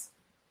exists.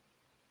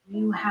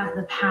 You have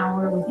the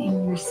power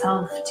within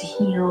yourself to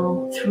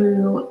heal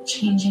through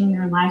changing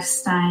your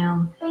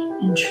lifestyle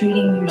and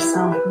treating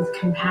yourself with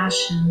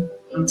compassion.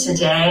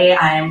 Today,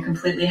 I am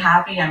completely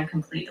happy. I'm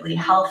completely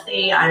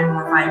healthy. I'm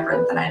more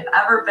vibrant than I've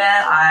ever been.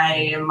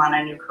 I am on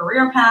a new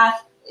career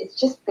path. It's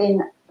just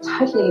been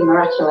totally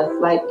miraculous.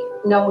 Like,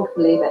 no one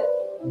can believe it.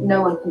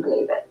 No one can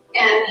believe it.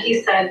 And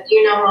he said,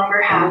 you no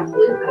longer have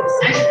lupus.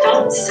 I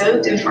felt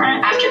so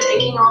different after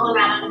taking all of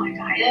that out of my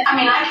diet. I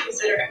mean, I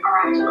consider it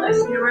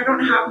miraculous. I don't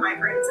have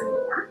migraines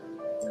anymore.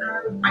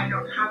 I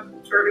don't have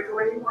vertigo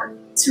anymore.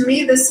 To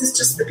me, this is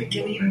just the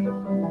beginning.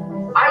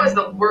 I was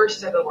the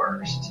worst of the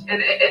worst.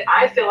 And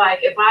I feel like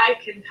if I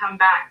can come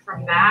back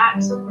from that,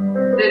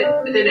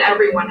 then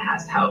everyone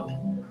has hope.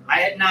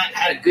 I had not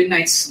had a good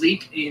night's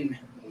sleep in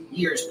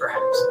years,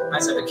 perhaps.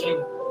 As I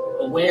became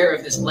aware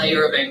of this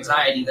layer of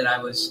anxiety that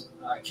I was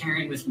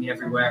carrying with me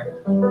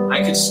everywhere,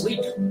 I could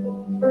sleep.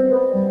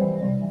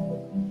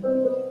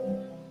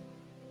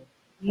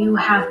 You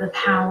have the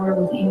power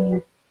within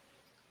you.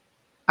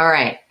 All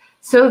right.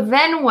 So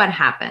then what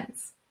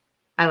happens?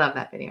 I love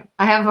that video.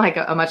 I have like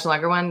a much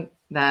longer one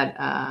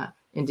that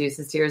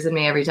induces tears in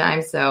me every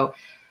time. So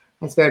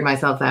I spared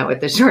myself that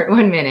with the short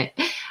 1 minute.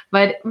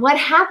 But what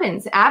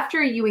happens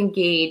after you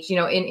engage,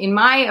 in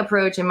my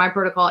approach, in my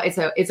protocol, it's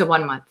a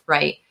 1 month,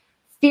 right?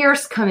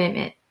 Fierce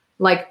commitment,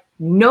 like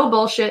no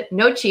bullshit,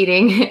 no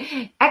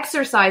cheating,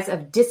 exercise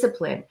of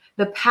discipline,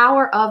 the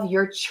power of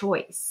your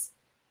choice,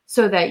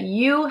 so that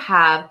you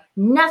have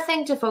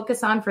nothing to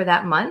focus on for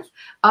that month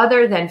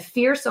other than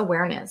fierce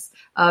awareness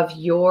of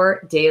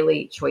your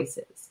daily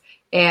choices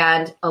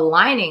and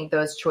aligning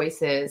those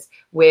choices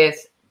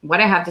with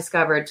what I have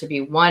discovered to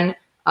be one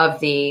of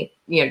the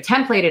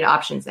templated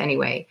options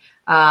anyway,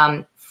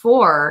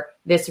 for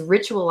this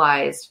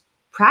ritualized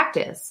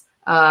practice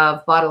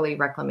of bodily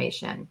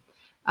reclamation.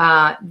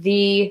 An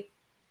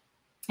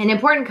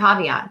important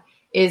caveat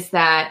is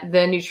that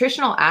the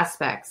nutritional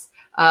aspects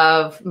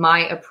of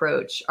my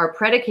approach are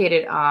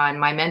predicated on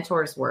my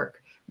mentor's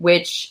work,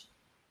 which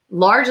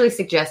largely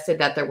suggested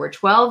that there were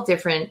 12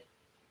 different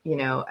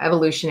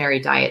evolutionary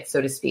diets,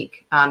 so to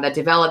speak, that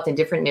developed in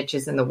different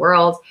niches in the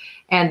world.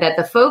 And that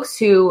the folks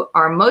who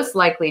are most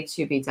likely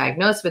to be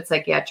diagnosed with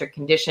psychiatric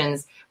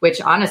conditions, which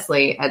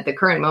honestly at the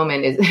current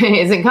moment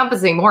is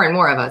encompassing more and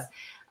more of us,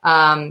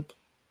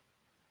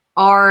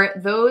 are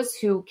those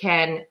who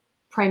can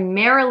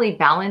primarily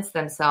balance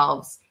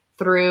themselves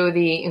through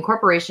the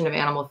incorporation of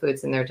animal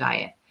foods in their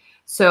diet.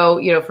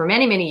 So, for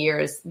many, many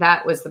years,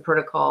 that was the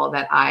protocol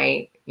that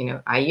I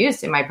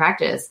used in my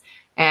practice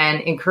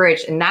and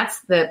encouraged. And that's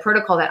the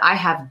protocol that I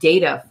have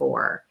data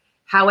for.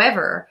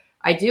 However,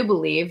 I do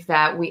believe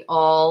that we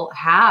all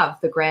have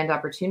the grand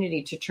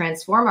opportunity to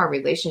transform our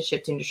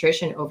relationship to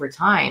nutrition over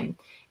time.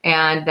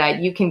 And that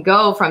you can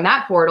go from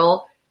that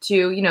portal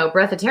to,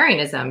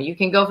 breatharianism. You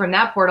can go from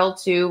that portal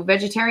to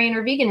vegetarian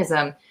or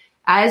veganism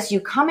as you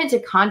come into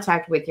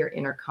contact with your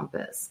inner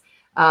compass.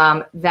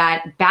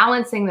 That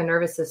balancing the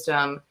nervous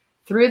system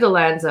through the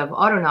lens of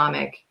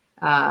autonomic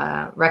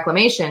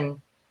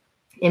reclamation,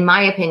 in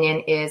my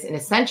opinion, is an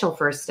essential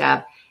first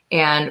step.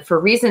 And for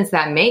reasons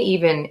that may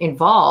even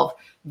involve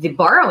the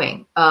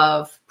borrowing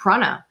of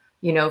prana,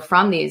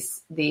 from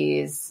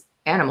these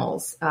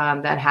animals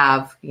that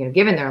have,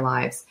 given their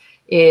lives,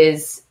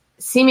 is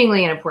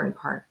seemingly an important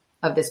part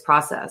of this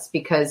process.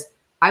 Because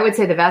I would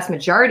say the vast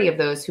majority of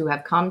those who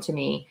have come to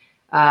me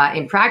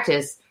in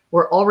practice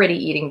were already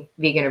eating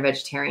vegan or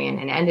vegetarian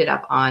and ended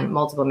up on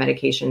multiple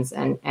medications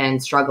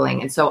and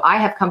struggling. And so I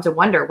have come to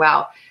wonder,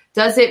 wow,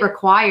 does it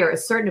require a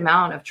certain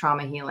amount of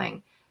trauma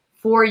healing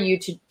for you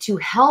to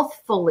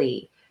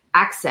healthfully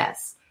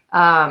access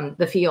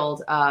the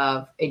field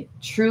of a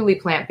truly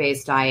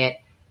plant-based diet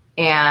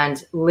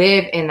and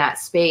live in that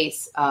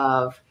space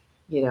of,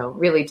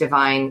 really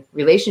divine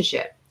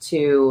relationship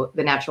to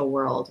the natural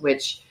world,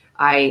 which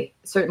I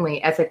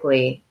certainly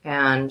ethically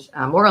and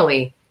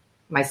morally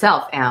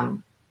myself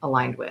am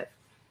aligned with.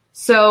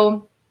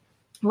 So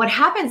what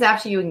happens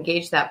after you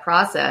engage that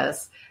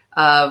process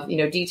of,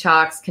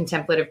 detox,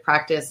 contemplative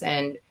practice,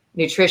 and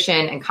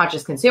nutrition and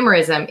conscious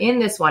consumerism in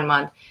this 1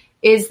 month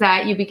is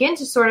that you begin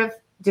to sort of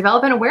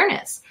develop an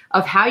awareness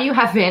of how you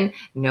have been,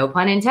 no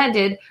pun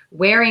intended,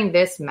 wearing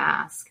this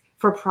mask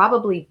for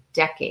probably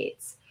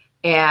decades,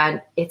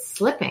 and it's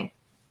slipping.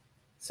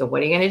 So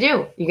what are you going to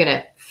do? You're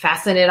going to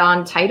fasten it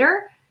on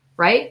tighter,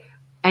 right?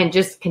 And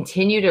just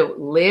continue to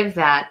live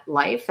that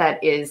life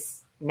that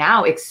is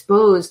now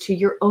exposed to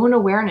your own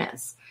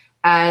awareness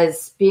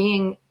as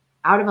being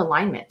out of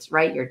alignment,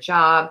 right? Your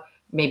job,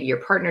 maybe your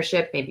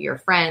partnership, maybe your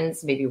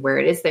friends, maybe where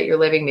it is that you're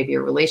living, maybe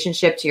your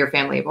relationship to your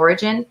family of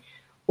origin,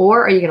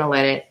 or are you going to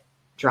let it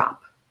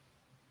drop?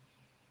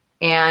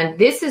 And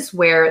this is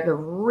where the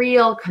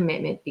real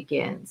commitment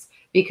begins,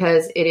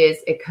 because it is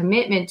a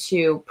commitment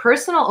to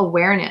personal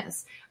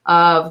awareness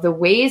of the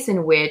ways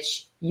in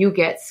which you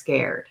get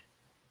scared.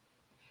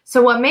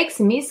 So what makes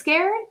me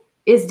scared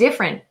is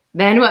different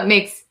than what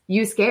makes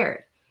you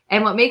scared.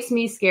 And what makes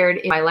me scared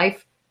in my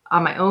life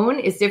on my own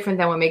is different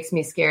than what makes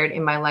me scared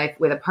in my life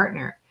with a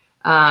partner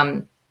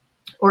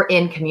or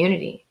in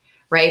community,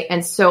 right?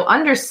 And so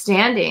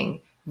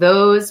understanding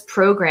those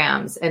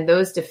programs and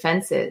those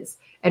defenses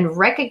and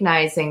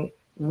recognizing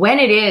when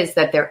it is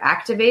that they're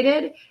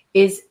activated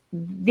is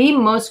the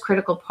most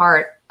critical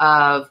part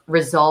of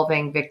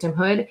resolving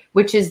victimhood,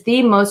 which is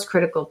the most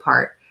critical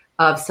part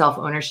of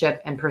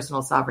self-ownership and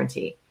personal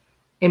sovereignty.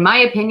 In my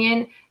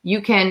opinion,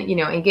 you can,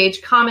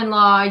 engage common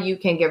law, you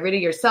can get rid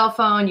of your cell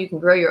phone, you can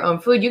grow your own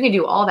food, you can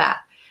do all that.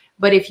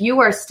 But if you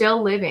are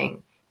still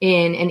living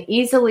in an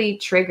easily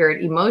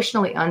triggered,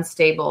 emotionally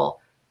unstable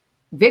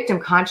victim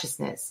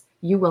consciousness,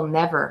 you will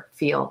never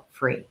feel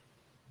free.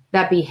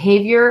 That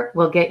behavior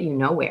will get you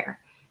nowhere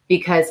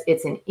because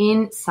it's an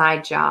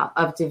inside job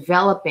of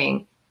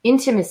developing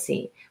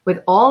intimacy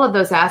with all of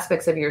those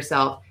aspects of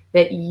yourself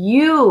that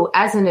you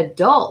as an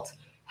adult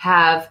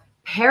have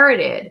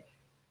parroted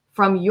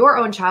from your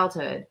own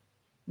childhood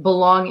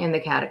belong in the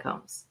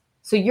catacombs.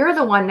 So you're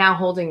the one now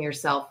holding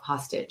yourself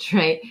hostage,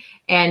 right?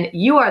 And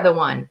you are the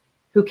one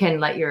who can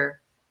let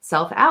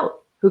yourself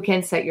out, who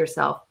can set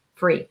yourself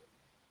free,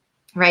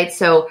 right?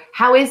 So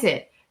how is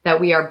it that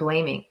we are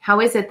blaming? How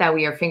is it that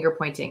we are finger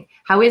pointing?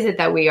 How is it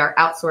that we are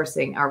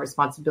outsourcing our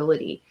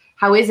responsibility?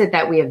 How is it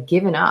that we have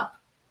given up,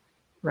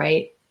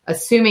 right?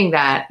 Assuming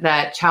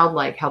that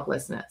childlike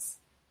helplessness.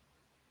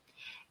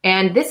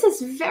 And this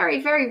is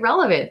very, very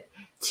relevant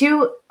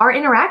to our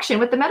interaction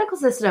with the medical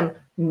system.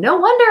 No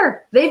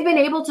wonder they've been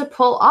able to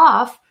pull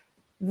off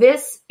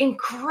this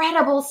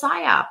incredible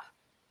psyop.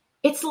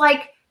 It's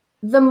like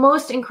the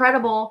most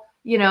incredible,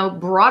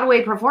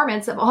 Broadway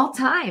performance of all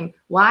time.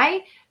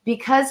 Why?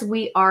 Because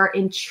we are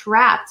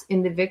entrapped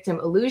in the victim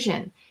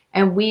illusion,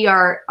 and we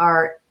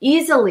are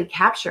easily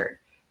captured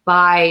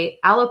by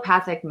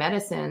allopathic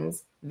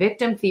medicine's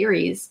victim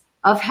theories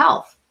of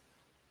health,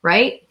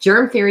 right?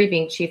 Germ theory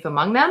being chief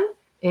among them,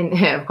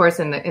 of course,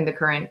 in the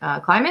current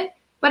climate,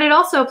 but it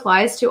also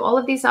applies to all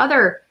of these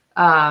other,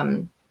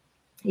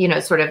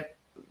 sort of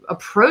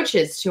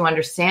approaches to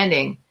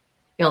understanding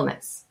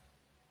illness.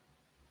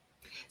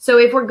 So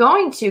if we're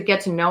going to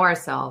get to know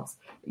ourselves,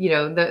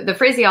 the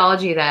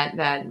phraseology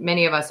that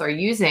many of us are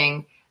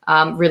using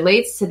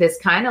relates to this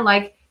kind of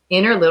like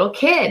inner little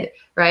kid,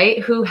 right?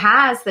 Who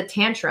has the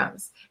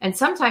tantrums. And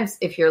sometimes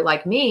if you're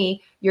like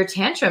me, your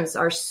tantrums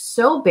are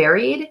so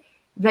buried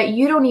that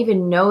you don't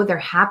even know they're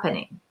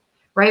happening,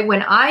 right?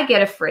 When I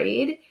get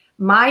afraid,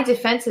 my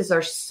defenses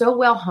are so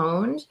well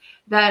honed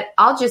that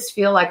I'll just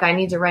feel like I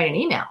need to write an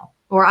email,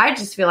 or I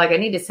just feel like I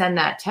need to send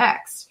that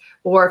text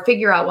or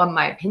figure out what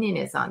my opinion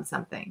is on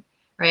something,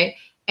 right?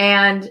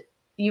 And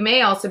you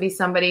may also be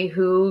somebody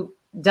who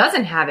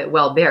doesn't have it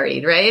well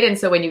buried, right? And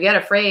so when you get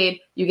afraid,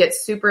 you get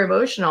super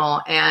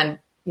emotional and,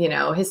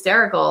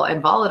 hysterical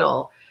and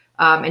volatile,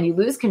 and you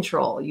lose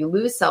control, you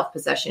lose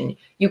self-possession.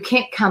 You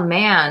can't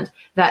command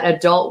that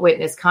adult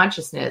witness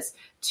consciousness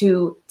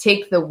to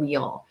take the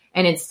wheel.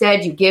 And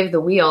instead you give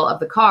the wheel of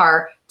the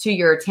car to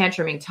your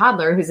tantruming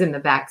toddler who's in the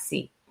back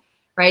seat,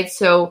 right?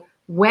 So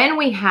when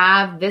we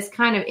have this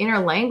kind of inner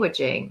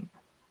languaging,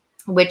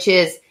 which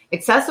is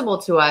accessible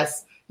to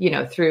us,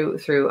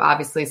 through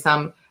obviously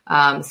some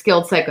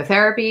skilled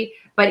psychotherapy,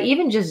 but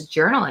even just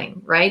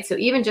journaling, right? So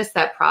even just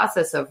that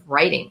process of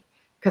writing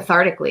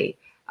cathartically,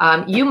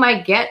 you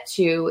might get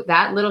to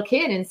that little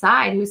kid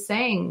inside who's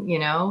saying,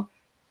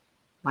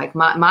 like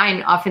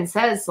mine often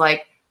says,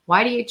 like,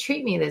 why do you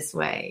treat me this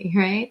way,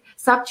 right?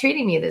 Stop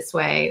treating me this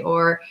way,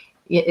 or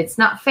it's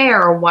not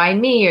fair, or why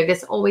me, or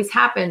this always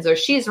happens, or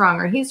she's wrong,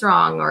 or he's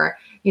wrong, or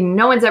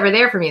no one's ever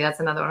there for me. That's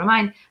another one of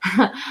mine,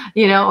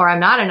 or I'm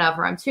not enough,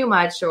 or I'm too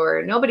much,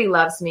 or nobody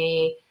loves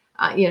me.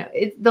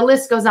 The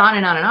list goes on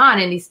and on and on.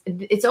 And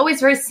it's always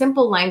very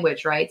simple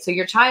language, right? So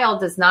your child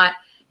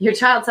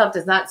self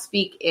does not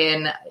speak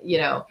in,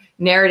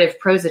 narrative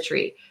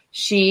prosody.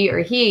 She or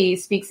he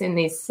speaks in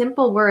these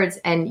simple words.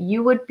 And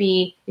you would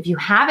be, if you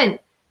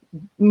haven't,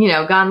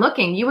 gone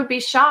looking, you would be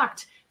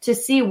shocked to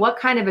see what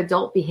kind of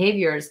adult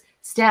behaviors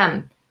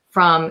stem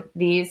from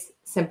these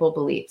simple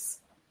beliefs,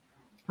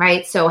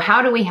 right? So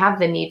how do we have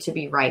the need to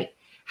be right?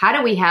 How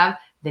do we have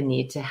the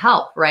need to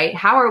help, right?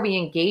 How are we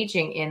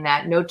engaging in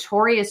that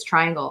notorious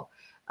triangle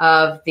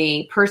of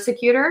the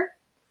persecutor,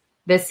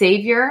 the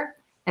savior,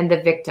 and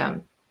the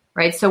victim,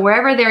 right? So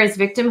wherever there is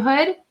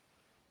victimhood,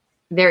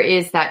 there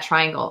is that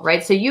triangle,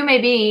 right? So you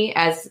may be,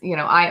 as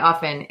I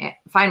often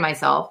find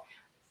myself,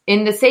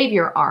 in the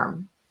savior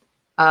arm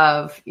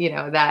of,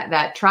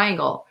 that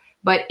triangle.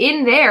 But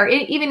in there,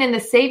 even in the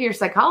savior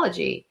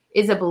psychology,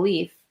 is a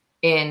belief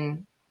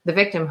in the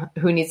victim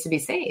who needs to be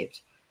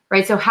saved,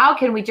 right? So how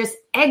can we just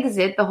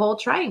exit the whole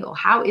triangle?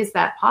 How is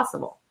that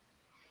possible?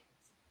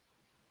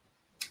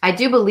 I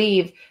do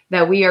believe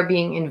that we are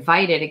being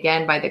invited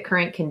again by the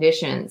current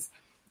conditions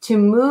to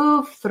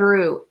move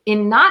through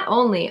in not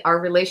only our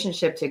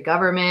relationship to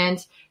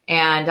government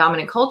and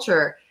dominant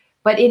culture,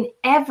 but in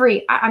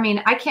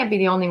I can't be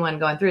the only one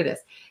going through this,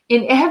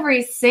 in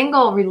every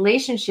single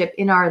relationship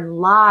in our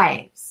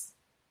lives,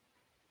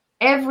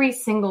 every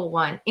single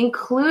one,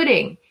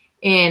 including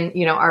in,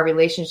 our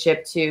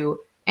relationship to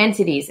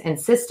entities and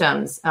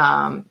systems,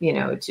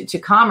 to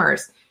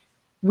commerce.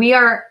 We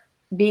are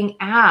being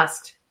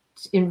asked,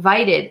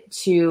 invited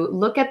to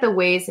look at the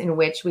ways in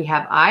which we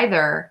have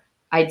either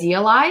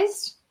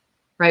idealized,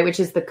 right, which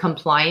is the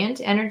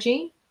compliant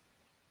energy.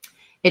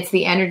 It's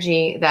the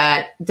energy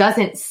that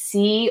doesn't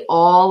see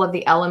all of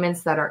the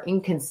elements that are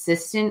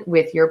inconsistent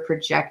with your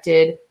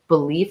projected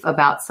belief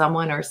about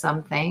someone or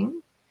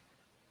something,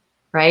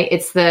 right?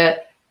 It's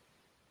the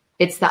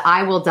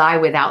I will die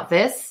without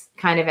this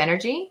kind of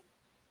energy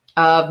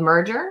of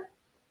merger,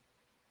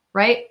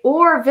 right?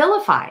 Or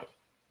vilified.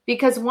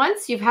 Because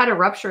once you've had a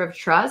rupture of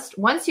trust,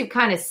 once you've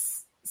kind of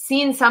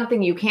seen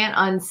something you can't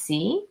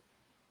unsee,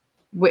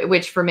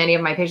 which for many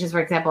of my patients,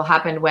 for example,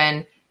 happened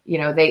when,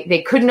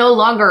 they could no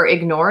longer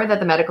ignore that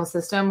the medical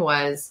system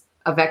was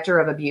a vector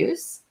of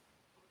abuse.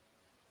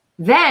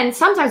 Then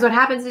sometimes what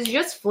happens is you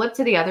just flip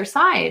to the other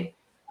side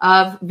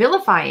of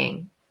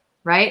vilifying,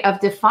 right? Of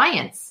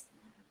defiance,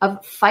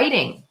 of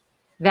fighting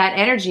that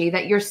energy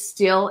that you're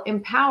still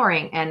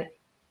empowering. And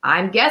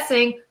I'm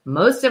guessing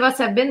most of us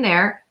have been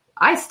there.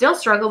 I still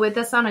struggle with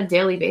this on a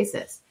daily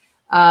basis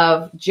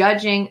of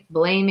judging,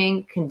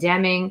 blaming,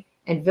 condemning,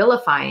 and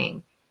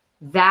vilifying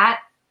that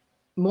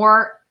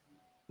more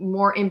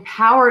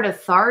empowered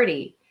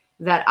authority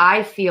that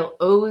I feel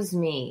owes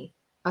me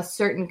a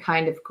certain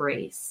kind of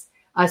grace,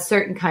 a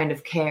certain kind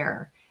of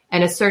care,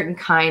 and a certain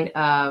kind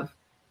of,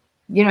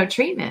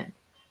 treatment.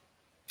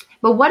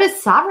 But what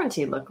does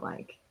sovereignty look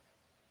like?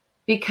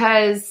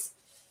 Because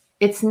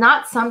it's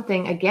not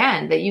something,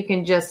 again, that you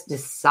can just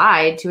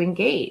decide to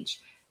engage.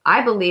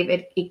 I believe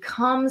it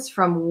comes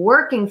from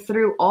working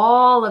through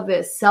all of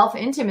this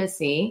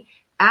self-intimacy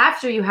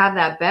after you have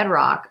that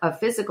bedrock of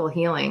physical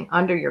healing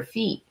under your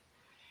feet.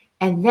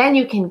 And then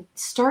you can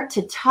start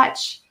to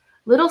touch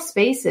little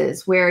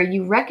spaces where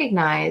you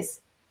recognize,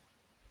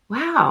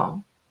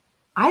 wow,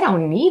 I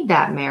don't need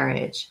that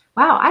marriage.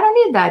 Wow, I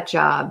don't need that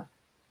job.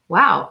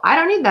 Wow, I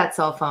don't need that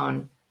cell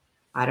phone.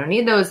 I don't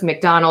need those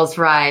McDonald's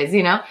fries,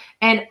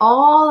 and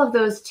all of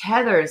those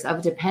tethers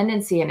of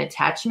dependency and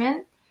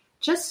attachment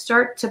just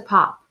start to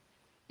pop.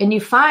 And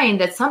you find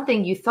that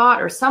something you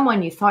thought or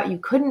someone you thought you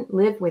couldn't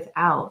live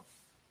without,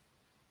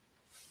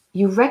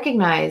 you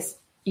recognize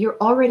you're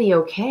already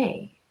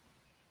okay.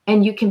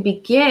 And you can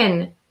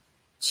begin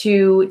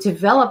to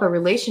develop a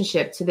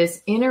relationship to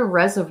this inner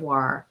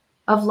reservoir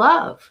of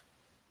love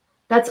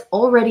that's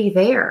already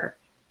there.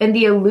 And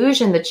the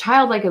illusion, the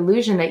childlike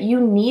illusion that you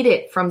need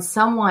it from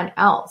someone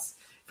else,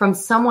 from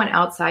someone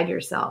outside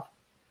yourself.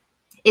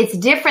 It's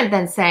different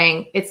than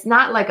saying, it's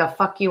not like a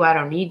fuck you, I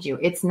don't need you.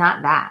 It's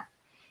not that.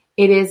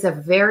 It is a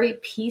very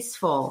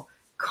peaceful,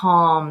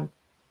 calm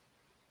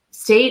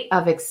state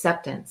of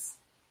acceptance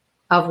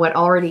of what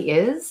already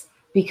is,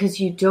 because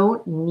you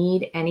don't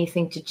need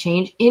anything to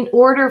change in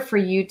order for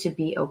you to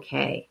be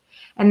okay.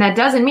 And that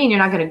doesn't mean you're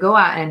not going to go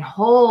out and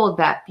hold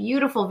that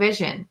beautiful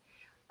vision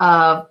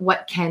of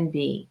what can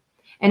be.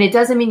 And it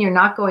doesn't mean you're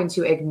not going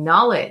to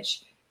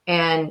acknowledge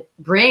and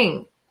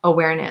bring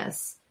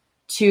awareness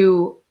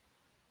to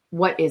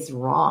what is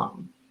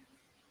wrong,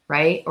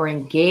 right? Or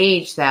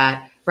engage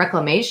that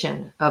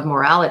reclamation of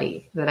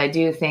morality that I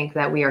do think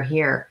that we are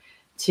here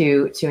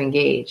to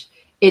engage.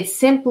 It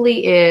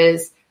simply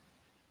is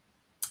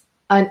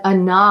a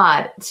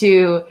nod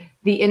to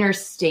the inner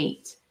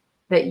state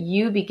that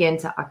you begin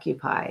to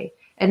occupy.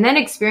 And then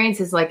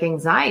experiences like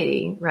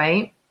anxiety,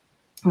 right?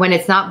 When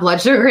it's not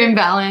blood sugar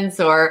imbalance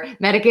or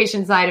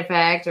medication side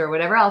effect or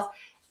whatever else,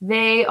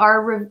 they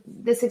are,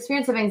 this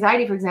experience of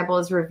anxiety, for example,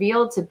 is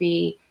revealed to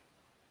be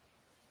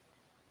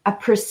a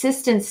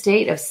persistent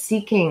state of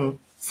seeking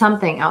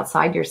something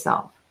outside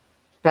yourself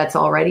that's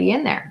already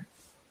in there,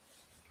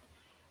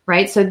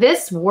 right? So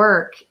this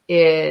work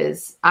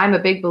is, I'm a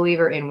big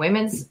believer in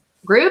women's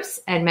groups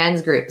and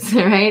men's groups,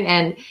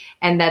 right?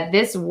 And that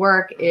this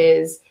work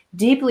is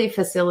deeply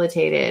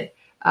facilitated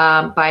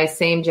by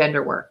same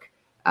gender work.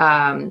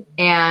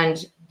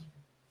 And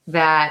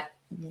that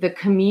the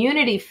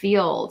community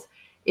field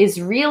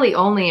is really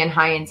only in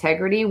high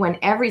integrity when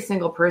every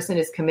single person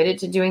is committed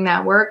to doing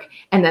that work.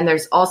 And then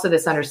there's also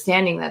this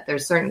understanding that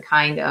there's certain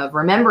kind of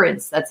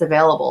remembrance that's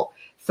available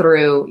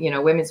through,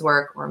 women's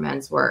work or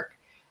men's work.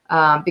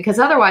 Because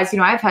otherwise,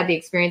 I've had the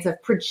experience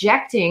of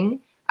projecting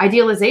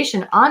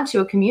idealization onto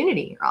a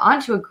community or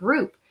onto a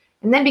group,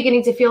 and then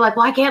beginning to feel like,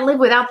 well, I can't live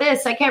without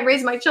this. I can't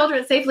raise my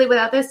children safely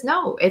without this.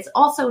 No, it's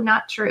also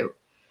not true.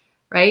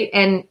 Right.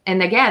 And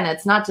again,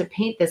 that's not to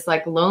paint this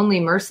like lonely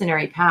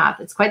mercenary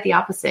path. It's quite the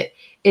opposite.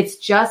 It's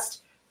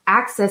just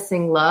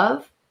accessing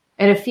love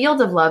and a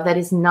field of love that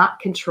is not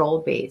control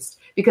based.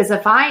 Because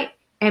if I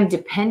am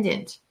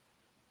dependent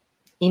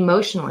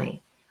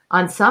emotionally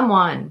on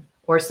someone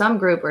or some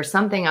group or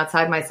something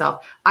outside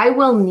myself, I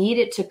will need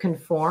it to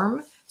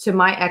conform to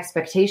my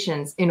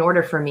expectations in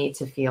order for me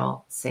to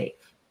feel safe.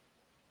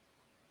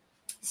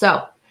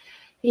 So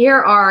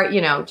here are,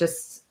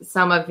 just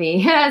some of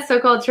the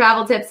so-called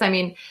travel tips. I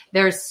mean,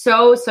 there's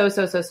so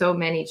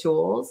many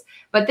tools,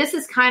 but this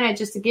is kind of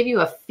just to give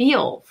you a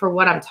feel for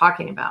what I'm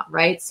talking about,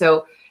 right?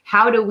 So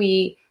how do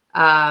we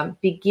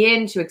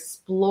begin to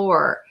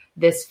explore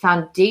this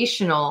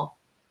foundational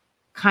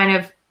kind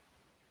of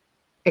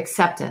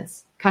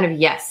acceptance, kind of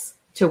yes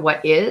to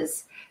what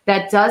is,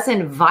 that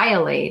doesn't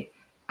violate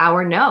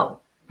our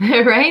no,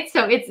 right?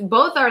 So it's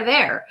both are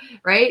there,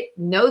 right?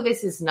 No,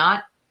 this is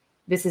not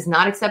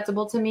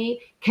acceptable to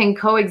me, can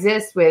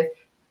coexist with,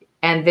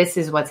 and this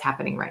is what's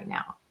happening right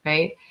now,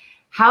 right?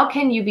 How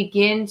can you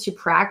begin to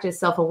practice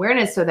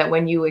self-awareness so that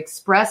when you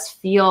express,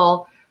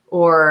 feel,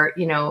 or,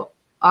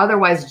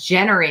 otherwise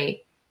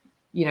generate,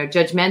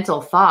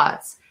 judgmental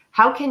thoughts,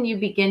 how can you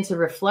begin to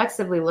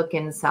reflexively look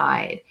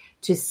inside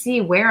to see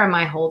where am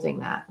I holding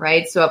that,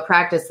 right? So a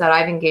practice that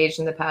I've engaged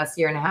in the past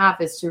year and a half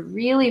is to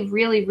really,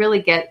 really,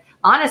 really get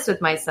honest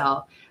with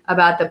myself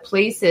about the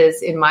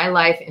places in my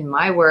life, in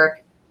my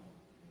work,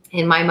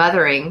 in my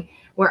mothering,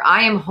 where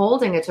I am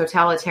holding a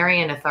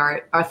totalitarian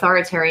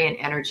authoritarian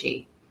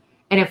energy.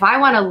 And if I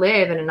want to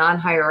live in a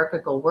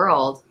non-hierarchical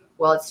world,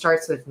 well, it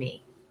starts with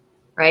me,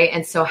 right?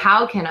 And so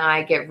how can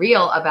I get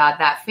real about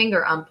that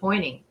finger I'm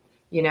pointing,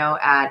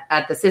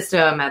 at the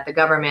system, at the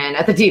government,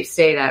 at the deep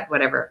state, at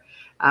whatever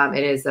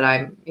it is that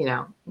I'm,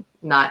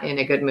 not in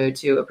a good mood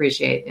to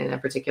appreciate in a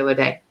particular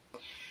day.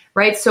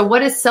 right? So what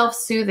does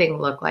self-soothing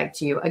look like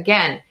to you?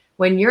 Again,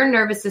 when your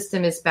nervous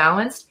system is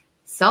balanced,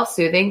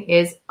 self-soothing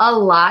is a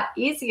lot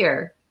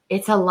easier.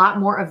 It's a lot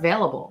more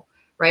available,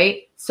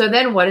 right? So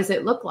then what does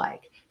it look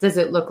like? Does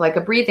it look like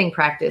a breathing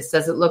practice?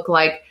 Does it look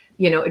like,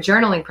 a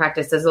journaling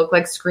practice? Does it look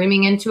like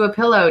screaming into a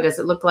pillow? Does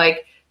it look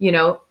like,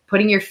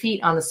 putting your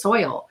feet on the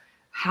soil?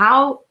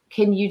 How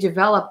can you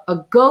develop a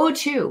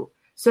go-to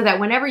so that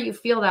whenever you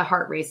feel that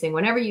heart racing,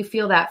 whenever you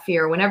feel that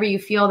fear, whenever you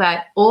feel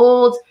that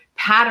old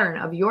pattern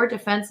of your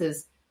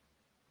defenses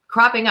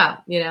cropping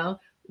up,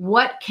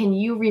 what can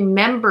you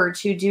remember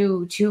to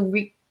do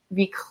to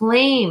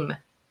reclaim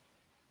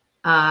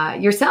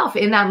yourself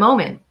in that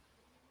moment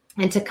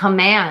and to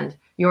command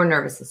your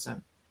nervous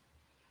system,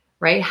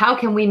 right? How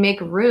can we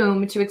make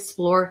room to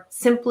explore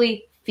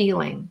simply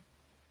feeling?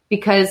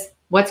 Because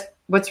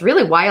what's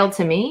really wild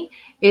to me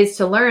is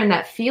to learn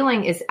that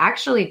feeling is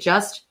actually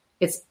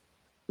it's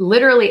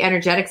literally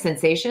energetic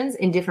sensations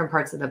in different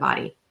parts of the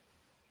body.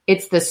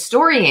 It's the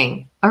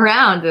storying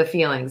around the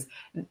feelings,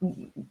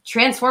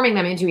 transforming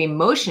them into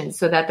emotions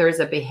so that there's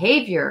a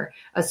behavior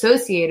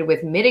associated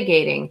with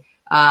mitigating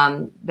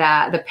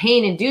the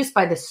pain induced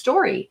by the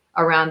story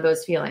around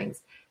those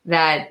feelings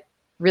that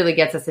really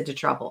gets us into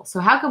trouble. So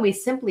how can we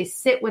simply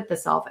sit with the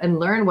self and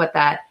learn what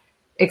that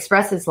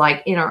expresses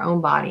like in our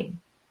own body?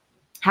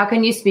 How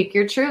can you speak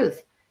your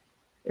truth,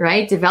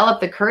 right? Develop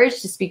the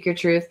courage to speak your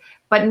truth,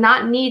 but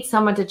not need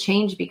someone to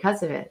change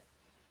because of it,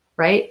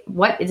 right?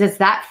 What does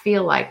that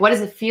feel like? What does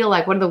it feel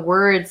like? What do the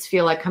words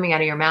feel like coming out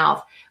of your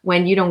mouth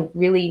when you don't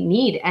really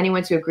need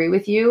anyone to agree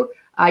with you?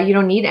 You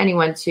don't need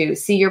anyone to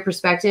see your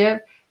perspective,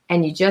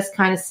 and you just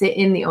kind of sit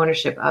in the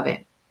ownership of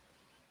it,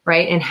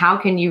 right? And how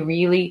can you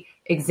really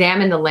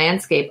examine the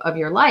landscape of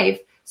your life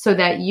so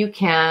that you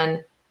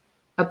can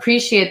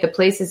appreciate the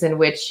places in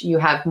which you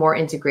have more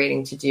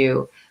integrating to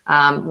do,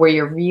 where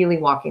you're really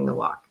walking the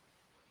walk.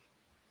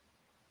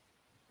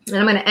 And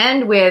I'm going to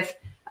end with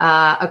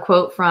a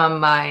quote from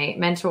my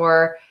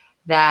mentor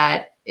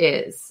that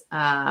is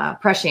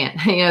prescient.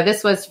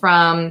 This was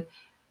from,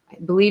 I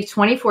believe,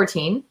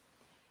 2014.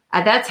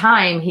 At that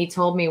time, he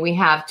told me we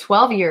have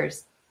 12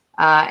 years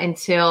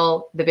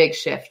until the big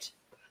shift.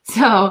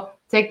 So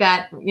take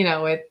that,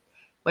 with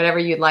whatever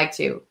you'd like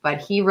to. But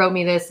he wrote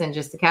me this in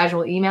just a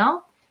casual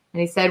email. And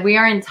he said, "We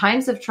are in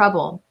times of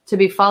trouble, to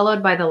be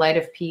followed by the light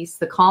of peace,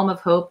 the calm of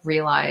hope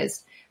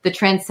realized, the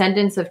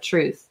transcendence of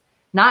truth.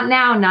 Not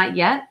now, not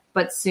yet,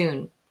 but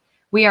soon.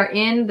 We are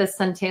in the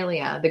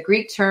Santalia, the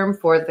Greek term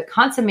for the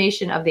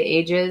consummation of the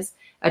ages,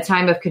 a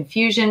time of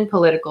confusion,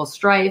 political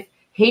strife,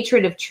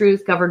 hatred of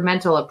truth,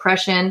 governmental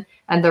oppression,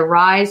 and the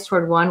rise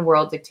toward one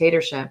world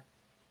dictatorship.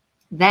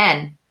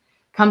 Then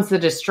comes the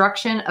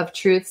destruction of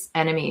truth's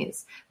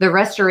enemies, the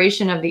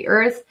restoration of the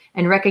earth,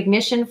 and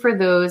recognition for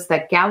those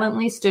that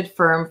gallantly stood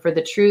firm for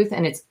the truth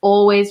and its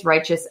always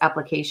righteous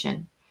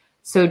application.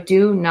 So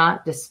do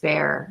not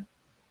despair.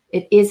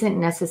 It isn't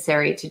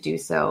necessary to do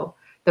so.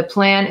 The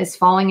plan is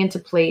falling into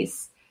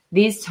place.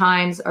 These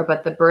times are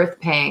but the birth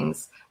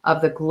pangs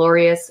of the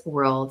glorious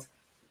world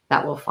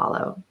that will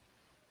follow."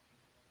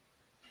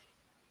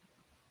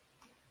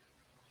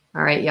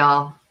 All right,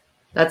 y'all.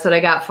 That's what I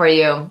got for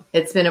you.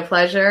 It's been a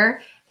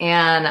pleasure.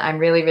 And I'm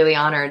really, really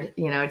honored,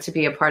 to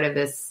be a part of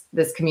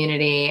this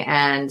community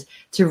and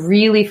to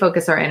really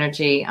focus our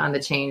energy on the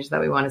change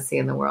that we want to see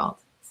in the world.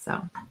 So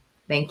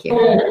thank you.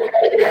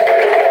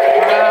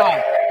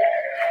 Wow.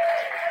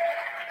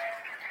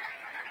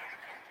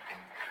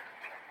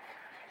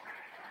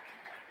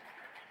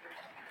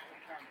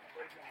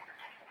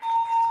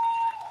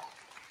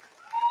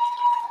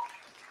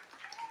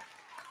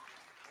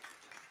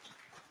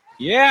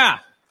 Yeah.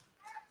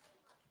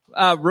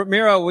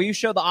 Ramiro, will you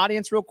show the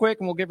audience real quick,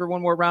 and we'll give her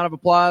one more round of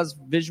applause,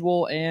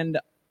 visual and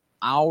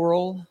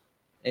aural,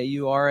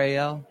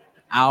 A-U-R-A-L,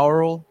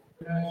 aural.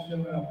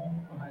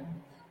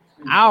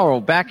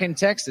 Aural, back in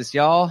Texas,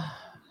 y'all.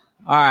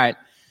 All right.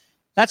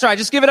 That's right.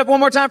 Just give it up one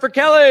more time for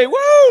Kelly.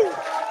 Woo!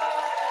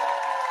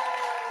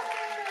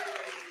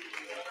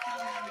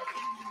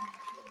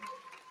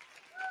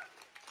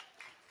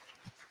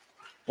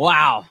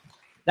 Wow.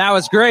 That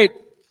was great.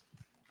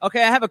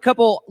 Okay, I have a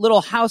couple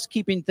little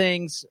housekeeping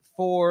things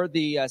for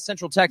the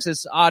Central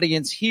Texas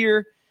audience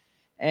here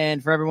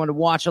and for everyone to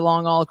watch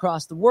along all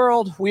across the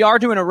world. We are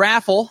doing a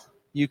raffle.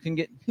 You can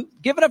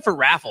give it up for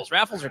raffles.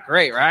 Raffles are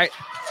great, right?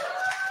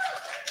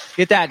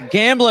 Get that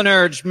gambling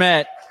urge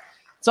met.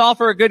 It's all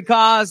for a good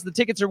cause. The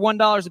tickets are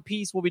 $1 a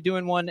piece. We'll be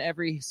doing one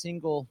every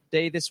single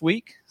day this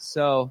week.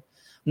 So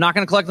I'm not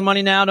going to collect the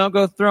money now. Don't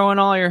go throwing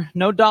all your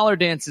no dollar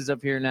dances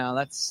up here now.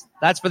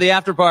 That's for the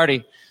after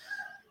party.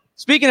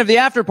 Speaking of the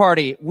after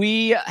party,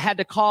 we had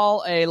to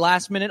call a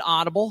last-minute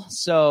audible,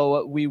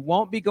 so we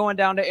won't be going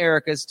down to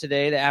Erica's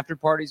today. The after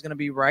party is going to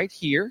be right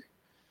here.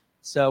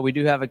 So we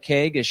do have a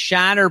keg of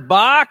Shiner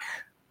Bock.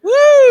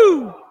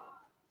 Woo!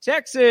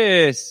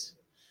 Texas.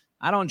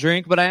 I don't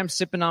drink, but I am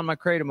sipping on my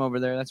Kratom over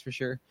there, that's for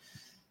sure.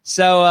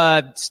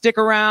 So stick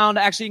around.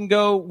 Actually, you can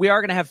go. We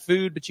are going to have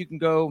food, but you can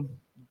go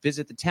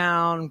visit the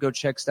town, go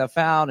check stuff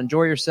out,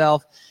 enjoy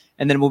yourself.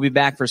 And then we'll be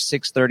back for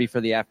 6:30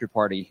 for the after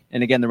party.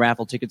 And again, the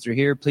raffle tickets are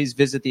here. Please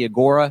visit the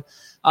Agora.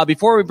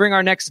 Before we bring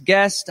our next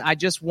guest, I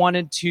just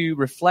wanted to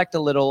reflect a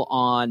little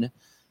on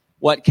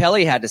what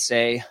Kelly had to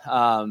say.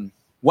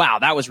 Wow,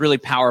 that was really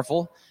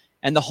powerful.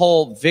 And the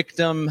whole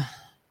victim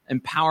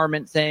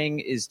empowerment thing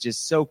is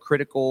just so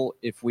critical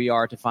if we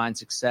are to find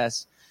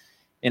success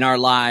in our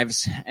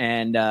lives,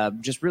 and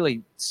just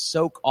really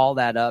soak all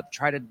that up.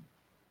 Try to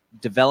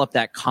develop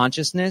that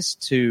consciousness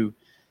to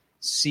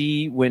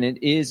see when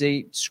it is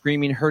a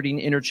screaming, hurting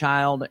inner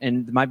child.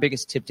 And my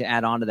biggest tip to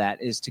add on to that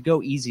is to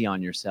go easy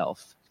on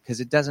yourself, because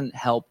it doesn't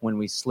help when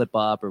we slip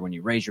up or when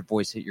you raise your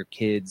voice at your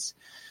kids.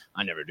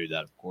 I never do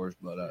that, of course,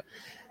 but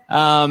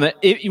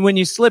when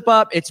you slip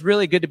up, it's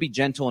really good to be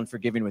gentle and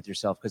forgiving with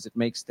yourself, because it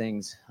makes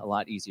things a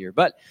lot easier.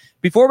 But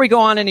before we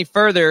go on any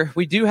further,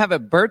 we do have a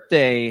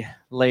birthday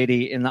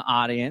lady in the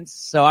audience.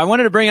 So I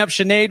wanted to bring up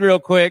Sinead real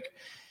quick.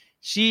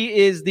 She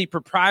is the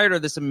proprietor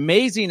of this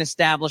amazing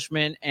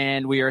establishment,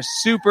 and we are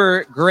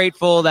super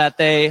grateful that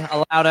they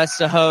allowed us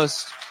to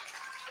host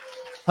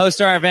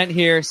our event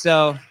here.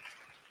 So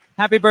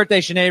happy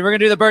birthday, Sinead. We're going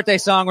to do the birthday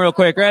song real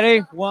quick.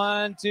 Ready?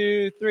 1,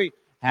 2, 3.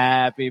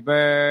 Happy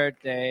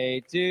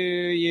birthday to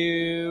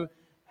you.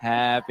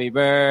 Happy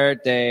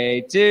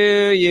birthday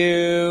to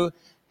you.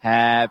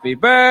 Happy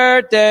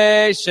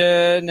birthday,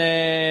 Sinead.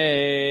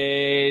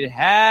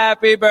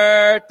 Happy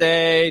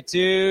birthday to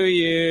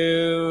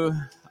you.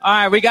 All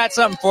right, we got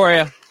something for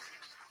you.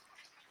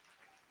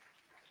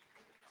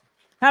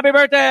 Happy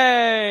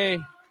birthday.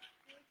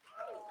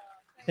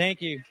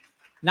 Thank you.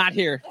 Not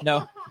here.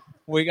 No,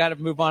 we got to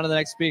move on to the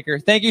next speaker.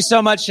 Thank you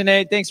so much,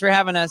 Sinead. Thanks for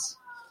having us.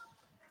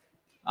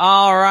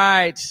 All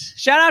right.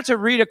 Shout out to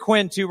Rita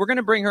Quinn, too. We're going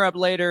to bring her up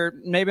later,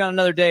 maybe on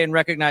another day, and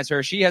recognize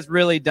her. She has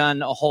really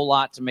done a whole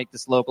lot to make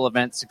this local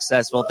event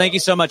successful. Thank you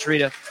so much,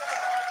 Rita.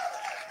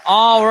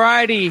 All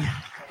righty.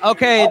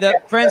 Okay,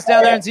 the friends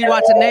down there in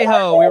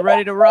Zihuatanejo, we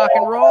ready to rock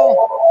and roll?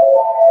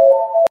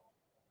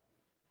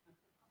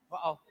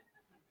 Uh-oh.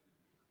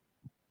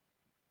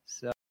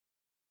 So.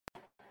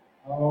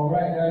 All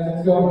right, guys,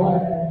 let's go.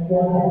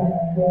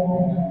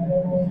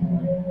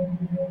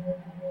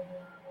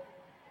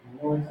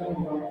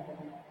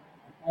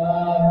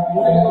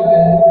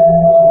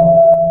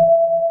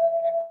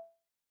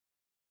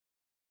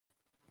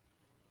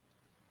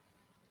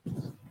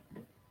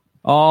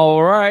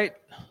 All right.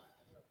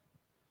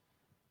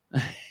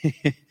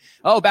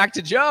 Oh, back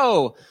to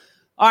Joe.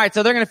 All right,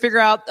 so they're going to figure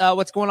out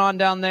what's going on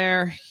down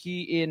there.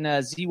 He in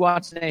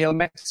Zihuatanejo,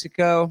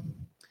 Mexico. I'm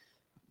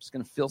just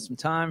going to fill some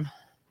time.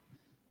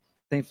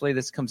 Thankfully,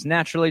 this comes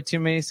naturally to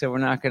me, so we're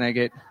not going to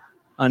get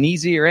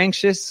uneasy or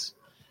anxious.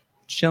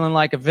 Chilling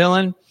like a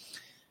villain.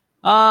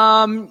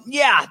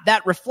 Yeah,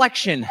 that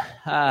reflection.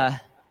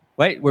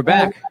 Wait, we're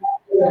back.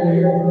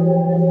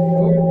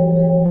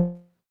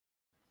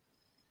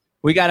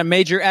 We got a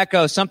major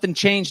echo. Something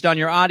changed on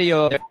your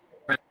audio.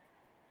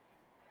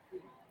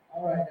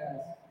 All right, guys.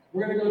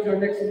 We're going to go to our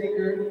next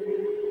speaker.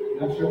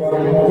 Not sure what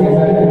I'm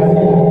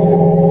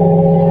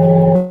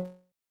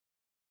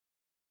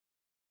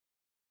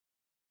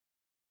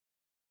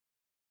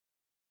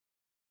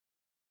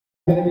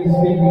going to be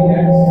speaking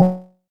next.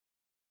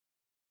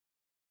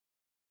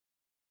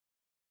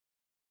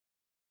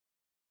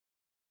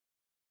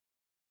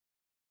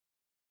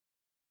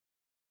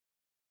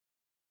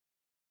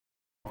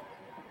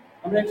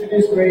 I'm going to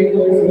introduce Ray.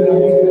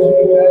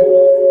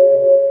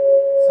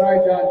 Sorry,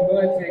 John. Go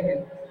ahead and take it.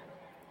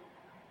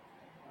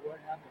 What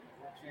happened?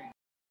 What changed?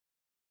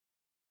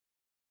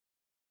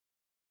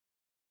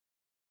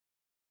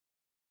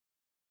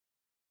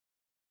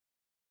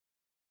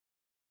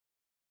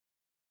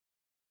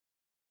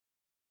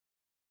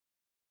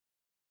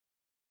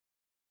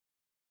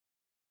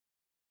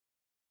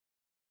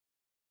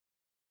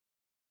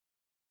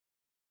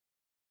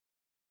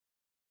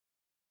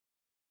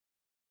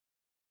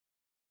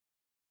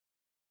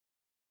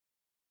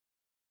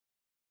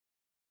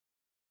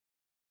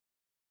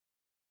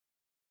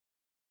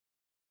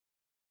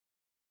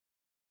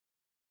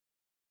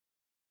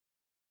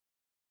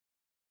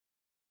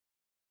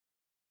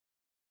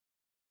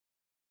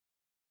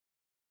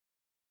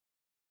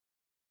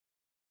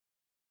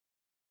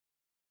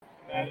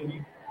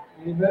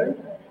 Any better?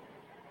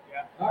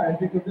 Yeah. All right, I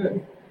think we're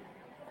good.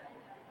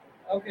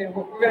 Okay,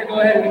 we're going to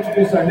go ahead and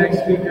introduce our next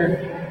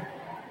speaker,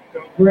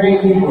 Gray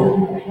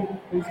Eagle.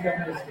 Please come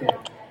to the stage.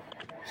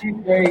 Chief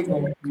Gray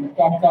Eagle from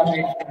Choctaw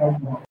Nation,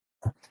 Oklahoma.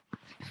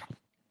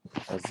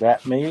 Is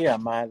that me?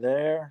 Am I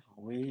there?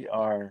 We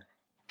are.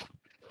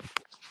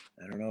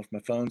 I don't know if my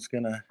phone's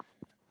going to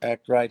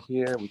act right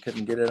here. We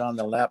couldn't get it on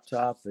the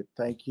laptop, but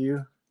thank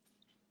you.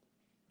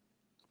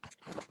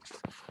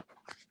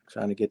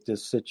 Trying to get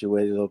this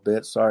situated a little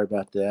bit. Sorry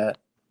about that.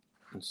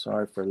 I'm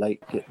sorry for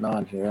late getting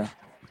on here.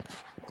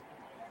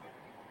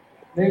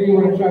 Maybe you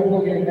want to try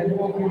plugging in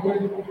headphones real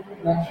quick?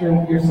 Not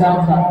sure. Your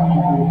sound's not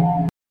coming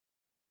through.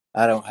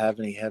 I don't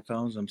have any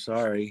headphones. I'm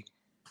sorry.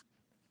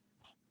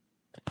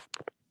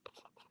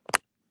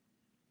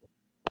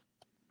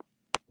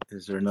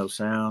 Is there no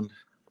sound?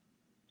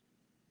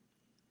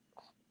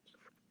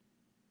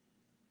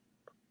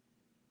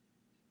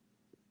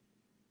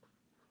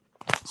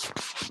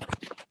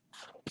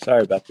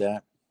 Sorry about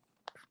that.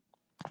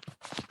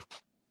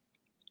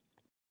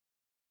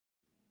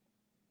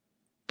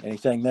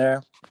 Anything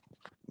there?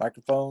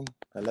 Microphone?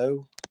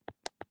 Hello?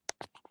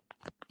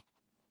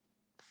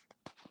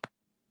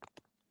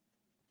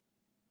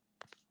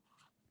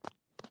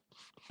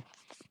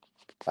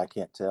 I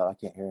can't tell. I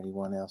can't hear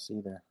anyone else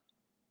either.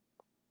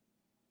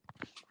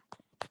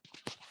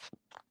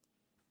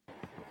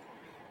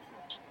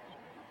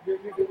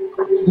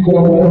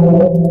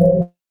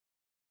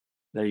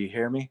 There, you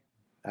hear me?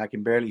 I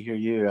can barely hear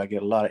you. I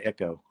get a lot of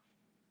echo.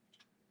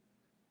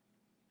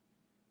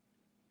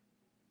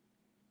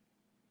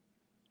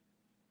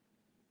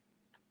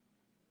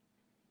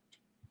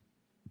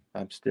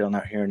 I'm still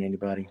not hearing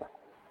anybody.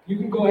 You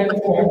can go ahead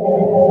and start.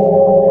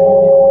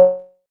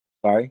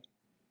 Sorry.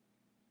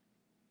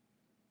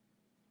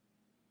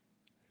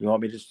 You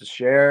want me just to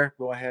share?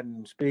 Go ahead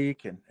and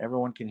speak, and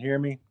everyone can hear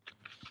me.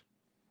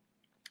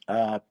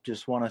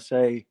 Just want to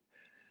say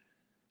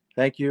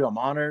thank you. I'm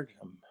honored.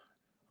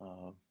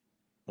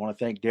 I want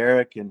to thank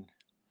Derek and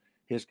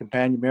his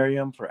companion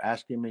Miriam for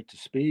asking me to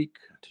speak,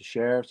 to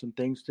share some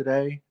things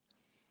today.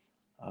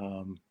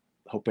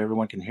 Hope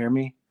everyone can hear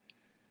me.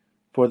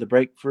 For the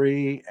Break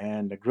Free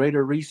and the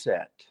Greater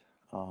Reset,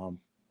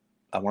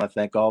 I want to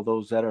thank all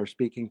those that are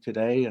speaking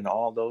today and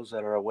all those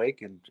that are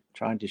awake and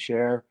trying to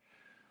share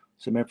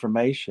some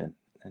information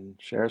and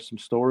share some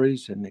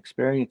stories and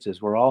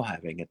experiences we're all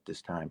having at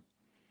this time.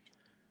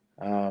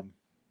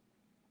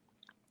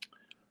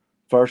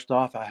 First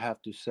off, I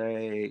have to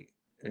say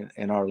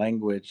in our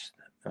language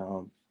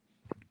to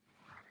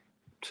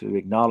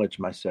acknowledge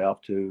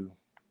myself to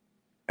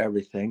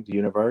everything, the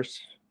universe,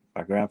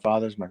 my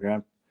grandfathers, my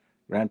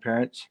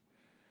grandparents.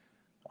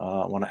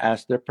 I want to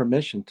ask their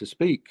permission to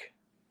speak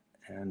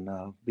and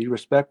be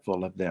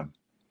respectful of them,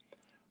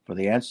 for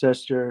the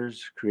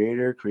ancestors,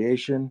 creator,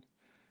 creation,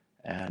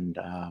 and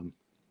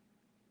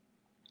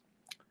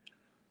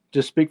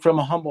just speak from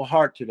a humble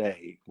heart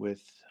today.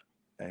 With,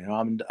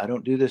 I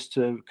don't do this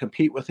to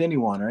compete with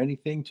anyone or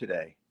anything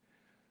today.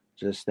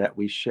 Just that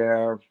we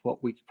share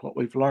what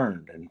we've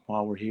learned and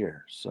while we're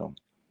here. So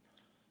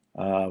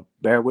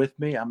bear with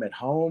me. I'm at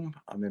home.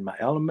 I'm in my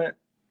element.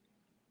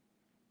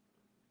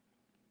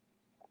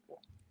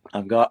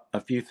 I've got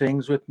a few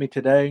things with me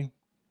today.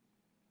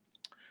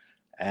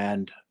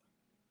 And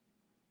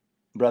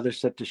Brother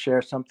said to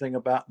share something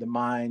about the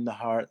mind, the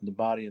heart, and the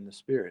body, and the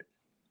spirit.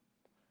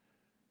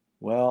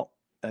 Well,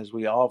 as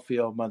we all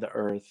feel Mother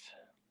Earth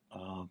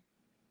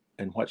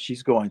and what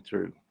she's going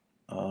through,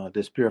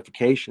 this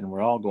purification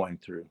we're all going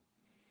through,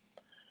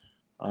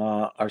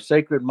 our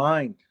sacred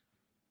mind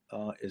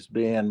is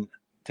being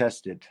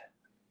tested.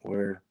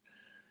 We're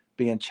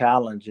being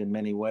challenged in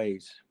many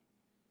ways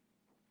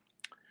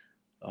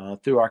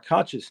through our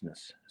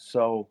consciousness.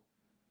 So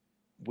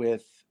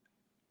with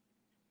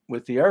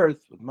the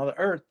earth, with Mother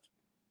Earth,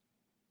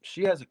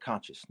 she has a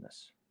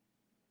consciousness.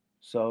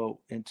 So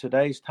in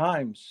today's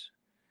times,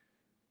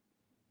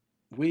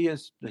 we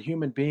as the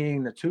human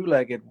being, the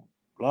two-legged,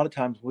 a lot of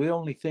times we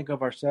only think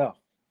of ourselves.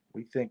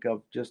 We think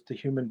of just the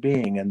human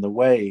being and the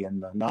way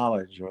and the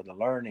knowledge or the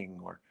learning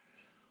or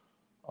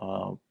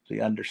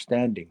the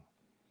understanding.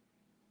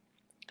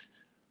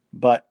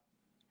 But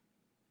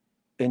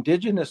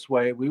indigenous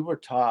way, we were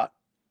taught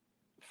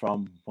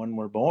from when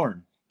we're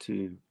born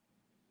to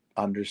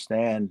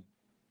understand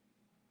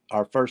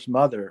our first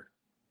mother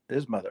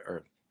is Mother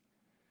Earth.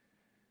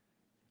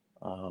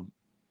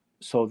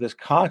 So this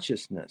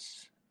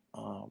consciousness,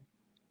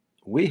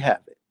 we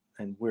have it,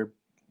 and we're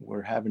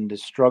having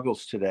these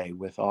struggles today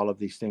with all of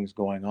these things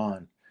going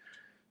on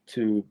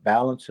to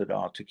balance it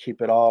all, to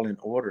keep it all in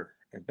order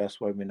the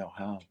best way we know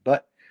how.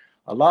 But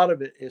a lot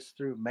of it is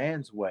through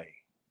man's way,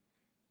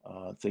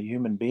 the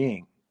human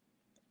being,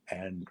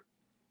 and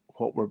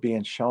what we're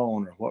being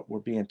shown or what we're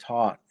being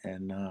taught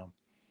and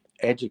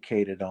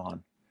educated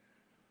on.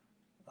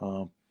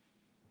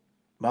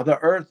 Mother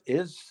Earth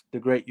is the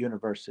great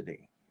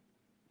university.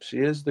 She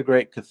is the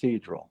great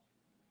cathedral.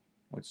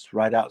 It's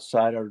right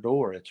outside our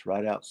door. It's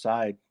right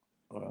outside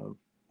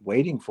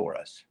waiting for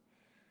us.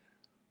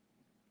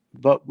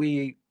 But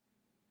we've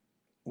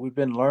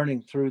been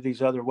learning through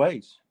these other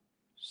ways.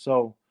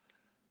 So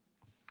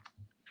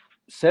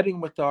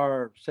setting with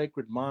our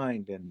sacred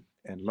mind and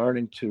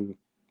learning to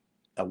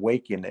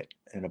awaken it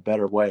in a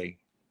better way,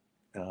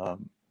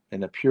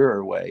 in a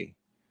purer way,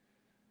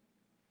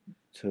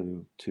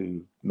 to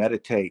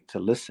meditate, to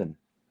listen,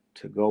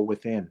 to go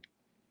within.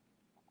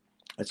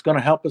 It's going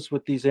to help us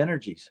with these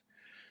energies.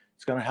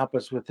 It's going to help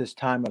us with this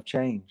time of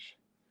change.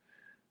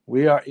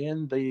 We are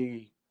in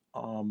the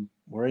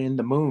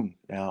moon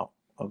now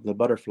of the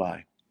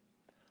butterfly.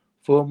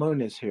 Full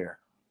moon is here,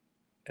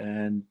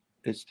 and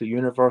it's the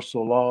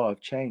universal law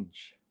of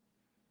change.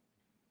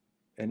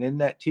 And in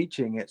that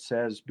teaching, it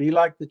says, be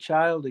like the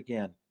child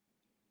again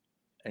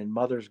in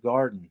mother's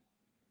garden.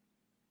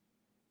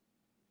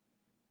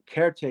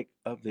 Caretake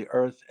of the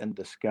earth and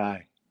the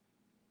sky.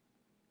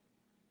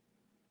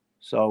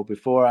 So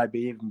before I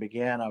even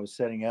began, I was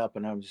setting up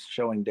and I was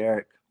showing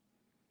Derek,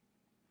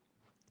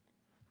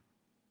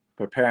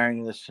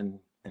 preparing this and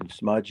and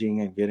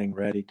smudging and getting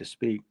ready to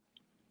speak.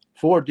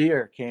 4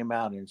 deer came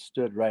out and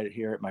stood right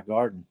here at my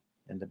garden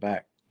in the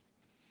back.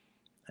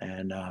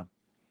 And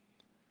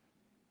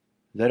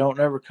they don't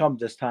ever come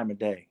this time of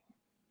day.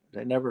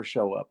 They never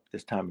show up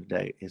this time of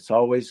day. It's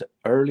always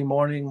early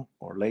morning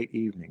or late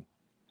evening.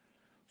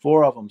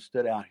 4 of them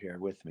stood out here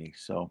with me.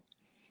 So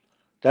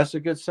that's a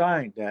good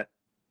sign that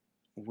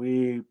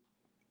we're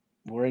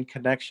in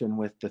connection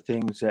with the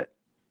things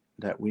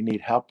that we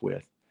need help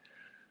with.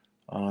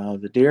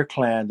 The Deer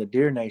Clan, the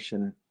Deer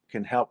Nation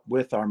can help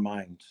with our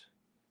minds.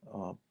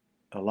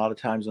 A lot of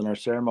times in our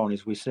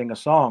ceremonies, we sing a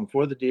song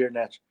for the Deer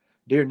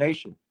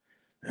Nation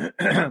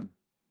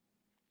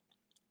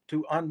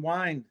to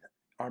unwind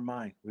our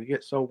mind. We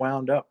get so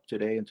wound up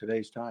today in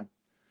today's time,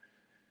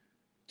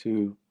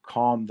 to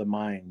calm the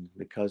mind,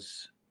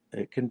 because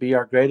it can be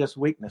our greatest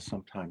weakness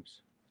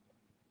sometimes,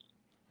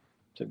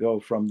 to go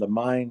from the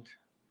mind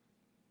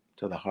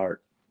to the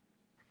heart.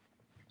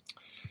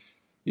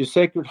 Your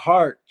Sacred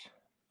Heart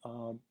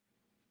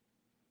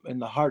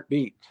and the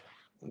heartbeat.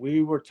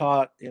 We were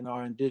taught in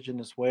our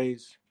indigenous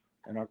ways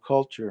and our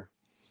culture,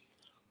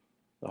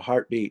 the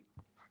heartbeat.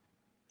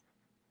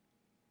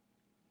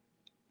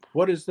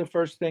 What is the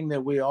first thing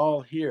that we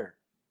all hear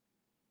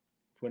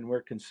when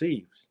we're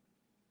conceived?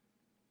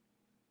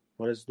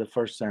 What is the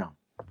first sound?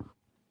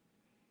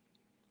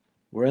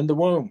 We're in the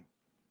womb.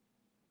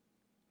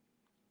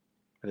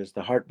 It is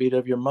the heartbeat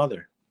of your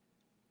mother.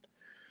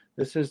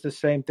 This is the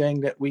same thing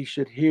that we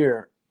should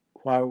hear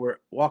while we're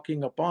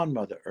walking upon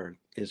Mother Earth,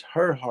 is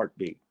her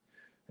heartbeat.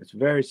 It's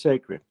very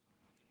sacred.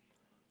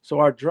 So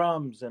our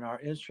drums and our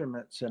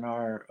instruments and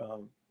our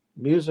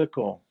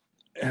musical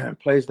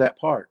plays that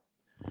part.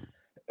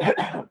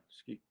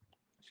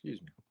 Excuse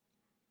me.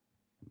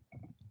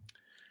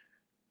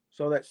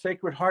 So that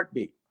sacred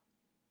heartbeat,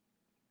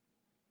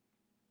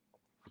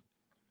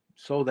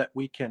 so that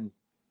we can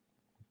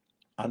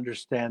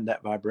understand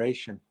that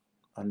vibration,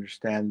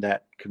 understand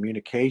that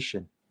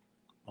communication,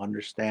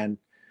 understand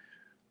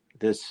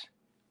this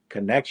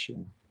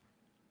connection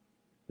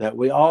that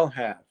we all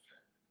have.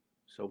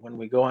 So when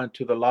we go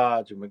into the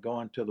lodge and we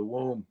go into the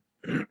womb,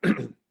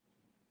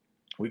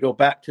 we go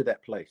back to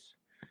that place.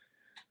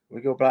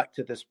 We go back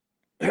to this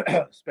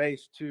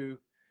space to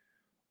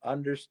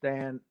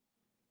understand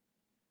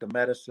the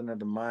medicine of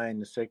the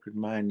mind, the sacred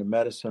mind, the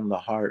medicine of the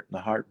heart, and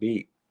the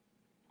heartbeat.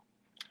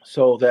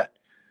 So that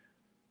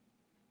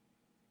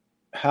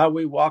how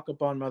we walk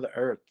upon Mother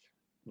Earth,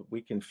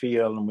 we can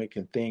feel and we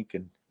can think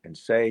and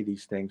say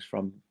these things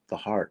from the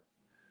heart,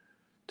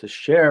 to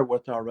share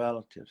with our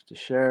relatives, to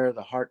share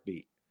the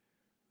heartbeat.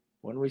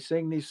 When we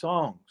sing these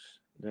songs,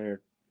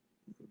 they're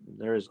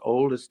as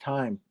old as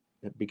time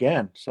it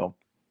began. So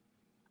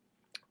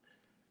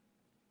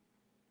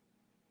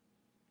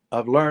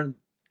I've learned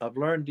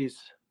these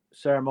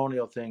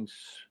ceremonial things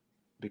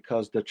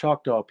because the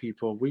Choctaw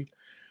people, we've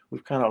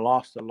kind of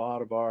lost a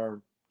lot of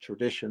our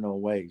traditional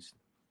ways,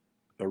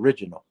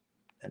 original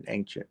and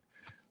ancient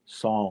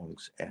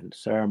songs and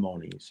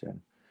ceremonies. And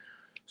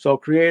so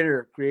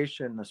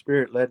creation, the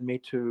Spirit led me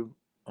to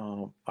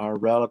our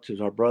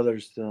relatives, our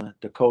brothers, the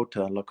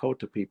Dakota and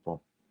Lakota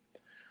people.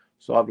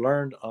 So I've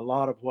learned a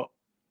lot of what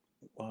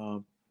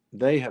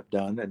they have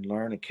done and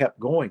learned and kept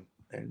going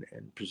and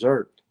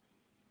preserved.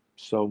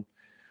 So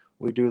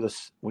we do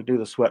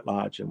the Sweat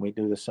Lodge and we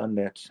do the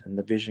Sundance and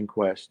the Vision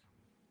Quest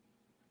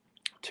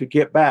to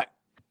get back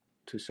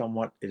to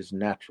somewhat is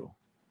natural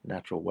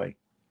way.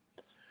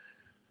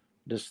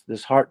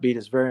 This heartbeat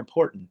is very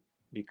important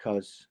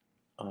because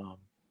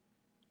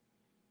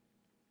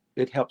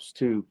it helps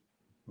to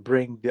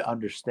bring the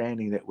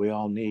understanding that we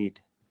all need,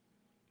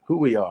 who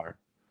we are,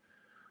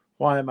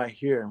 why am I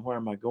here, and where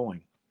am I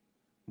going.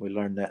 We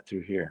learn that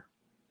through here.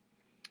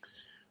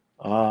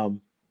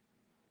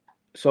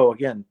 So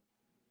again,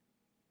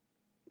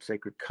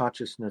 sacred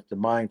consciousness, the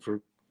mind,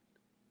 for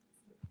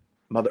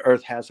Mother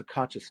Earth has a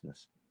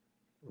consciousness.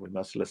 We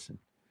must listen.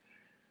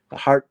 The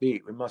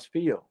heartbeat, we must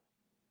feel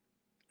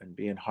and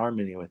be in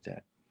harmony with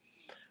that.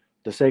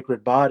 The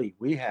sacred body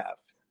we have,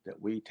 that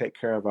we take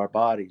care of our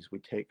bodies, we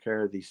take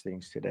care of these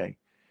things today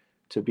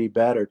to be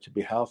better, to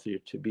be healthier,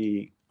 to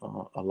be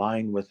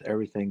aligned with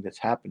everything that's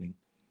happening.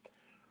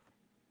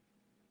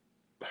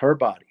 Her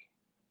body.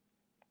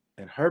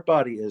 And her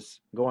body is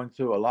going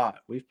through a lot.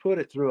 We've put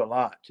it through a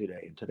lot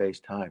today, in today's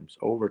times,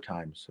 over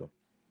time. So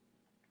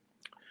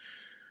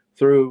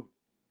through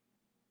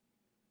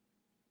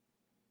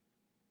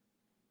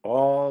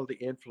all the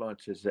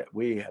influences that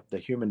we have, the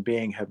human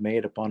being, have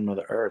made upon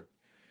Mother Earth,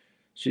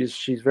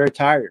 she's very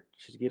tired.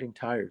 She's getting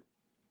tired.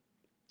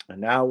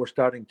 And now we're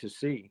starting to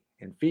see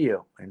and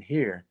feel and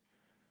hear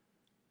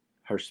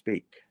her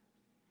speak.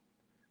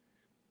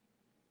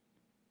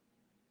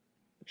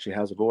 She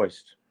has a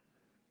voice.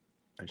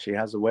 And she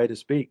has a way to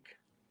speak.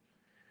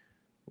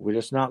 We're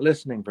just not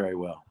listening very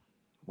well.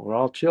 We're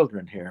all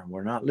children here, and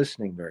we're not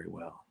listening very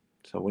well.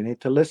 So we need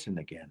to listen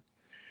again.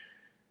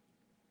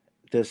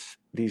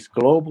 These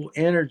global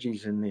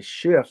energies and this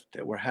shift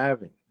that we're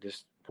having,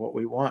 this what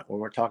we want, what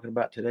we're talking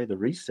about today, the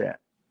reset.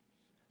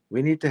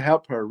 We need to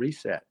help her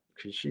reset.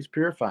 because she's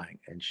purifying,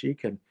 and she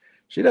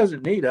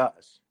doesn't need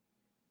us.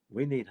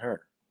 We need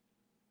her,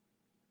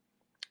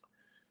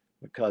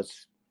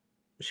 because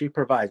she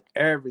provides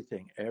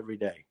everything every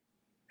day: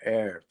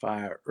 air,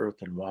 fire,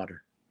 earth, and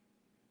water.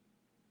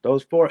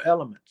 Those 4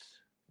 elements.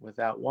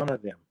 Without one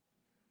of them,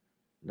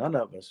 none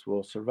of us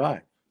will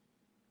survive.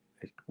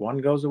 If one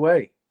goes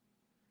away,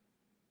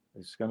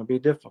 it's going to be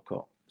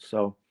difficult.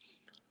 So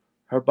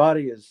her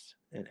body is,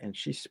 and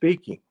she's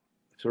speaking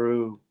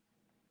through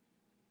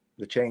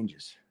the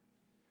changes,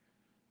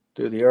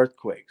 through the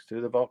earthquakes,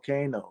 through the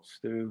volcanoes,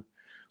 through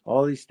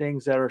all these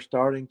things that are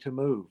starting to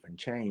move and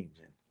change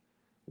and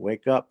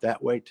wake up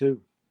that way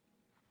too.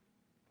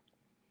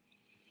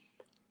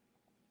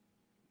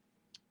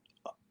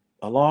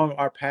 Along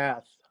our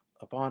path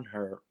upon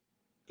her,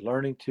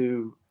 learning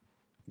to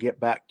get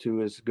back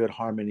to as good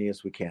harmony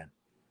as we can.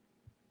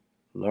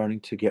 Learning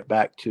to get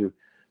back to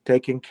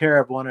taking care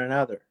of one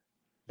another,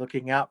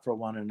 looking out for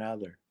one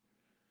another.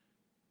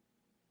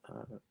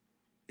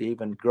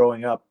 Even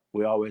growing up,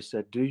 we always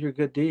said, do your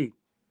good deed.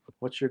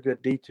 What's your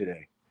good deed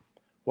today?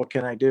 What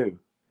can I do?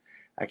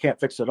 I can't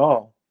fix it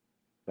all,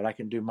 but I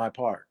can do my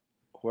part.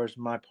 Where's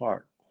my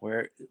part?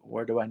 Where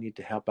do I need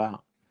to help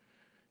out?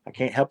 I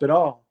can't help it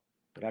all,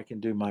 but I can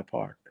do my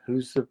part.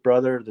 Who's the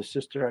brother, the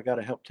sister I got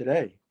to help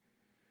today?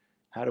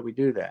 How do we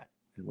do that?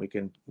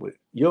 And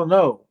you'll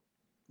know,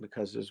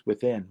 because it's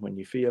within. When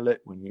you feel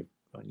it, when you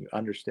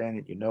understand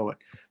it, you know it,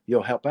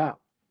 you'll help out.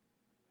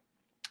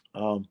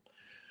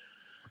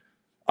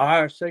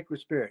 Our sacred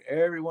spirit,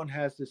 everyone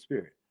has the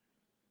spirit.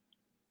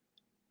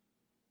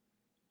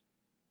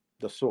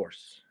 The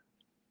source.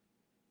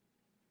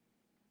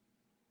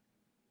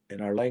 In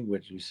our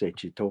language, we say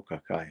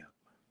Chitokakaya.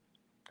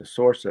 The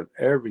source of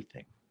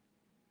everything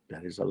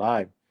that is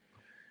alive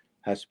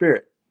has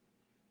spirit,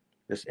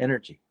 this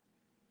energy,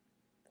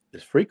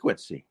 this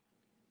frequency.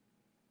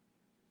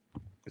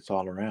 It's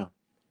all around.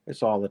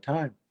 It's all the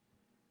time.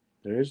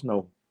 There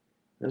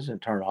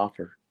doesn't turn off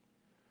or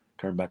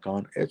turn back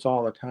on. It's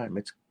all the time.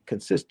 It's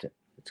consistent.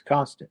 It's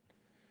constant.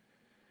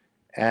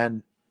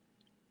 And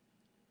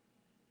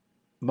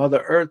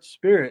Mother Earth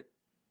spirit,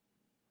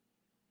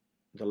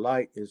 the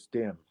light is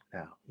dim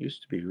now.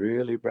 Used to be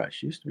really bright.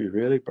 She used to be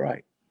really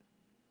bright.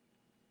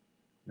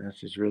 Now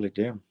she's really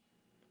dim.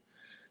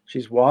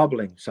 She's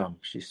wobbling some.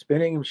 She's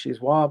spinning and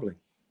she's wobbling.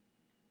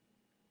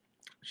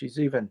 She's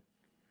even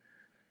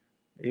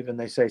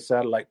they say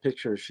satellite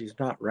pictures, she's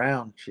not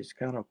round. She's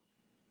kind of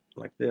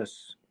like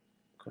this,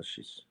 because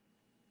she's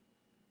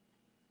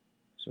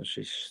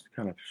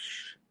kind of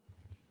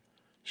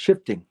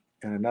shifting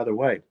in another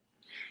way.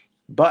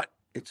 But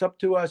it's up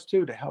to us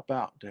too to help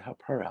out, to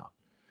help her out.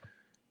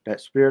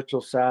 That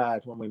spiritual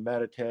side, when we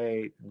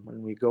meditate,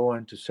 when we go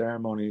into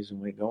ceremonies,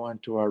 and we go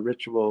into our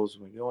rituals,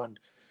 we go in,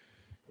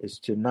 is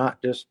to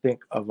not just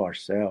think of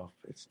ourselves.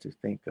 It's to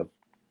think of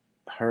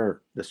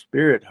her, the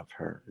spirit of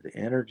her, the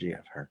energy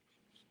of her,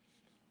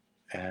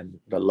 and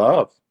the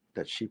love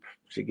that she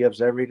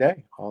gives every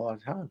day, all the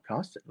time,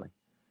 constantly.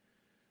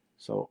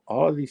 So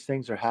all of these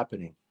things are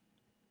happening.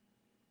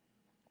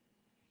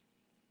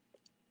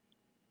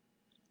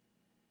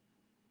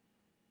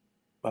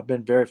 I've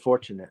been very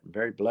fortunate and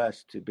very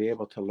blessed to be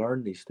able to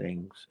learn these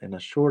things in a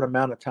short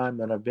amount of time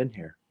that I've been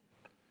here.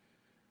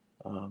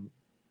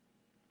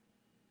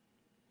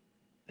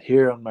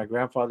 Here on my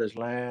grandfather's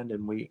land,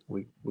 and we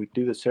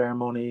do the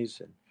ceremonies,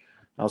 and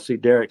I'll see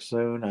Derek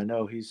soon. I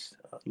know he's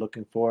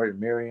looking forward, and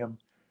Miriam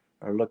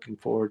are looking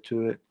forward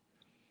to it.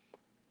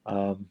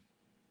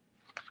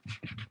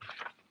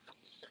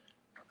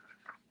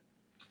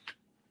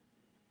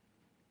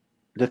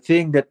 The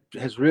thing that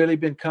has really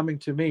been coming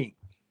to me,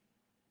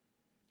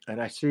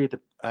 and I see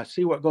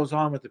what goes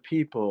on with the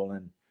people,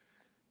 and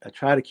I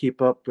try to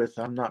keep up with.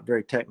 I'm not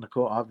very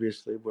technical.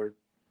 Obviously, we're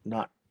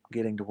not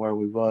getting to where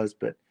we was,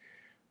 but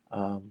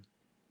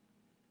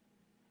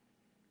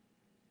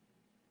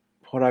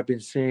what I've been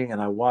seeing, and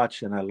I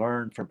watch and I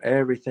learn from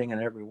everything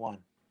and everyone,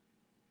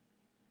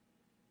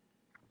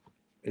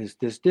 is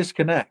this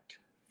disconnect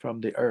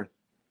from the earth.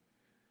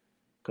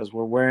 Because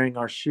we're wearing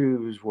our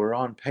shoes, we're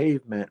on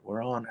pavement,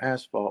 we're on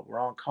asphalt, we're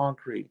on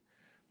concrete,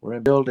 we're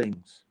in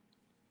buildings.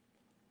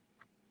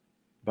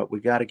 But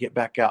we got to get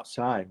back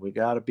outside. We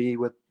got to be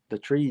with the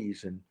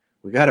trees, and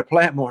we got to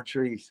plant more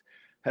trees.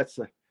 That's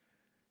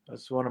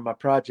one of my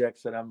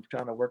projects that I'm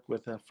trying to work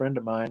with a friend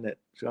of mine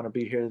that's going to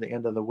be here at the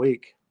end of the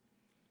week.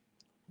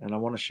 And I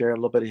want to share a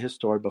little bit of his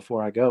story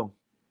before I go.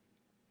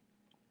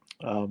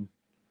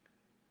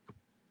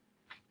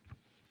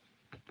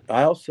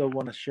 I also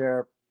want to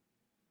share,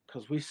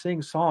 because we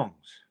sing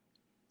songs.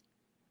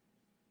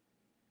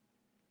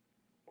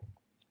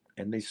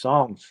 And these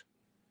songs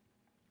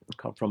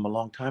come from a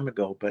long time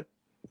ago, but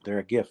they're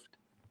a gift.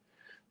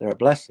 They're a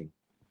blessing.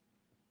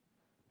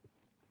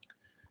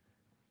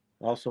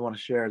 I also want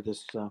to share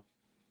this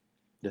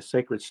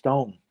sacred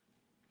stone.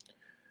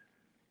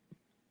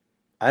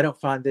 I don't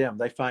find them,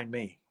 they find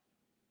me.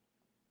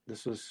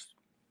 This was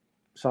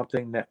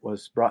something that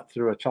was brought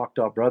through a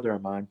Choctaw brother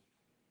of mine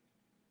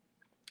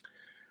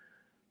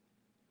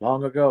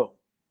long ago.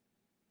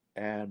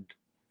 And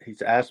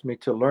he's asked me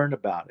to learn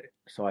about it.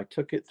 So I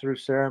took it through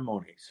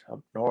ceremonies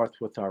up north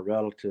with our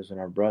relatives and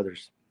our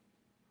brothers.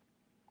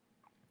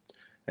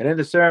 And in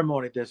the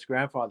ceremony, this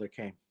grandfather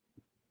came.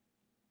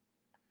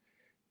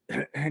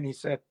 And he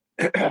said,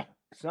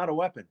 it's not a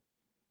weapon.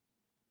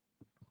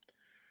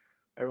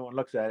 Everyone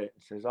looks at it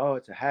and says, oh,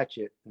 it's a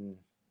hatchet. And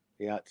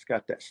yeah, it's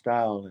got that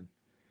style.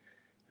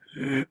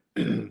 And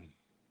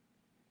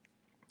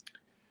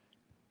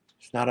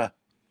it's not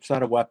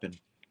a weapon.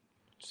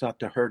 It's not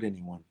to hurt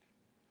anyone.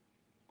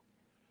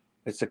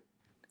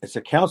 It's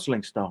a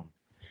counseling stone.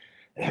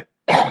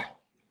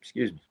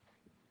 Excuse me.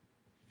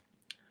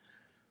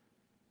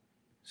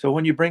 So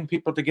when you bring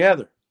people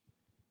together,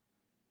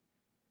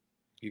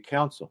 you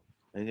counsel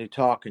and you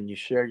talk and you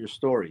share your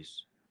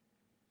stories.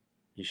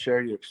 You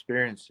share your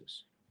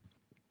experiences.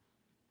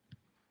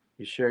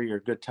 You share your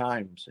good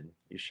times and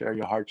you share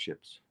your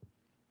hardships.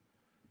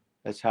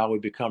 That's how we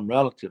become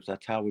relatives.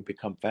 That's how we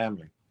become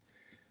family.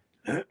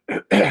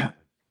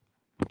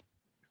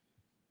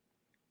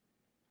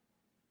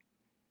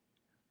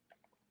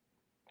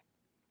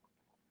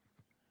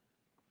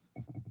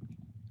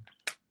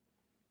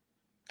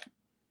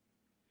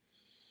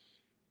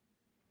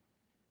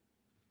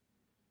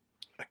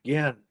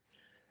 Again,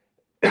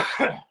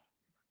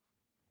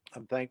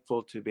 I'm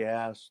thankful to be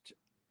asked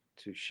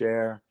to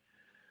share.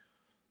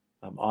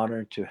 I'm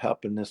honored to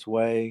help in this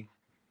way.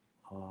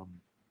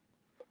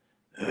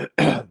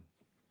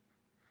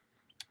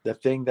 The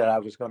thing that I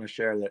was going to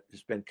share that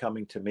has been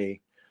coming to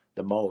me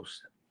the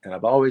most, and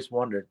I've always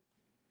wondered,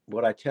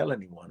 would I tell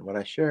anyone? Would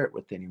I share it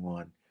with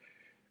anyone?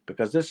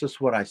 Because this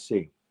is what I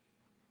see.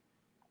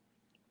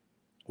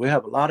 We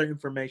have a lot of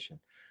information,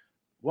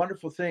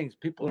 wonderful things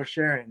people are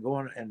sharing,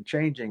 going and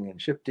changing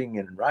and shifting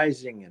and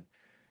rising and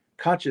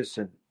conscious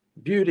and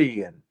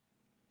beauty and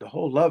the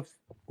whole love.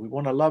 We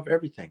want to love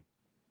everything.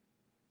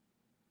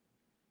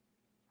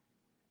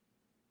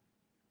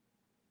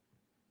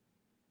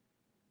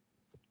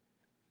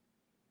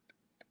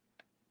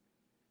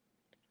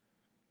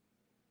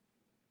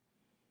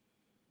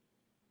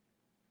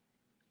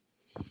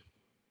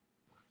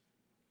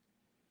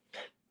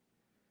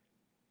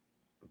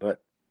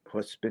 But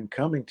what's been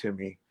coming to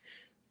me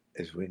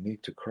is we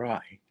need to cry.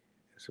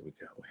 So we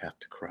have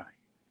to cry.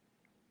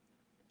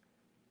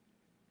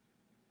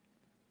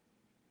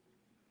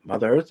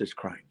 Mother Earth is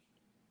crying.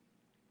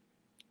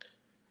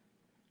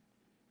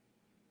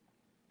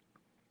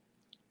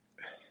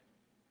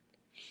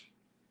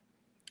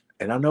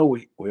 And I know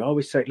we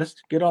always say, let's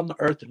get on the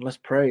earth and let's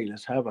pray.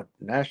 Let's have a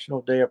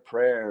national day of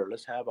prayer.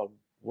 Let's have a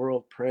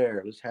world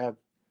prayer. Let's have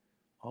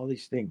all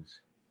these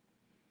things.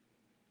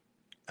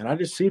 And I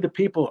just see the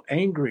people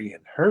angry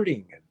and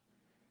hurting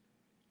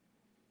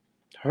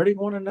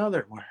one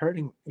another. We're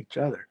hurting each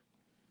other.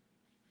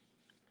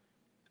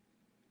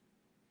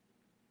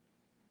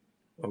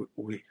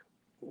 We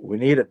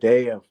need a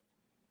day of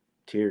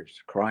tears,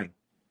 crying.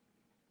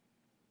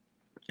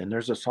 And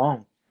there's a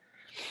song.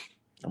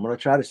 I'm going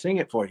to try to sing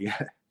it for you.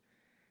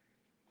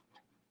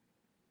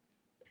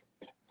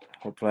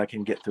 Hopefully I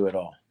can get through it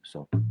all.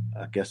 So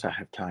I guess I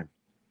have time.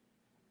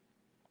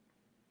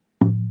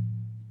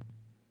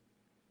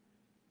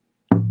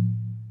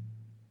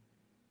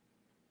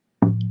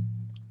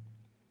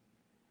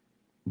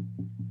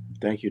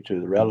 Thank you to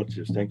the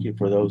relatives. Thank you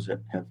for those that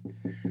have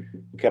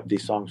kept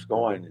these songs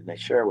going and they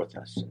share with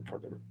us, and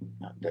for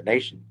the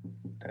nation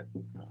that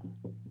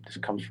this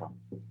comes from.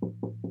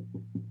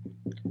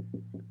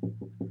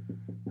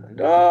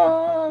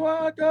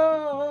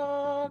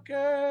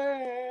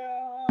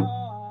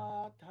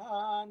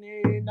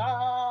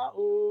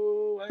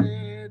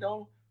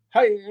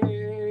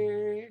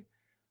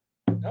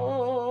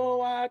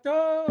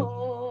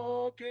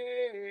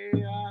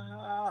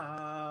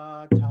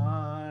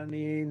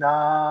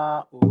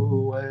 Na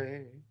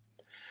uwe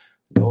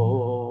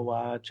do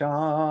wa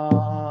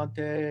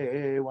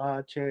chante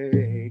wa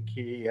che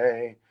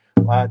kie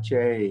wa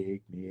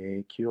che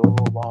mi kyo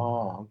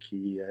wa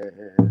kie.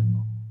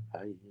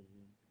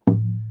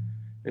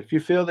 If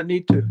you feel the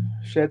need to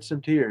shed some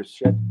tears,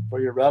 shed for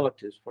your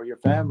relatives, for your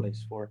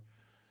families, for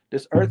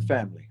this earth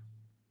family.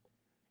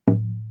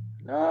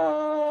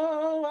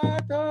 No wa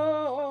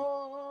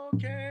to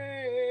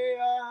ke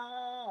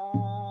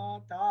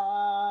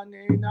ta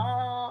ni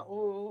na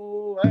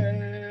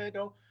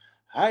do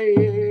hai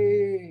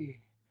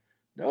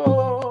do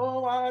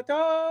wa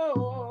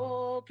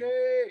do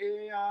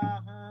ke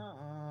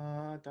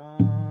ta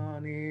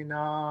ni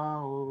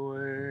na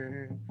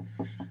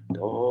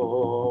do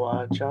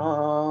wa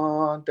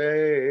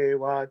chante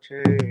wa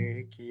che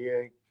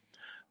kie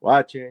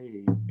wa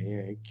che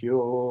me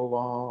kyo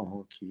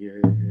wa kie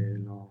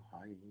no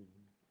hai.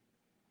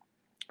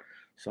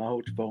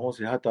 Sao tu vamos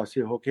a hata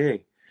si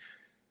okay.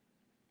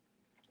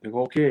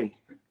 Okay.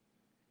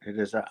 It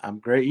is. I'm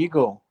great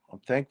ego. I'm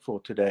thankful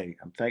today.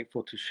 I'm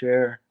thankful to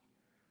share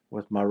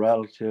with my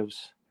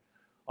relatives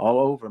all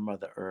over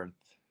Mother Earth.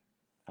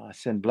 I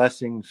send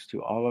blessings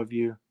to all of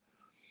you.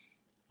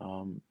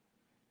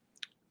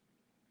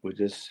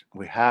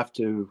 We have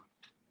to.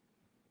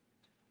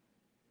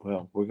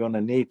 Well, we're going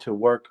to need to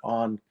work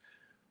on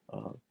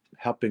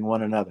helping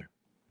one another,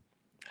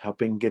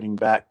 helping getting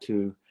back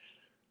to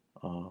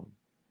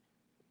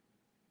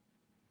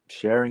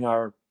sharing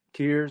our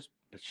tears,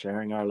 but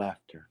sharing our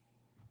laughter.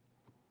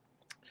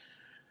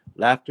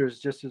 Laughter is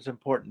just as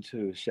important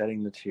too as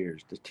shedding the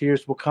tears. The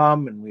tears will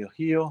come and we'll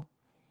heal,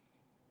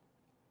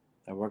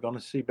 and we're going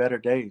to see better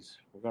days.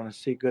 We're going to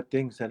see good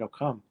things that'll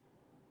come.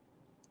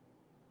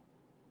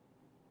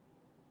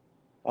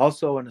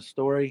 Also, in a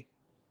story,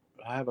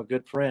 I have a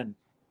good friend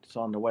that's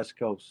on the West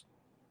Coast.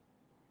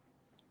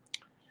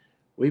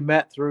 We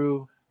met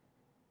through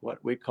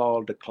what we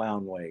call the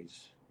clown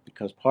ways,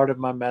 because part of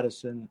my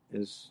medicine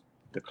is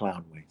the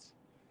clown ways.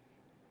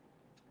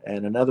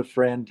 And another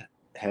friend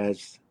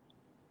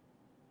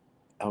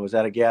I was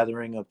at a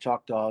gathering of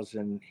Choctaws,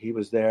 and he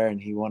was there,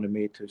 and he wanted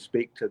me to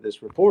speak to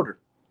this reporter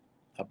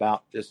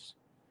about this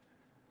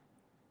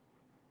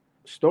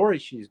story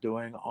she's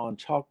doing on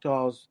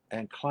Choctaws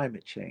and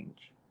climate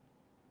change.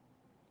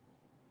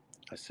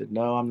 I said,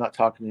 no, I'm not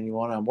talking to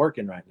anyone. I'm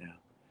working right now.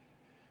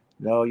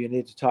 No, you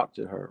need to talk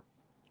to her.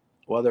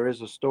 Well, there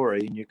is a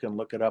story, and you can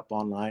look it up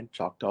online,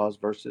 Choctaws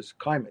versus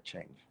climate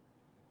change.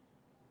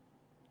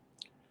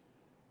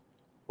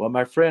 Well,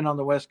 my friend on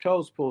the West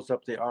Coast pulls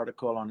up the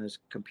article on his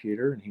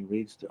computer, and he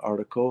reads the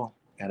article,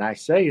 and I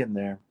say in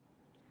there,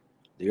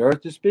 the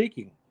earth is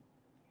speaking.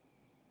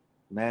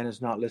 Man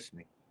is not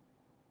listening.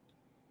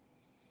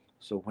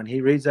 So when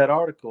he reads that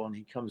article and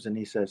he comes and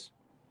he says,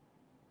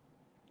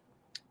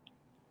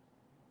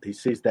 he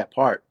sees that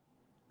part,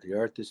 the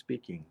earth is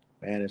speaking,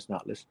 man is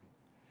not listening.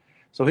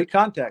 So he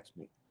contacts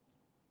me,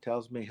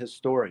 tells me his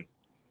story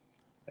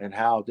and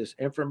how this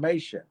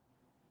information,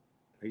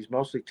 he's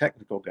mostly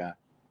technical guy,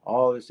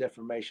 all this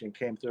information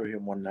came through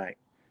him one night,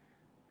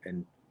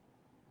 and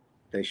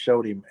they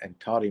showed him and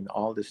taught him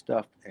all this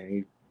stuff, and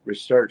he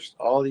researched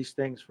all these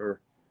things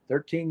for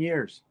 13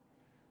 years,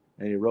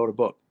 and he wrote a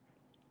book.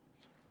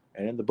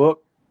 And in the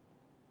book,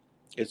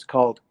 it's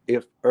called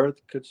If Earth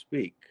Could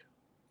Speak.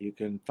 You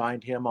can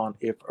find him on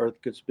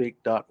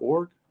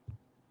ifearthcouldSpeak.org.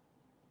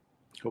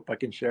 Hope I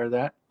can share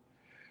that.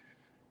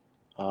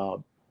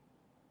 The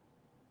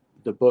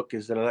book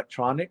is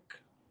electronic,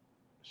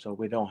 so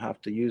we don't have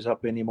to use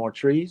up any more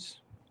trees.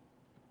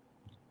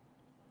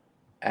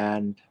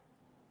 And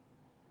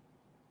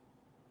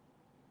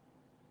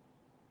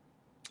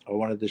I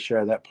wanted to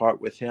share that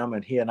part with him,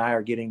 and he and I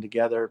are getting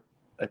together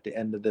at the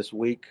end of this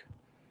week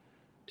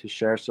to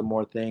share some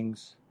more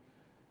things,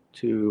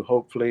 to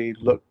hopefully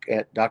look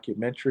at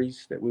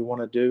documentaries that we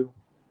want to do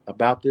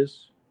about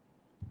this,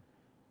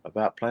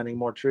 about planting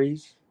more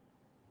trees,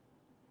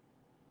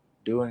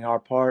 doing our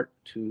part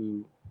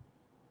to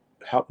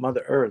help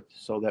Mother Earth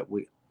so that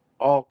we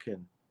all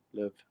can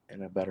live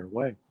in a better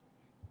way.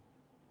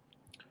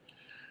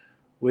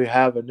 We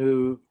have a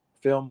new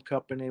film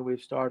company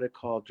we've started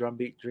called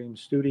Drumbeat Dream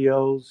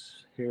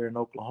Studios here in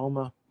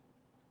Oklahoma,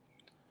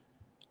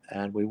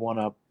 and we want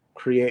to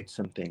create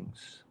some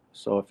things.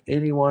 So if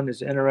anyone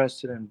is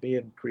interested in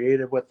being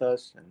creative with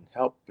us and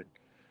help and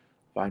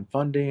find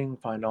funding,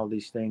 find all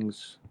these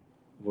things,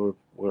 we're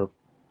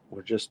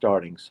just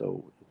starting,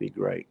 so it'd be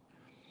great.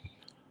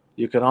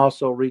 You can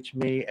also reach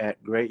me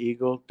at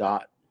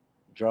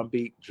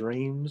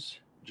grayeagle.drumbeatdreams,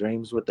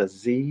 dreams with a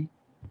Z,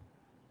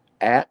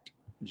 at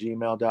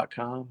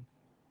gmail.com.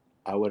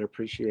 I would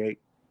appreciate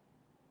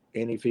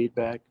any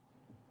feedback,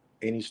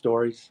 any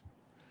stories.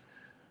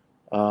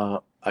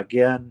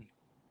 Again,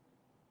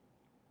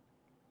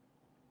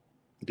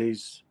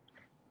 these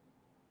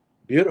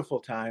beautiful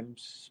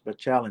times, but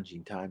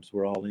challenging times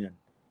we're all in.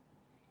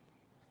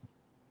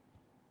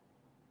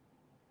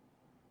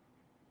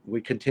 We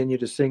continue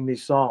to sing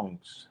these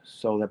songs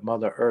so that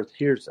Mother Earth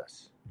hears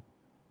us,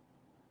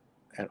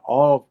 and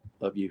all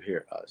of you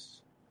hear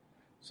us,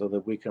 so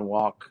that we can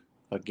walk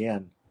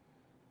again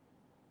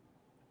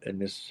in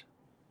this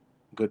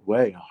good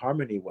way, a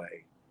harmony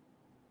way,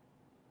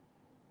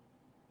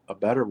 a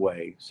better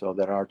way, so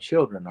that our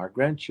children, our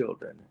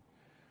grandchildren,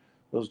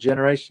 those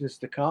generations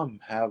to come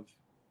have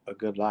a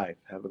good life,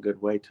 have a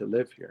good way to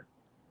live here.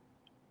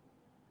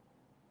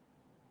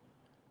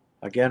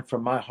 Again,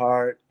 from my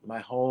heart, my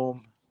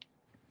home,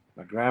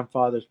 my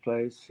grandfather's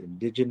place,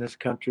 indigenous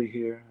country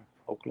here,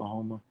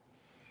 Oklahoma.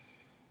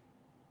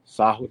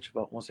 I'm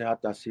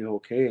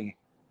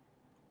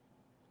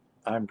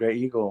Gray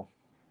Eagle,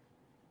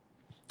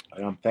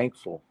 and I'm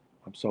thankful.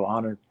 I'm so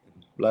honored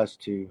and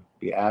blessed to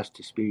be asked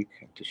to speak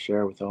and to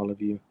share with all of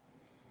you.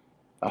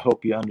 I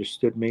hope you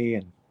understood me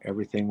and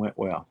everything went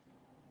well.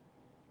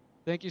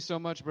 Thank you so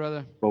much,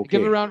 brother. Okay.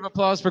 Give a round of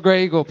applause for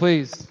Gray Eagle,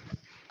 please.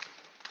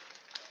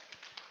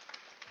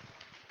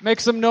 Make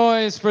some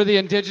noise for the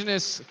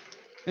indigenous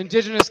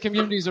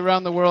communities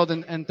around the world,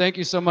 and thank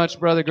you so much,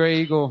 Brother Gray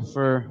Eagle,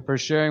 for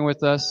sharing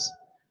with us.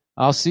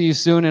 I'll see you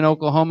soon in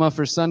Oklahoma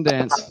for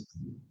Sundance.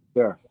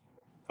 Sure.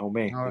 Oh,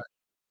 me.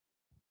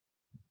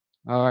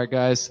 All right,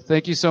 guys.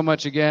 Thank you so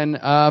much again.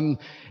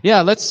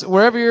 Let's,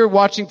 wherever you're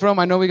watching from,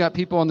 I know we got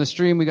people on the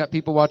stream, we got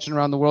people watching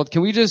around the world.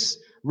 Can we just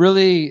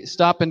really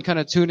stop and kind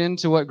of tune in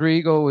to what Gray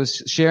Eagle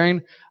was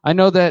sharing? I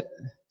know that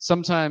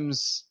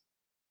sometimes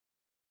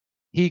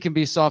he can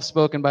be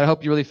soft-spoken, but I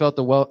hope you really felt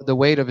the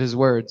weight of his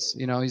words.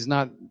 You know, he's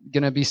not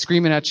going to be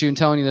screaming at you and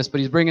telling you this, but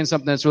he's bringing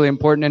something that's really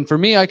important. And for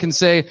me, I can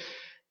say,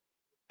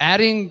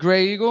 adding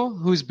Gray Eagle,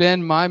 who's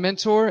been my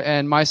mentor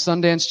and my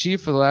Sundance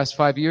chief for the last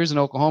 5 years in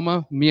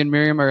Oklahoma. Me and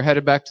Miriam are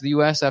headed back to the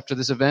U.S. after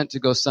this event to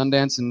go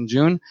Sundance in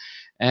June.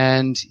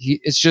 And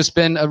it's just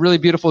been a really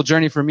beautiful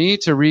journey for me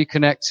to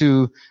reconnect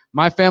to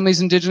my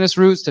family's indigenous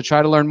roots, to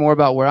try to learn more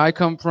about where I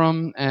come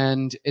from.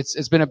 And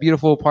it's been a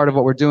beautiful part of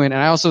what we're doing.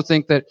 And I also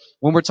think that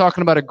when we're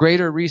talking about a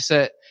greater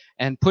reset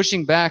and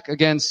pushing back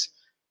against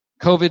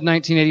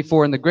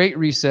COVID-1984 and the Great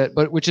Reset,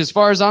 but which, as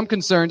far as I'm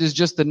concerned, is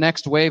just the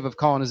next wave of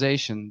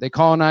colonization. They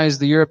colonized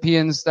the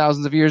Europeans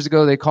thousands of years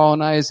ago. They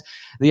colonized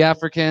the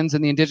Africans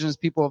and the indigenous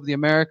people of the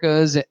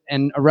Americas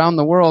and around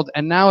the world.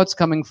 And now it's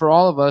coming for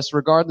all of us,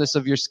 regardless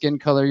of your skin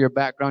color, your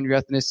background,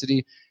 your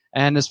ethnicity.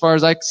 And as far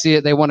as I see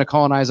it, they want to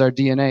colonize our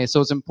DNA.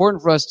 So it's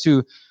important for us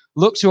to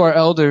look to our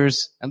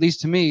elders, at least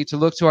to me, to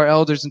look to our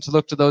elders and to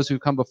look to those who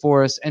come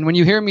before us. And when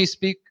you hear me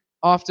speak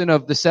often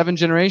of the 7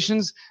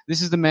 generations,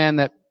 this is the man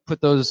that put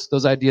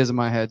those ideas in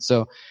my head.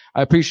 So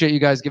I appreciate you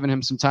guys giving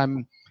him some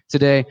time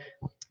today.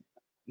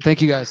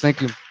 Thank you guys. Thank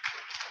you.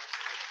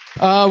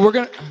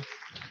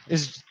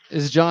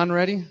 Is John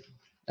ready?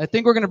 I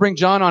think we're going to bring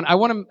John on. I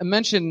want to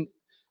mention,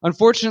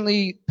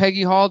 unfortunately,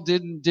 Peggy Hall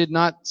did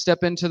not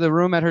step into the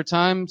room at her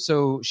time,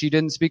 so she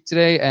didn't speak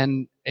today.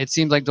 And it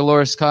seems like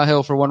Dolores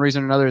Cahill, for one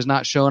reason or another, is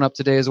not showing up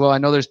today as well. I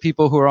know there's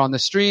people who are on the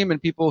stream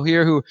and people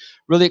here who are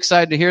really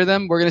excited to hear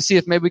them. We're going to see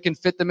if maybe we can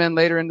fit them in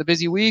later in the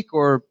busy week,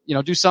 or, you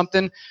know, do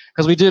something,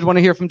 because we did want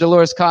to hear from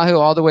Dolores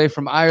Cahill all the way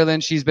from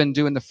Ireland. She's been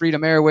doing the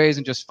Freedom Airways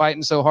and just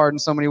fighting so hard in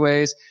so many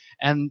ways.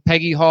 And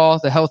Peggy Hall,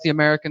 the Healthy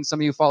American, some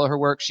of you follow her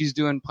work. She's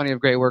doing plenty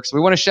of great work. So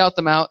we want to shout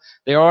them out.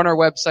 They are on our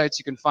websites.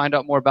 You can find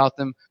out more about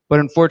them.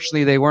 But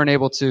unfortunately, they weren't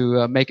able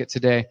to make it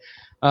today.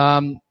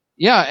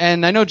 Yeah,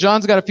 and I know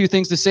John's got a few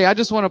things to say. I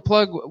just want to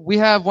plug, we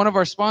have one of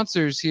our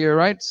sponsors here,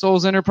 right?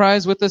 Souls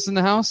Enterprise with us in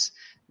the house.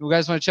 You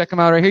guys want to check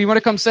them out right here? You want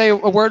to come say a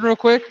word real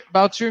quick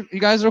about you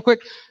guys real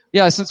quick?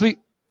 Yeah, since we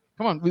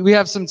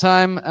have some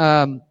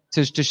time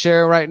to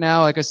share right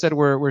now. Like I said,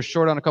 we're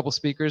short on a couple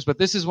speakers, but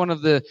this is one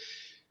of the,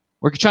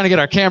 we're trying to get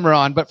our camera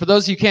on, but for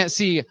those of you who can't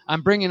see,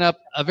 I'm bringing up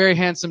a very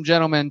handsome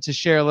gentleman to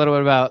share a little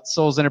bit about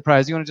Souls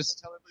Enterprise. You want to just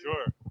tell everybody?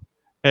 Sure.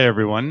 Hey,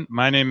 everyone.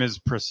 My name is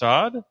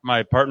Prasad.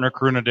 My partner,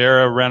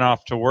 Karunadara, ran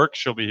off to work.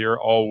 She'll be here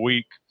all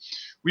week.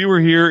 We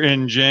were here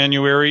in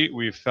January.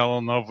 We fell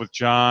in love with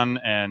John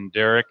and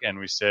Derek, and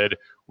we said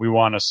we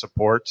want to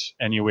support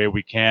any way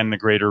we can the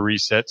Greater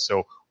Reset,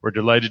 so we're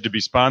delighted to be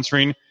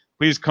sponsoring.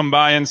 Please come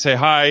by and say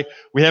hi.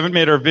 We haven't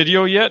made our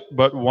video yet,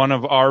 but one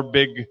of our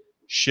big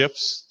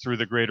shifts through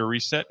the Greater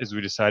Reset is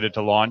we decided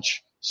to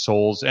launch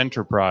Souls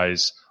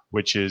Enterprise,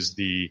 which is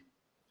the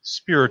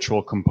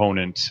spiritual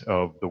component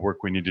of the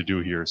work we need to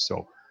do here.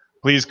 So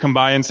please come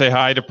by and say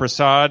hi to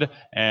Prasad,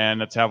 and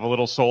let's have a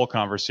little soul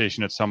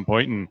conversation at some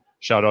point. And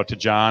shout out to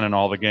John and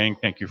all the gang.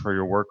 Thank you for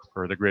your work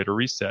for the Greater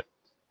Reset.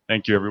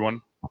 Thank you,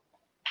 everyone.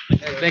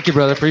 Thank you,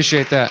 brother.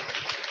 Appreciate that.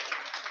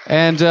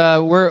 And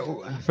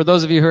for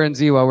those of you who are in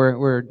Ziwa,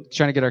 we're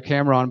trying to get our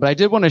camera on. But I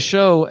did want to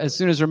show, as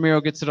soon as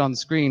Ramiro gets it on the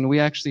screen, we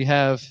actually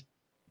have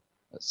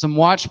some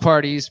watch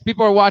parties.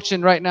 People are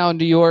watching right now in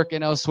New York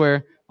and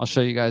elsewhere. I'll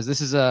show you guys.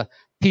 This is a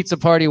pizza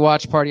party,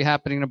 watch party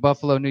happening in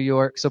Buffalo, New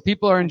York. So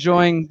people are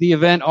enjoying the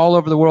event all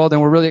over the world,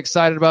 and we're really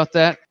excited about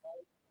that.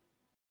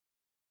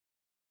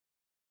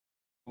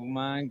 Oh,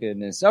 my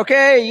goodness.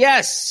 Okay,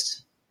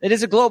 yes. It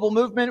is a global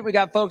movement. We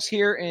got folks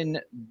here in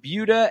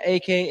Buda,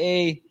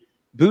 a.k.a.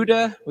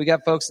 Buda. We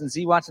got folks in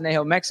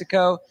Zihuatanejo,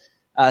 Mexico.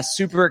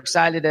 Super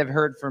excited to have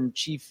heard from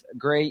Chief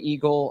Gray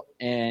Eagle.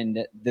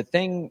 And the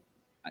thing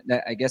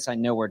that I guess I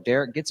know where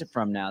Derek gets it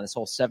from now, this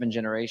whole 7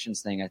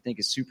 generations thing, I think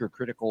is super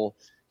critical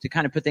to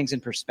kind of put things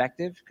in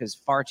perspective, because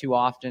far too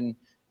often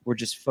we're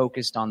just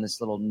focused on this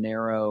little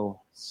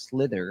narrow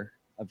slither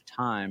of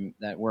time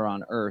that we're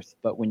on Earth.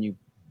 But when you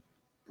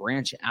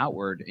branch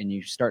outward and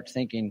you start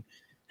thinking,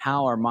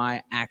 how are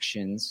my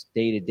actions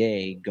day to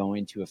day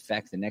going to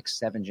affect the next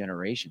 7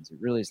 generations? It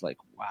really is like,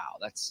 wow,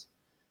 that's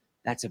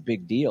a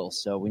big deal.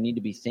 So we need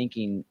to be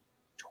thinking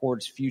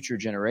towards future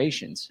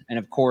generations. And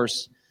of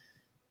course,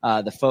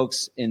 the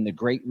folks in the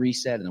Great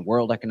Reset and the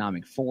World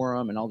Economic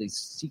Forum and all these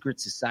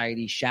secret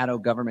society, shadow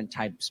government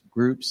types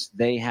groups,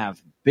 they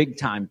have big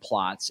time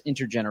plots,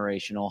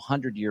 intergenerational,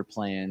 100-year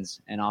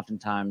plans, and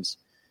oftentimes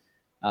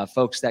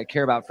folks that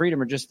care about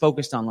freedom are just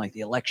focused on like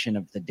the election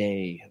of the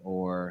day,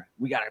 or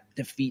we got to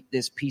defeat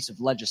this piece of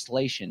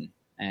legislation.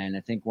 And I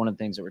think one of the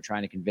things that we're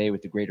trying to convey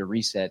with the Greater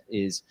Reset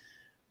is,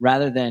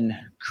 rather than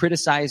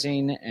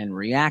criticizing and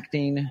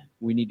reacting,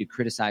 we need to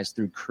criticize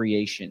through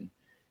creation.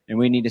 And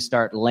we need to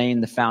start laying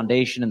the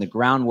foundation and the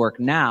groundwork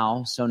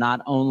now, so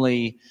not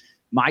only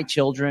my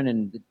children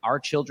and our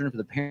children, for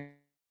the parents,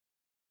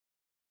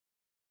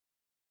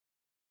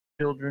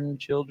 children,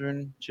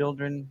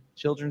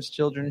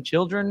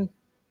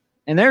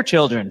 and their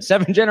children,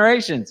 7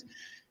 generations,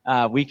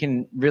 we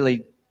can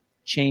really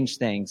change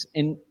things.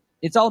 And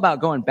it's all about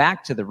going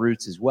back to the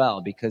roots as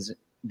well, because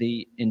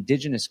the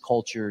indigenous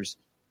cultures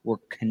we're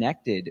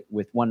connected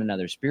with one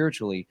another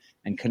spiritually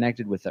and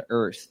connected with the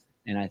earth.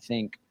 And I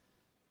think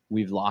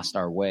we've lost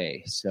our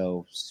way.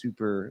 So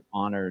super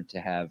honored to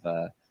have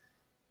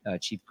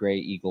Chief Gray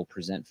Eagle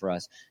present for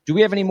us. Do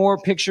we have any more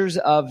pictures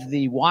of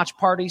the watch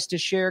parties to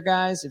share,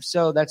 guys? If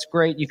so, that's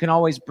great. You can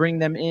always bring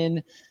them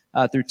in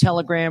through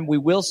Telegram. We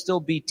will still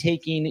be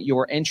taking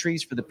your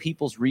entries for the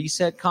People's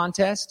Reset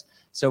contest.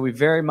 So we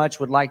very much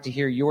would like to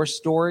hear your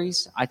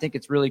stories. I think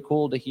it's really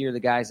cool to hear the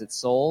guys at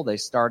Soul. They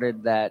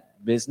started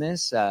that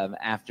business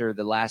after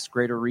the last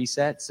Greater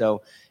Reset.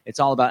 So it's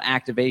all about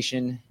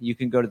activation. You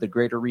can go to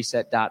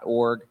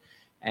thegreaterreset.org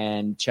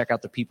and check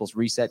out the People's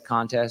Reset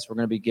contest. We're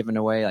going to be giving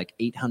away like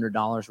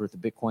 $800 worth of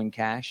Bitcoin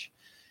Cash,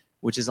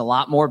 which is a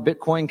lot more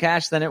Bitcoin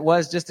Cash than it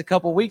was just a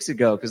couple weeks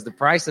ago because the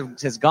price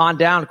has gone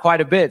down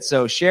quite a bit.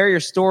 So share your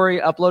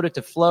story, upload it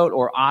to Float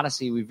or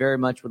Odyssey. We very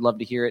much would love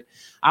to hear it.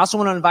 I also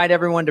want to invite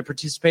everyone to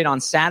participate on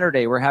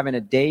Saturday. We're having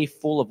a day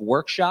full of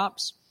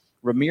workshops.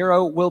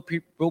 Ramiro will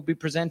be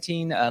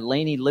presenting.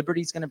 Lainey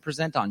Liberty's going to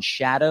present on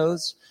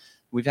shadows.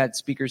 We've had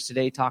speakers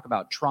today talk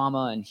about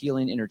trauma and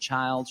healing inner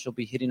child. She'll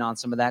be hitting on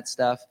some of that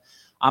stuff.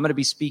 I'm going to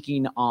be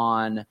speaking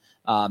on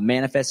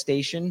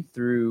manifestation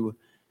through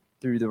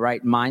the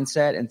right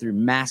mindset and through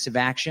massive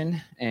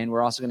action. And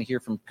we're also going to hear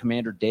from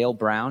Commander Dale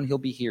Brown. He'll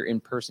be here in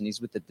person. He's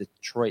with the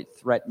Detroit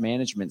Threat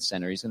Management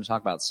Center. He's going to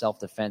talk about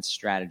self-defense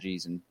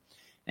strategies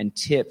and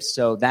tips.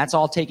 So that's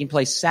all taking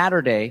place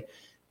Saturday.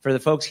 For the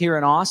folks here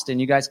in Austin,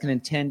 you guys can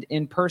attend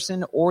in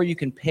person or you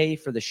can pay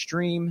for the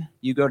stream.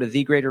 You go to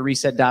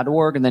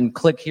thegreaterreset.org and then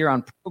click here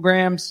on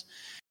programs.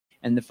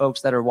 And the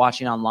folks that are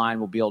watching online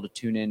will be able to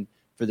tune in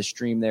for the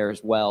stream there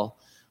as well.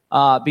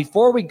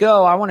 Before we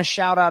go, I want to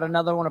shout out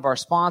another one of our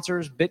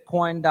sponsors,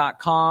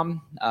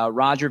 Bitcoin.com.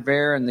 Roger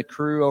Ver and the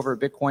crew over at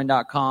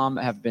Bitcoin.com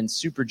have been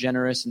super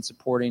generous in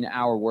supporting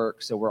our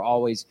work. So we're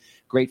always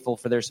grateful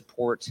for their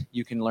support.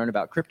 You can learn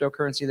about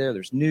cryptocurrency there.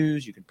 There's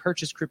news. You can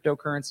purchase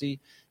cryptocurrency.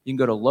 You can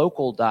go to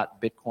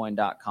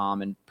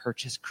local.bitcoin.com and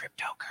purchase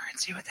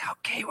cryptocurrency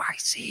without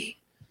KYC.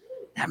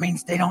 That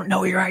means they don't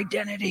know your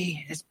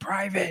identity. It's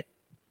private.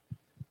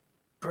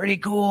 Pretty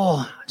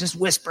cool. Just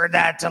whispered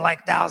that to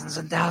like thousands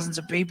and thousands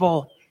of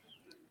people.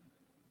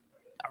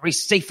 Are we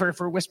safer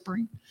for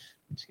whispering?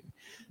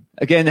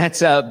 Again,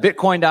 that's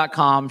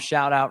bitcoin.com.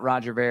 Shout out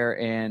Roger Ver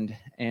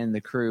and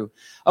the crew.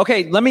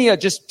 Okay, let me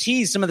just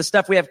tease some of the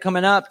stuff we have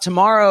coming up.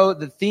 Tomorrow,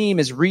 the theme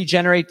is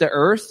Regenerate the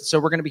Earth. So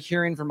we're going to be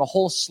hearing from a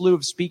whole slew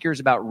of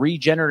speakers about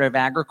regenerative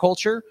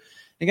agriculture.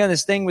 Again,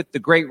 this thing with the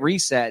Great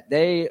Reset,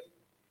 they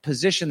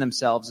position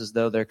themselves as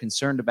though they're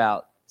concerned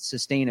about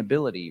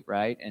sustainability,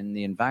 right, and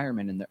the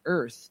environment and the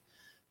earth.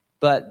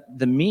 But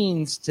the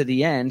means to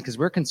the end, because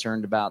we're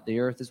concerned about the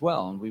earth as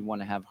well, and we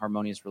want to have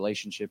harmonious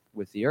relationship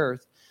with the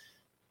earth,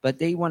 but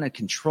they want to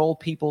control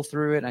people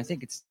through it. And I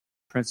think it's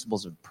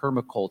principles of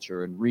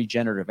permaculture and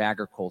regenerative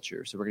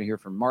agriculture. So we're going to hear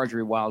from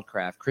Marjorie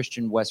Wildcraft,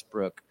 Christian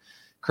Westbrook,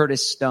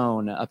 Curtis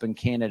Stone up in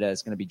Canada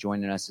is going to be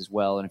joining us as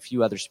well, and a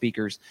few other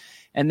speakers.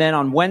 And then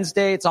on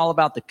Wednesday, it's all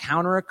about the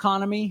counter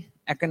economy,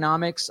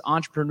 economics,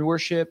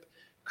 entrepreneurship,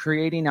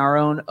 creating our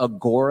own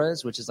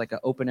agoras, which is like an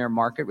open air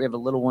market. We have a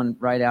little one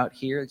right out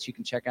here that you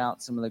can check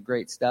out some of the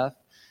great stuff.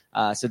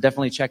 So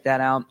definitely check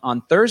that out.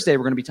 On Thursday,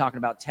 we're going to be talking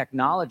about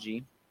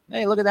technology.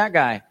 Hey, look at that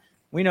guy.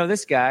 We know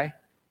this guy.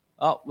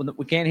 Oh,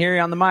 we can't hear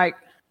you on the mic.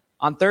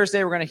 On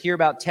Thursday, we're going to hear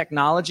about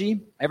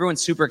technology.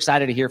 Everyone's super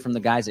excited to hear from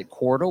the guys at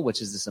Quartal,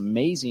 which is this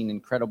amazing,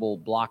 incredible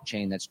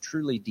blockchain that's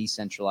truly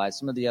decentralized.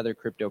 Some of the other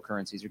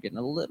cryptocurrencies are getting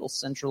a little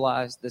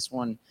centralized. This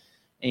one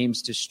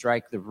aims to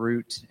strike the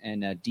root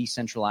and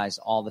decentralize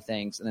all the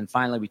things. And then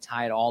finally, we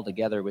tie it all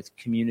together with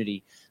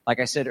community.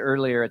 Like I said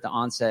earlier at the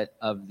onset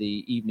of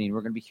the evening,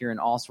 we're going to be hearing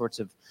all sorts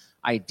of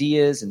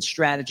ideas and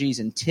strategies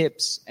and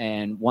tips.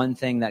 And one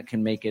thing that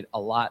can make it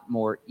a lot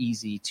more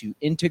easy to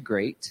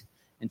integrate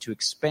and to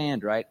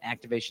expand, right?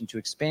 Activation to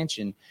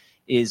expansion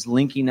is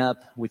linking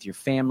up with your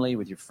family,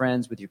 with your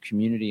friends, with your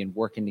community, and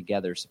working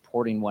together,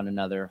 supporting one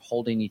another,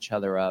 holding each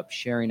other up,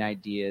 sharing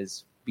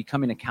ideas,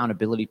 becoming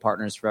accountability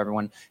partners for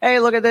everyone. Hey,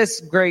 look at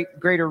this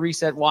Greater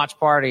Reset watch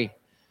party.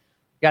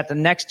 Got the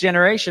next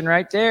generation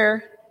right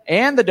there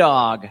and the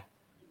dog.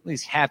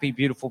 These happy,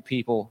 beautiful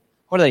people.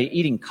 What are they,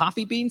 eating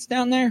coffee beans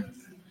down there?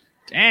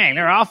 Dang,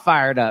 they're all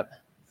fired up.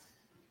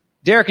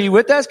 Derek, are you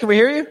with us? Can we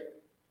hear you?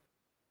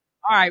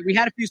 All right, we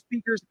had a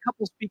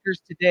couple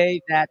speakers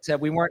today that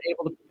we weren't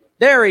able to.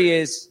 There he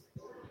is.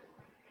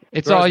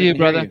 It's all you,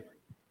 brother.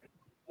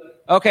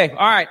 Okay, all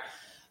right.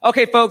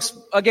 Okay, folks,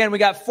 again, we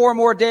got 4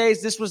 more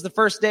days. This was the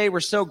first day. We're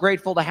so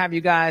grateful to have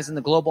you guys in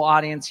the global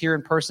audience here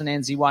in person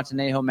in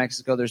Zihuatanejo,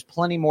 Mexico. There's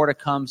plenty more to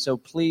come, so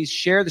please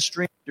share the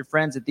stream with your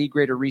friends at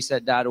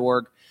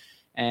thegreaterreset.org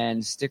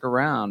and stick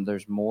around.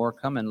 There's more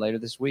coming later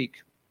this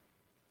week.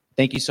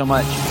 Thank you so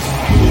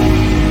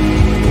much.